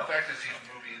good. The fact is he's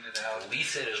moving in and out. Lee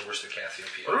Sin is worse than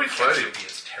Cassiopeia. What are we fighting? Cassiopeia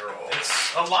is terrible.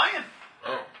 It's a lion.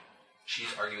 Oh. She's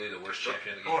arguably the worst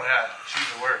champion in the Go game. ahead. She's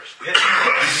the worst. Yeah.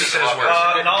 Lee Sin is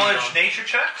worse. Knowledge nature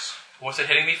checks. What's it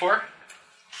hitting me for?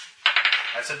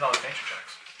 I said knowledge nature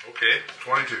checks. Okay,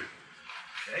 22.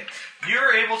 Okay.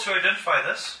 You're able to identify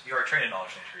this. You are trained in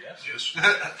knowledge nature, yes? Yes.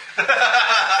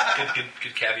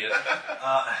 Good caveat.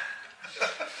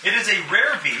 It is a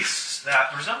rare beast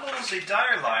that resembles a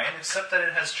dire lion, except that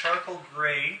it has charcoal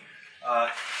gray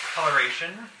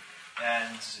coloration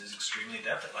and is extremely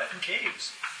adept at life in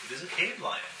caves. It is a cave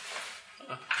lion.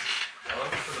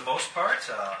 However, for the most part,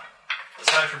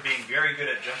 aside from being very good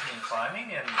at jumping and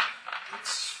climbing, and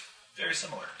it's very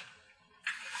similar.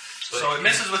 So it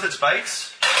misses with its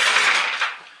bites.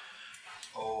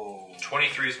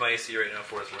 23 is my AC right now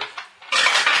for what it's worth.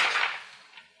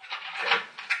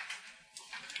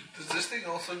 Does this thing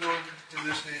also go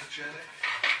hallucinogenic?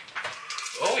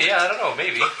 Oh yeah, I don't know,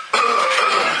 maybe.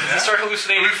 Does it start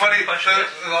hallucinating? It'd be funny. Question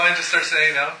The line just starts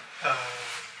saying no.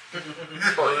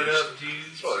 It's probably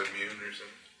immune or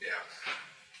something. Yeah.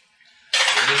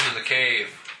 It lives in the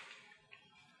cave.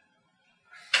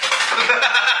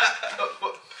 I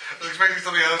was expecting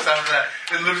something else after that.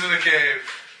 It lives in a cave.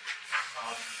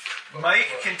 Mike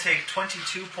can take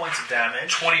 22 points of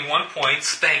damage. 21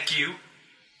 points, thank you.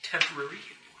 Temporary.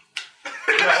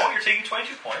 No, you're taking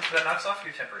 22 points, but that knocks off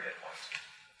your temporary hit points.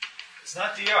 It's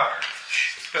not DR.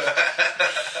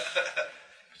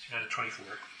 You're at a 24.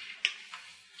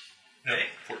 No, Okay.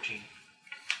 14.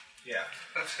 Yeah.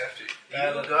 That's hefty.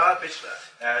 You garbage that.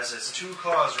 As its two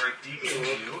claws right deep into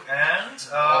you, and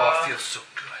Oh, it feels so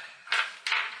good.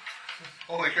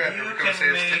 Holy crap, you you're going to say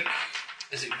can it's make...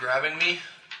 Is it grabbing me?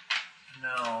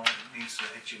 No, it needs to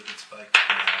hit you with its spike.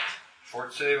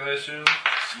 Fort save, I assume?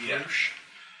 Yeah.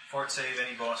 Fort save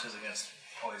any bonuses against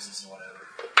poisons and whatever.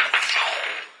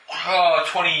 Oh,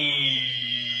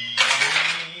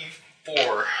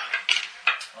 24.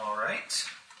 Alright.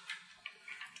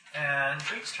 And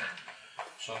Drake's turn.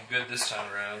 So I'm good this time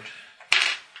around.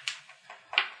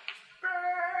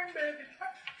 Burn, baby.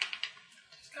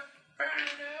 Burn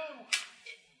now.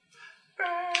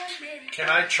 Burn, baby. Can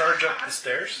I charge up the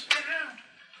stairs?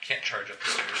 Can't charge up the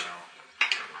stairs.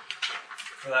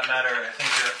 For that matter, I think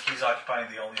he's occupying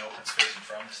the only open space in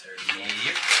front of the stairs.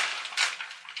 Yep.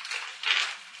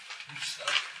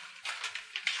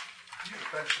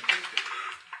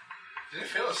 Did it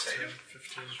feel a save?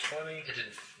 15, 20. It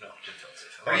didn't. No, it didn't feel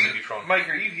safe. Are I was you, gonna be prone. Mike,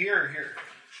 are you here or here?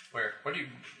 Where? What do you?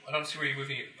 I don't see where you're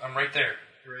moving. I'm right there.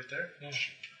 You're right there? Yeah.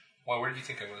 Why? Where did you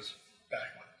think I was?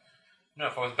 Back one. No,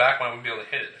 if I was back, I wouldn't be able to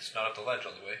hit it. It's not at the ledge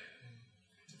all the way.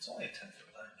 It's only a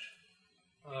 10-foot ledge.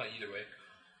 Either way,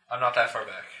 I'm not that far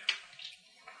back.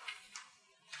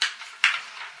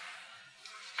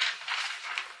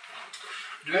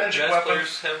 Do Magic jazz weapon.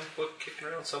 players have a book kicking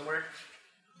around somewhere?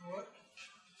 What?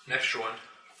 An extra one.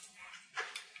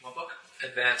 What book?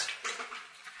 Advanced.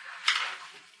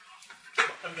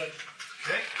 I'm done.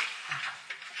 Okay.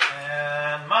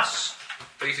 And Mus.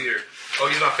 Face Eater. Oh,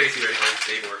 he's not Face Eater anymore.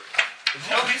 He's Sabor.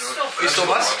 No, he's still... He's still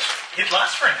Mus? It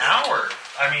lasts for an hour.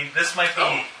 I mean, this might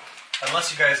be...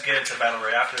 Unless you guys get into battle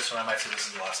right after this one, I might say this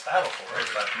is the last battle for it,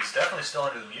 but he's definitely still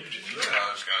under the mutagen. Yeah, I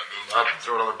was going to move up,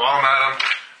 throw another bomb at him,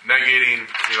 negating,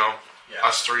 Yeah.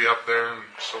 us three up there and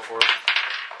so forth.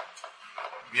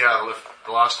 Yeah,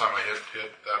 the last time I hit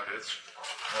that hits.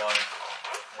 Well,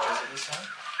 what is it this time?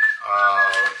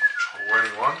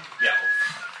 21. Yeah.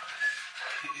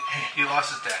 He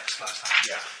lost his dex last time.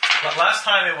 Yeah. But last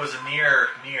time it was a near,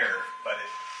 but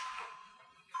it...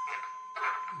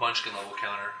 Munchkin level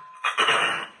counter.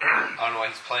 I don't know why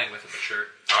he's playing with it, but sure.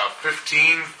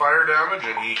 15 fire damage,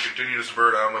 and he continues to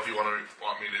burn. I don't know if you want me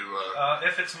to...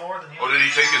 if it's more than you... Oh, did he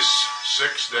take his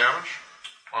 6 damage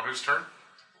on his turn?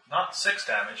 Not 6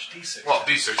 damage, D6. Well,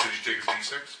 D6. Did he take his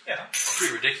D6? Yeah.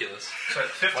 Pretty ridiculous. So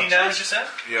 15 damage, you said?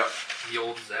 Yeah. The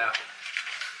old zap.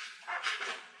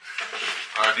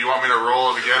 Do you want me to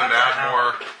roll it again and add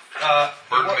more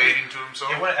burden aiding to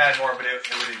himself? It wouldn't add more, but it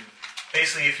would...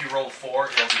 Basically, if you roll 4,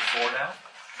 it'll be 4 now.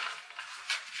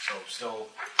 So still...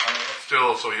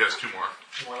 Still, so he has 2 more.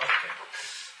 2 more left? Okay.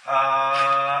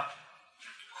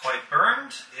 Quite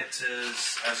burned. It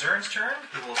is Azern's turn,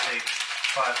 who will take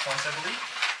 5 points, I believe.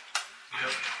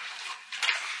 Yep.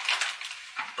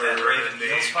 And Raven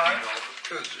heals 5.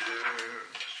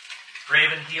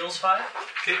 Raven heals 5.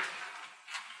 Okay.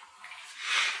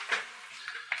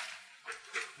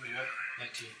 What are you at?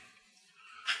 19. I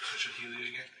should heal you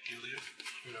again. Heal you.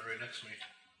 You're not right next to me.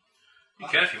 You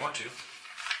can if you want to.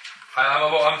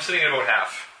 I'm sitting at about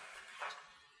half.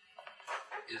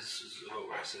 Is about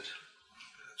where I sit.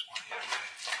 That's one hit away.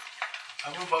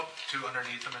 I'll move up to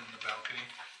underneath him in the balcony.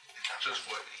 Just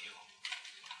what to heal.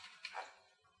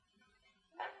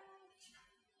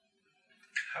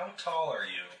 How tall are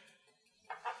you?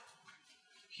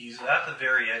 He's at the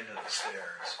very end of the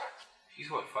stairs. He's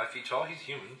what, 5 feet tall? He's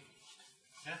human.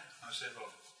 Yeah, I'd say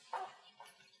about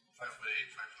 5'8",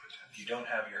 5'10". You don't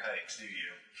have your height, do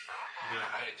you? Good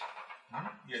height.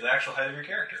 You're the actual height of your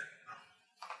character.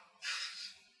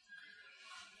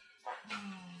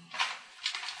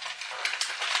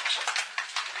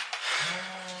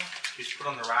 You should put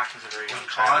on the rack consideration. Would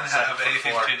Khan have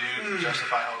anything to do to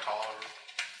justify how tall or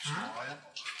small I am?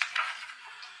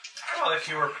 Well, if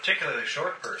you were a particularly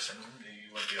short person,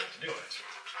 you wouldn't be able to do it.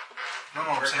 No,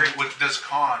 I'm saying, does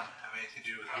Khan have anything to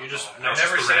do with how You just tall I no, I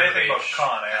never just said the anything random about age.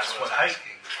 Khan. I asked what height.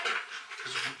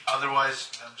 Because Otherwise,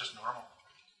 I'm just normal.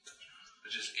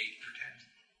 Which is 8 or 10.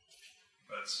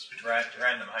 But it's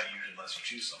random height usually unless you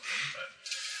choose something. But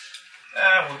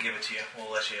we'll give it to you.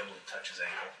 We'll let you be able to touch his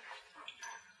ankle.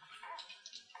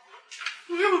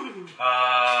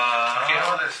 Okay,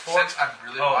 since I'm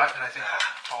really hot, and I think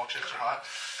tall chicks are hot.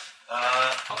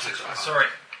 Sorry,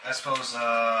 I suppose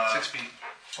 6 feet.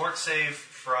 fort save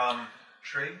from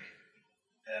Trig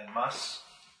and Mus.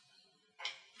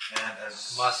 And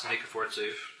as Must make a fort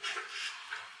save.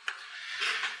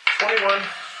 21.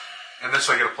 And this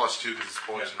I get a +2 because it's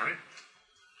poison, right?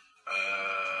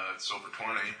 It's over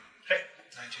 20. Okay.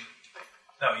 19.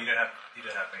 No, you didn't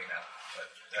have any now.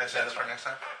 But Can I say this for next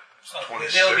time?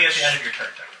 they'll be at the end of your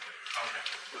turn, technically. Okay.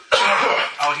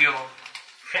 I'll heal him.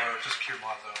 Or just cure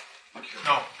mod, though.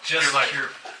 No, Just cure light. cure.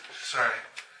 Sorry.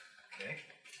 Okay.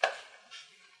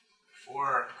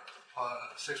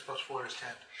 6 plus 4 is 10.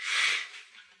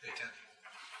 8, 10.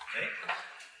 Okay.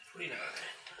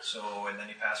 So, and then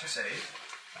you pass your save.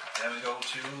 Then we go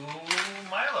to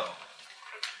Milo.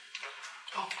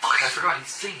 Oh fuck! I forgot he's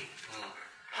singing.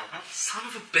 Son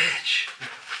of a bitch!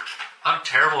 I'm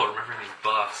terrible at remembering these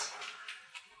buffs.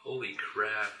 Holy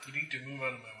crap! You need to move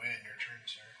out of my way on your turn,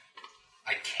 sir.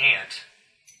 I can't.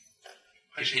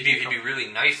 It'd be really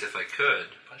nice if I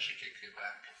could. Punch and kick it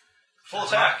back. Full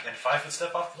attack and 5-foot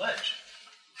step off the ledge.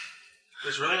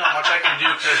 There's really not much I can do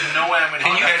because there's no way I'm going to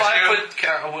Can you hit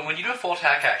 5-foot when you do a full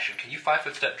attack action? Can you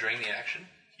 5-foot step during the action?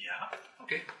 Yeah.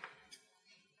 Okay.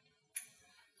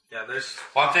 Yeah, there's...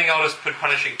 One thing I'll just put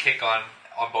punishing kick on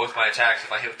both my attacks.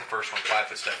 If I hit with the first one,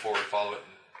 5-foot step forward, follow it,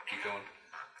 and keep going.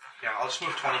 Yeah, I'll just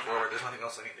move 20 forward. There's nothing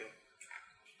else I can do.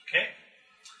 Okay.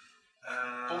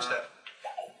 full step.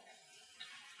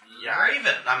 Yeah,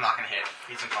 even. I'm not going to hit.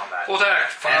 He's in combat. Full attack.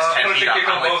 And it's 10 punishing feet up. kick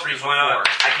on I'm like both. 3 Why foot not?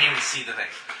 4. I can't even see the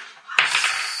thing.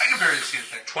 I can barely see the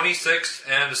thing. 26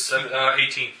 and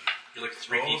 18. You're like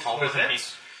 3 feet taller than me.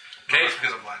 Okay. That's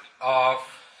because I'm blind.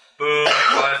 Boom,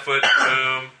 5 foot,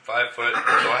 boom, 5 foot.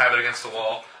 So I have it against the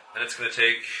wall. And it's going to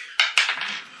take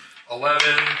 11,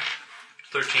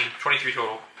 13, 23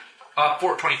 total.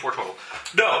 24 total.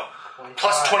 No!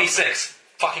 Plus 26.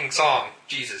 Fucking song.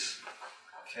 Jesus.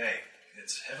 Okay.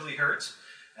 It's heavily hurt.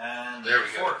 And There we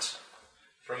go. fort.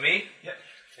 From me? Yep.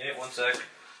 Okay, 1 sec.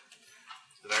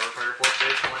 Did I require 4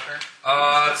 stage for my turn?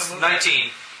 It's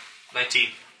 19. 19.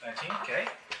 19, okay.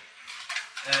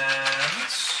 And...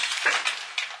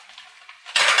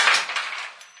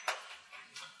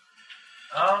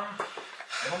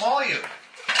 it'll maul you.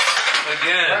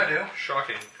 Again. I do.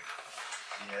 Shocking.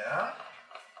 Yeah.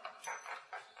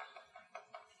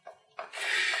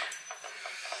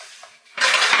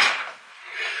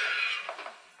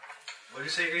 What did you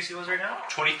say your AC was right now?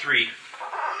 23.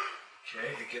 Okay,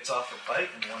 it gets off a bite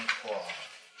and 1 claw.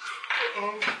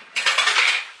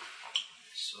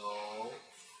 So...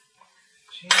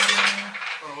 14,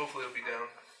 Oh, hopefully it'll be down.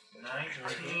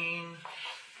 19...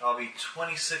 I'll be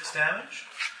 26 damage.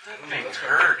 That thing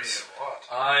hurts.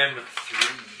 I'm 3.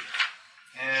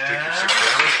 And...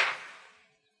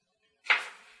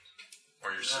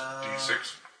 Or your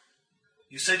D6.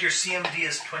 You said your CMD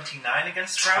is 29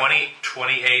 against grapple?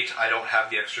 28. I don't have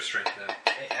the extra strength then.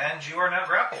 Okay, and you are now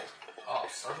grappled. Oh,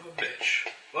 son of a bitch.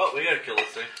 Well, we gotta kill this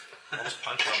thing. I'll just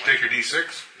punch on Take your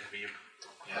D6.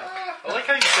 I like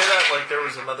how you say that like there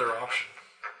was another option.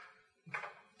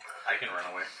 I can run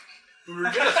away. We were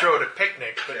going to throw it a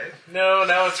picnic, but no,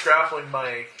 now it's grappling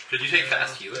my... Could you take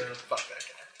fast healing? Fuck that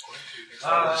guy.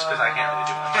 Just because I can't really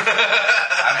do much.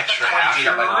 I'm extra half feet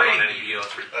up by my my any heal.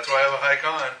 That's why I have a high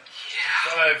con.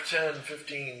 5, 10,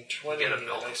 15, 20, Get a and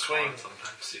belt I of swing. con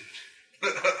sometime soon.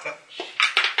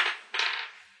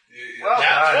 Well,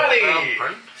 Yeah, 20!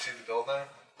 pardon? See the build now?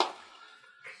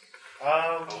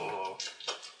 Oh.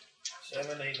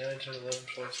 7, 8, 9, 10, 11,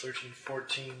 12, 13,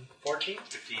 14. 14?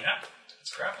 15. Yeah,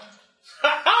 it's grappling.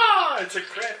 Ha ha! It's a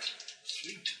crit.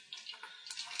 Sweet.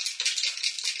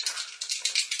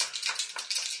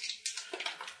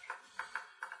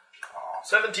 Oh,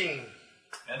 17.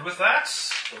 And with that,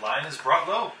 the line is brought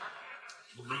low.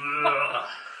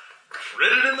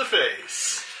 Crit it in the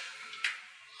face.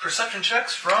 Perception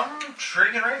checks from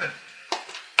Trig and Raven.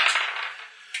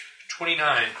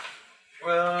 29.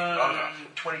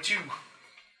 22.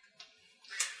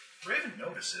 Raven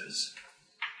notices,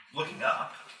 looking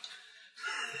up,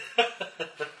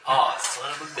 Aw,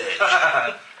 son of a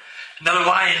bitch. Another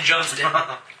lion jumps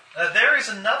down. there is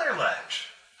another ledge,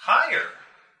 higher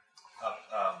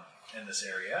up in this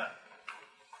area.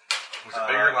 Was it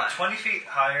bigger line? 20 feet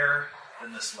higher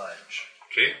than this ledge.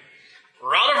 Okay.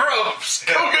 Rod of ropes.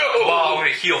 Go, go. Well, I'm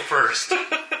going to heal first.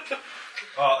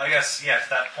 Well, I guess, yeah, at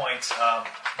that point,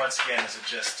 once again, is it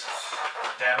just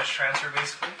damage transfer,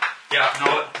 basically? Yeah,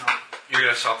 no. You're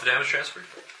going to stop the damage transfer?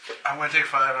 I'm going to take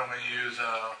 5. I'm going to use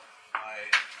my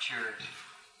cure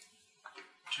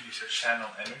 2d6. Channel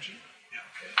energy? Yeah.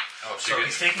 Okay. Oh, So you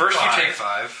he's taking first 5. you take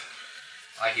 5.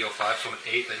 I heal 5, so I'm at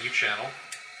 8. Then you channel.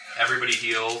 Everybody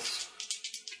heals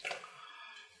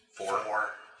 4.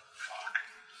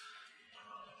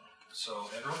 So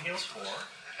everyone heals 4.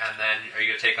 And then, are you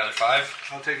going to take another 5?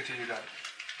 I'll take it till you're done.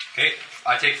 Okay,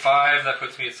 I take 5. That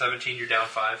puts me at 17. You're down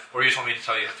 5. Or you just want me to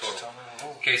tell you the Just total? tell me the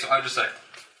roll. Okay, so I'll just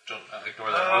don't ignore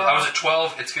that. I was at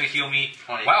 12. It's going to heal me.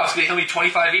 20. Wow, it's going to heal me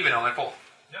 25 even on my full.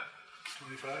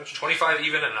 25. 25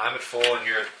 even, and I'm at full, and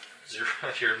you're at 0.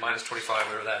 You're minus 25,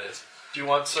 whatever that is. Do you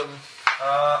want some?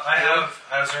 I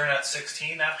was earning at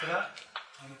 16 after that.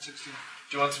 I'm at 16.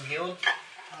 Do you want some healing?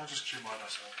 I'll just cure mod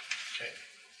myself. Okay.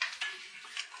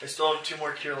 I still have 2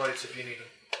 more cure lights if you need them.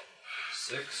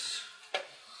 6,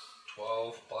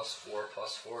 12, plus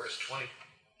 4 is 20.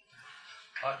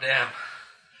 Hot damn.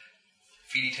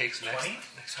 Feedy takes next 20?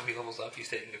 next time he levels up, he's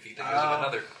taking a feat that gives him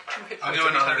another 2 hit I'll points do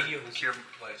every time another he heals. cure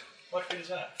light. What feat is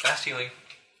that? Fast healing.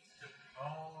 Oh.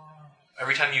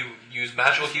 Every time you use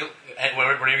magical heal, and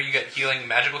whenever you get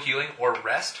magical healing or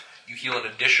rest, you heal an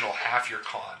additional half your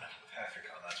con. Half your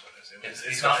con, that's what it is. It's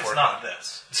It's not not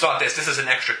this. It's not this. This is an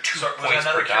extra 2 So, was points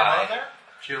another per cure mod die. there?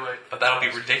 Cure light. But that'll be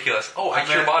ridiculous. Oh, I I'm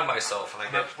cure at- mod myself, and I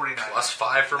I'm get at 49. plus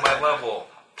 5 for my level,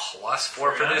 plus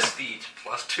 4 for this feat,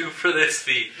 plus 2 for this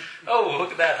feat. Oh,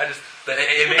 look at that!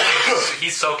 It makes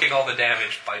he's soaking all the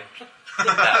damage by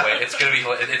that way. It's gonna be.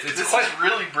 It's This quite. is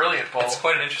really brilliant, Paul. It's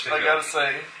quite an interesting. I build. gotta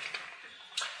say.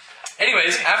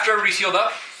 Anyways, after everybody's healed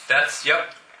up,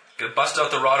 gonna bust out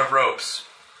the rod of ropes.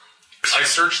 I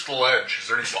searched the ledge. Is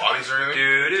there any bodies or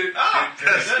anything?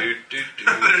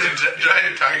 There's a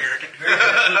giant tiger.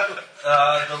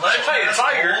 The ledge has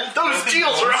tiger. old Those broken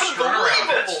deals are bones strewn around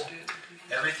it. unbelievable.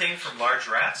 Everything from large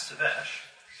rats to Vesh.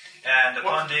 And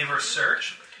upon Davor's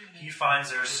search, he finds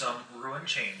there's some ruined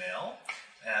chainmail,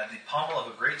 the pommel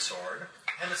of a great sword,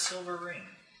 and a silver ring.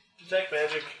 Detect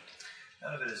magic.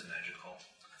 None of it is magical.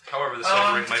 However, the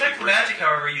silver ring might Detect be magic,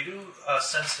 however, you do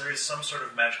sense there is some sort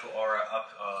of magical aura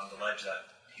up on the ledge that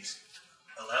he's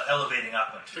elevating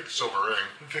up into. Silver ring.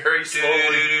 Very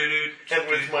slowly and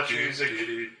with much music.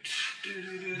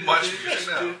 Much music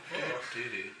now.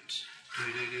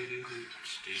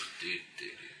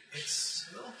 It's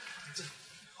an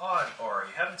odd aura.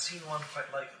 You haven't seen one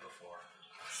quite like it before.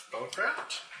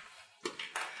 Spellcraft.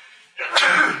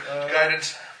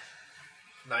 Guidance.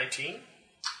 19.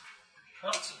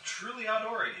 Well, it's a truly odd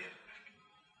aura. You're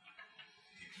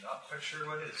not quite sure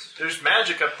what it is. There's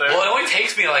magic up there. Well, it only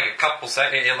takes me like a couple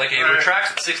seconds. It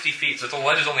retracts at 60 feet, so if the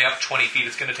ledge is only up 20 feet,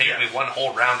 it's going to take me one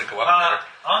whole round to go up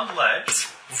On the ledge,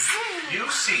 you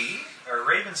see, or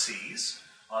Raven sees,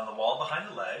 on the wall behind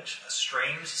the ledge, a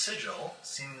strange sigil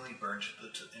seemingly burned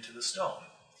into the stone.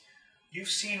 You've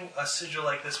seen a sigil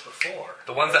like this before. there.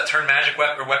 The ones that turn magic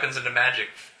weapons into magic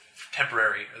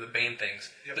temporary, or the Bane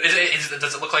things. Yep.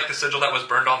 Does it look like the sigil that was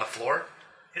burned on the floor?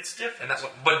 It's different. And that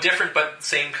one, but different, but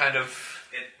same kind of.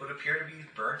 It would appear to be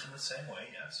burnt in the same way,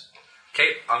 yes.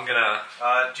 Okay, I'm gonna.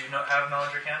 Do you have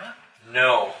knowledge arcana?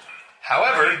 No.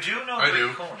 However, You do know I do.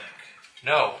 Draconic.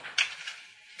 no.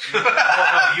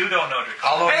 Oh, no, you don't know Draconic.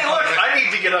 I'll know. Hey, look! I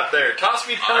need to get up there. Toss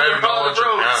me I down have the rod of knowledge of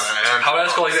ropes. Hannah and How about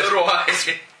I go like this? So do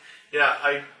I. Yeah,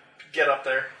 I get up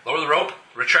there. Lower the rope,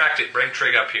 retract it, bring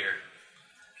Trig up here.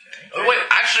 Okay. Oh, wait,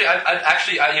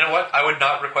 actually, you know what? I would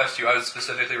not request you. I would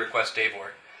specifically request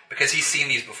Davor. Because he's seen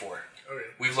these before. Okay.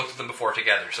 We've looked at them before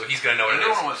together, so he's going to know what The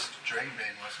it other is. one was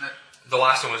Dragonbane, wasn't it? The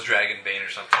last one was Dragon Bane or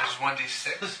something. It was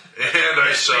 1d6. And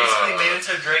I It's basically made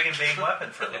saw. into a Dragon Bane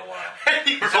weapon for a little while.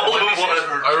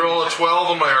 I roll a 12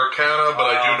 on my Arcana, but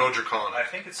I do know I Draconic.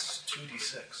 think it's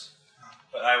 2d6.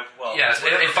 But Yes,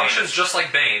 whatever it functions Bane is. just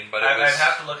like Bane, but it I'd was...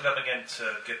 have to look it up again to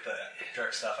get the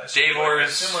direct stuff. I assume- Davor's-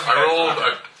 I assume when I we rolled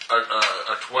guys-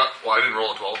 a 12. Well, I didn't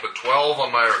roll a 12, but 12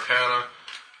 on my Arcana,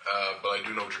 but I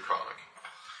do know Draconic.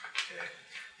 Okay.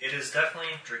 It is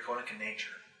definitely draconic in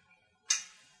nature.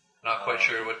 Not quite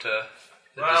sure what to...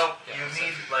 Well, yeah, you so-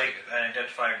 need like an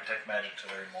identifier and detect magic to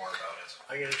learn more about it.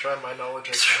 I'm going to try my knowledge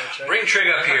arcana check. Bring Trig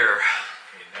up here.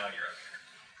 Okay, now you're up here.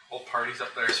 Whole party's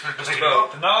up there. So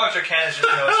The knowledge arcana is just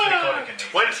know it's draconic in nature.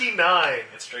 29.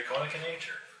 It's draconic in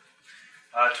nature.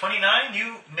 29,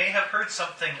 you may have heard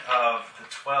something of the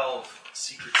 12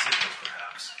 secret sigils,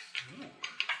 perhaps.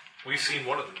 We've seen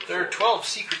one of them before. There are 12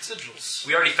 secret sigils.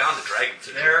 We already found the dragon.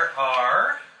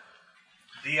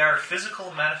 They are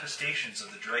physical manifestations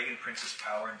of the Dragon Prince's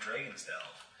power in Dragon's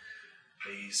Delve.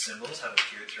 These symbols have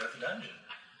appeared throughout the dungeon.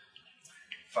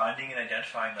 Finding and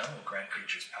identifying them will grant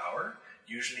creatures power,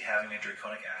 usually having a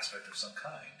draconic aspect of some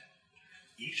kind.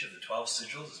 Each of the 12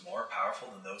 sigils is more powerful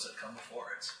than those that come before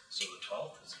it, so the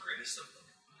 12th is the greatest of them.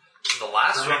 The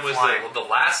last We're one was flying. the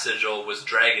last sigil was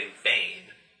Dragon Bane.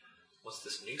 What's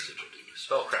this new sigil do?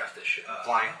 Spellcraft this shit.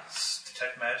 Flying.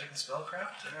 Detect magic and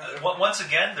spellcraft. Once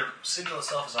again, the sigil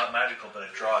itself is not magical, but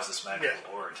it draws this magical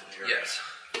aura to the area. Yes.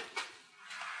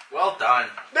 Well done.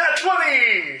 Nat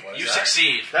 20! What is You that?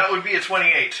 succeed. That would be a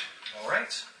 28. All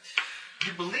right.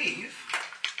 You believe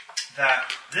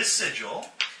that this sigil,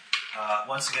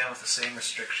 once again with the same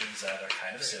restrictions that are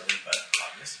kind of silly but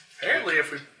obvious. Apparently,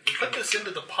 if we put this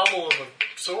into the pommel of a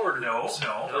sword... No. That's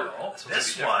what's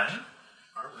This gonna be one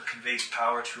conveys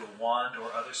power to a wand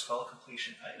or other spell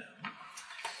completion item.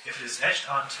 If it is etched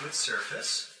onto its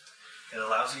surface, it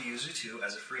allows the user to,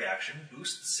 as a free action,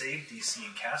 boost the save DC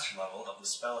and caster level of the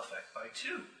spell effect by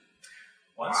 2.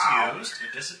 Once used,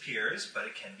 it disappears, but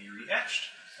it can be re-etched.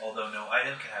 Although no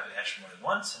item can have it etched more than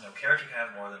once, and no character can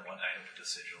have more than one item to the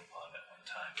sigil upon at one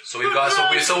time. So we've got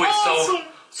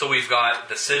so we've got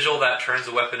the sigil that turns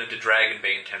the weapon into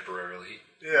Dragonbane temporarily,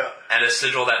 Yeah. and a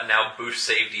sigil that now boosts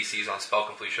save DCs on spell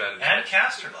completion. And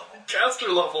caster level. Caster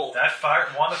level. That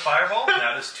wand of fireball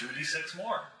now does 2d6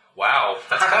 more. Wow,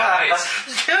 that's kind of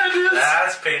nice. Yeah, it is.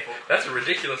 That's painful. That's a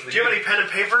ridiculously. Do you have any pen and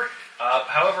paper?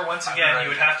 However, once again, you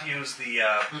would have to use the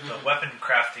weapon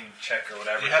crafting check or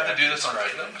whatever. Do you have to do this on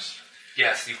describe them. items?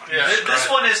 Yes, This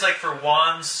one is like for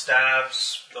wands,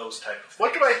 staves, those type of things.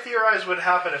 What do I theorize would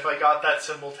happen if I got that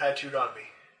symbol tattooed on me?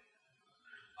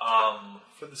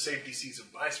 For the save DCs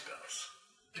of my spells.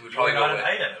 it would If probably you go got an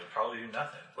away. item, it would probably do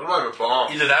nothing. What about a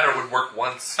bomb? Either that or it would work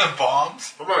once.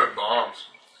 Bombs? What about bombs?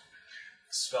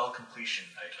 Spell completion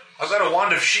items. I've got a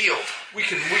wand of shield. We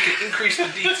can increase the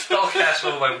spellcast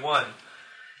level by 1.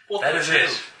 Well, That is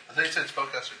it. I think you said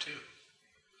spellcaster 2.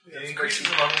 It increases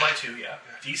the level by 2, yeah.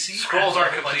 DC. Scrolls and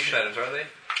aren't level by completion 2. items, are they?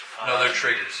 No, they're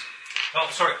triggers. Oh,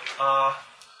 sorry.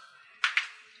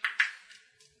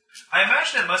 I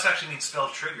imagine it must actually mean spell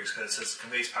triggers because it says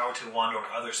conveys power to a wand or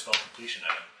other spell completion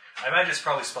item. I imagine it's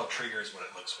probably spell triggers what it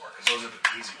looks for because those are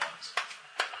the easy ones.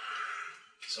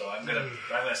 So I'm gonna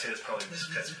say that's probably this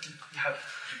because how you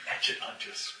etch it onto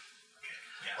us.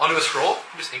 Onto a scroll,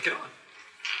 just ink it on.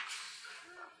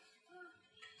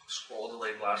 Scroll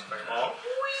delayed blast fireball.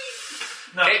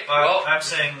 No, Okay, well- I'm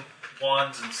saying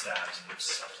wands and staves and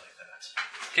stuff like that.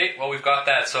 Okay, well we've got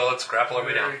that, so let's grapple our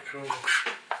way down. Very cool.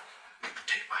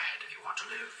 Take my head if you want to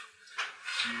live.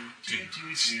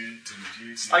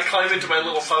 I climb into my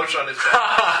little pouch on his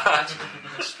back.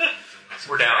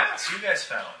 We're down. So you guys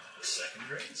found the second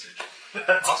dragon sigil.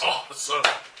 That's awesome.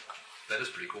 That is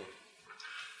pretty cool.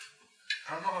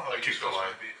 I don't know how useful this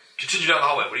would be. Continue down the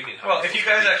hallway. What do you mean? Well, if you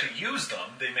guys actually use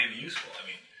them, they may be useful. I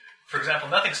mean, for example,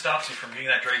 nothing stops you from getting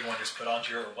that dragon one just put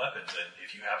onto your weapons, and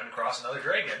if you happen to cross another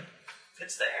dragon,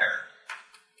 it's there.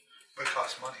 But it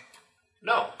costs money.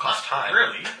 No, cost time.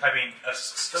 Really? I mean,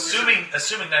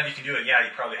 assuming that you can do it, yeah, you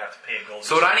probably have to pay a gold.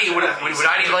 So would I need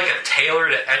like a tailor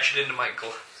to etch it into my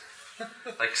glove?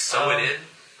 Like sew it in?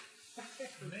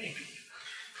 Maybe.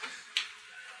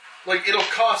 Like, it'll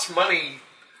cost money.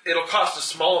 It'll cost a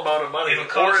small amount of money. It'll Or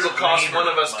cost it'll cost labor one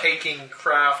of us money. taking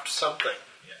craft something.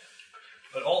 Yeah.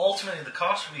 But ultimately, the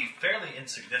cost will be fairly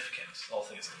insignificant, all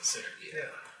things considered. Yeah.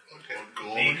 Okay.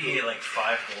 Maybe like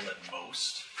 5 gold at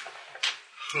most.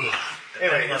 Anyway,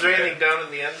 Depending is there on the anything down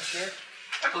in the end here?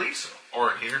 I believe so.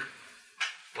 Or in here.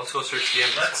 Let's go search the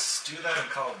end. Let's do that in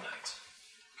Call Night.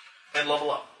 And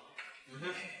level up.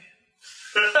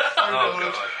 Oh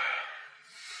god.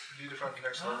 You need to find the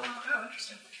next level. Oh,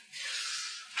 interesting.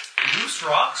 Loose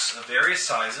rocks of various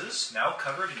sizes, now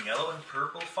covered in yellow and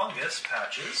purple fungus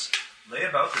patches, lay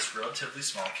about this relatively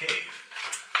small cave.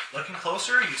 Looking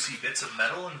closer, you see bits of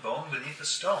metal and bone beneath the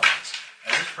stones,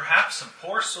 as if perhaps some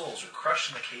poor souls were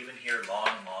crushed in the cave in here long,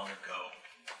 long ago.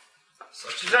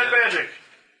 Such Is that magic?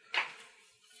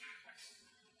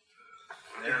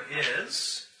 There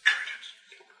is...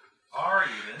 Are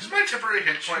even... Is my temporary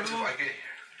hit points if I get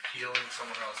healing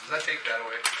someone else? Does that take that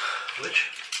away? Which?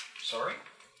 Sorry?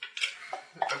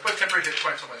 If I put temporary hit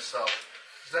points on myself,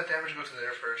 does that damage go to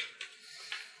there first?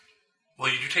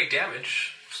 Well, you do take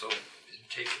damage, so it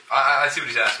take. I see what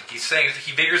he's asking. He's saying if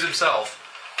he vigors himself,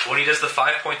 when he does the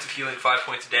 5 points of healing, 5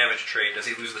 points of damage trade, does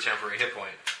he lose the temporary hit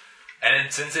point?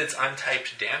 And since it's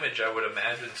untyped damage, I would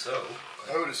imagine so.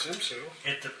 I would assume so.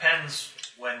 It depends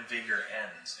when Vigor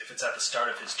ends. If it's at the start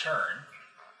of his turn...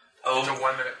 It's a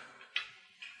 1 minute.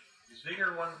 Is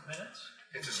Vigor 1 minute?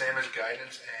 It's the same as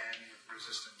guidance and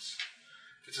resistance.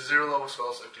 If it's a 0 level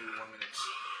spell, so I do 1 minute.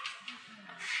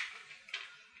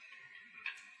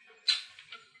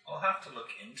 I'll have to look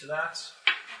into that.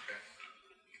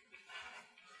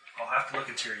 to look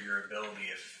into your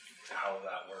ability how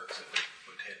that works, if it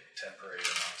would hit temporary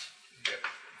or not.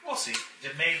 We'll see.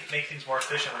 It may make things more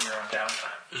efficient when you're on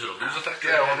downtime. Is it a lose effect?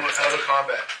 Yeah, when we're out of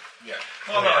combat. Yeah.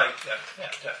 Well, no,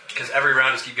 definitely. Because every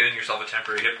round is keep getting yourself a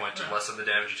temporary hit point to lessen the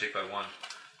damage you take by 1.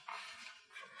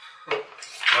 Well,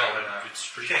 it's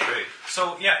pretty great.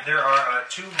 So, yeah, there are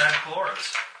 2 magical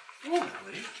auras. I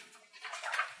believe.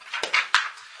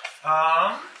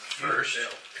 First,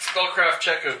 spellcraft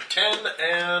check of 10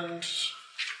 and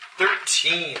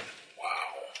 13. Wow.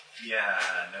 Yeah,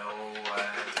 no.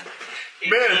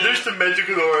 Man, there's the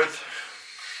magical auras.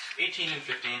 18 and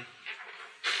 15.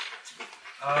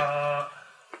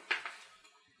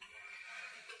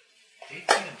 18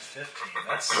 and 15.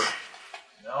 That's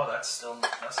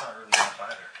not really enough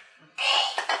either.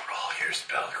 Roll your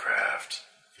spellcraft.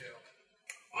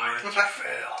 Why did I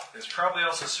fail? There's probably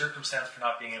also circumstance for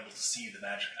not being able to see the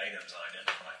magic items and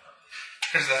identifying them.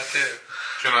 There's that too.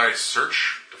 Can I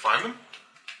search to find them?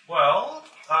 Well,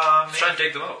 Try and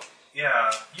dig them out.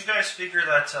 yeah, you guys figure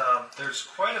that there's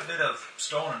quite a bit of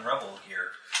stone and rubble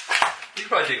here. You can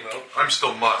probably dig them out. I'm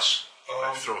still Muss.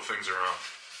 I throw things around.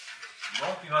 You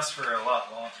won't be must for a lot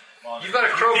longer. You've got a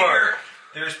You crowbar. figure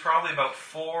There's probably about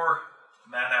 4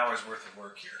 man-hours worth of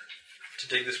work here. To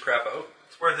dig this crap out.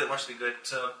 It's worth it. Must be good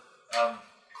to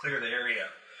clear the area.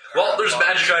 Well, there's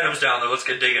magic items down there. Let's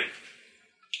get digging.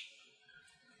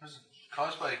 Was it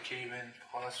caused by a cave-in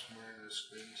plus murder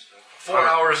screen stuff? 4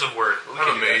 hours of work. I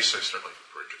have a mace. I start like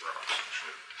breaking rocks and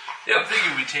shit. Yeah. I'm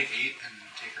thinking we take 8 and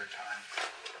take our time.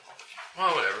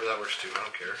 Well, whatever. That works too. I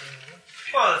don't care.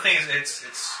 Well, the thing is, it's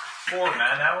 4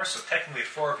 man-hours, so technically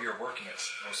 4 of you are working at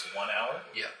most of 1 hour.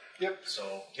 Yeah.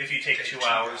 So if you take 2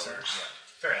 hours, then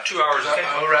fair enough. 2 hours. Okay.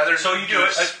 I would rather. So you do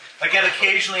it again.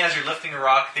 Occasionally, as you're lifting a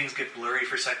rock, things get blurry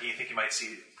for a second. You think you might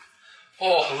see.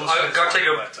 Oh, I've got to take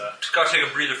But,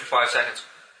 a breather for 5 seconds.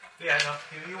 yeah, no,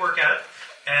 you work at it,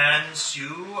 and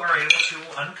you are able to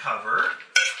uncover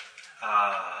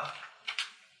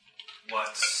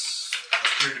what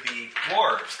appear to be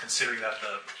dwarves, considering that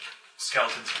the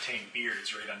skeletons contain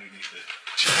beards right underneath it.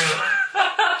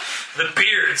 The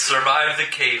beards survived the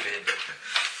cave-in.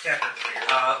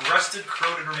 Rusted,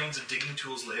 corroded remains of digging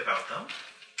tools lay about them.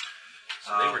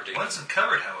 So they were digging. Once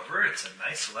uncovered, however, it's a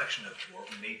nice selection of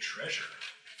dwarven-made treasure.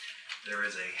 There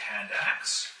is a hand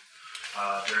axe.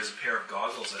 There is a pair of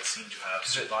goggles that seem to have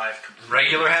survived completely.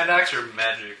 Regular hand axe or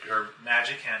magic? Or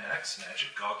Magic hand axe, magic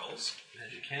goggles.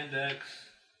 magic hand axe?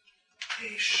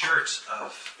 A shirt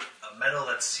of a metal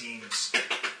that seems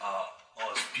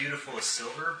as beautiful as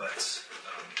silver, but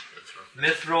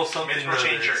Mithril something. Mithril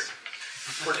chain shirt.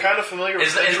 We're kind of familiar with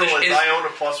Is mithril, the- as I own a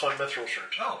 +1 mithril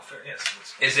shirt. Oh, fair, yes.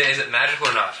 Is it magical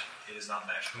or not? It is not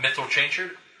magical. Mithril chain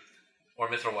shirt? Or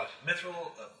mithril what?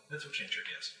 Mithril chain shirt,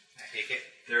 yes.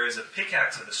 There is a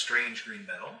pickaxe of a strange green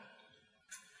metal.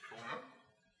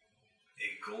 A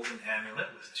golden amulet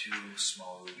with 2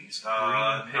 small rubies.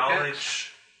 Green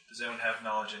Knowledge. Does anyone have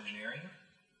knowledge engineering?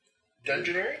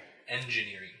 Dungeoneering?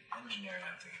 Engineering. Engineering,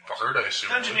 I'm thinking. Bard, I assume.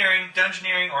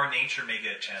 Dungeoneering or nature may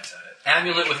get a chance at it.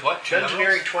 Amulet with what?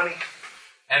 Dungeoneering 20.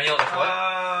 Amulet with what?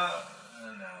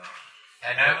 No.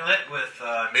 Amulet. Amulet with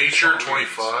Nature 2 small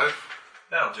rubies. 25.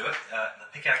 That'll do it. The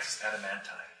pickaxe is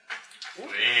adamantine.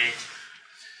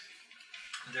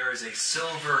 There is a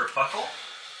silver buckle.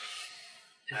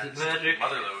 Is it magic?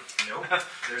 Motherload. Nope.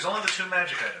 There's only the 2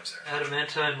 magic items there.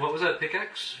 Adamantine. What was that?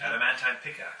 Pickaxe? Adamantine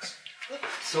pickaxe.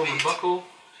 Silver buckle.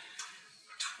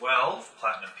 12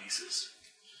 platinum pieces.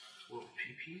 12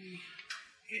 PP.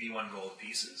 81 gold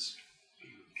pieces.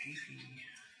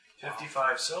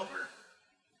 55 silver.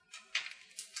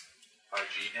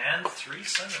 5G. And 3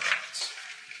 sunrods.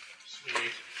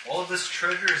 Sweet. All of this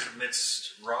treasure is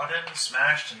amidst rotten,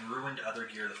 smashed, and ruined other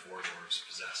gear the 4 dwarves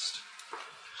possessed.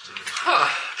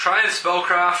 Try and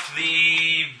spellcraft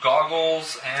the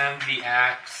goggles and the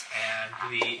axe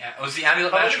and the... Was the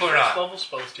amulet magical or not? How many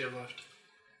first level spells do you have left?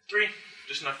 3.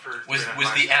 Just enough for... Was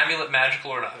the amulet magical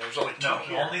or not? There's only 2 No,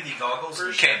 here. only the goggles and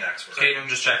the Okay, hand axe were. okay, I'm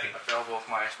just checking. I failed both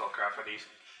my spellcraft for these.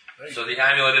 So the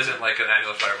amulet isn't like an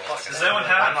amulet fireball. Does anyone I'm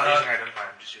have not using identify,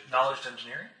 I'm just using knowledge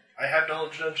engineering? I have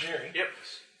knowledge of engineering. Yep.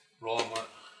 Roll on what?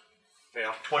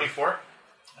 Fail. 24.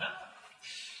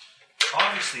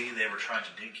 Obviously, they were trying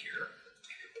to dig here.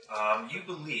 You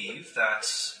believe that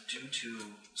due to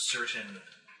certain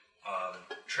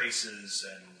traces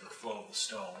and the flow of the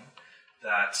stone,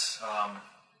 that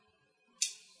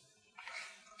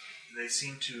they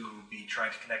seem to be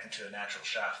trying to connect into a natural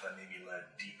shaft that maybe led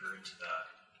deeper into the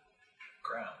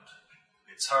ground.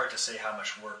 It's hard to say how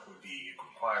much work would be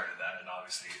required of that, and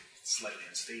obviously it's slightly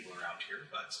unstable around here,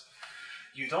 but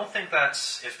You don't think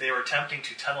that's if they were attempting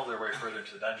to tunnel their way further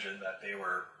into the dungeon that they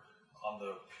were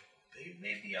they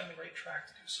may be on the right track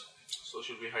to do so. So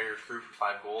should we hire a crew for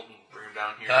 5 gold and bring them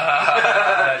down here?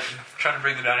 Trying to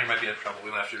bring them down here might be in trouble.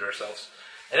 We might have to do it ourselves.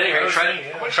 At any rate, try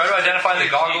to identify the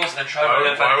goggles and try to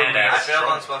identify the hand I axe. failed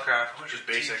on spellcraft, which is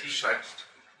basic. Should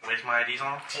I waste my IDs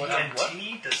on them?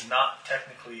 TNT does not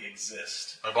technically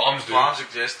exist. My bombs do. Bombs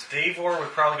exist. Davor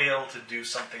would probably be able to do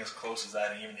something as close as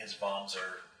that, and even his bombs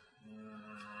are.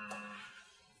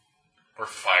 Or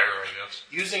fire, I guess.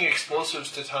 Using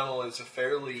explosives to tunnel is a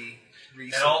fairly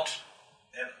recent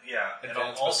And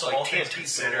advance. also, like all things TNT's been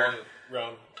considered,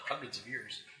 around hundreds of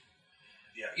years.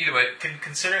 Either way,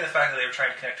 considering the fact that they were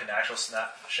trying to connect a natural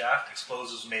shaft,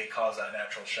 explosives may cause that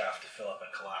natural shaft to fill up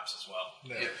and collapse as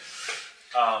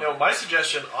well. No, my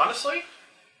suggestion, honestly,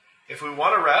 if we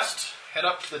want to rest, head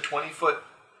up to the 20-foot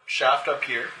shaft up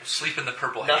here. sleep in the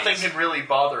purple Nothing haze. can really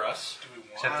bother us.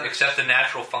 Except the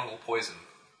natural fungal poison.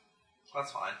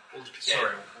 That's fine.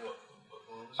 Sorry.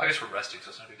 I guess we're resting, so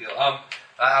it's not a big deal.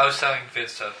 I was telling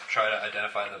Vince to try to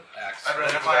identify the axe.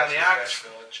 Identify on the axe.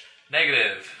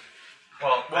 Negative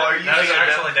Well, are you now using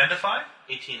actual identify?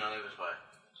 18 on identify.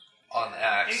 on the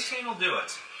axe. 18 will do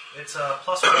it. It's a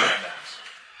 +1 max.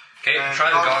 Okay, And try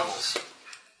the goggles. goggles.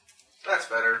 That's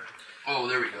better. Oh,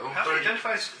 there we go. How do you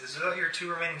identify? Is that your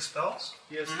 2 remaining spells?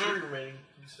 He has 3 remaining,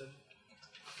 he said.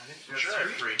 Sure, I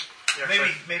have 3. Yeah,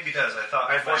 Maybe it does. I thought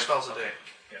I have 4 spells a day.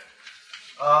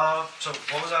 So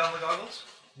what was that on the goggles?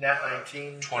 Nat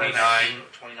 19. 29,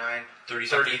 29. 30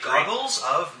 something. Goggles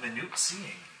of minute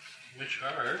seeing. Which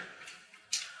are...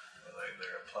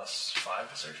 They're a +5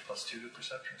 to search, +2 to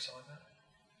perception, or something like that.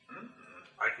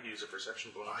 I could use a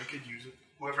perception bonus. I could use it.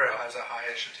 Whoever has a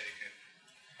highest should take it.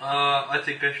 I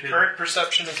think I should... Current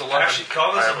perception is 11. Actually,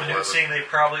 goggles I of have minute 11. seeing, they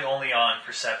probably only on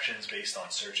perceptions based on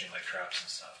searching, like traps and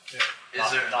stuff.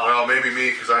 Is there... Well, maybe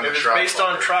me, because I'm If the it's trap based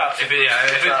on fucker. traps. If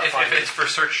it's for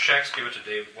search checks, give it to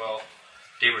Dave. Well,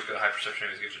 Davor's got a high perception,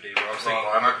 anyways, give it to Davor. I was thinking,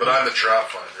 I'm the trap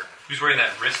finder. who's wearing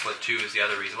that wristlet too is the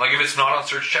other reason. Like if it's not on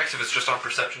search checks, if it's just on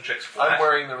perception checks flat. I'm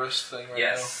wearing the wrist thing right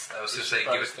Yes, now. I was The just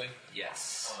saying, give it. surprise thing.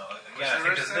 Yes. Well, no, again, I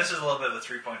think this is a little bit of the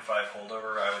 3.5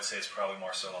 holdover. I would say it's probably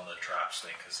more so on the traps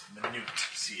thing, because minute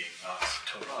seeing, not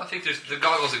total. Well, I think there's the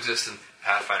goggles exist in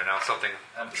Pathfinder now. It's something.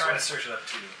 I'm trying to search it up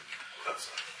too.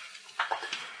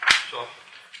 So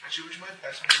Actually, would you mind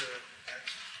passing me the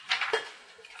axe?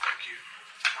 Thank you.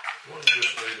 One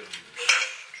just item.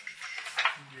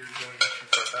 You're going too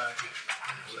far back.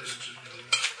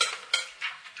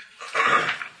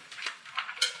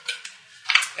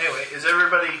 Anyway, is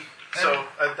everybody... So,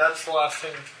 that's the last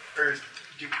thing... Or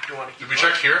do you want to keep Did we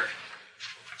check here?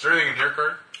 Is there anything in here,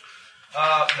 Carter?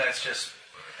 That's just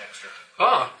extra.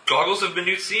 goggles of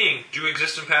minute seeing do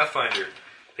exist in Pathfinder.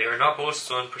 They are not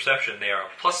bonuses on perception. They are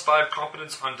 +5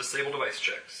 competence on disable device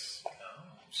checks.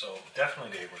 So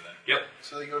definitely Davor then. Yep.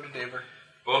 So they go to Davor.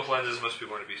 Both lenses must be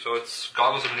going to be. So it's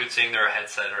goggles of minute seeing. They're a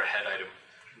headset or a head item.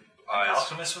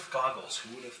 Alchemist with goggles.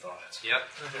 Who would have thought it?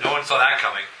 Yep. No one saw that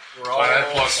coming. We're all... So I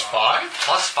had +5?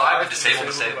 +5 to disable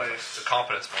disable the device.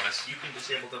 competence bonus. You can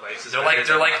disable devices. They're like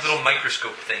little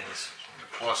microscope things.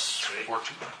 +14.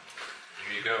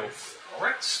 There you go.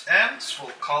 Alright, and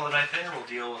we'll call the night there. We'll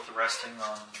deal with the resting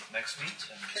on next meet.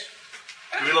 And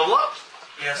Do we level up?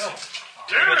 yes.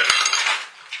 Damn it!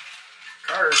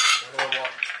 Cars. Level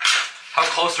up. How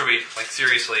close are we? Like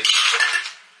seriously?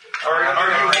 Are you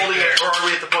right holding there. it, or are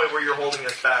we at the point where you're holding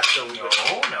us back? So we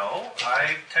No.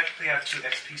 I technically have 2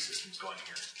 XP systems going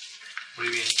here. What do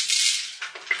you mean?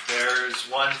 There's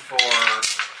one for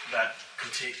that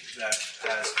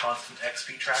has constant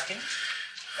XP tracking,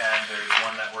 and there's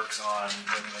one that works on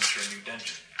when you enter a new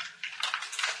dungeon.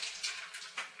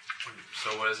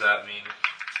 So what does that mean?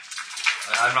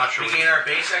 I'm not sure. We gain our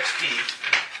base XP,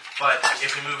 but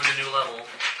if we move in a new level,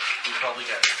 we probably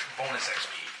get bonus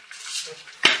XP.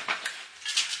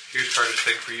 Here's Carter's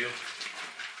pick for you.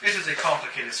 This is a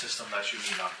complicated system that you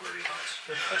need not worry about.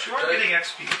 But you are getting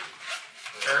XP.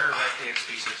 Carter like the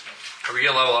XP system. Are we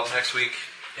gonna level up next week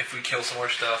if we kill some more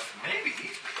stuff? Maybe.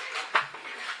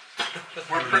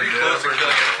 We're pretty close to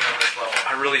killing everything on this level.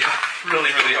 I really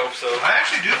hope so. I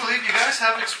actually do believe you guys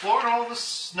have explored all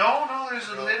this. No, there's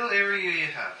a little area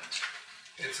you haven't.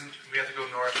 We have to go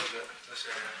north of this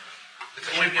area. It's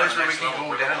the only place where we can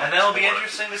go down. And that'll be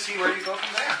interesting to see where you go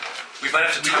from there. We might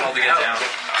have to tunnel to get down.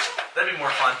 That'd be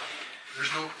more fun.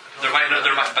 There's no...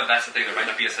 But that's the thing. There might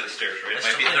not be a set of stairs, right?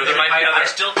 I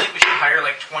still think we should hire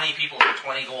like 20 people for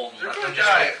 20 gold. And There's let no them just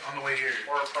guy on the way here.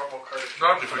 Or a promo card.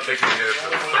 Not if we take it here.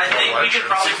 I think we could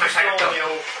probably protect them.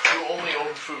 You only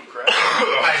own food, correct?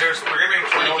 We're going to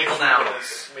bring 20 people down.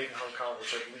 Made in Hong Kong,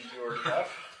 which I believe you already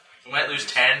have. We might lose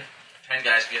 10. 10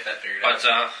 guys to get that figured out.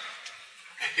 But,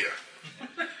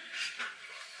 Yeah.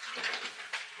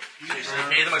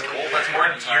 Pay them a gold, that's more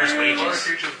than a year's wages.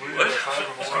 What?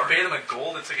 If we pay them a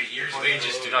gold, it's like a year's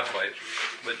wages. do not quite.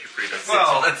 But you're free to.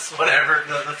 Well, that's whatever.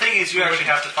 The thing is, you actually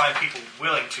have to find people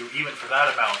willing to, even for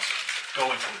that amount, go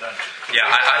into the dungeon. Yeah,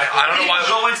 I don't know why.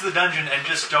 Go into the dungeon and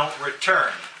just don't return.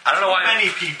 I don't know why.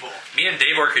 Many people. Me and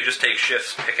Davor could just take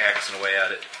shifts pickaxing away at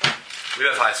it. We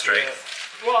have high strength.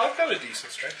 Well, I've got a decent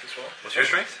strength as well. What's your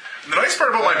strength? The nice part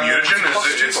about my mutagen is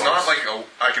that it's not like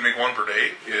I can make one per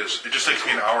day. It just takes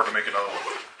me an hour to make another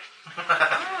one.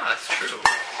 That's true.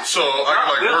 So I can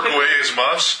like work away as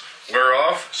muffs, wear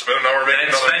off, spend an hour making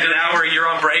And another spend an mutagen. hour, you're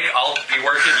on break, I'll be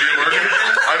working. You work.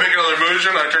 I make another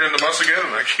mutagen, I turn into mus again,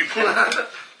 and I keep going. I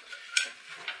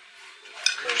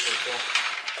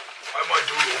might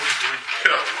do it always doing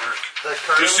Yeah.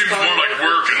 This seems more like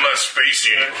work and less face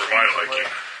eating for my liking.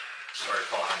 Sorry,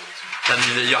 Paul. Then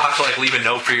you'll have to like leave a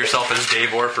note for yourself as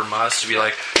Davor for Mus to be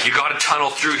like, you got to tunnel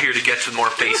through here to get to more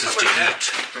faces to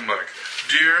eat. I'm like,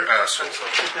 dear asshole.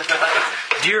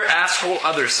 Dear asshole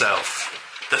other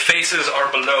self, the faces are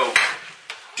below.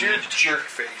 Dear jerk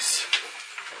face.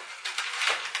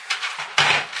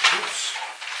 Oops.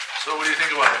 So what do you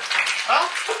think about it? Well,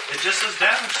 it just says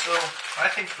damage, so I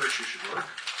think virtue should work.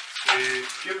 Do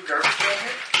you have a garbage can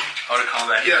here? How to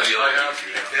combat Yes, I have.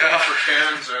 Yeah, for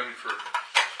cans and for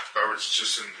garbage,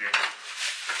 just in here.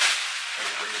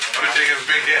 I'm gonna take a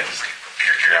big hit.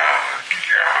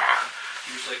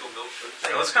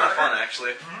 That's kind of fun,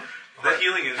 actually. The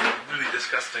healing is really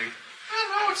disgusting. I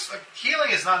don't know, it's like,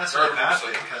 healing is not necessarily a bad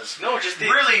thing, because No, just the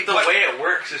what- way it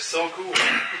works is so cool.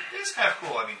 it's kind of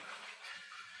cool. I mean,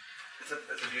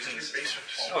 It's abusing the space.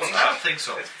 I don't think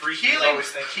so. It's free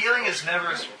Healing is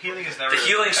never. The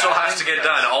healing still has to get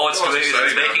done. All it's doing is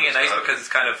it's making it nice because it's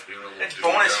kind of It's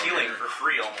bonus healing for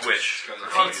free almost. which. Yeah,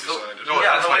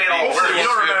 the way it all works. You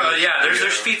don't remember? Yeah, there's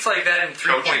feats like that in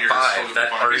 3.5 that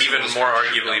are even more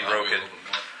arguably broken.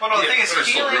 Well, no, the thing is, but it's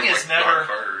still healing real, is like, never dark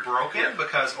harder. broken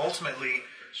because ultimately,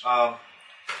 I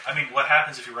mean, what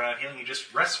happens if you run out of healing? You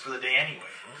just rest for the day anyway.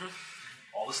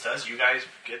 All this does, you guys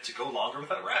get to go longer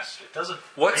without rest. It doesn't.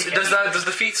 What's make does any- that? Does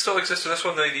the feat still exist in this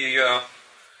one? No,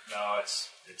 it's.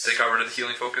 They got rid of the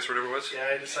healing focus, whatever it was. Yeah,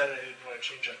 I decided I didn't want to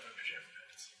change up my pajama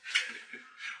pants.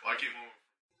 Well, I keep moving.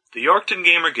 The Yorkton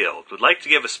Gamer Guild would like to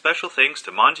give a special thanks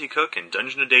to Monty Cook and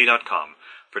DungeonAday.com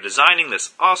for designing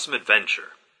this awesome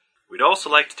adventure. We'd also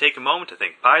like to take a moment to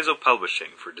thank Paizo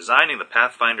Publishing for designing the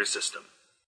Pathfinder system.